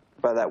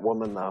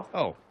woman though.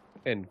 Oh,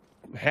 and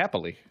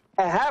happily.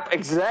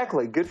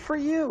 Exactly. Good for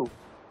you.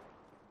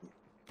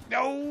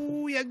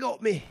 Oh, you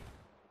got me.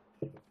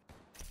 You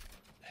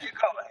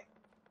got me.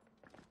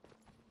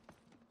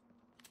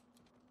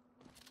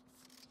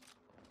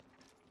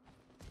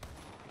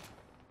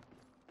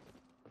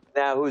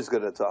 Now who's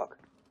gonna talk?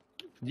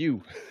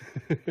 You.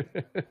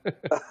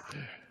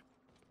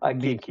 I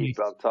can't keep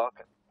on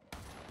talking.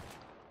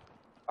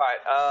 All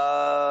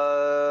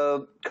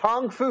right.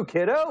 Kung Fu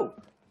Kiddo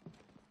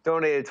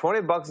donated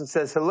 $20 and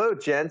says, "Hello,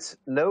 gents.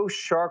 No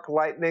shark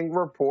lightning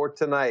report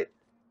tonight.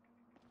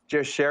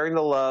 Just sharing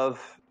the love.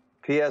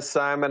 P.S.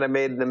 Simon, I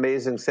made an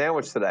amazing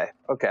sandwich today."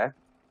 Okay.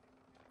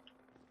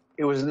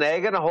 It was an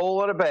egg and a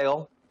hole on a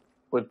bagel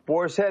with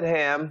boar's head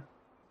ham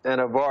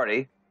and a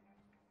Vardy.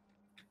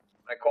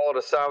 I call it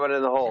a salmon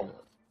in the hole.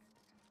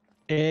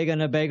 Egg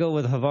and a bagel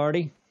with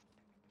Havarti.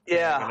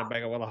 Yeah.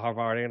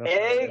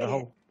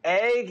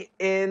 Egg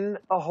in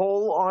a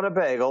hole on a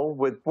bagel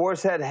with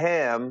boar's head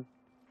ham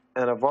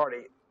and a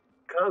Vardy.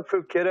 Kung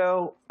Fu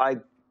Kiddo, I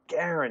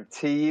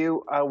guarantee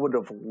you I would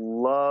have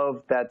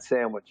loved that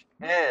sandwich.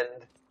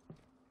 And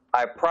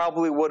I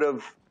probably would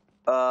have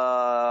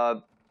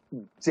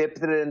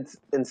dipped it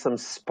in some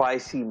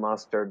spicy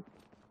mustard.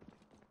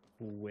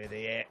 Where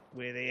they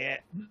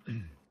at?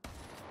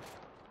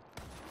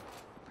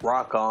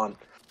 Rock on.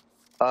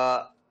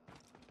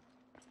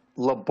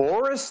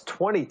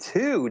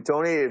 Laboris22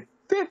 donated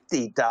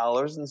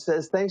 $50 and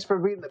says, "Thanks for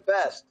being the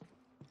best."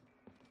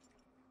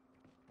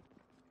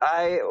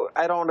 I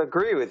don't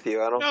agree with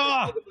you. I don't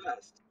think you're the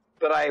best.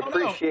 But I no.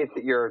 appreciate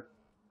that you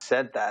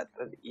said that.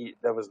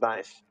 That was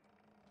nice.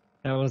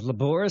 That was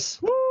laborious.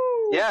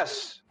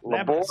 Yes,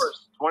 Labrys.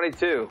 Labor's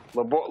 22.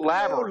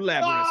 Labor.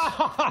 Labrous.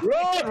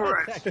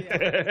 You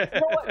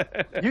know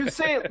what?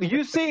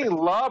 You saying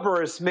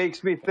Labrous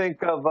makes me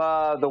think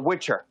of The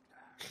Witcher.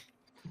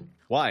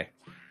 Why?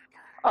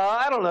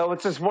 I don't know.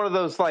 It's just one of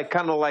those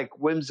kind of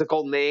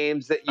whimsical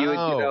names that you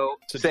would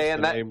say,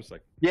 and that names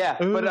like yeah.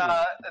 But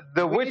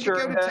The Witcher. We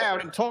need to go to town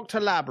and talk to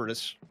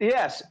Labrys.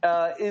 Yes,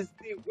 is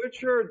The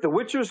Witcher. The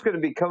Witcher's going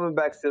to be coming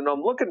back soon.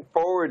 I'm looking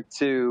forward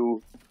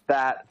to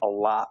that a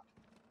lot.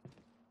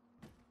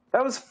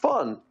 That was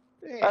fun.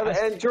 Yeah,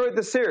 I enjoyed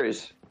the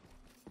series.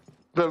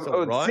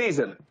 The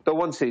season. The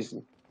one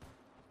season.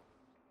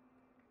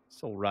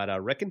 It's all right, I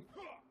reckon.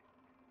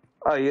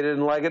 Oh, you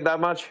didn't like it that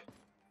much?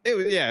 It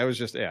was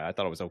just, I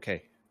thought it was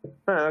okay.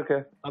 Oh,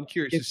 okay. I'm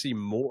curious to see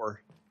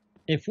more.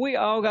 If we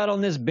all got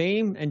on this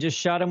beam and just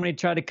shot him when he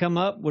tried to come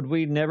up, would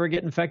we never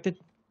get infected?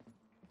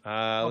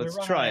 Let's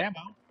try it.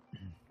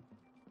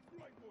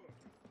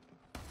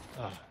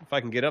 If I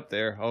can get up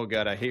there. Oh,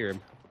 God, I hear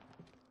him.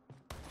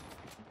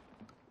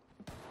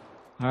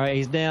 All right,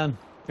 he's down.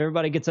 If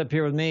everybody gets up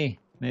here with me,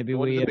 maybe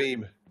The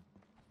beam.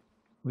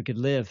 we could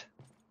live.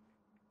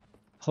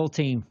 Whole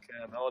team.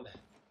 Come on.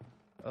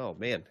 Oh,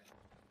 man.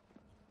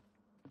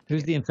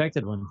 Who's the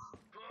infected one?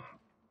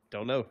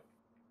 Don't know.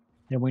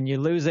 And when you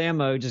lose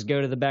ammo, just go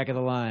to the back of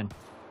the line.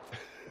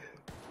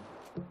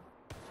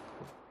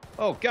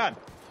 Oh, God.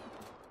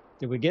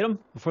 Did we get him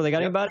before they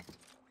got anybody?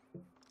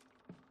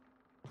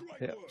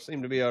 Yeah,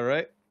 seemed to be all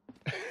right.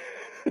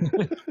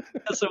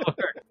 Doesn't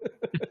work.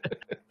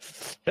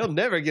 He'll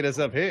never get us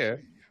up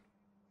here.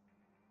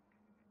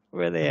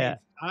 Where are they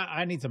at?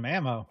 I need some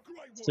ammo.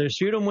 So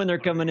shoot them when they're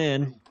coming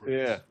in.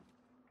 Yeah.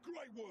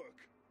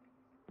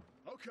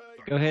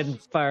 Go ahead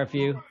and fire a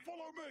few.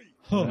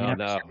 Oh,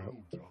 no.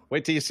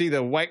 Wait till you see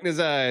the white in his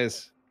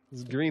eyes.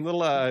 His green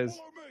little eyes.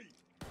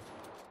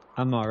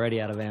 I'm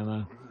already out of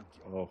ammo.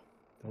 Oh,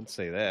 don't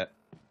say that.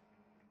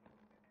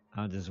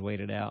 I'll just wait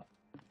it out.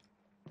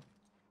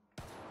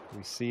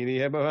 We see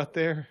any ammo out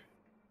there?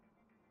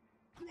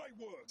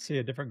 See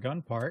a different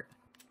gun part.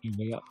 Here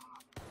we go.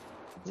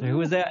 So who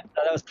was that?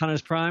 Oh, that was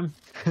Connor's Prime.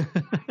 Thanks.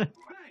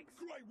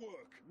 Great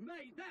work.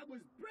 Mate, that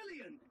was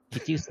brilliant.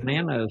 Get you some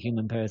ammo,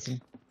 human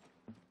person.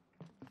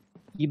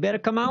 You better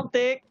come out,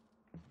 Dick.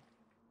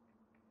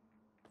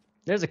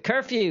 There's a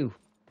curfew.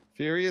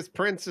 Furious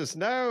Princess,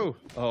 no.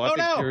 Oh,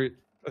 I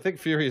think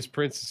Furious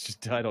Princess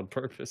just died on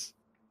purpose.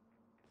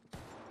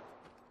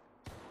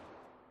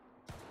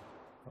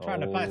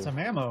 Trying to find some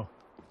ammo.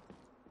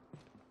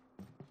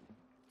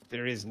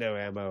 There is no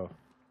ammo.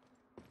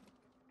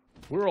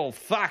 We're all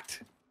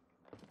fucked.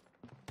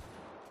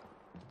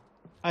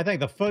 I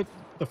think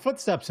the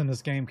footsteps in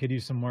this game could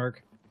use some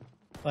work.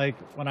 Like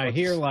when I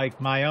hear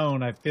my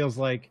own, it feels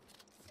like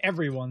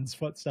everyone's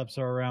footsteps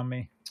are around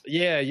me.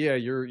 Yeah,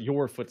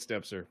 your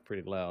footsteps are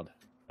pretty loud.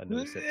 I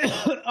noticed it.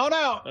 Oh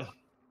no!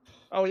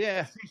 Oh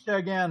yeah. Shisha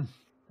again.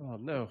 Oh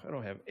no, I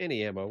don't have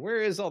any ammo.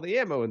 Where is all the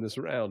ammo in this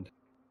round?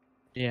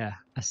 Yeah,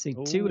 I see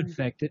 2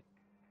 infected.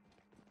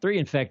 3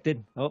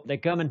 infected. Oh, they're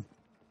coming.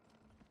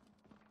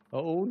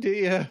 Oh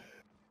dear.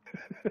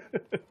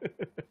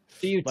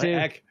 See you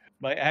too.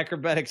 My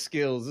acrobatic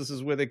skills. This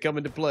is where they come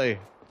into play.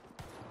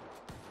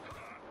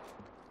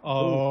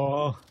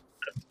 Oh.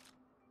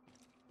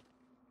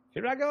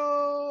 Here I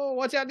go.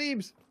 Watch out,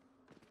 Deebs.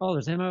 Oh,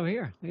 there's ammo over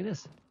here. Look at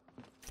this.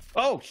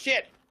 Oh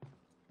shit.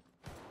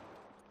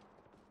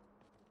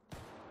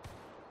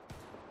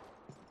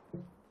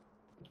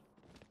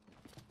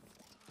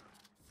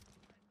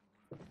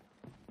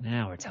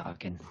 Now we're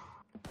talking.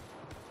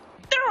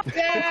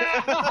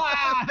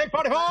 Yeah! Big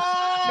party!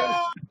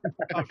 Oh,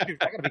 shoot.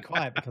 I gotta be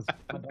quiet because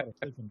my daughter's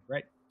sleeping.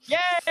 Right. Yay!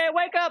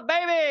 Wake up,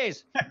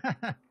 babies!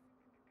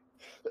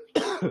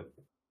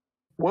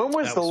 When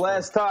was the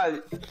last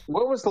time?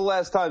 When was the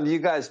last time you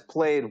guys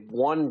played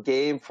one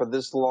game for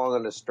this long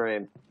on a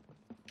stream?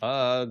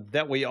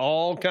 That we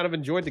all kind of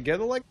enjoyed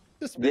together like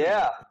this.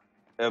 Yeah,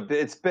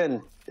 it's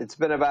been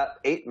about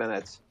 8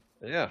 minutes.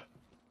 Yeah.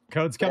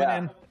 Code's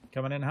coming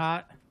in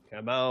hot.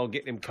 Come on,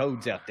 get them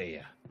codes out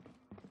there.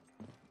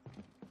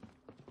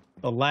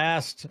 The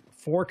last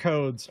 4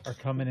 codes are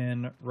coming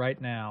in right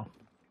now.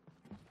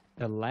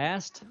 The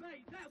last?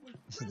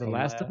 This is the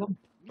last of them?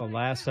 The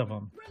last of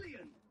them.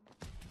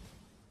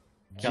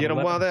 Get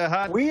them while they're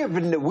hot. We have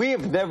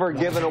never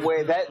given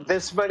away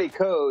this many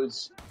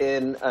codes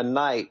in a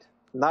night.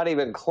 Not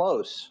even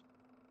close.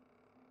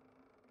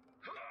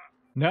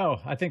 No,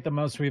 I think the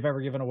most we've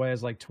ever given away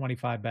is like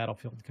 25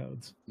 Battlefield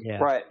codes. Yeah.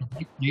 Right.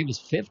 It was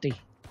 50.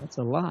 That's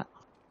a lot.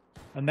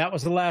 And that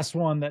was the last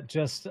one that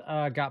just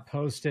got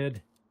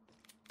posted.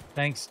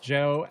 Thanks,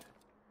 Joe,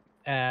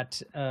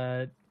 at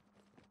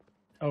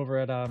over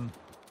at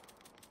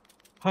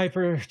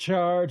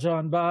Hypercharge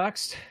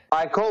Unboxed.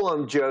 I call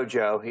him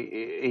JoJo.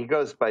 He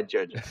goes by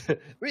JoJo.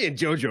 Me and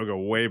JoJo go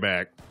way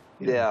back.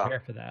 He didn't Yeah.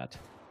 care for that.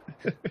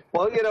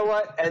 Well, you know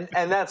what, and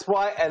that's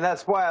why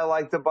I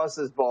like to bust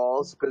his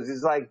balls because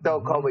he's like,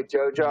 "Don't call me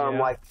JoJo." I'm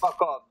Yeah. like, "Fuck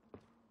off."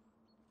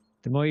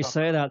 The more you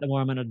say that, the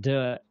more I'm going to do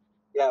it.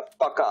 Yeah,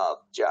 fuck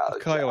up, Joe. I'll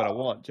call you what I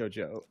want,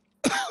 JoJo.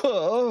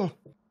 Oh.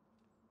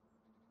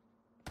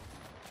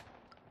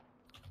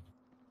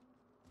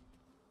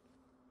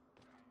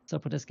 What's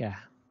up with this guy?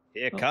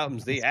 Here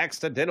comes the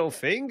accidental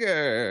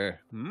finger.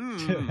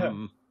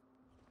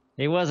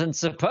 He wasn't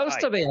supposed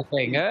to be a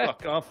finger.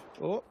 Fuck off.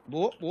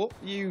 Oh,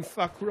 you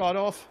fuck right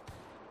off.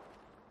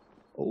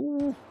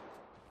 Oh.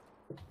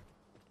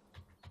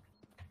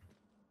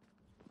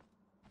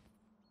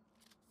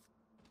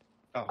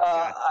 Oh,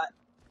 God.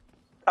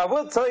 I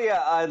will tell you,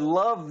 I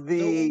love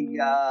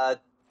the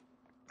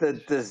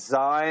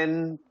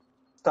design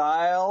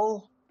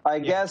style, I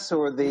guess,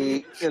 or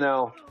the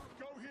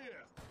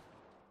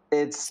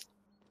it's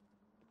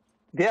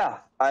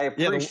I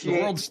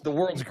appreciate the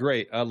world's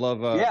great. I love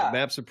the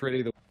maps are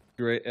pretty. The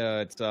great.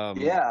 It's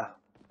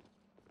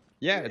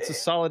it's a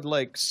solid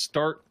like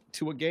start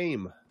to a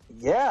game.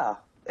 Yeah,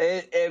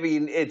 I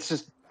mean, it's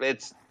just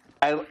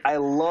I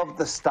love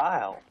the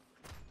style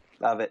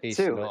of it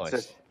too. Nice.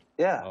 It's just,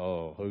 yeah.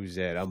 Oh, who's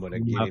that? I'm gonna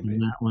get him.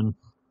 That one.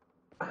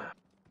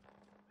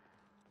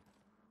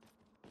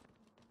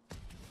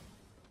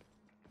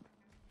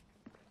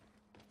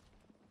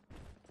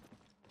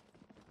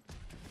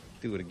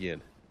 Do it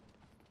again.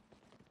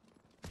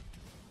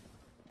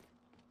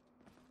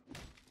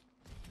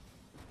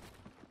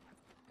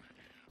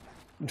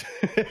 He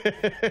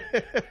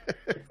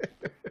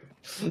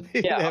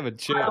didn't have a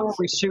chance. Why don't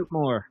we shoot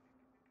more?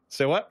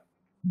 Say what?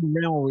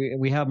 Now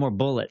we have more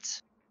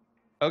bullets.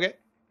 Okay.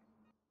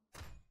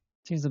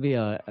 Seems to be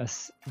a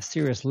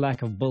serious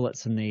lack of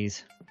bullets in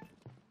these.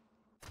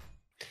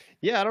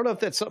 Yeah, I don't know if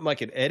that's something I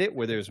could edit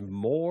where there's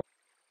more.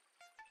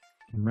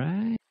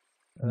 Right.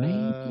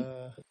 Maybe.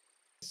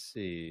 Let's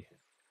see.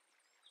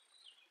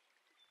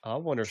 I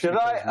wonder if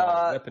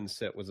my weapon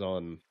set was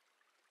on.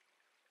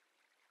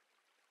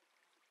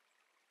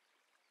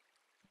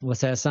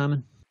 What's that,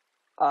 Simon?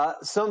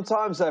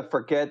 Sometimes I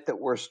forget that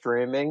we're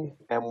streaming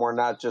and we're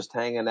not just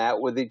hanging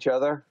out with each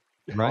other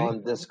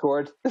on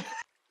Discord.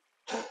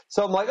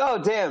 So I'm like,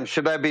 oh, damn,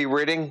 should I be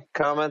reading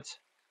comments?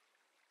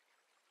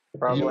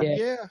 Probably.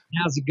 Yeah.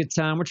 Now's a good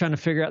time. We're trying to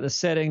figure out the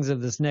settings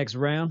of this next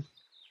round.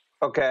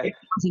 Okay.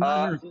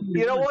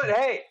 You know what?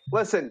 Hey,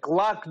 listen,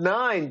 Glock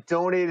 9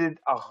 donated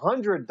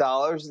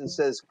 $100 and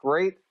says,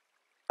 great,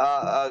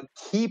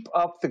 keep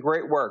up the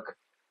great work.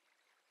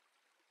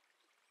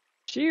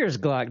 Cheers,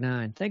 Glock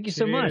 9. Thank you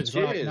so much.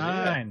 Glock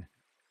 9.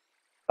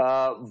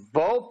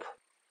 Vope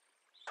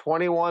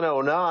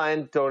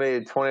 2109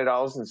 donated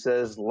 $20 and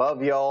says,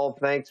 love y'all.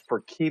 Thanks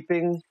for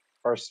keeping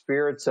our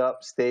spirits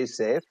up. Stay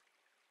safe.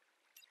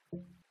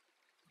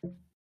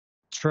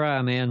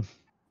 Try, man.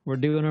 We're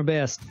doing our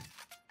best.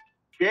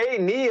 Jay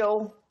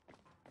Neal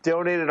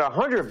donated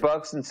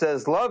 $100 and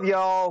says, love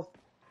y'all.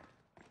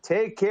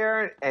 Take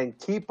care and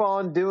keep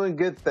on doing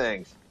good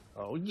things.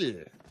 Oh,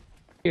 yeah.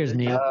 Here's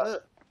Neil.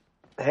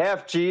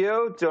 Half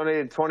Geo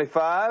donated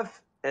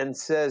 25 and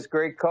says,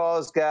 great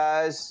cause,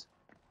 guys.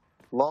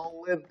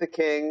 Long live the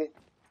king,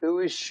 who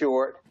is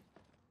short.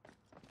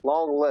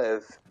 Long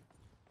live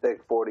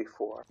Big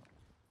 44.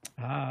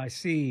 I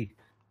see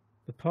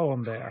the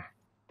poem there.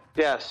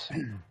 Yes,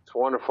 it's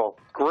wonderful.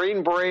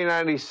 Green Bray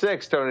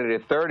 96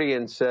 donated 30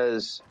 and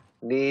says,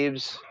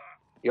 Neebs,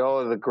 y'all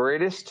are the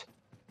greatest.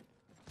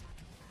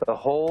 The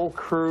whole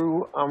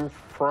crew, I'm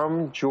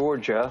from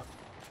Georgia.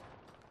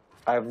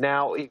 I've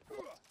now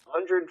equaled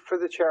 100 for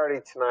the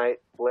charity tonight.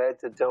 Glad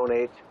to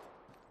donate.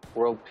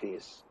 World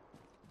peace.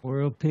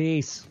 World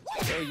peace.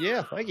 Oh,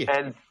 yeah. Thank you.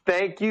 And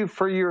thank you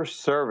for your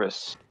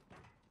service.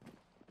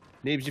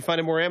 Neebs, did you find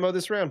any more ammo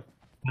this round?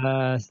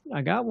 I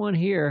got one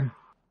here.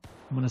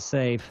 I'm going to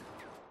save.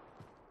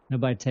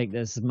 Nobody take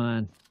this. It's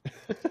mine.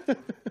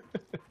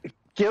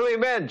 Gilly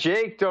Man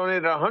Jake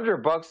donated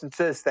 $100 and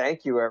says,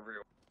 thank you,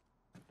 everyone.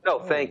 No,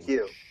 thank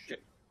you.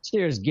 Shit.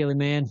 Cheers, Gilly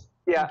Man.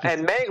 Yeah,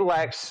 and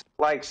Meglex,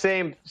 like,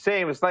 same.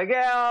 It's like,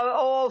 yeah, I'll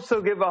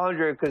also give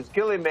 100 because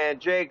Gilly Man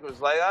Jake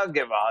was like, I'll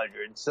give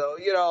 100. So,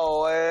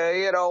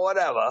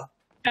 whatever.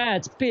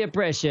 It's peer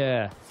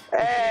pressure.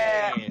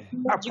 I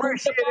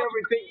appreciate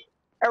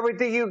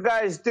everything you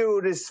guys do.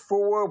 This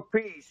for world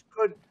peace.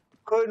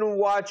 Couldn't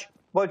watch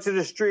much of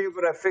the stream,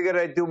 but I figured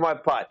I'd do my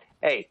part.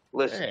 Hey,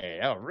 listen. Hey,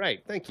 all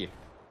right. Thank you.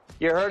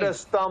 You heard us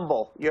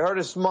stumble. You heard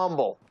us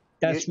mumble.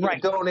 That's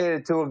right. You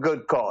donated to a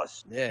good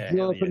cause. Yeah.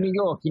 You're from New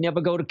York. You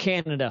never go to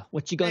Canada.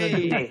 What you gonna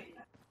do?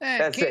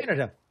 That's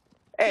Canada.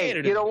 it. Hey,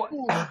 Canada. you know what?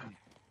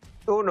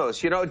 Who knows?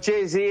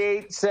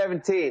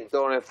 Jay-Z817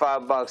 donated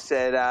 $5.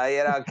 Said,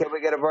 can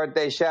we get a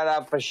birthday shout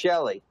out for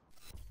Shelly?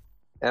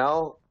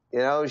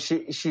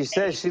 She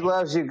says she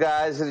loves you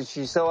guys and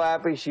she's so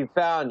happy she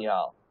found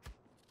y'all.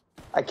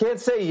 I can't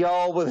say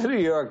y'all with a New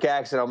York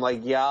accent. I'm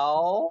like,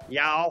 y'all.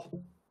 Y'all.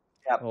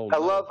 Yeah, Oh,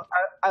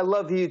 I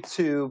love you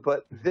too,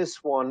 but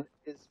this one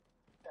is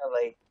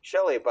Shelly.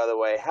 Shelly, by the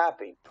way,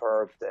 happy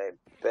birthday,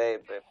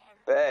 baby.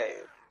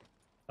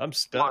 I'm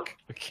stuck.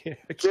 I can't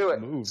Do it.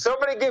 move.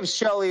 Somebody give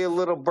Shelly a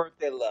little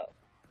birthday love.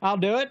 I'll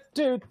do it.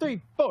 2,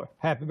 3, 4.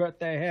 Happy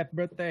birthday, happy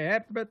birthday,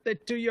 happy birthday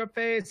to your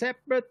face. Happy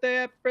birthday,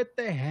 happy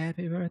birthday,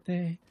 happy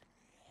birthday.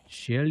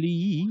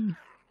 Shelly.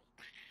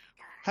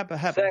 Happa,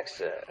 happa.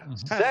 Sexy.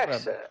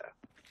 Sexy.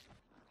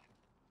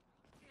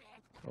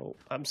 Oh,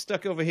 I'm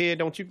stuck over here.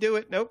 Don't you do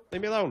it. Nope.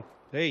 Leave me alone.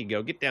 There you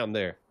go. Get down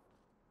there.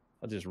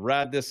 I'll just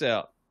ride this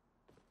out.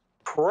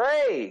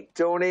 Prey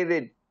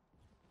donated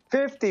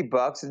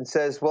 $50 and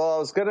says, well, I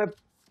was going to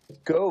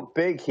go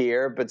big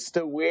here, but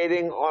still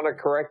waiting on a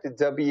corrected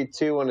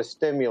W-2 and a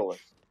stimulus.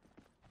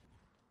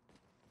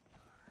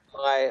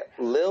 My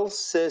lil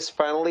sis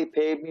finally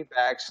paid me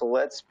back, so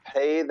let's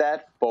pay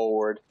that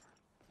forward.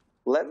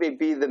 Let me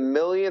be the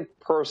millionth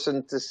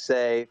person to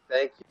say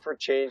thank you for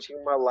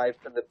changing my life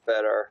for the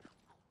better.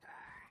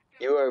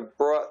 You have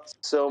brought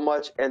so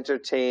much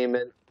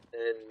entertainment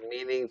and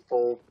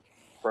meaningful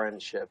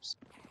friendships.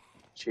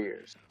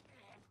 Cheers.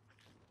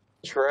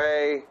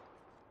 Trey,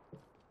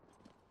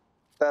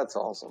 that's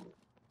awesome.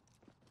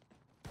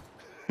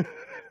 I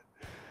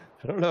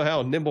don't know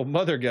how Nimble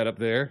Mother got up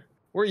there.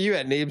 Where are you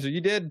at, Neebs? Are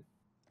you dead?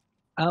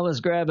 I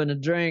was grabbing a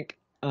drink.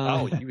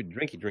 Oh, you were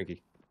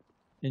drinky.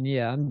 And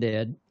yeah, I'm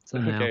dead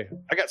somehow. Okay,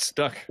 I got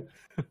stuck.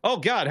 Oh,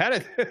 God, how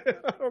did...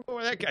 I don't know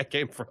where that guy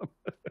came from.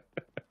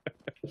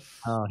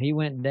 Oh, he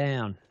went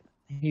down.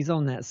 He's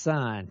on that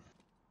sign.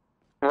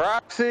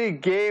 Roxy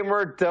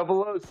Gamer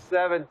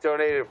 007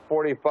 donated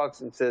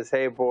 $40 and says,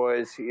 hey,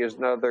 boys, here's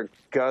another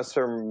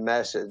Gusser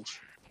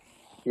message.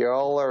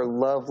 Y'all are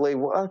lovely.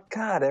 Oh,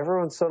 God,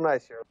 everyone's so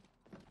nice. You're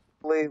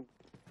lovely,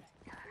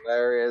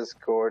 hilarious,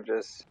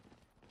 gorgeous,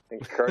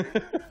 and Kurt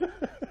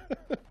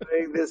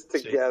putting this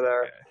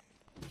together,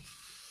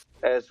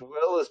 as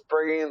well as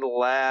bringing the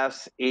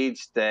laughs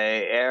each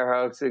day. Air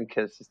hugs and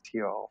kisses to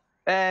y'all.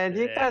 And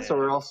you guys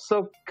are all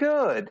so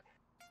good.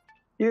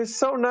 You're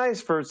so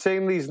nice for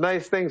saying these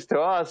nice things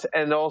to us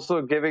and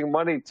also giving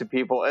money to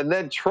people. And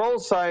then Troll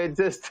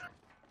Scientist,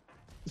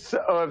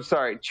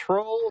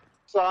 Troll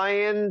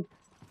Science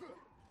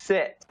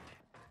Sit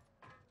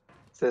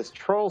says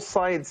Troll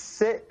Science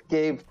Sit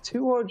gave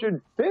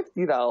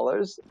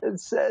 $250 and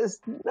says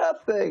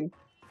nothing.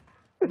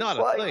 Not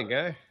a thing,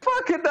 eh?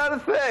 Fucking not a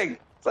thing.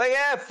 It's like,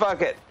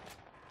 fuck it.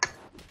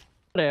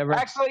 Whatever.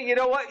 Actually, you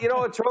know what?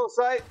 Troll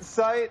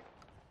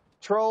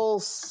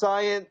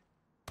Science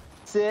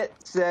Sit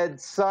said,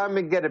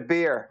 Simon, get a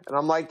beer. And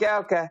I'm like, yeah,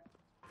 okay.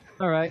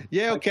 All right.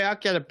 Yeah, okay, I'll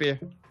get a beer.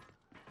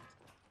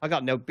 I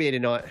got no beer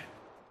tonight.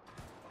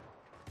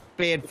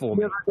 Bad for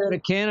me. If you ever go to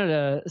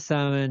Canada,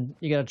 Simon,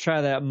 you got to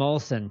try that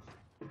Molson.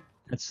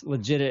 It's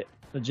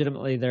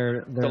legitimately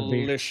their beer.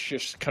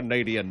 Delicious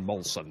Canadian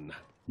Molson.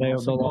 They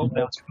belong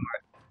there.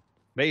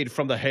 Made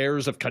from the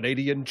hairs of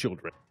Canadian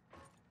children.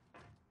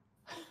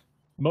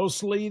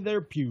 Mostly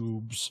their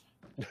pubes.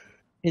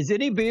 Is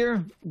any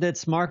beer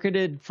that's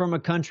marketed from a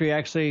country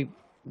actually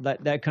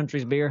that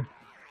country's beer?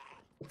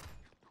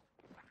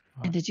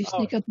 And did you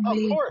sneak up on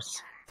me?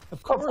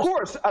 Of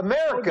course,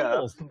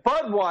 America.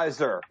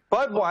 Budweiser's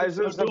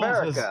O'Doul's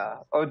America.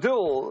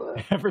 O'Doul.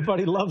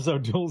 Everybody loves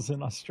O'Doul's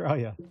in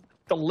Australia.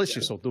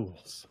 Delicious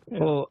O'Doul's.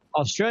 Well,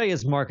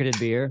 Australia's marketed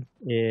beer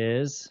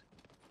is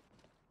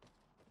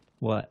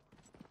what?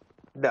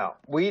 No,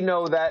 we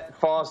know that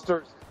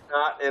Foster's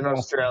not in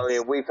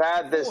Australia. We've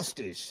had this.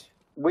 Foster's.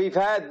 We've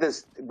had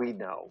this. We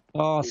know.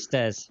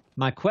 Stes.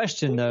 My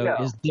question, though,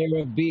 is there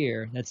a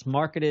beer that's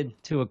marketed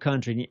to a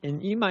country,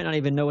 and you might not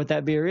even know what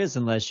that beer is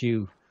unless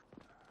you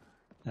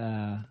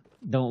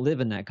don't live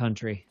in that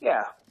country?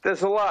 Yeah,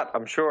 there's a lot,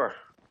 I'm sure.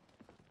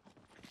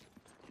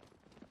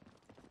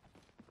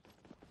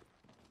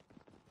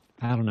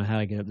 I don't know how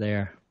to get up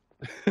there.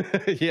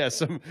 Yeah,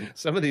 some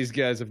of these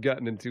guys have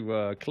gotten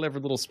into clever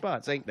little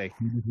spots, ain't they?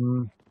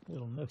 Mm-hmm.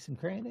 Little nooks and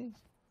crannies.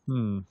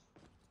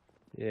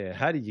 Yeah,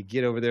 how do you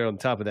get over there on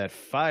top of that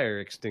fire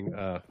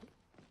extinguisher?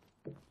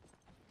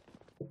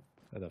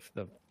 The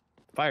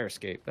fire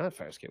escape. Not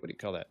fire escape. What do you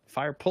call that?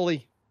 Fire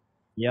pulley?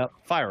 Yep.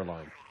 Fire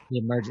alarm. The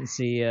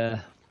emergency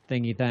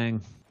thingy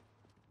thing.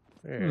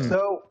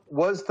 So,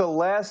 was the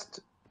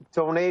last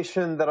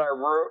donation that I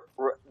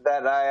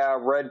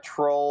read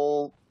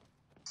Troll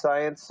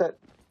Science at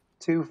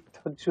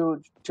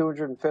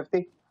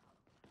 250?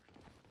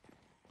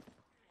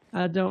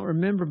 I don't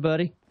remember,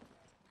 buddy.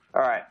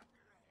 All right.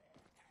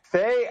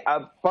 Faye,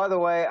 by the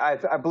way,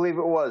 I believe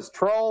it was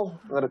Troll.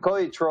 I'm going to call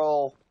you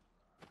Troll.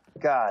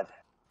 God,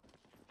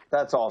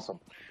 that's awesome.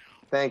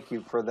 Thank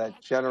you for that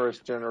generous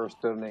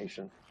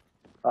donation.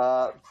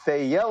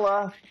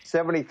 Fayella,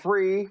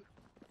 73,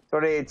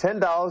 donated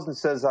 $10 and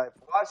says, I've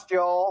watched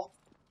y'all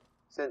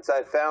since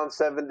I found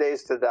 7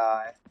 Days to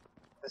Die,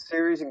 the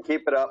series, and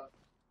keep it up.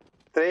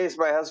 Today is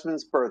my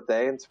husband's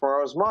birthday, and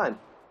tomorrow's mine.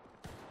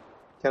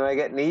 Can I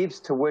get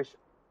Neebs to wish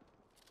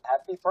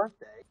happy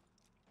birthday?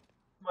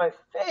 My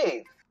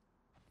faith.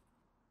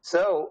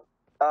 So,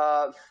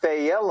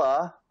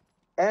 Fayella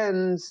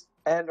and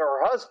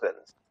her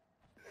husband's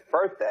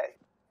birthday.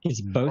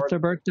 It's both their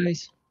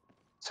birthdays?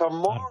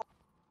 Tomorrow.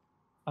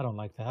 I don't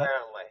like that.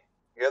 Apparently.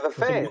 You're the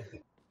faith.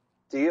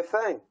 Do your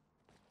thing.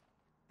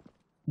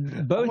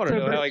 Both I want to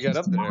know how he got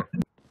up tomorrow.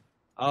 there.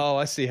 Oh,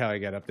 I see how he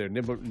got up there.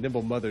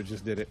 Nimble Mother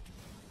just did it.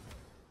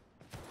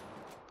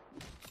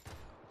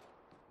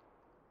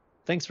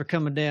 Thanks for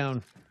coming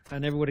down. I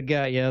never would have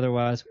got you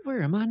otherwise.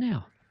 Where am I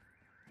now?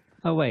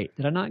 Oh, wait.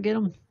 Did I not get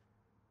him?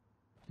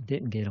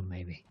 Didn't get him,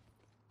 maybe.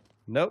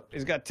 Nope.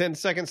 He's got 10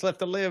 seconds left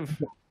to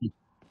live.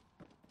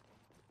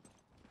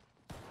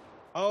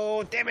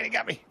 Oh, damn it. He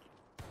got me.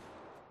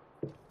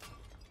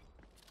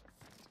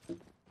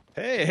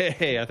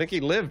 Hey, I think he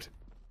lived.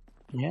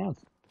 Yeah.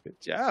 Good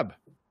job.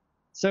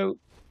 So,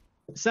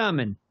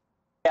 Simon,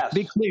 Yes.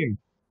 be clear.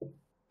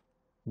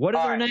 What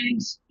are All their right.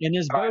 names? And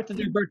is All both right. of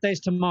their birthdays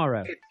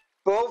tomorrow?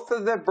 Both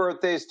of their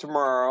birthdays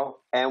tomorrow,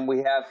 and we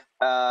have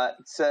it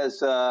says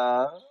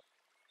fine.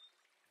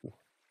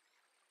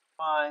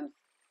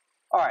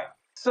 All right,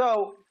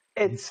 so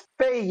it's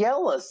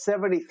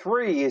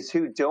Fayella73 is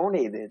who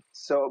donated,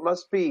 so it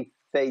must be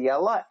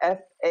Fayella,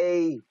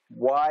 Fayella.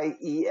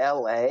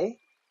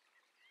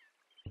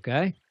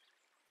 Okay.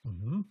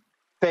 Mm-hmm.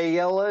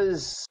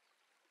 Fayella's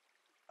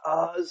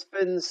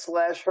husband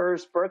 /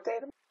 her's birthday.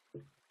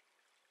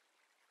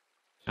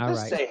 All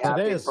Just right. say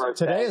happy birthday.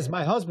 Today is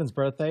my husband's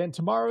birthday, and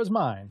tomorrow is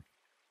mine.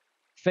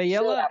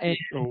 Fayella and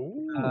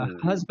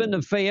husband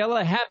of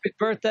Fayella, happy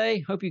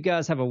birthday. Hope you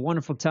guys have a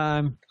wonderful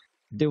time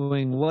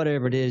doing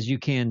whatever it is you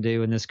can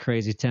do in this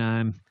crazy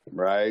time.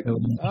 Right. Oh,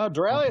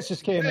 Doralius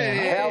just came in.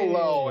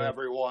 Hello,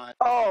 everyone.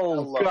 Oh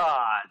Hello.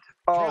 God!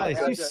 Oh, Doralius, do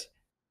you God. s-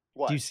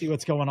 What? do you see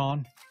what's going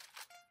on?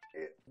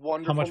 How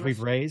Wonderfulness, much we've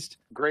raised?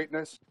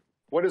 greatness.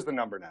 What is the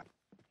number now?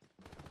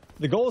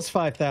 The goal is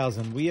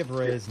 5,000. We have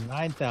raised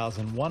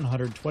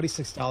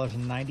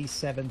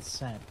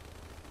 $9,126.97.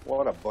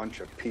 What a bunch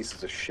of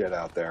pieces of shit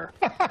out there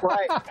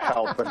Right.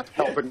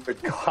 helping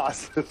good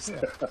causes.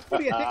 What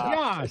do you think?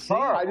 Yeah, see?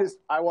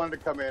 I wanted to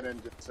come in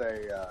and just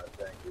say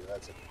thank you.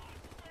 That's it.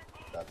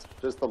 That's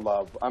just the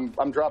love.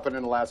 I'm dropping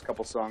in the last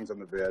couple songs on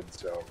the vid,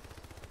 so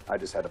I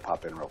just had to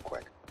pop in real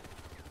quick.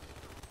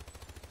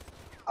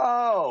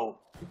 Oh,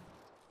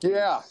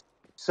 Yeah,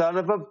 son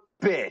of a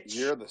bitch!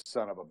 you're the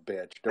son of a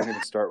bitch. Don't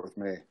even start with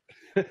me.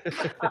 7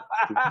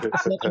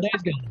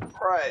 days gone.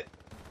 Right.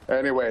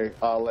 Anyway,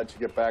 I'll let you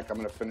get back. I'm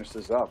going to finish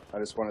this up. I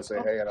just want to say,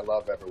 hey, and I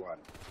love everyone.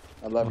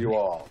 I love you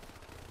all.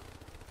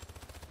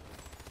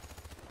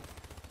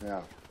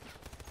 Yeah.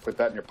 Put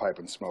that in your pipe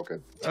and smoke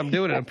it. I'm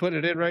doing it. I'm putting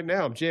it in right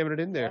now. I'm jamming it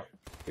in there.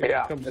 Here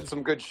Yeah. comes It's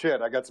some good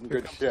shit. I got some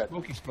good shit.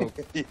 smoky smoke.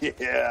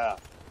 Yeah.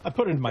 I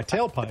put it in my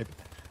tailpipe.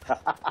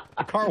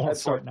 The car won't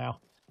That's start what- now.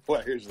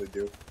 What I usually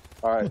do.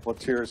 All right. Well,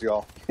 cheers,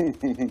 y'all.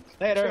 Later.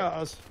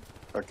 Cheers.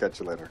 I'll catch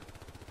you later.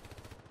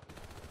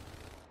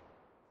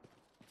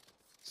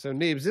 So,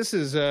 Neebs, this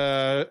is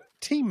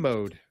team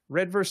mode.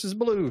 Red versus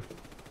blue.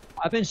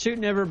 I've been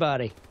shooting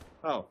everybody.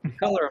 Oh, What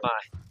color am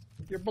I?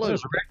 you're blue.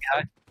 There's a red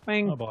guy.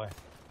 Bing. Oh, boy.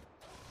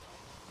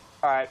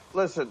 All right,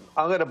 listen.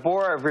 I'm going to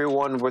bore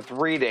everyone with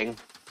reading,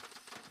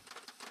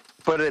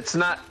 but it's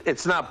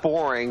not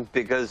boring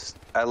because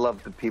I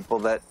love the people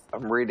that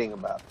I'm reading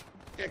about.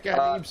 Yeah,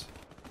 Neebs.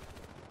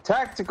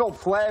 Tactical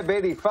Flab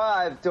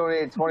 85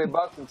 donated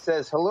 $20 and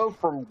says hello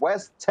from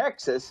West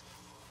Texas.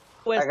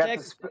 West I got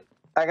Texas.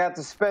 I got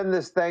to spend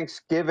this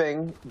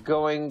Thanksgiving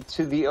going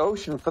to the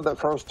ocean for the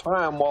first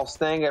time while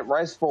staying at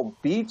Riceville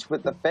Beach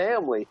with the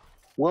family.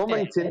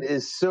 Wilmington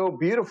is so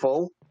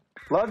beautiful.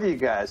 Love you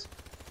guys.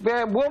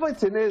 Man,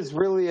 Wilmington is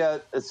really a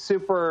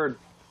super.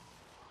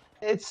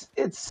 It's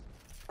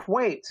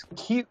quaint,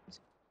 cute.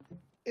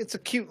 It's a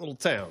cute little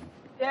town.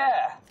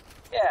 Yeah.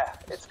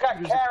 It's got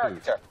Here's a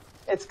character.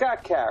 It's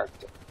got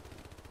character.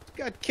 It's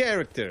got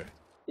character.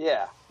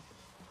 Yeah.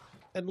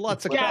 And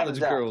lots of Yeah. college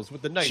girls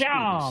with the nice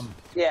Charm. boobs.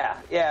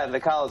 Yeah, the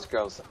college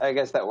girls. I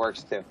guess that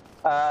works too.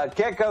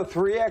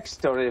 Gecko3X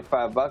donated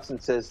 $5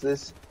 and says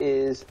this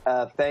is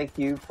thank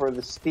you for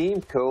the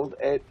Steam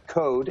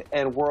code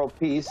and world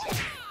peace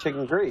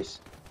chicken grease.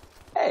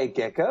 Hey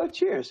Gecko,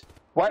 cheers.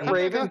 White Hey,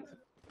 Raven Gecko.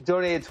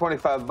 donated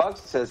 $25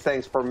 and says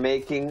thanks for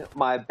making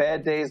my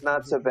bad days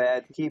not so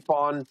bad. Keep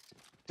on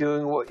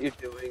doing what you're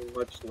doing.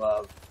 Much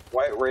love.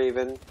 White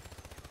Raven,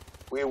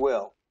 we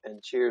will.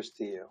 And cheers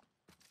to you.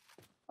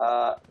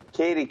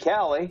 Katie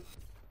Callie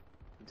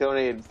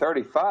donated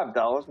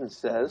 $35 and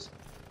says,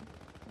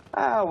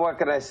 what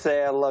can I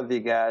say? I love you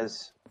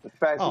guys. The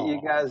fact that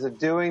you guys are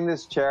doing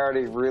this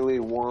charity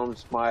really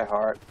warms my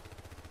heart.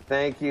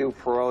 Thank you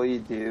for all you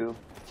do.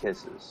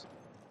 Kisses.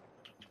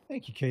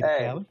 Thank you, Katie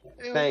Hey, Callie.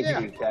 thank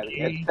you, Katie.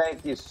 And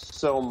thank you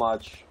so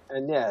much.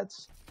 And yeah,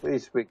 it's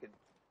least we can.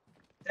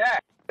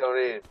 Dak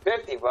donated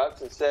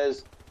 $50 and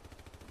says,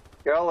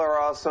 y'all are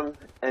awesome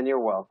and you're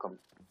welcome.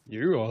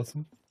 You're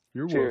awesome.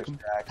 You're Cheers, welcome.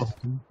 Dax.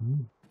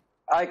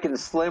 I can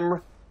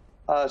Slim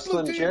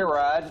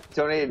J-Rod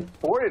donated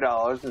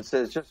 $40 and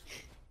says just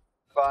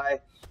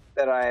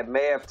that I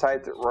may have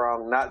typed it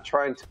wrong. Not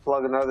trying to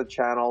plug another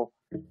channel,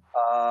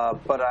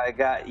 but I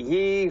got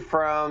Yee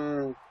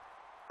from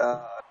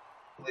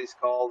Police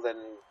Called and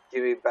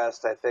Give Me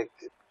Best. I think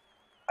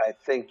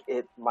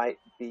it might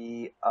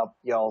be up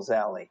y'all's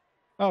alley.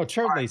 Oh,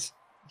 Charlie's.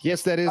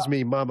 Yes, that is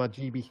me, Mama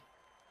GB.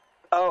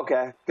 Oh,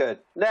 okay, good.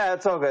 Nah,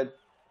 it's all good.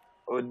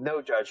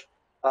 No judge.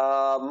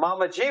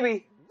 Mama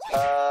GB,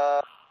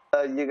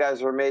 you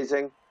guys are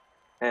amazing,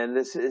 and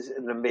this is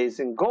an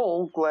amazing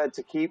goal. Glad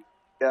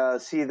to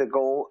see the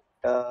goal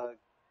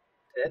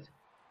did.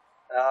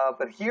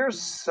 But here's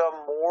some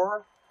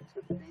more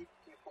to feed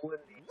people in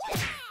need.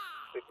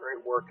 The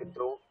great work, and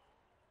don't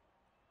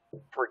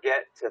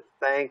forget to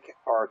thank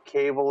our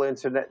cable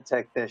internet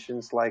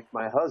technicians like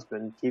my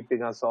husband,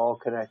 keeping us all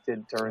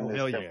connected during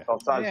this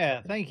difficult time.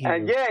 Yeah, thank you.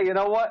 And yeah, you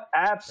know what?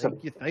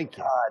 Absolutely. Thank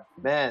you. God,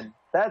 man,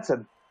 that's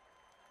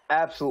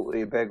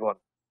absolutely a big one.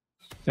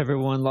 If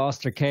everyone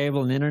lost their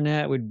cable and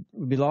internet, we'd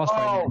be lost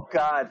right now. Oh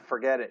God,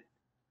 forget it.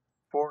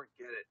 Forget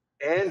it.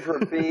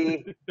 Andrew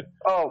B.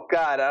 Oh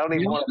God, I don't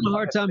even You're want having a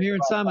hard time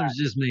hearing Simon. It's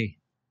just me.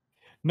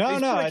 No,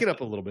 He's no, breaking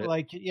up a little bit.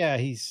 Like, yeah,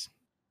 he's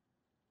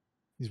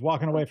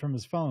walking away from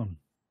his phone.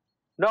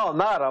 No, I'm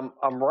not.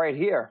 I'm right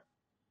here.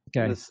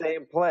 Okay. In the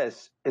same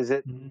place. Is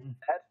it?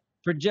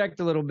 Project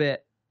a little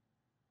bit.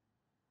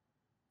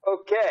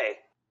 Okay.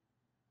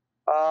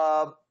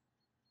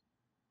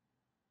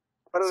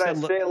 What did I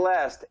say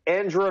last?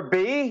 Andrew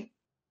B.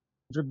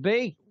 Andrew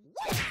B.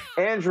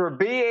 Andrew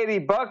B.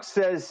 $80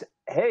 says,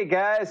 "Hey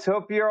guys,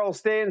 hope you're all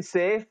staying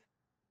safe.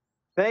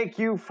 Thank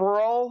you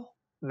for all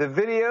the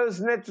videos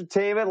and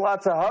entertainment.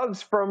 Lots of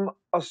hugs from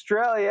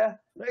Australia.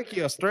 Thank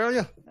you,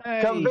 Australia.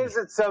 Come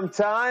visit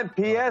sometime.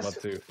 P.S.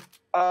 I'd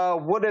love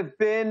to. Would have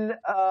been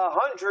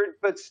 100,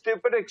 but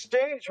stupid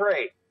exchange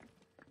rate."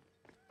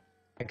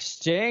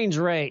 Exchange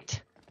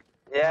rate.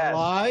 Yes.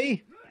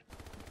 Lie?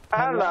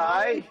 I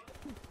lie.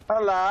 I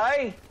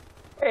lie.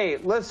 Hey,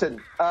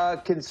 listen,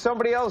 can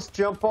somebody else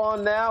jump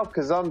on now?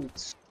 Because I'm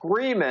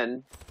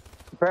screaming.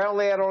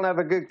 Apparently, I don't have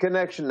a good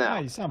connection now.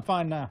 Yeah, you sound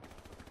fine now.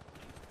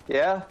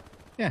 Yeah?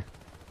 Yeah.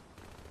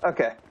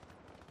 Okay.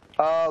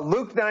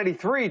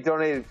 Luke93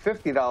 donated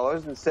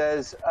 $50 and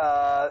says,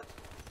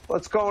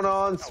 what's going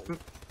on?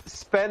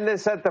 Spend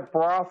this at the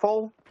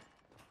brothel,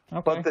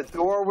 but the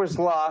door was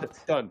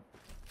locked. Done.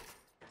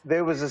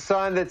 There was a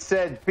sign that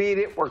said, "Beat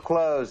it, we're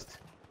closed."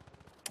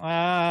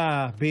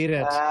 Ah, beat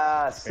it.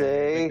 Ah,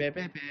 see?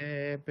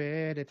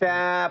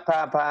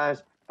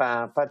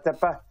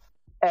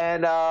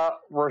 And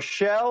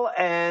Rochelle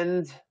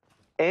and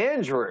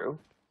Andrew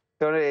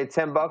donated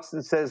 $10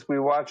 and says, "We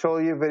watch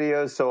all your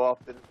videos so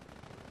often.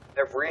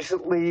 And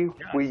recently,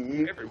 we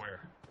used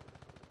Everywhere.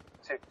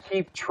 to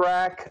keep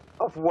track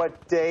of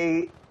what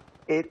day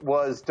it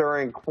was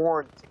during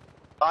quarantine.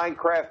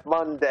 Minecraft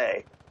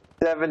Monday,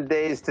 7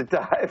 Days to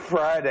Die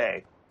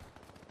Friday.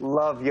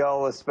 Love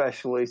y'all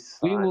especially."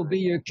 We will be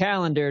your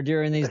calendar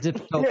during these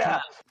difficult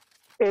times.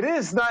 It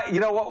is not, you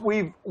know what,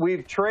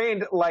 we've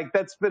trained, like,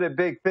 that's been a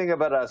big thing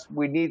about us.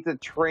 We need to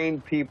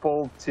train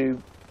people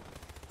to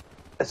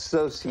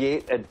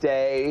associate a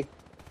day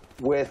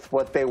with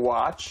what they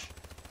watch,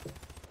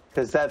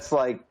 because that's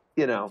like,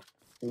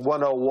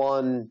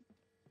 101,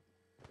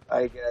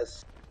 I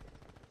guess.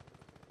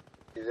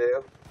 You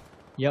do?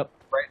 Yep.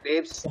 Right,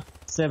 Deeps?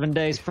 7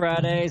 days,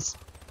 Fridays.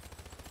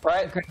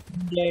 Right?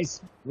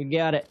 Days. We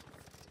got it.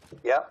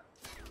 Yep.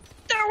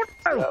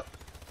 Yep.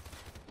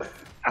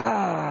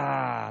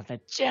 Ah, the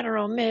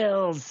General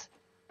Mills.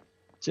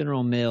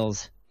 General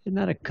Mills. Isn't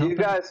that a company?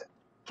 You guys,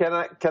 can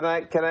I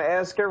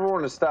ask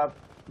everyone to stop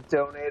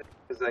donating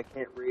because I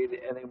can't read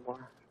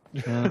anymore?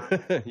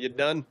 You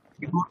done?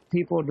 You want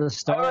people to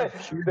start?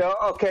 No,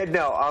 okay,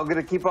 no. I'm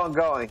gonna keep on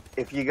going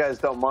if you guys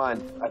don't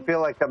mind. I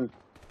feel like I'm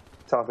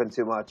talking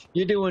too much.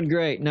 You're doing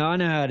great. No, I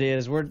know how it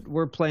is.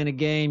 We're playing a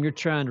game. You're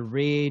trying to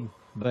read,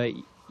 but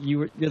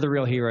you're the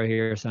real hero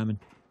here, Simon.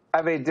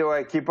 I mean, do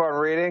I keep on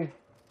reading?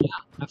 Yeah,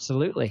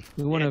 absolutely.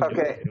 We want to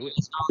Okay. all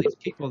these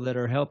people that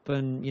are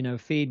helping,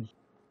 feed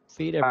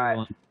everyone.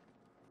 Right.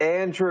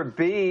 Andrew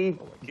B.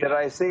 Did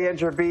I say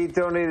Andrew B.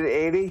 donated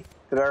 80?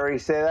 Did I already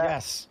say that?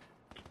 Yes.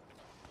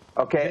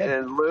 Okay, and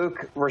then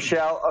Luke,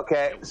 Rochelle.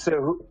 Okay,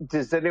 so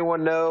does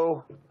anyone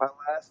know my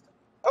last?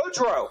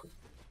 Odro.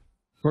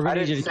 I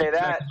didn't say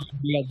that.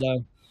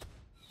 Though.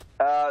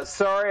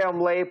 Sorry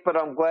I'm late, but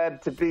I'm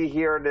glad to be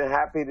here and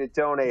happy to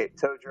donate.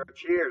 Todro,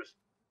 cheers.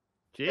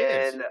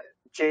 Cheers. And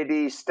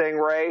JD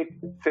Stingray,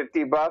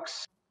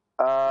 $50.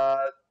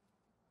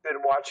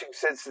 Been watching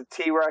since the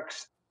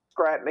T-Rex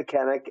Scrat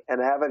Mechanic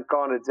and haven't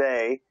gone a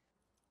day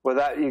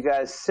without you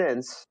guys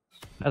since.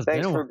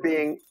 Thanks for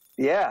being,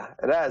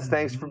 it has.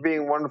 Thanks for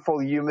being wonderful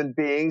human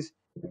beings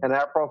and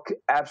Afro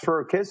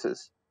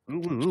kisses.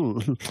 Oh.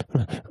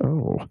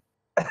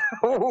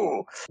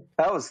 Oh,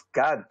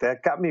 that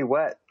got me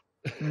wet.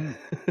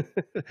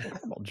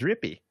 All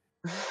drippy.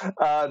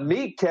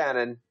 Meat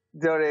Cannon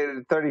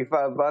donated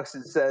 $35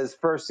 and says,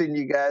 "First seen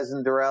you guys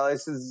in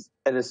Duralis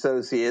and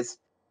Associates.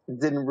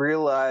 Didn't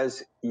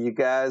realize who you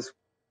guys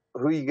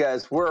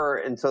were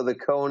until the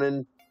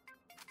Conan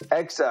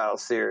Exile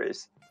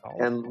series,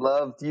 and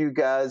loved you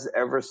guys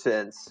ever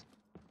since.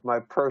 My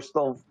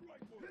personal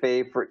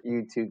favorite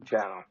YouTube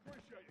channel."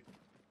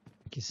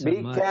 Thank you so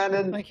Meat much.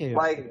 Cannon, Thank you.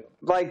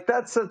 like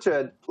that's such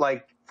a,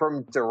 like,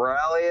 from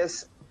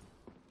Duralius.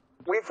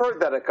 We've heard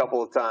that a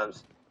couple of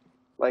times.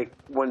 Like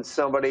when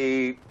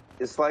somebody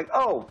is like,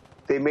 "Oh,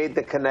 they made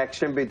the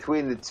connection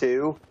between the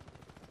two."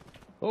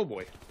 Oh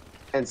boy.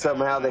 And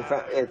somehow they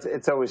found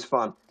it's always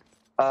fun.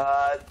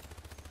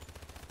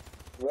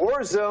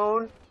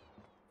 Warzone's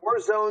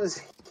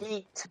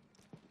Heat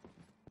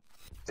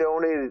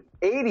donated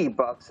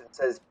 $80 and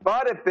says,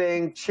 "Bada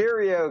bing,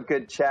 cheerio,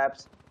 good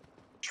chaps.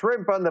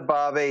 Shrimp on the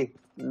bobby,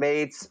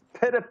 mates,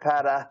 pitta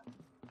patta.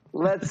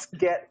 Let's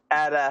get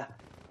at a.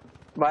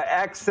 My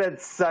accent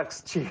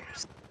sucks.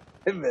 Cheers,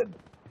 David."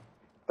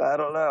 I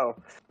don't know.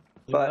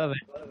 But, Love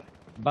it.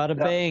 Bada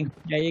bing.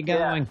 How you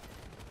going?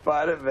 Yeah.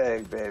 Bada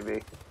bing,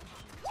 baby.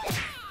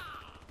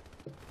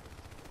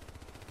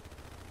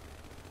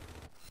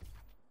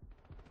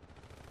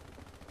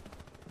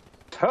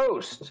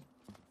 Toast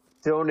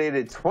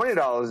donated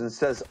 $20 and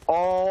says,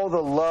 "All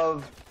the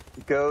love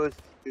goes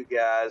to you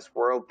guys.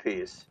 World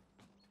peace."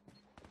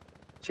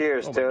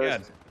 Cheers, Oh my Toast.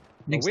 God.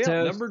 Are Thanks, we Toast.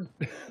 outnumbered?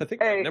 I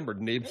think we're outnumbered,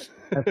 Neebs.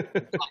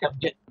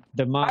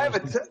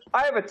 Demolished.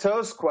 I have a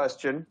Toast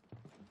question.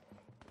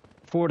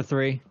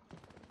 4-3.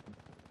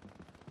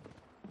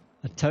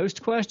 A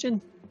toast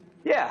question?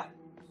 Yeah.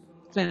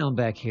 Down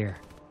back here.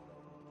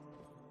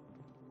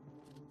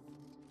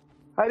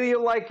 How do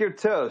you like your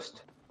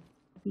toast?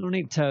 You don't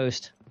need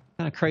toast. What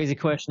kind of crazy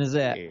question is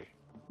that?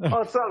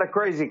 Well, it's not a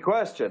crazy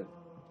question.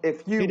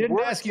 If you He didn't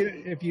were ask to-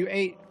 you if you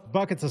ate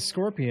buckets of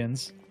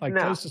scorpions. Like,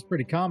 No. toast is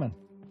pretty common.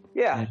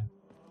 Yeah.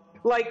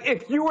 Like,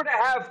 if you were to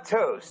have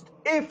toast,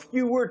 if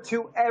you were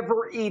to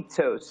ever eat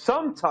toast,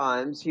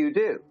 sometimes you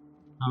do.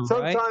 All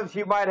right. Sometimes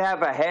you might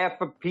have a half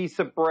a piece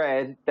of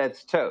bread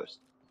that's toast.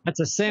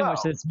 That's a sandwich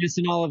No. that's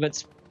missing all of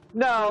its.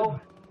 No.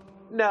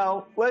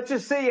 Let's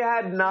just say you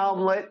had an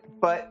omelet,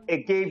 but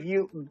it gave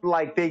you,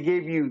 like, they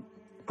gave you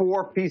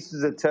 4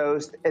 pieces of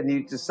toast and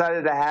you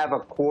decided to have a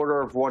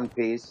quarter of one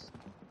piece.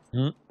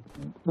 Mm.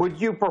 Would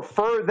you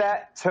prefer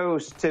that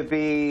toast to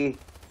be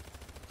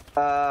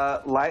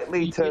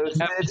lightly You can have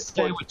a toasted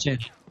sandwich in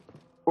it.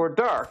 or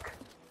dark?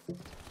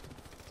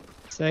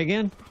 Say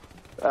again?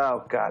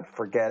 Oh God,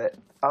 forget it.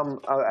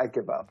 I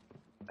give up.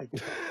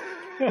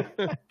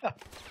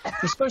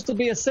 There's supposed to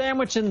be a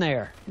sandwich in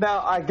there. No,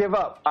 I give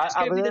up.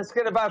 I'm gave me the-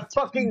 asking about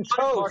fucking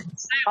toast.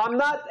 I'm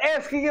not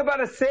asking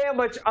about a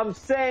sandwich. I'm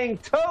saying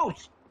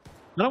toast.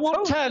 I don't want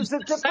Toast toast. is a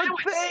different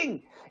Sandwich.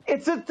 thing.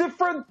 It's a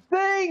different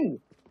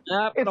thing.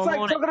 Nope, It's don't like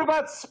want talking it.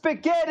 about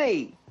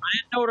spaghetti. I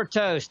didn't order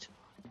toast.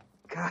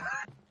 God.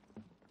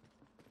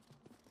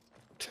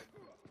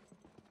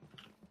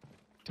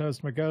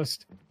 Toast my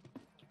ghost.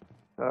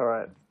 All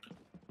right.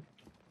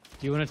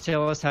 Do you want to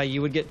tell us how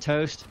you would get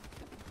toast?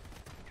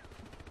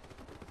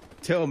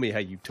 Tell me how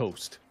you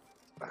toast.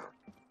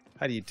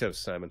 How do you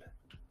toast, Simon?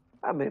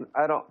 I mean,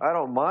 I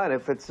don't mind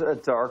if it's a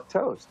dark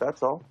toast.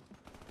 That's all.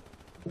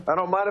 I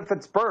don't mind if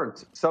it's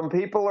burnt. Some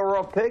people are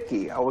all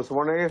picky. I was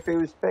wondering if he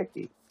was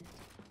picky.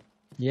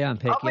 Yeah, I'm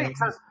picky.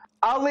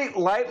 I'll eat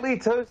lightly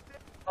toasted.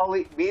 I'll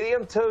eat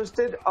medium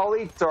toasted. I'll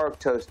eat dark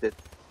toasted.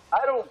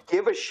 I don't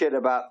give a shit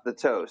about the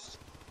toast.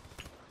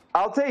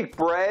 I'll take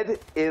bread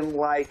in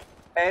like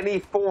any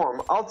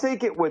form. I'll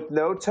take it with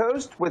no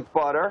toast with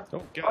butter.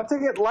 Oh, God. I'll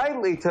take it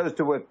lightly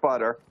toasted with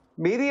butter.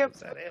 Medium,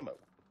 What's that ammo?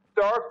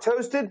 dark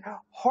toasted,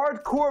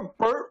 hardcore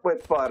burnt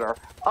with butter.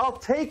 I'll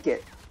take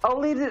it.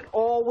 I'll eat it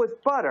all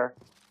with butter.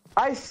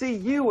 I see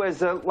you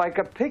as a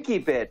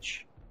picky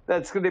bitch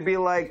that's going to be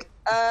like,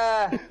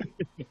 I'm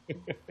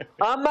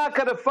not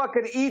going to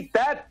fucking eat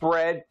that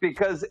bread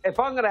because if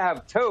I'm going to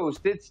have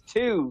toast, it's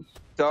too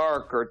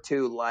dark or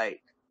too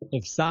light.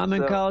 If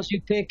Simon calls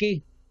you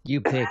picky,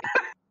 you pick.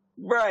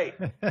 Right.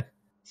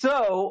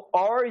 So,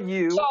 are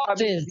you? I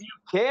mean, do you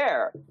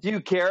care? Do you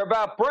care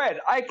about bread?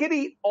 I could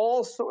eat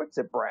all sorts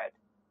of bread.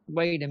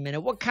 Wait a minute.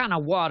 What kind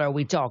of water are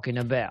we talking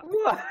about?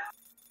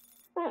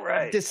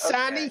 Right.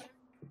 Dasani?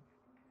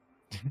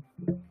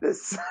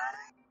 This.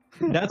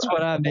 That's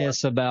what I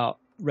miss about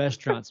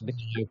restaurants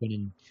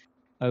being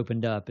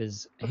opened up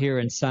is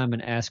hearing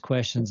Simon ask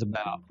questions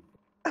about.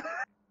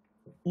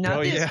 Now,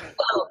 Oh, this yeah.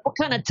 club, what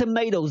kind of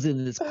tomatoes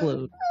in this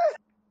club?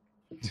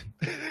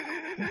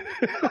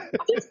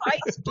 This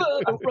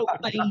iceberg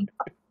romaine.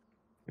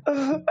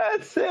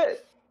 That's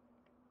it.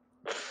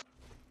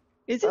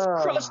 Is this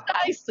crushed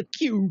ice or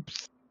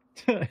cubes?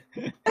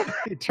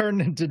 He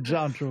turned into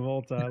John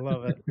Travolta. I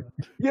love it.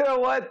 You know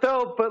what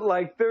though? But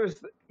like,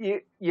 there's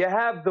you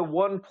have the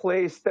one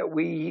place that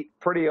we eat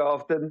pretty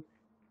often,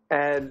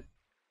 and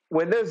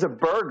when there's a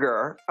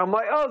burger, I'm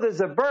like, oh,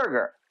 there's a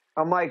burger.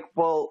 I'm like,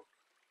 well,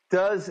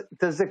 does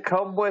it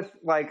come with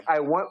like I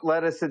want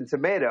lettuce and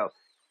tomato?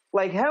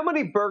 Like, how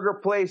many burger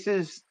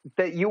places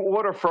that you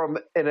order from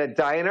in a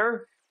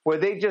diner where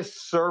they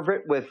just serve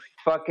it with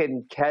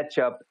fucking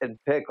ketchup and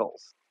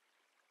pickles?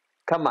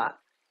 Come on.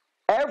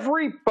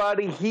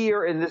 Everybody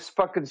here in this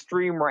fucking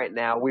stream right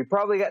now, we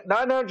probably got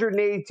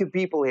 982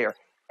 people here.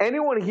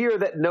 Anyone here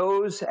that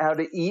knows how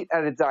to eat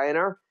at a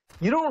diner,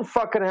 you don't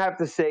fucking have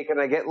to say, can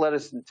I get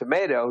lettuce and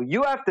tomato?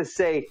 You have to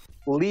say,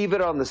 leave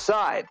it on the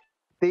side.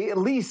 They at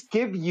least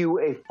give you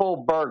a full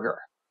burger.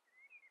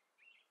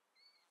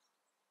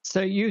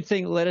 So you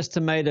think lettuce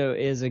tomato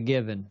is a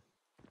given?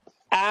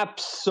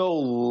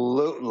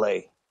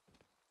 Absolutely.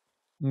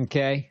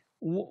 Okay.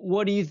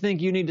 What do you think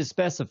you need to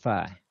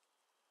specify?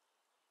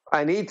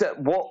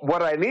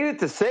 What I needed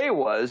to say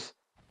was,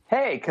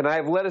 hey, can I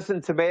have lettuce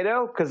and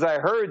tomato? Because I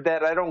heard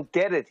that I don't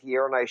get it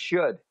here and I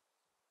should.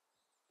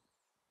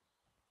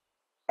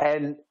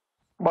 And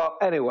well,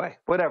 anyway,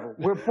 whatever.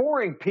 We're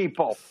boring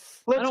people.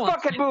 Let's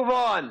fucking move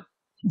on.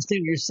 I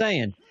understand what you're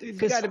saying. It's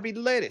got to be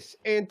lettuce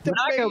and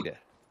tomato.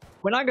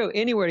 When I go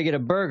anywhere to get a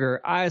burger,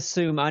 I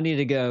assume I need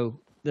to go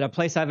to a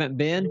place I haven't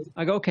been.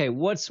 I go, okay,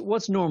 what's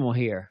normal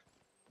here?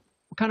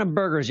 What kind of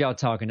burgers y'all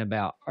talking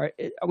about? Are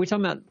we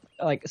talking about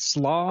like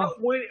slaw?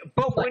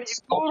 But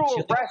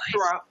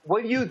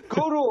when you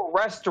go to a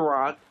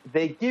restaurant,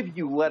 they give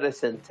you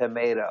lettuce and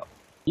tomato.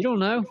 You don't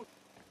know?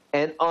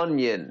 And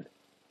onion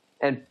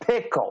and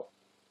pickle.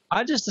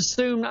 I just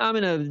assume I'm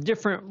in a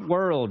different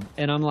world,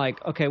 and I'm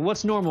like, okay,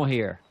 what's normal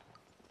here?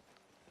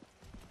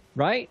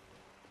 Right?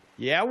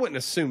 Yeah, I wouldn't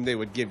assume they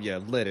would give you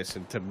lettuce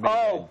and tomato.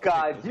 Oh,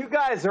 God, you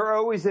guys are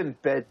always in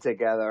bed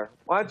together.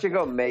 Why don't you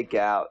go make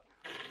out?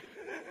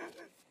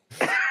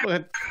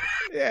 But,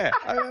 yeah,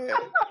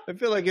 I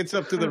feel like it's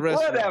up to the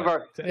restaurant.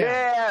 Whatever.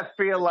 Yeah, I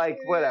feel like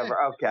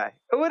whatever. Okay.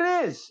 Oh, it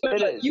is.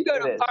 You go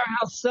to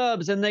Firehouse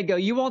Subs, and they go,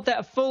 you want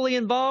that fully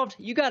involved?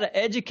 You got to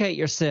educate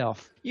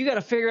yourself. You got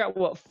to figure out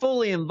what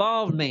fully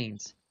involved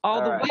means.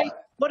 All the way?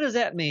 What does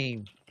that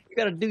mean? You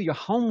got to do your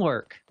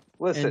homework.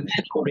 Listen. And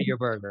then order your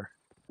burger.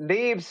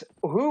 Neebs,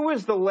 who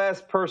was the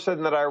last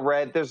person that I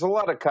read? There's a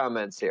lot of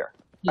comments here.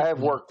 I have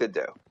work to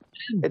do.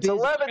 It's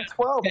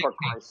 11:12 for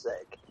Christ's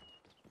sake.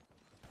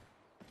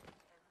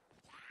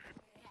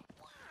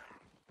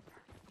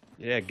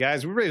 Yeah,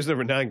 guys, we raised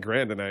over $9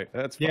 grand tonight.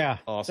 That's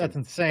awesome. That's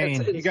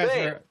insane. You guys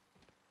are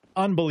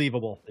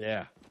unbelievable.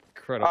 Yeah,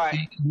 incredible. All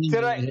right,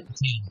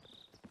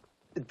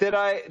 did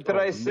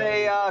I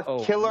say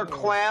Killer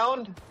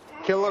Clown?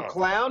 Killer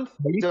Clown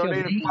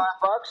donated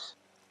 $5.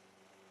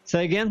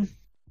 Say again.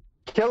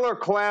 Killer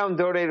Clown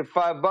donated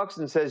 $5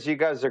 and says you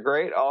guys are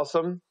great,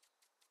 awesome,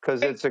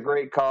 because it's a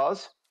great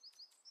cause.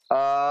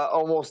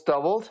 Almost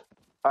doubled.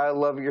 I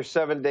love your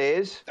 7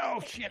 days. Oh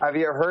shit! Have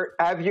you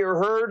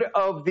heard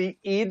of the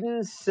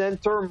Eden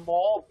Center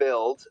Mall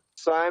build,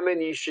 Simon?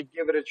 You should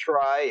give it a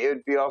try. It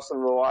would be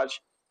awesome to watch.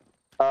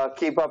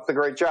 Keep up the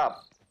great job.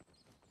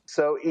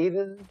 So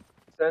Eden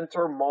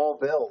Center Mall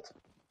build.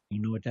 You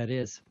know what that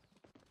is?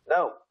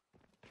 No.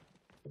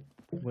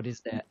 What is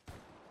that?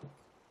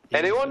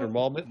 Anyone?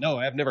 No,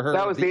 I've never heard.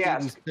 That of was the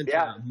ask.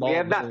 Yeah, we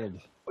have not.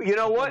 You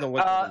know what?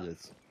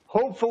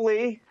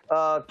 Hopefully,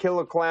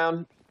 Killer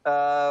Clown.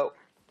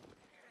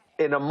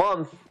 In a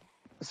month,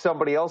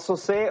 somebody else will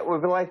say it. We'll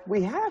be like,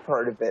 we have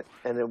heard of it,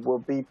 and it will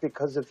be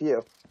because of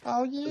you.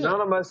 Oh yeah,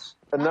 anonymous.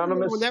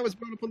 When that was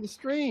brought up on the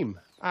stream.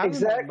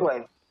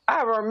 Exactly.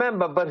 I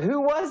remember, but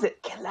who was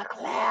it? Killer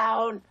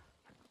Clown.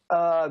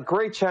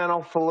 Great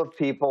channel, full of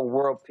people.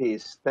 World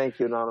peace. Thank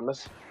you,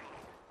 anonymous.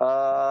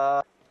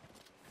 Am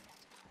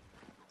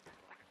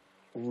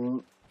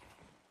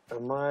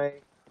I?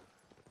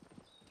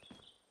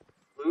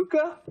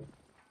 Luca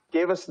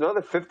gave us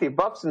another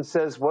 $50 and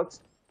says,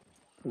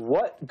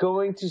 What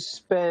going to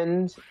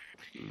spend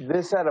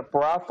this at a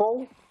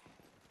brothel?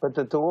 But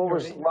the door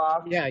was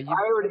locked.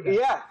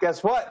 Yeah,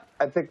 guess what?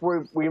 I think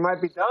we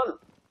might be done.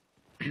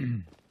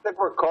 I think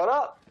we're caught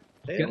up.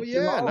 Hell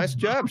yeah, nice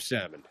job,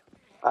 Salmon.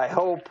 I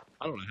hope.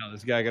 I don't know how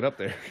this guy got up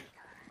there.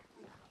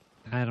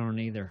 I don't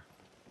either.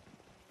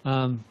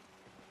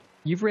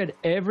 You've read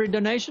every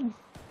donation?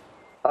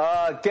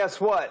 Guess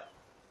what?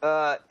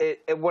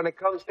 When it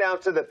comes down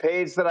to the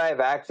page that I have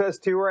access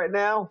to right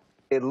now,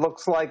 it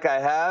looks like I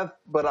have,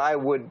 but I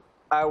would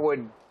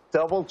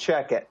double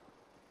check it.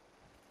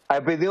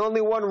 I'd be the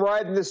only one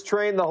riding this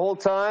train the whole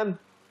time.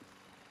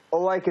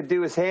 All I could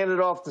do is hand it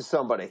off to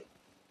somebody.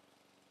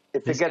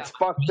 If it gets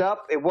fucked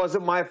up, it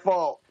wasn't my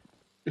fault.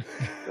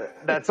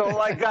 That's all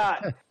I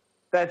got.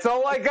 That's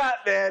all I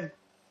got, man.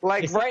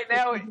 Like right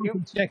now,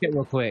 you check it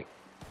real quick.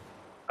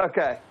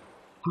 Okay.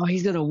 Oh,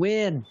 he's gonna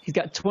win. He's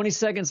got 20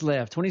 seconds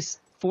left.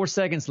 24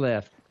 seconds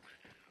left.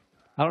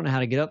 I don't know how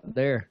to get up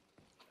there.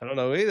 I don't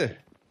know either.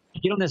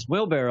 Get on this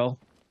wheelbarrow.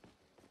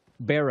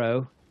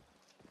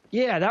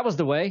 Yeah, that was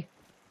the way.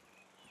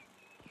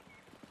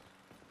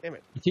 Damn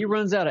it. If he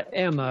runs out of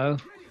ammo.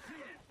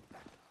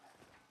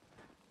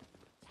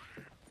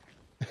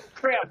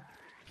 Crap.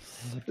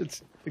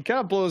 It kind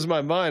of blows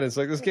my mind. It's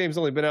like this game's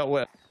only been out,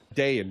 a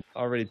day, and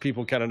already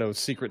people kind of know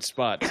secret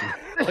spots,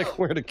 and, like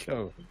where to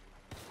go.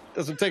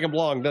 Doesn't take them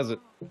long, does it?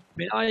 I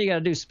mean, all you got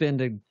to do is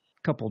spend a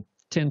couple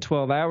 10,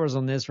 12 hours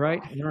on this,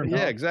 right?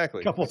 Yeah,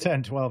 exactly. A couple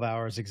 10, 12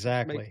 hours,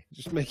 exactly.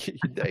 Just make it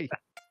your day.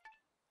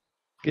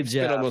 Good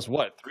job. Been almost,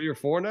 3 or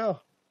 4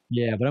 now?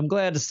 Yeah, but I'm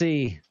glad to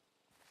see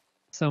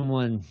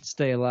someone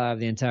stay alive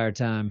the entire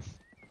time.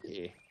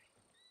 Yeah.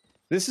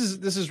 This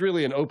is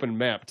really an open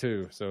map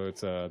too, so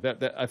it's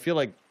that I feel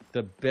like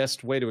the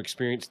best way to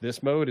experience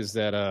this mode is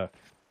that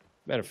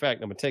matter of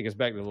fact, I'm gonna take us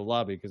back to the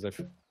lobby because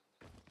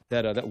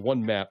that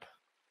one map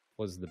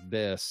was the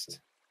best.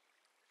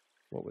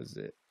 What was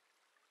it?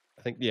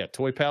 I think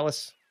Toy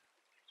Palace.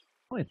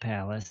 Toy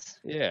Palace.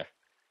 Yeah.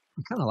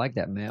 I kind of like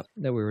that map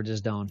that we were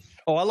just on.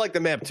 Oh, I like the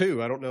map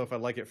too. I don't know if I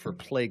like it for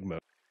plague mode.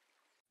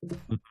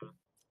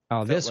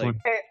 Oh, this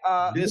one. Hey,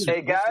 this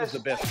guys. is the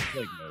best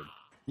plague mode.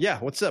 Yeah,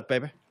 what's up,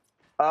 baby?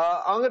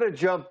 I'm going to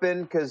jump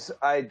in because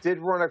I did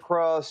run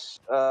across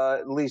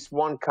at least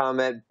one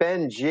comment.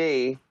 Ben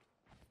G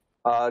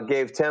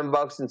gave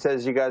 $10 and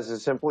says you guys are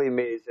simply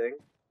amazing.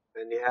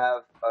 And you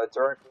have a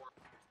direct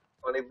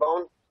funny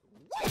bone.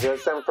 Does that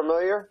sound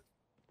familiar?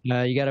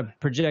 You got to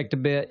project a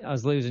bit. I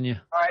was losing you.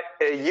 All right.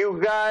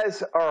 You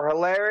guys are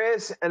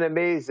hilarious and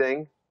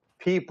amazing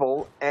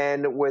people.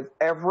 And with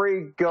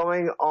every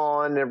going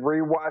on and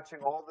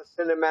rewatching all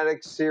the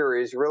cinematic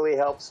series really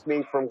helps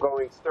me from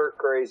going stir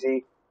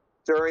crazy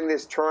during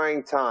this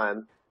trying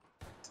time.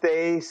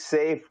 Stay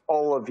safe,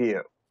 all of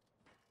you.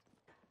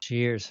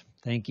 Cheers.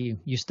 Thank you.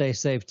 You stay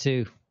safe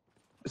too.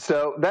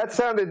 So that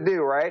sounded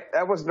new, right?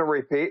 That wasn't a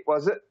repeat,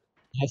 was it?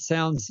 That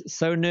sounds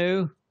so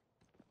new.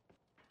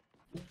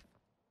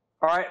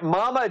 All right,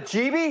 Mama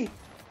GB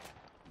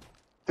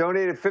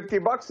donated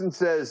 $50 and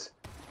says,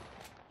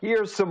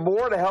 here's some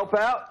more to help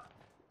out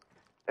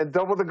and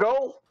double the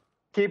goal.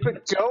 Keep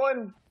it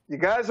going. You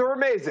guys are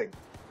amazing.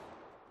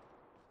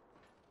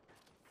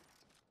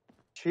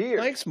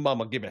 Cheers. Thanks,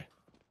 Mama Gibby.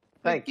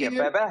 Thank you,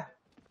 baby.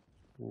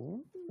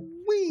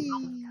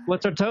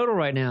 What's our total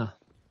right now?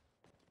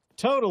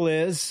 Total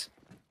is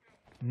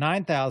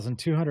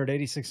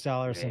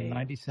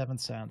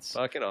 $9,286.97.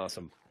 Fucking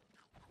awesome.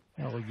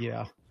 Hell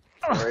yeah.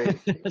 Great.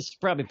 Should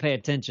probably pay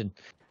attention.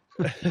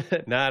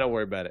 Nah, don't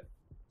worry about it.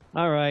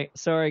 All right.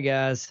 Sorry,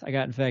 guys. I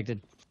got infected.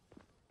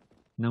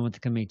 No one to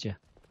come meet you.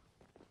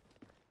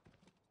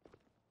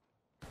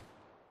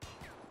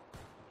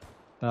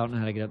 I don't know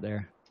how to get up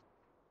there.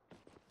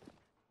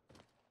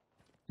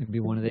 Maybe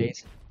one of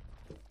these.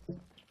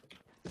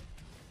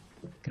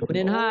 Coming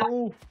in hot.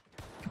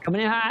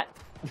 Coming in hot.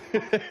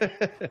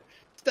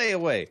 Stay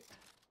away.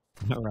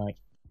 All right.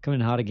 Coming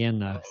in hot again,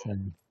 though. So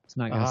it's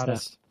not going to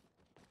stop.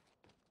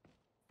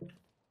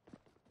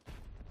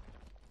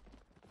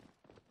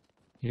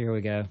 Here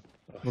we go.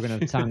 We're going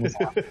to time this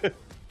out.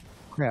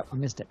 Crap, I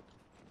missed it.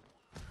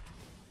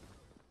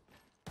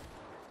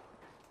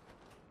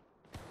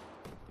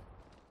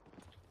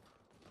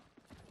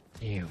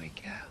 Here we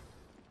go.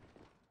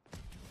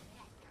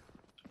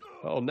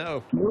 Oh,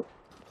 no.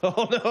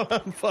 Oh, no.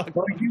 I'm fucked.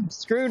 Oh, you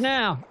screwed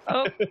now.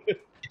 Oh,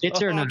 it's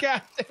your God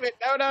damn it.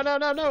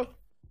 No.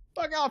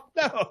 Fuck off.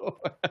 No.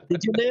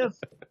 Did you live?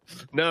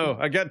 No,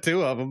 I got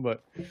two of them,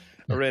 but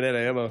I ran out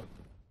of ammo. That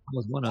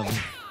was one of them.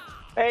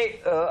 Hey,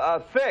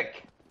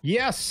 Thick.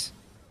 Yes.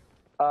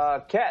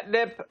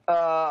 Catnip,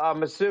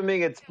 I'm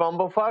assuming it's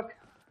Bumblefuck.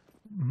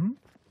 Mm-hmm.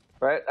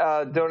 Right?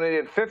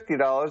 Donated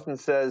 $50 and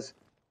says,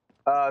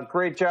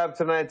 great job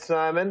tonight,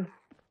 Simon.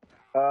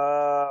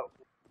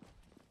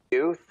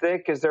 You,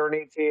 Thick, is there an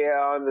ETA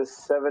on the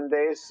 7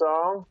 Days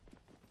song?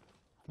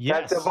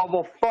 Yes. That's a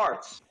bubble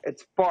farts.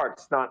 It's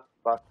farts, not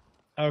fuck.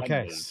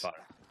 Okay.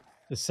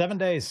 The 7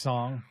 Days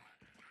song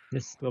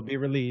this will be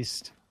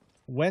released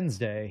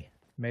Wednesday,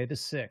 May the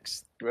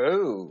 6th.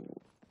 Ooh.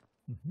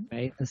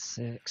 May the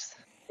 6th.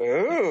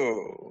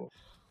 Ooh.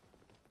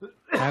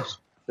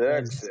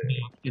 Sexy.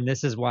 And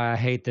this is why I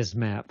hate this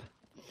map.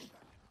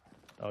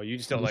 Oh, you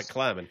just don't like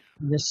climbing.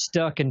 You're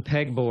stuck in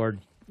pegboard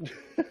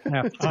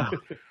half the time.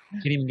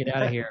 Can't even get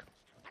out of here.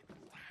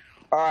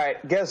 All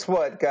right, guess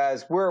what,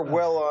 guys? We're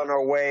well on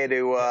our way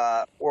to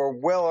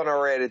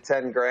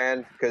 10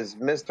 grand because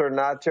Mr.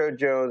 Nacho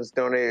Jones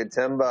donated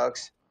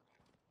 $10.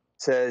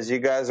 Says you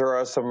guys are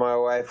awesome. My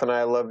wife and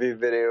I love your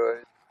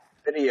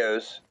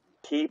videos.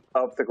 Keep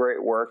up the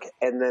great work.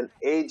 And then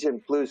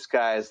Agent Blue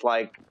Sky is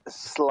like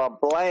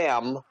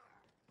slablam.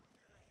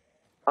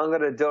 I'm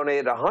gonna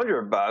donate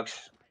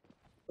 $100.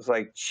 It's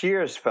like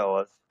cheers,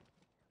 fellas.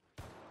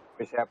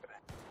 What's happening?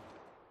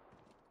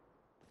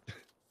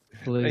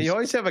 Hey, you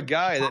always have a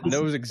guy that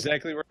knows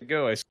exactly where to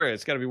go. I swear,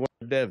 it's got to be one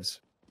of the devs.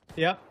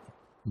 Yep.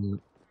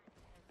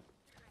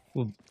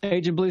 Well,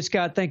 Agent Blue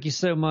Sky, thank you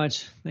so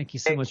much. Thank you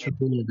so much for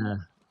being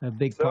a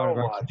big part of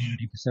our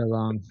community for so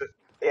long.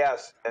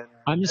 Yes.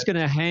 I'm just going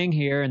to hang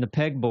here in the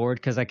pegboard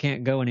because I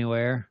can't go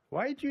anywhere.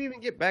 Why did you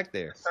even get back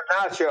there?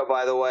 Nacho,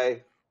 by the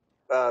way,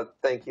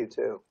 thank you,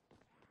 too.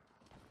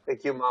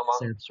 Thank you, Mama.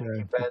 Thank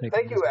you, Ben.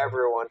 Thank you,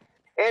 everyone.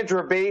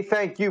 Andrew B.,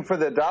 thank you for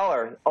the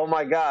 $1. Oh,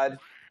 my God.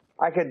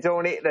 I could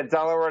donate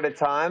 $1 at a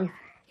time.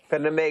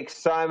 Gonna make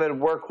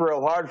Simon work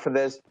real hard for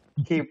this.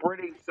 Keep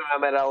reading,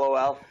 Simon,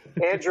 LOL.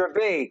 Andrew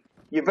B.,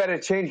 you better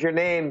change your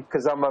name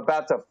because I'm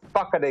about to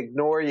fucking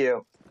ignore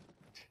you.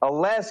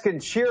 Alaskan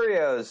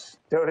Cheerios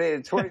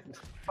donated $20.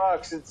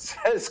 It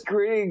says,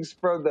 greetings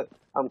from the...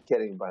 I'm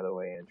kidding, by the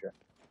way, Andrew.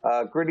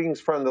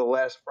 Greetings from the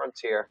last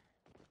frontier.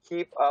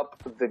 Keep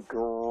up the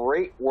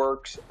great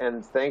works,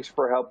 and thanks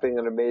for helping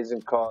an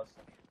amazing cause.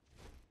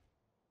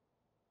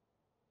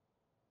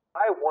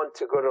 I want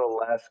to go to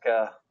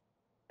Alaska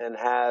and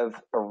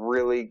have a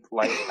really,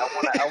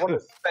 I want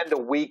to spend a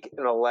week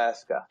in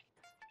Alaska.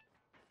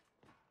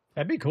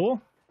 That'd be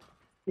cool.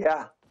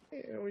 Yeah.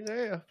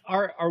 Yeah.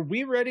 Are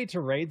we ready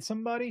to raid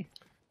somebody?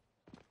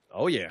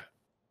 Oh, yeah.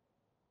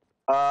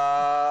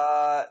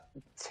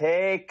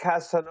 Tay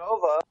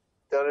Casanova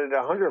donated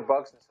 $100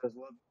 and says, love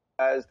you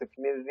guys, the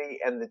community,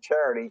 and the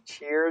charity.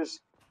 Cheers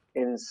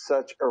in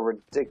such a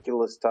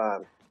ridiculous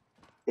time.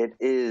 It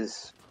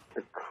is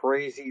a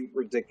crazy,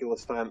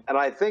 ridiculous time. And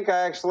I think I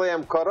actually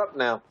am caught up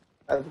now.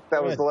 I think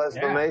that was the last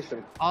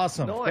donation.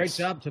 Awesome. Nice. Great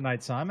job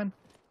tonight, Simon.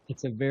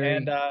 It's a very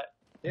And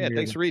Yeah,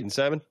 thanks for reading,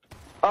 Simon.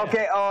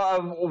 Okay,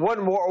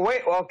 one more.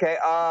 Wait, okay.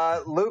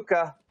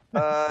 Luca,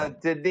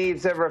 did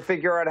Neves ever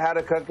figure out how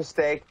to cook a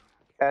steak?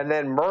 And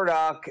then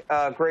Murdoch,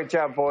 great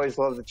job, boys.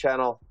 Love the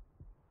channel.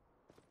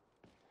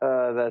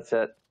 That's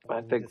it.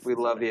 I think we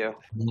love you.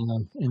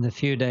 in the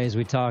few days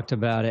we talked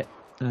about it,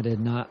 I did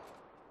not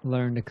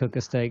learn to cook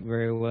a steak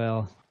very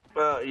well.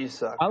 Well, you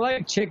suck. I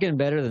like chicken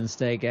better than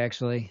steak,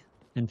 actually,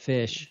 and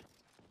fish.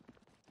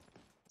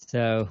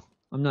 So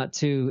I'm not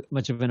too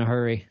much of in a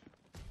hurry.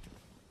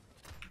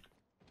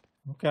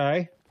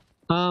 Okay.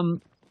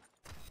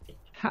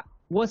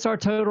 What's our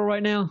total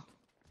right now?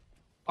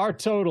 Our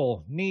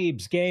total,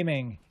 Neebs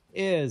Gaming,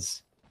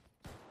 is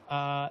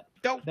that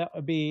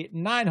would be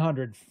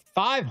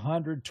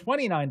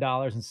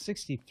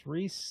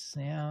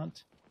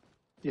 $529.63.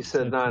 You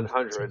said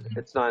 900.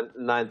 It's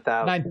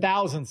 9,000.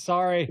 9,000.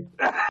 Sorry.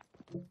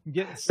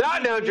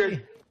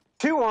 900.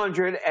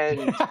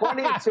 222.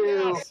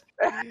 Yes.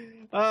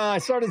 I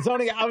started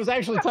zoning. I was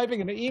actually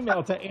typing an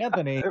email to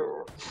Anthony.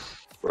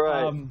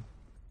 Right.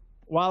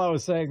 While I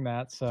was saying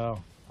that,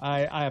 so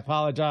I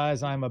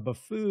apologize. I'm a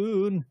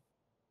buffoon.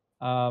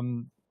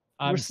 I'm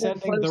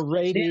sending the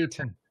rating.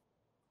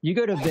 You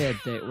go to bed.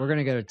 We're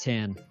gonna go to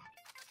 10.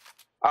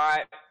 All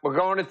right, we're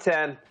going to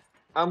 10.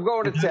 I'm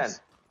going to 10.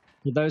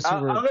 For those who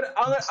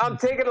I'm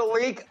taking a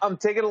leak. I'm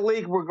taking a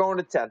leak. We're going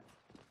to 10.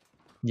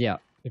 Yeah.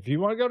 If you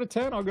want to go to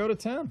 10, I'll go to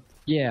 10.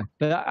 Yeah,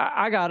 but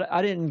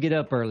I didn't get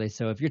up early,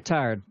 so if you're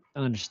tired,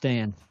 I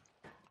understand.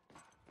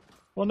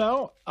 Well,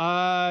 no,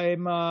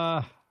 I'm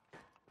a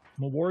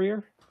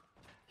warrior,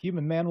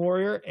 human man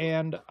warrior,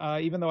 and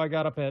even though I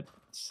got up at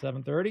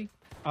 7:30,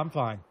 I'm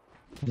fine.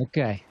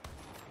 Okay.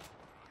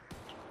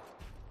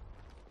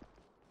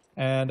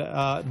 And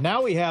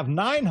now we have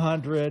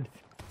 $900,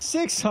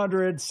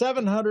 $600,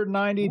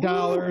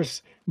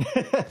 $790.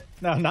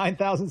 No,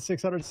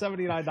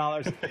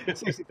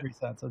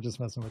 $9,679.63. I'm just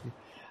messing with you.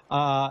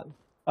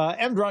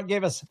 M Drunk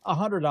gave us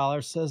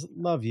 $100. Says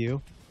love you.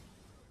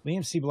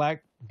 Liam C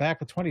Black back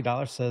with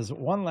 $20. Says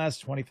one last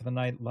 20 for the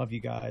night. Love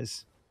you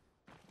guys.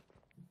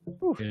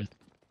 We're gonna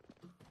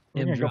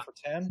go for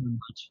 10.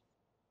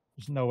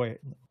 There's no way.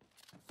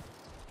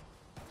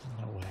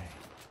 No way.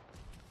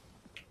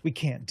 We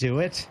can't do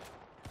it.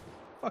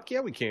 Fuck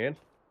yeah, we can.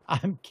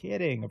 I'm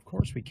kidding. Of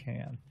course we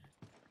can.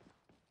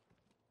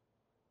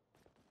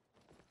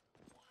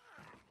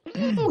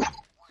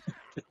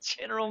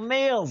 General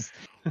Mills.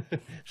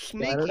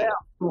 Sneaky. Got it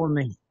out for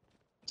me.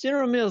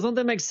 General Mills, don't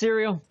they make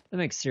cereal? They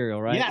make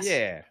cereal, right? Yes.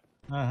 Yeah.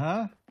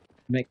 Uh-huh.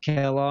 Make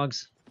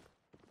Kellogg's?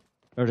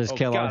 Or does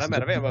Kellogg's? God, I'm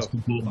out of ammo. Fuck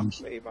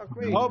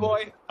me. Oh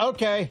boy.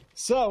 Okay.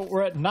 So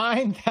we're at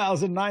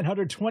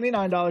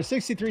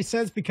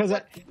 $9,929.63 because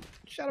of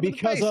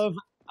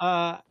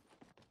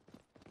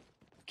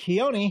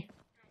Keone.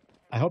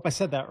 I hope I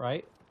said that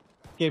right.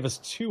 Gave us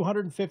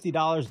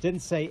 $250.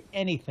 Didn't say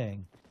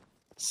anything.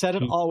 Said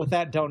it all with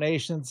that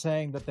donation,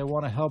 saying that they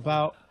want to help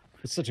out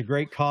with such a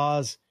great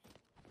cause.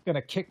 Going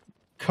to kick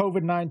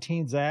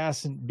COVID-19's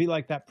ass and be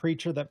like that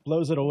preacher that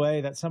blows it away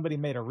that somebody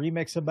made a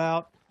remix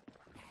about.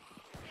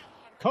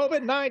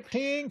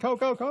 COVID-19,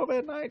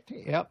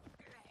 COVID-19. Yep.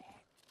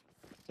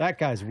 That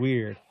guy's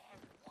weird.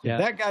 Yeah. If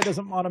that guy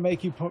doesn't want to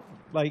make you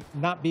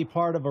not be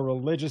part of a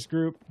religious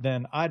group,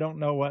 then I don't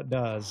know what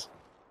does.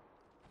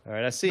 All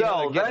right, I see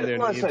how they're getting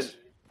there.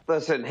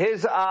 Listen,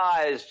 his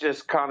eyes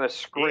just kind of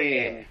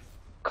scream,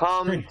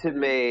 "Come to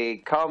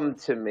me, come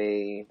to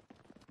me."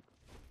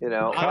 You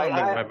know,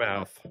 my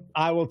mouth.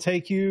 I will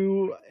take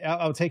you.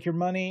 I'll take your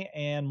money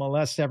and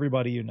molest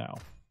everybody you know.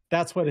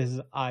 That's what his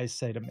eyes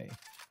say to me.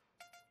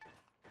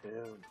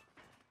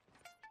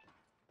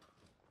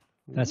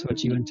 That's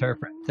what you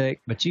interpret,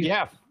 Thick. But you,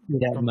 yeah,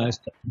 that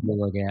most people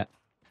look at.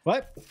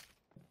 What?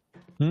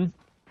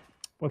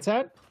 What's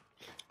that?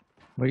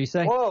 What do you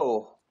say?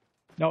 Whoa!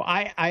 No,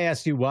 I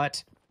asked you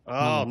what.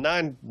 Oh,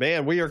 man,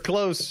 we are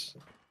close.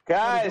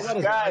 Guys,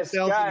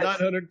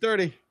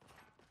 930.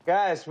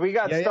 Guys, we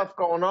got stuff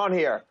going on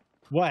here.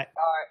 What?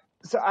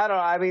 So I don't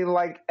know. I mean,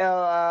 like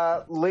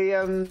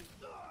Liam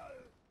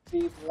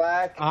C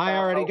Black. I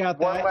already got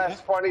that. One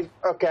last 20.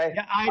 Okay.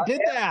 Yeah, I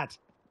did that.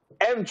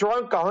 M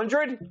Drunk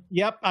 100.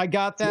 Yep, I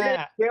got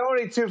that.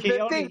 Keone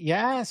 250.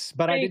 Yes,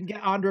 but I didn't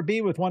get Andra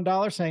B with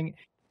 $1 saying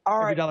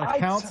every dollar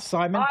counts.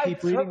 Simon,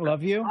 keep reading.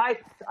 Love you.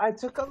 I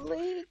took a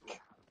leak.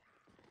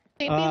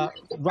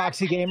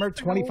 Roxy Gamer,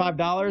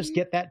 $25.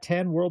 Get that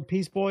 10. World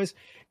Peace Boys,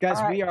 guys.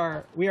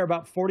 Right. We are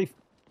about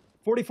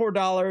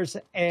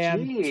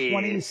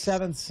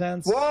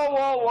 $44.27.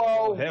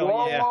 Whoa!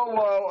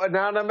 Whoa!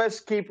 Anonymous,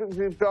 keep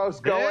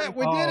those going. Yeah,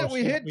 we did it.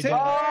 We hit 10.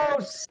 Oh,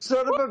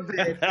 son of a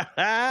bitch!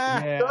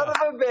 Son of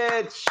a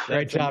bitch!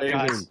 Great job,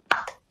 guys.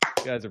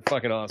 You guys are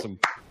fucking awesome.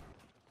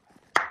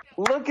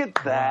 Look at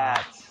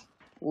that!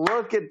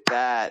 Look at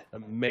that!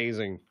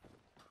 Amazing.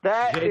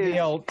 That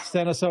JDL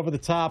sent us over the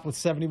top with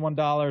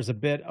 $71, a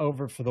bit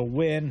over for the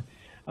win.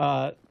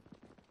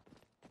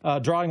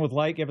 Drawing with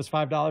Light gave us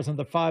 $5 and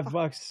the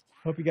 $5.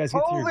 Hope you guys get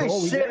to your goal.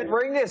 Holy shit,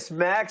 bring this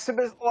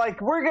Maximus.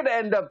 Like, we're going to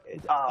end up.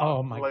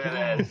 Oh my look God.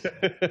 at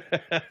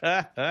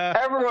this.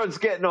 Everyone's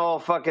getting all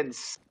fucking.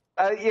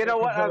 You know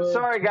what? I'm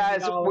sorry,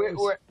 guys.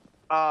 We're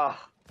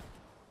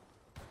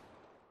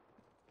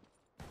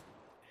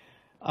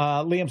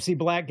Liam C.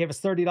 Black gave us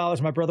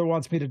 $30. My brother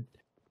wants me to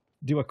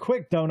do a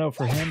quick dono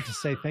for him to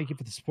say thank you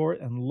for the support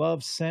and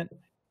love sent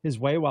his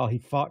way while he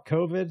fought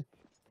COVID.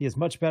 He is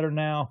much better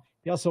now.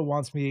 He also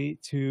wants me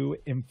to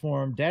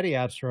inform Daddy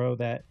Abstro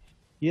that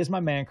he is my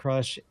man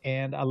crush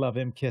and I love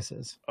him.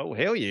 Kisses. Oh,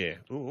 hell yeah.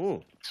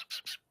 Ooh.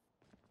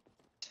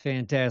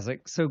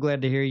 Fantastic. So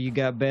glad to hear you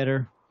got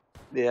better.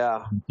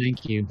 Yeah.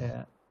 Thank you.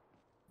 Yeah.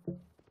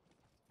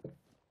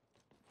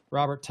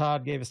 Robert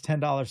Todd gave us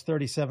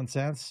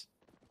 $10.37.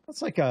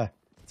 It's like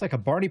a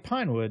Barney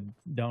Pinewood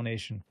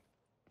donation.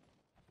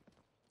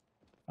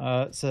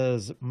 It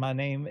says my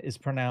name is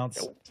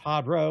pronounced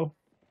Todd Rowe.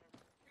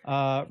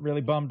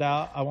 Really bummed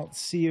out. I won't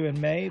see you in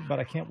May, but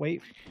I can't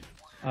wait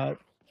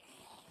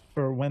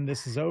for when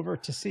this is over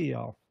to see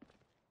y'all.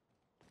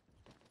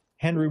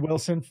 Henry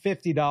Wilson,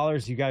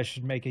 $50. You guys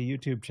should make a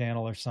YouTube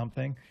channel or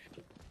something.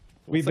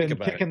 We've been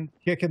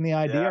kicking the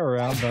idea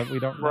around, but we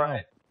don't know.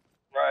 Right.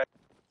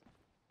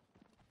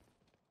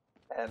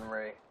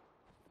 Henry.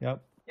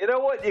 Yep. You know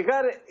what? You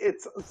got to.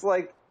 It's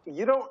like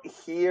you don't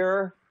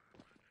hear.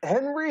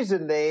 Henry's a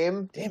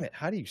name. Damn it!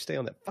 How do you stay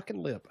on that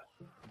fucking lip?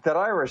 That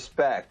I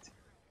respect.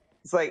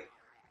 It's like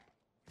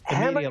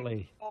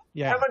immediately.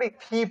 How many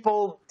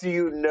people do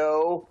you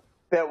know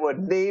that would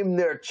name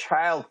their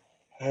child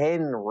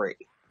Henry?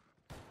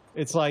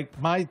 It's like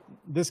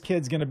this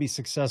kid's going to be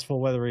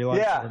successful whether he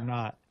likes it or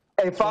not.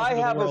 If I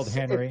have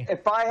Henry.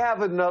 If I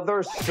have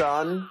another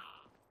son,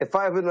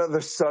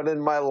 in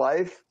my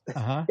life,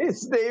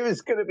 his name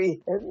is going to be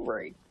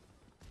Henry.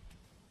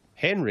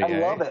 Henry. I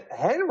love it.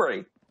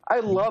 Henry. I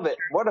love it.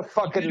 What a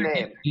fucking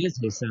name.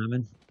 Easy,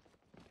 Simon.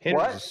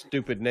 Henry's a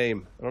stupid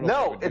name. I don't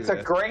know No, it's a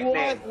great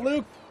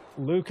name.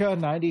 Luca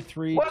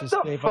 93. What just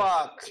the gave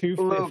fuck, us $2.50.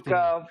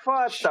 Luca?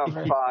 What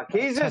the fuck?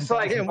 He's just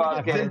like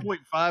fucking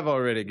 10.5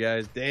 already,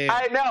 guys. Damn.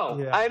 I know.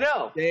 Yeah. I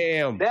know.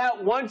 Damn.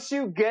 That once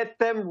you get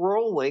them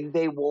rolling,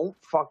 they won't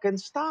fucking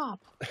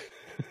stop.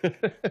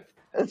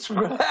 That's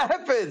what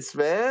happens,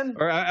 man.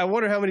 Or I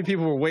wonder how many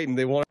people were waiting.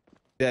 They wanted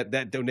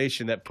that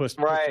donation that pushed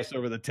us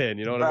over the 10.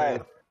 You know what I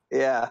mean?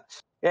 Yeah.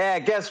 Yeah.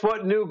 Guess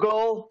what? New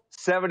goal: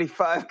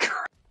 75.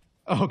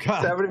 Oh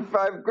God.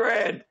 75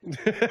 grand.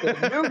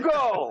 New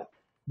goal.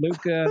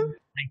 Luca,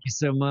 thank you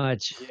so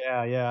much.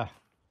 Yeah.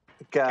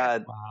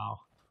 God.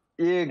 Wow.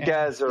 You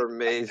guys are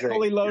amazing.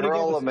 Fully loaded. You're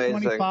all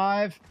amazing.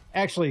 25.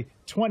 Actually,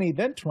 20,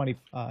 then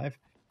 25.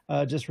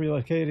 Just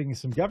relocating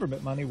some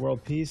government money.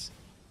 World peace.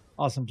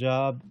 Awesome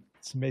job.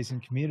 It's amazing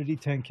community.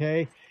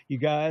 10K. You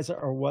guys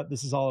are what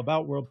this is all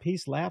about. World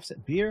peace. Laughs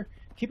at beer.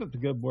 Keep up the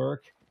good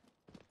work.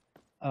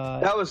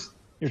 That was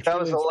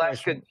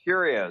Alaskan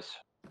Cheerios.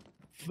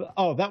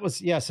 Oh,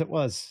 yes, it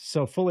was.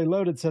 So Fully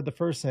Loaded said the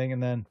first thing,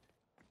 and then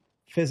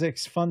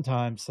Physics Fun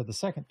Time said the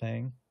second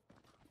thing.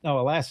 No,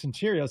 Alaskan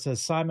Cheerio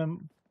says,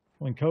 Simon,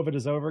 when COVID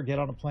is over, get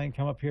on a plane,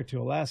 come up here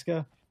to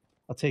Alaska.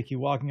 I'll take you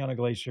walking on a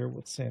glacier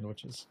with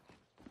sandwiches.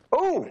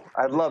 Oh,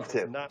 I'd love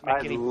to.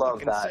 I'd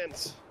love that.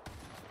 Sense.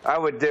 I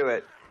would do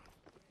it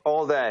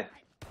all day.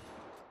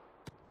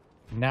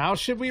 Now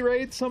should we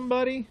raid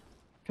somebody?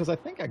 Because I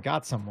think I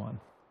got someone.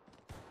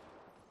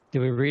 Did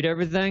we read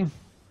everything?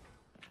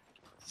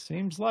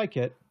 Seems like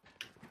it.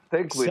 I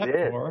think we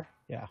did.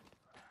 Yeah.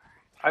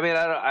 I mean,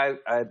 I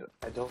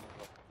don't.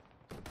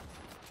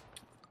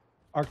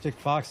 Arctic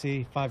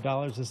Foxy,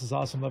 $5. This is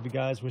awesome. Love you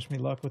guys. Wish me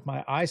luck with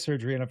my eye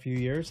surgery in a few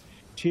years.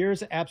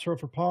 Cheers. Absro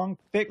for Pong.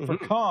 Thick for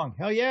Kong.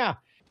 Hell yeah.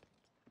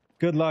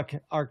 Good luck,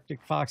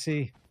 Arctic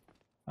Foxy.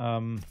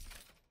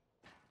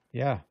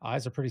 Yeah,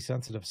 eyes are pretty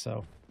sensitive,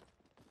 so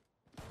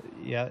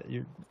yeah,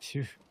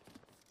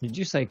 Did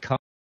you say Kong?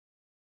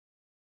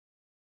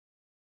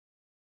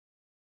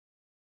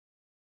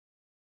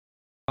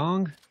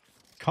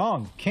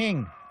 Kong,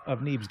 king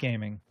of Neebs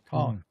Gaming.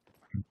 Kong.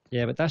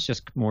 Yeah, but that's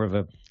just more of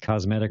a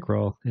cosmetic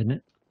role, isn't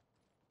it?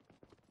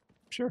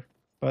 Sure,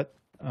 but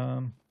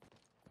I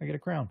get a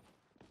crown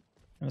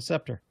and a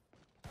scepter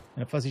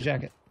and a fuzzy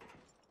jacket,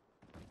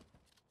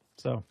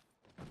 so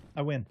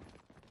I win.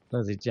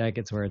 Fuzzy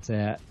jacket's where it's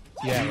at.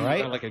 Yeah,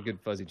 right. I like a good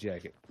fuzzy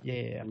jacket.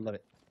 Yeah, I love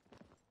it.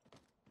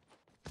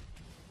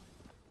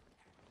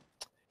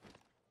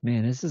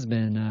 Man, this has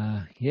been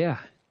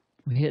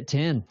we hit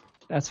 10.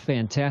 That's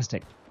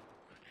fantastic.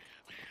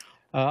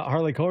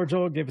 Harley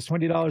Cordial gave us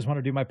 $20. Want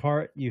to do my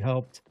part? You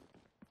helped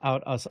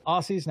out us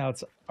Aussies. Now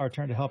it's our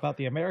turn to help out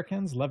the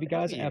Americans. Love you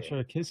guys. Yeah.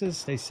 Absolute kisses.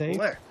 Stay safe.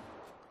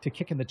 To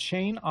kicking the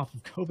chain off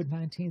of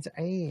COVID-19's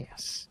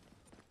ass.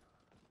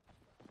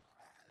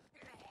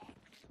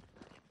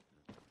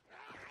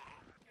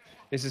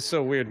 This is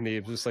so weird,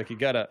 Neebs. It's like you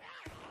gotta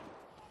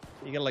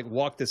like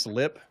walk this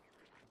lip.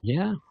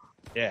 Yeah.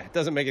 Yeah, it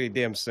doesn't make any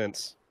damn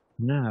sense.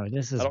 No,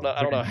 this is.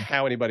 I don't know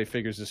how anybody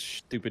figures this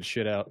stupid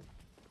shit out.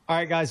 All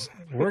right, guys,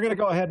 we're gonna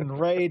go ahead and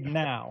raid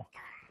now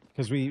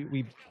because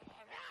we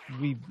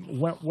we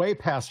went way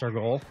past our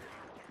goal.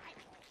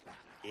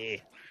 Yeah.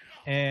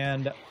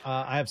 And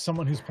I have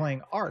someone who's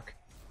playing Ark.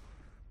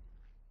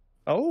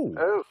 Oh.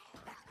 Oh.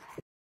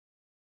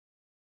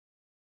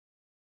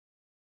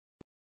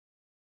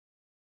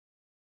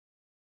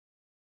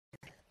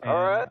 And,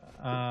 All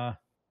right.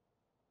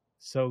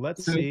 So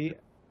let's see.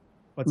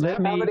 What's Let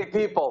that? How many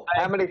people?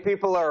 How many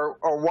people are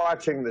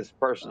watching this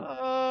person?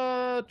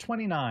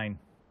 29.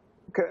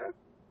 Okay.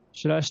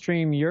 Should I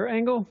stream your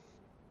angle?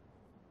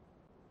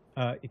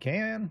 You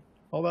can.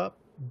 Hold up.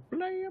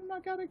 Blam, I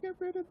gotta get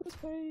rid of this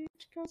page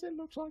because it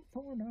looks like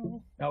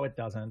porno. No, it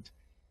doesn't.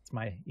 It's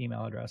my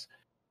email address.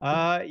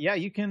 Yeah,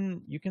 you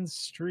can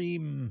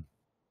stream,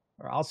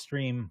 or I'll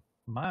stream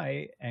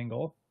my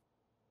angle.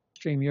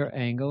 Stream your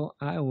angle.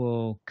 I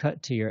will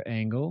cut to your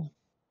angle.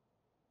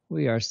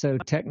 We are so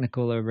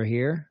technical over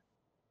here.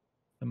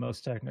 The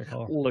most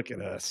technical. Look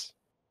at us.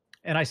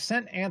 And I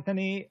sent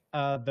Anthony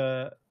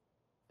the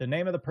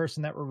name of the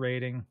person that we're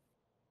rating.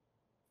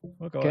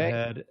 We'll go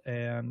ahead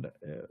and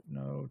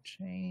no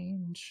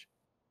change.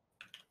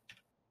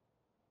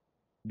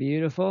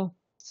 Beautiful.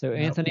 So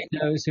Anthony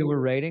knows who we're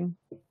rating.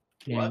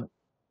 What?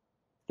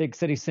 Dick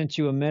said he sent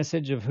you a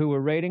message of who we're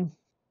rating.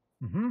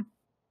 Mm-hmm.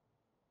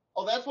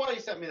 Oh, that's why he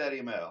sent me that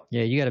email.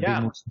 Yeah, you got to Yeah.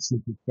 be more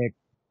specific. Dick.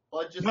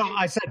 Well, it just No,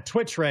 I said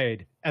Twitch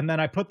raid, and then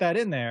I put that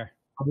in there.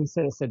 He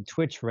said it said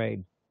Twitch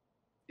raid.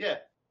 yeah.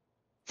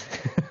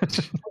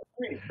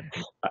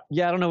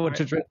 Yeah, I don't know what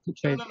Twitch raid.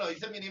 No. He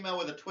sent me an email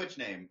with a Twitch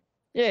name.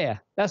 Yeah,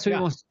 that's who Yeah.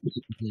 he wants to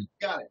be.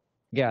 Got it.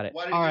 Got it.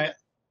 Why did All you right.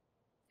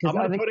 do I'm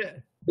going to put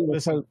it.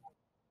 Listen.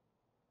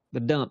 The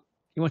dump.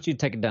 He wants you to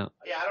take a dump.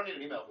 that? Yeah, I don't need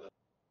an email for that.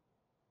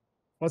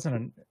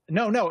 Wasn't a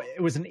no.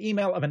 It was an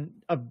email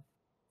of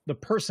the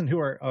person who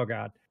are. Oh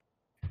God.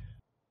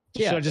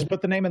 Yeah. Should I just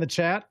put the name in the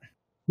chat?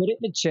 Put it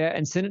in the chat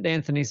and send it to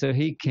Anthony so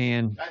he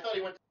can. I thought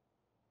he went.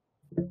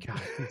 God,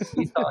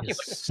 He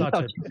he's such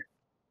a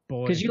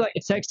boy. Because you like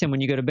to text him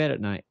when you go to bed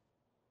at night.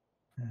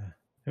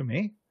 Who,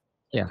 me?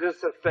 Yeah.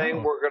 Just a thing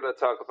Oh. we're going to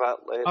talk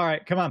about later. All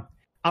right, come on.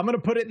 I'm going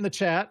to put it in the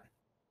chat.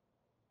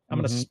 I'm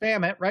going to Mhm.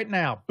 spam it right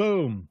now.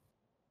 Boom.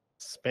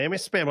 Spammy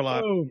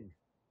Spamalot. Boom.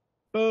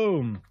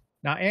 Boom.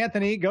 Now,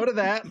 Anthony, go to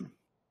that.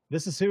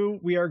 This is who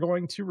we are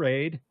going to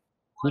raid.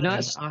 You're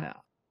not. And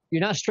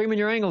You're not streaming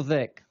your angle,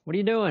 Vic. What are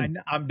you doing?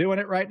 I'm doing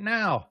it right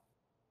now.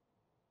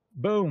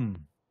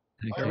 Boom.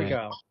 There we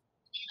go.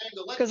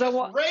 Because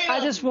I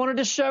just wanted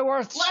to show our.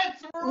 Let's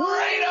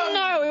raid 'em!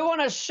 No, we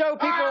want to show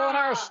people on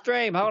our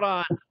stream. Hold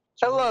on.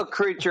 Hello,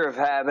 creature of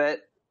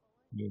habit.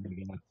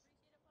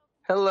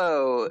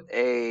 Hello,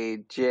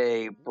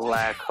 AJ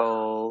Black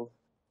Hole.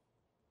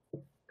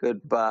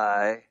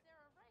 Goodbye.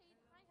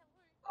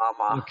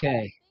 Mama.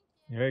 Okay.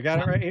 You got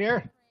it right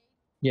here.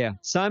 Yeah,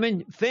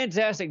 Simon,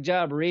 fantastic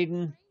job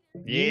reading.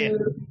 Yeah.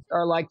 You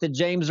are like the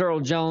James Earl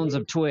Jones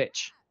of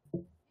Twitch.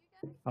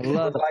 I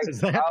love it.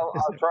 Is that- I'll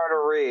try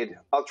to read.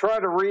 I'll try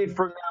to read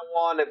from now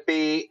on and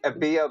be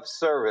of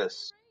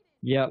service.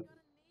 Yep.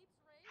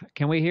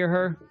 Can we hear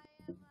her?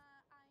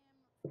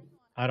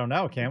 I don't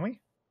know. Can we?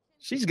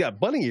 She's got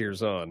bunny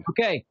ears on.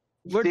 Okay.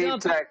 We're Deep done.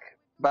 Tech.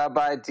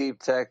 Bye-bye, Deep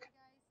Tech.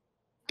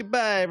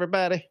 Goodbye,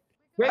 everybody.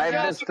 Great I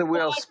job, missed the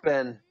wheel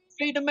spin.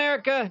 Feed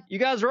America. You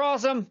guys are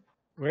awesome.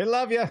 We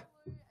love you.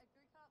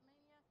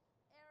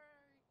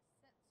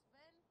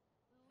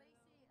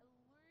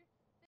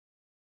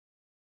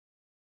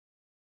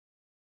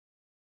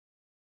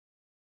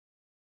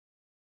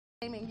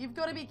 You've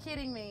got to be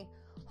kidding me.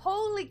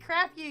 Holy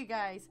crap, you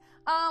guys.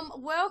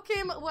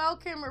 Welcome,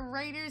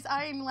 Raiders.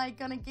 I am like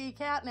gonna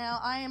geek out now.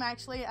 I am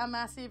actually a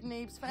massive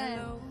Neebs fan.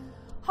 Hello.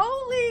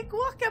 Holy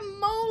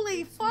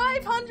guacamole,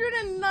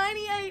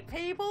 598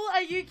 people?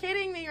 Are you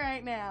kidding me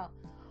right now?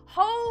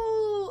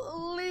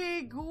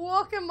 Holy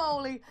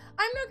guacamole.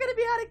 I'm not gonna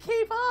be able to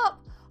keep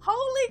up.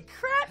 Holy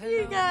crap,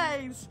 you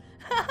guys.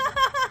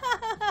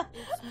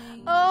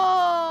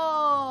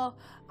 Oh,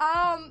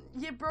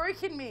 you've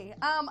broken me.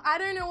 I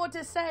don't know what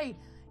to say.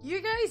 You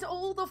guys,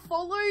 all the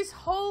follows,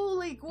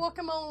 holy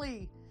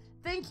guacamole.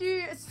 Thank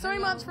you so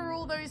much for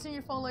all those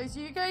new follows.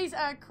 You guys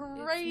are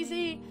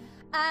crazy.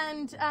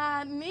 And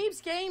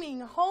Neebs Gaming,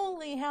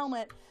 holy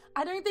helmet.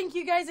 I don't think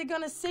you guys are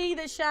gonna see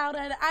the shout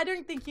out. I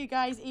don't think you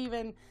guys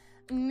even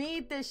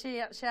need the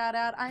shout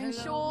out. I'm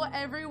sure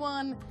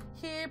everyone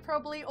here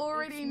probably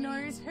already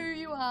knows who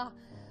you are.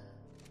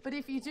 But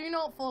if you do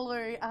not follow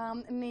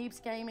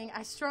Neebs Gaming,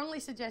 I strongly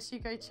suggest you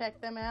go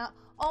check them out.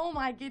 Oh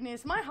my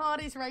goodness, my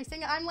heart is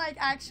racing. I'm like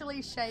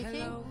actually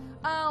shaking.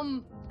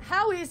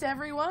 How is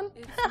everyone?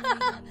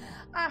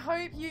 I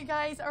hope you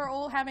guys are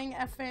all having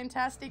a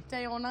fantastic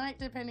day or night,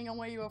 depending on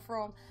where you are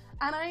from.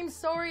 And I'm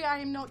sorry I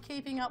am not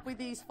keeping up with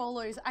these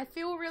follows. I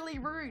feel really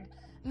rude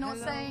not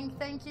saying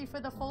thank you for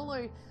the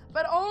follow.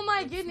 But oh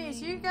my goodness,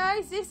 you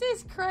guys, this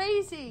is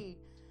crazy.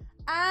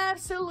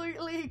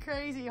 Absolutely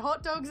crazy.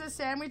 Hot dogs are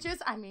sandwiches.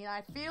 I mean,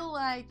 I feel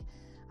like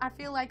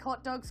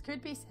hot dogs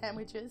could be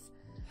sandwiches.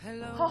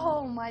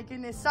 Oh my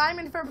goodness.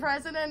 Simon for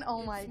president.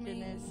 Oh my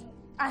goodness.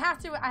 I have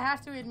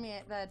to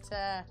admit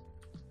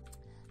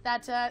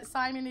that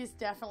Simon is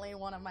definitely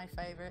one of my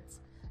favorites.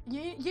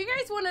 You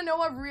guys want to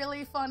know a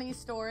really funny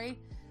story?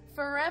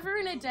 Forever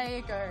and a day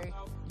ago,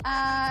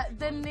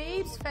 the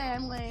Neebs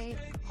family,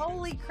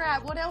 holy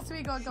crap, what else have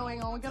we got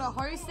going on? We got a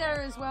host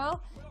there as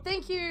well.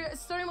 Thank you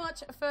so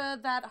much for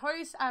that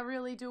host. I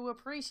really do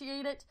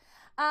appreciate it.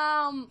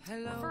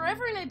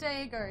 Forever and a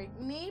day ago,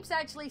 Neebs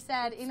actually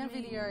said in a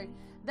video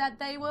that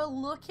they were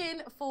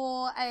looking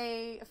for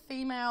a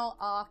female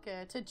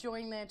Archer to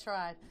join their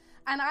tribe.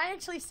 And I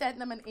actually sent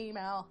them an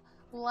email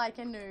like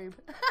a noob.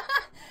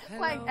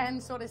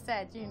 And sort of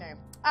said, you know,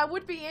 I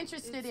would be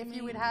interested if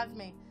you would have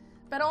me.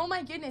 But oh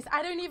my goodness,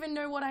 I don't even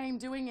know what I am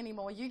doing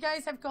anymore. You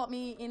guys have got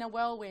me in a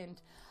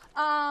whirlwind.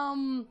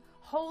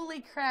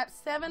 Holy crap,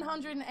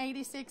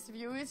 786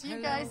 viewers.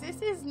 You guys,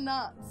 this is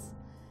nuts.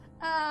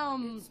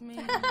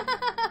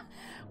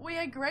 We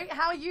are great.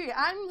 How are you?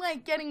 I'm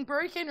like getting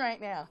broken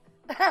right now.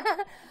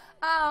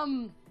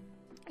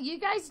 You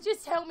guys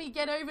just helped me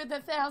get over the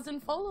 1,000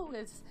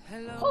 followers.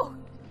 Hello.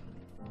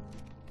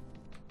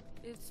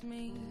 It's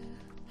me.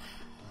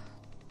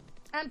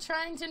 I'm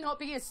trying to not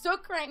be a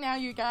sook right now,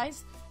 you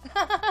guys.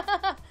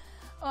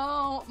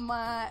 Oh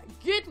my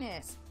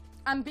goodness.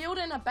 I'm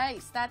building a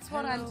base. That's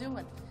what I'm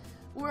doing.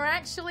 We're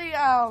actually,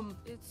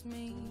 it's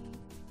me.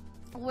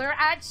 We're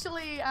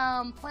actually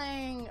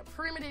playing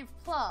Primitive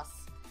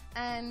Plus,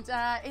 and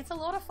it's a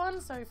lot of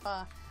fun so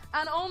far.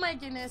 And oh my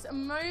goodness,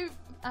 Mama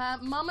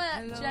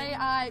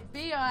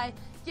JIBI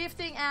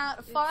gifting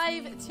out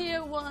 5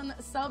 tier 1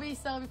 subby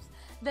subs.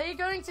 They're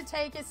going to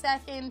take a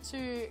second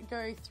to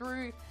go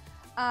through.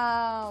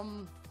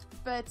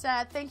 But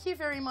thank you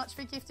very much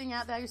for gifting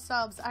out those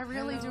subs. I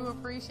really do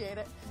appreciate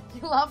it.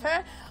 You love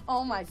her?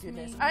 Oh my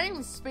goodness. I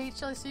am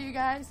speechless, you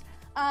guys.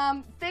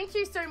 Thank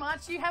you so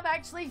much. You have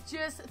actually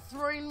just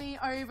thrown me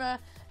over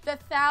the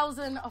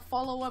 1,000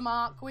 follower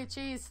mark, which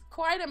is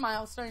quite a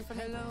milestone for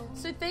me.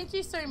 So thank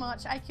you so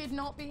much. I could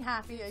not be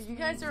happier. You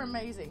guys are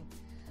amazing.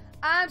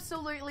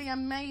 Absolutely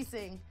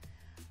amazing.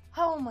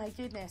 Oh my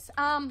goodness.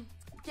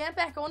 Get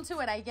back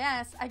onto it, I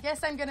guess. I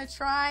guess I'm gonna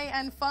try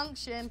and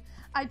function.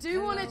 I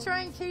do want to try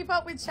and keep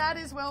up with chat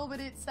as well,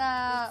 but it's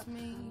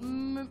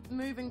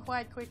moving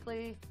quite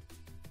quickly.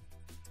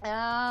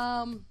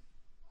 But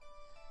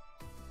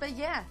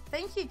yeah,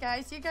 thank you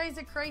guys. You guys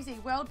are crazy.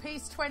 World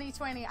Peace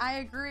 2020. I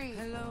agree.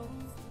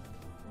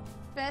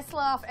 Best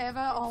laugh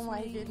ever. Oh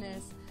my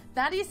goodness.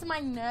 That is my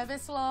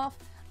nervous laugh.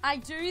 I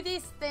do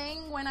this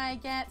thing when I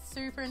get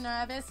super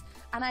nervous,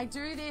 and I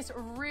do this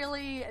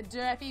really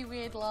derpy,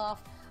 weird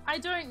laugh. I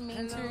don't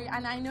mean to,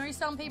 and I know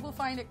some people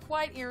find it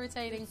quite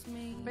irritating,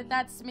 but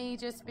that's me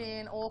just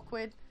being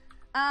awkward.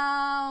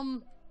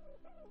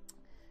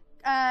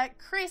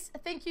 Chris,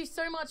 thank you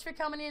so much for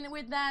coming in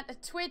with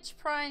that Twitch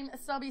Prime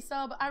subby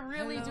sub. I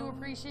really do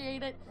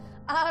appreciate it.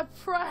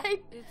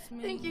 Pride,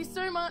 thank you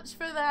so much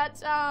for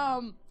that.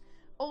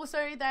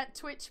 Also that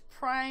Twitch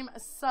Prime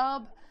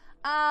sub.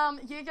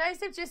 You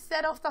guys have just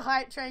set off the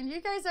hype train.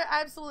 You guys are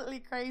absolutely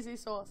crazy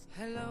sauce.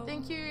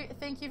 Thank you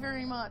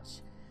very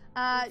much.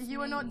 You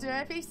are not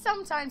derpy.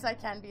 Sometimes I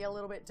can be a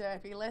little bit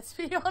derpy, let's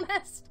be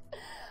honest.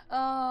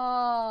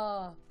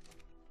 Oh,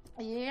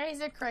 you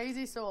guys are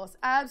crazy sauce.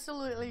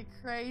 Absolutely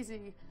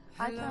crazy.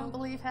 I can't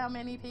believe how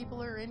many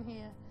people are in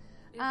here.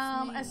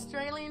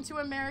 Australian to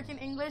American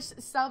English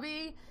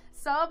subby.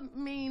 Sub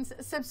means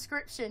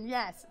subscription.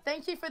 Yes.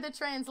 Thank you for the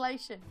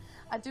translation.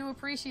 I do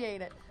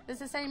appreciate it. It's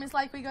the same as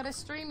like we got a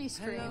streamy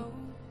stream.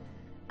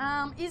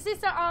 Is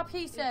this an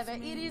RP server?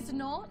 It is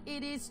not.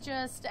 It is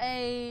just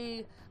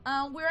a...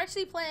 we're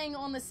actually playing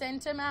on the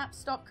center map.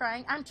 Stop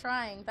crying. I'm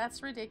trying.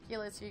 That's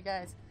ridiculous, you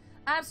guys.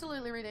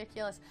 Absolutely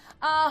ridiculous.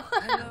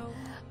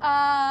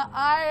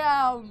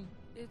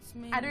 It's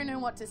me. I don't know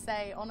what to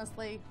say,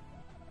 honestly.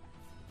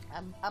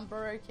 I'm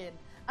broken.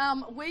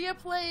 We are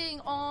playing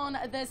on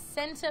the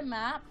center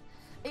map.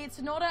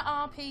 It's not an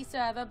RP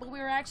server, but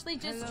we're actually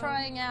just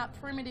trying out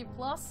Primitive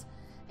Plus.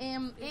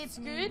 It's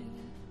good,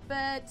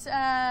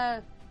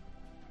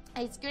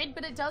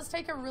 but it does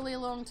take a really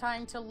long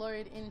time to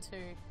load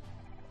into.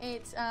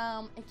 It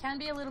can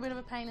be a little bit of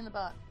a pain in the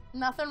butt.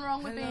 Nothing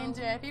wrong with being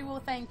derpy.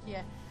 Well, thank you.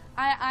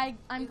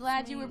 I'm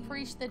glad you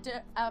appreciate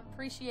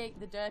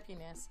the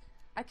derpiness.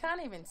 I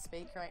can't even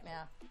speak right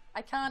now.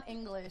 I can't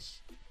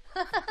English.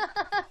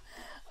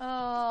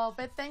 Oh,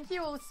 but thank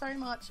you all so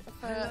much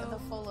for the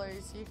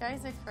follows. You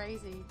guys are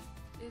crazy.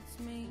 It's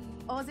me.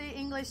 Aussie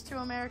English to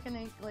American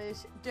English.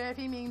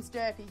 Derpy means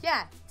derpy.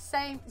 Yeah,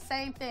 same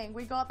thing.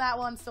 We got that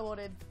one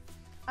sorted.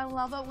 I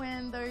love it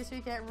when those who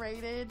get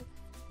rated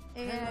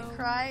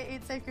cry.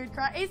 It's a good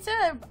cry. It's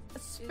a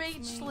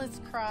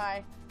speechless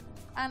cry.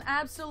 An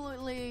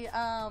absolutely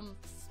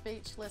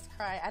speechless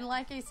cry. And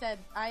like I said,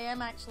 I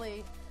am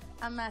actually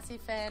a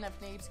massive fan of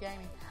Neebs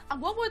Gaming.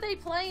 What were they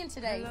playing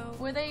today?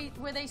 Were they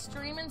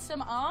streaming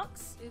some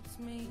arcs? It's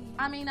me.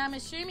 I mean, I'm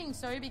assuming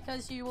so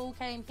because you all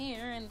came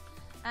here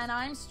and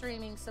I'm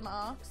streaming some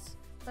arcs,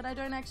 but I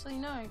don't actually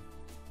know.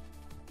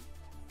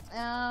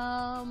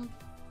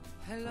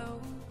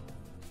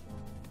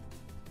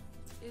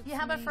 You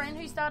have a friend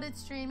who started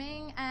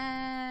streaming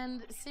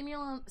and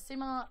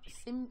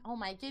oh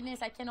my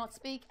goodness, I cannot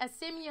speak. A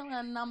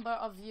similar number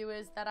of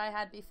viewers that I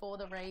had before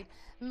the raid.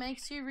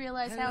 Makes you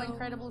realize how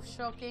incredible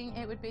shocking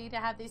it would be to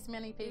have this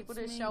many people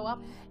to show up.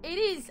 It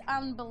is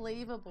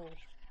unbelievable.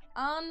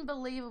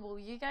 Unbelievable.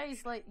 You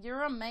guys, like,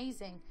 you're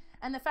amazing.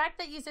 And the fact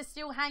that you're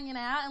still hanging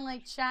out and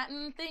like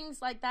chatting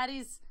things like that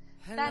is,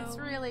 that's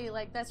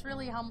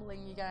really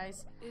humbling, you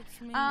guys.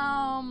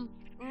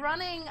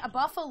 Running a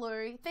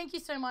Buffalo, thank you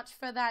so much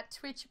for that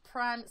Twitch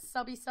Prime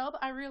subby sub.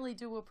 I really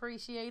do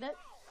appreciate it.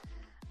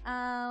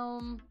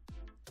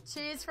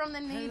 Cheers from the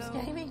Neebs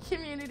gaming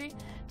community.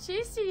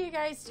 Cheers to you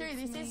guys too.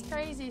 This is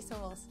crazy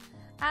sauce.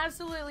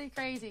 Absolutely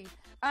crazy.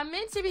 I'm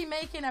meant to be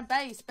making a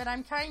base, but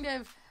I'm kind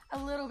of a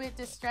little bit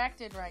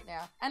distracted right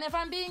now. And if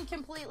I'm being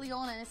completely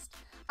honest,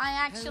 I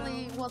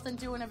actually wasn't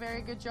doing a very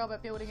good job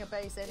at building a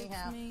base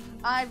anyhow.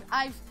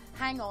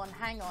 Hang on,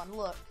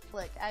 look,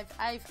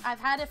 I've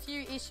had a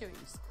few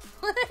issues.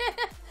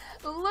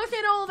 Look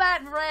at all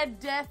that red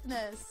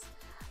deathness.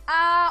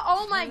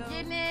 Oh my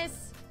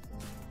goodness.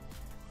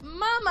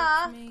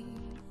 Mama,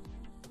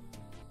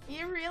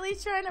 you're really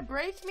trying to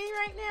break me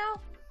right now?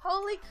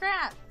 Holy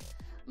crap.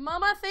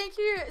 Mama, thank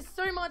you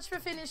so much for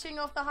finishing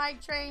off the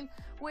hype train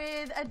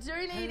with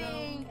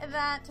donating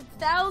that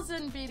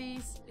 1,000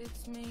 biddies.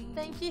 It's me.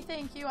 Thank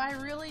you. I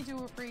really do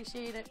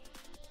appreciate it.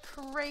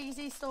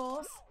 Crazy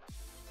sauce.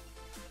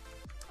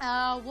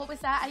 What was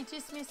that? I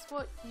just missed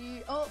what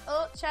you...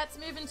 Oh, chat's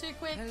moving too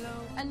quick.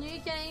 A new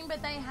game,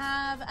 but they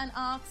have an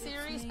Ark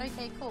series.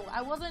 Okay, cool.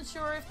 I wasn't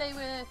sure if they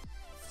were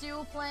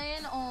still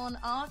playing on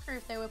Ark or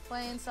if they were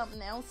playing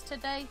something else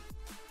today.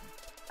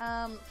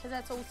 Because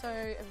that's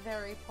also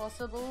very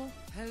possible.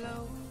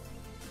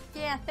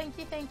 Yeah, thank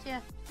you. Thank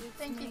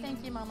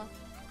you, Mama.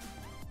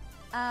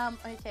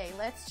 Okay,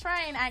 let's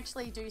try and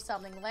actually do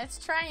something. Let's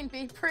try and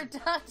be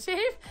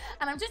productive.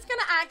 And I'm just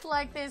gonna act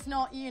like there's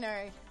not, you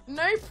know,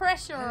 no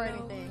pressure or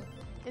anything.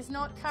 There's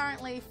not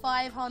currently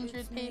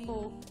 500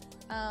 people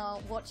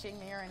watching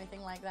me or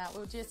anything like that.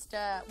 We'll just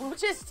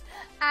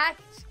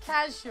act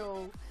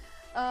casual.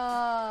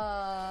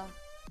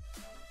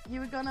 You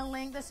were gonna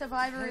link the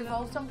Survivor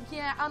Evolved song?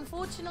 Yeah,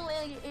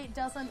 unfortunately it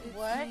doesn't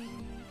work.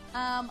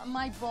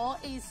 My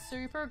bot is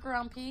super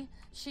grumpy.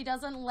 She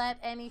doesn't let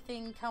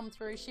anything come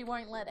through. She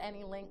won't let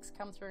any links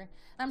come through.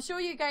 And I'm sure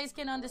you guys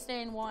can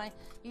understand why.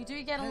 You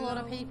do get a lot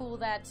of people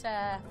that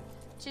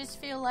just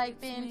feel like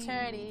being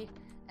turdy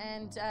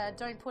and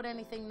don't put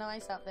anything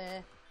nice up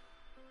there.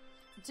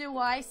 Do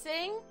I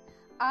sing?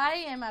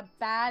 I am a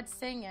bad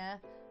singer,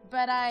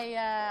 but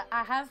I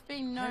have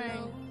been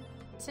known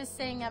to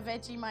sing a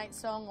Vegemite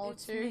song or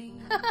two,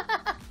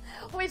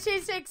 which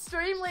is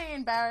extremely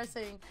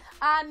embarrassing.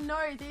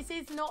 No, this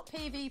is not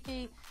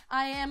PvP.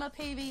 I am a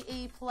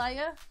PvE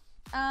player.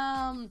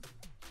 I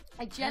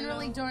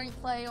generally don't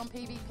play on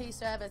PvP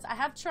servers. I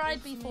have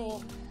tried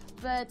before,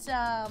 but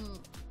I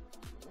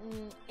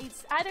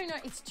don't know,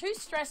 it's too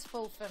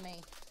stressful for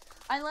me.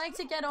 I like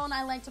to get on,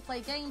 I like to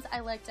play games, I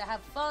like to have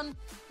fun,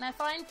 and I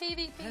find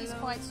PvP is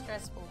quite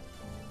stressful.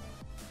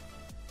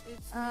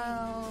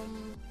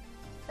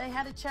 They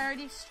had a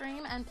charity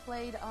stream and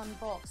played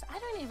Unboxed. I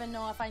don't even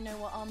know if I know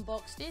what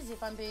Unboxed is,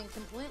 if I'm being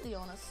completely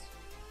honest.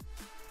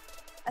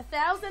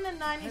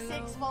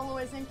 1,096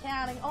 followers and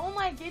counting. Oh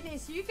my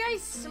goodness, you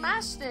guys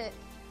smashed it.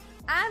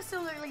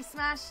 Absolutely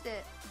smashed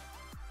it.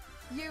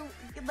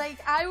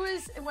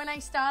 When I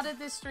started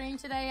this stream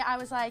today, I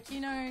was like, you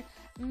know,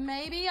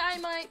 maybe I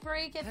might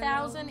break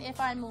 1,000 if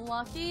I'm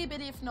lucky,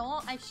 but if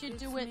not, I should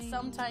do it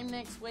sometime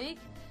next week.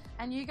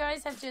 And you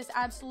guys have just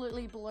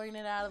absolutely blown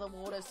it out of the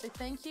water. So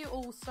thank you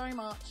all so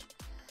much.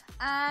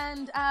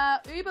 And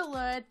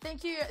Uberlord,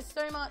 thank you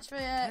so much for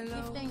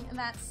gifting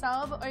that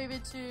sub over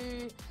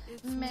to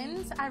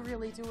Men's. I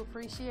really do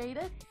appreciate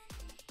it.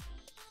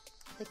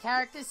 The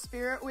character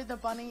Spirit with the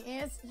bunny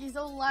ears. You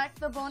all like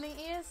the bunny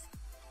ears?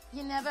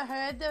 You never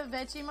heard the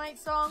Vegemite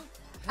song?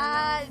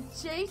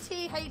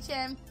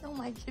 JTHM, oh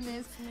my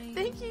goodness.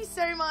 Thank you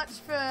so much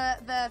for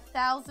the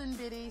 1,000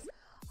 biddies.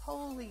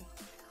 Holy,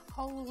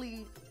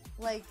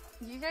 like,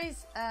 you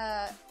guys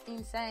are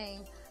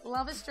insane.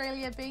 Love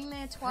Australia, been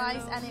there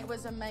twice and it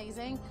was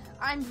amazing.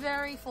 I'm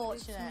very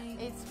fortunate.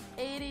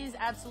 It is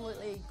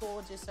absolutely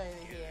gorgeous over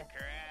here.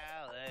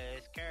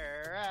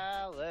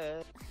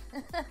 Corrales.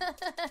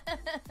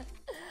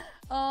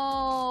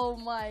 Oh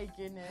my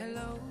goodness.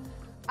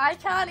 I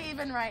can't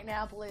even right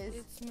now, Blizz.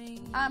 It's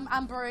me.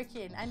 I'm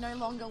broken. I no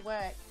longer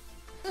work.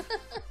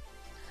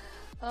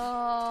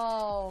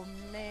 Oh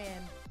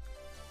man.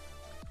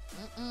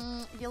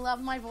 You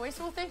love my voice?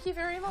 Well, thank you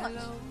very much.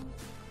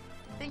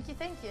 Thank you.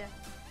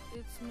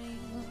 It's me.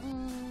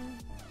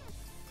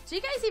 Do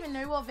you guys even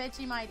know what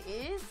Vegemite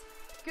is?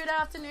 Good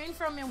afternoon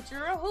from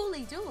Mildura.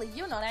 Holy dooly,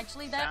 you're not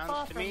actually that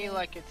far from me. Sounds to me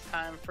like it's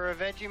time for a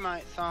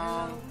Vegemite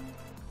song.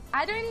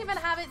 I don't even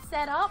have it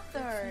set up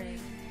though.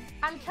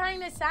 I'm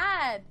kind of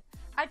sad.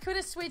 I could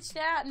have switched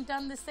out and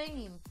done the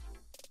scene,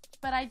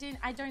 but I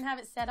don't have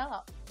it set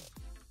up.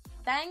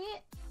 Dang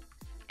it.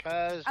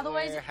 Cause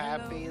Otherwise, we're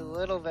happy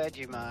little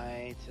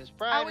Vegemites, as I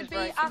bright would as be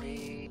bright a- can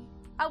be.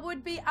 I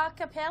would be a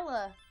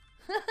cappella.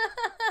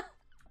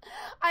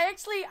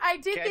 I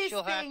did Guess this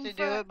you'll thing have to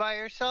do it by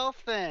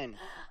yourself then.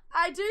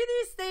 I do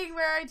this thing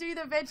where I do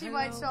the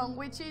Vegemite song,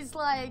 which is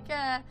like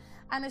an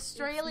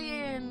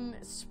Australian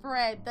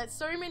spread that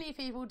so many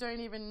people don't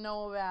even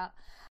know about.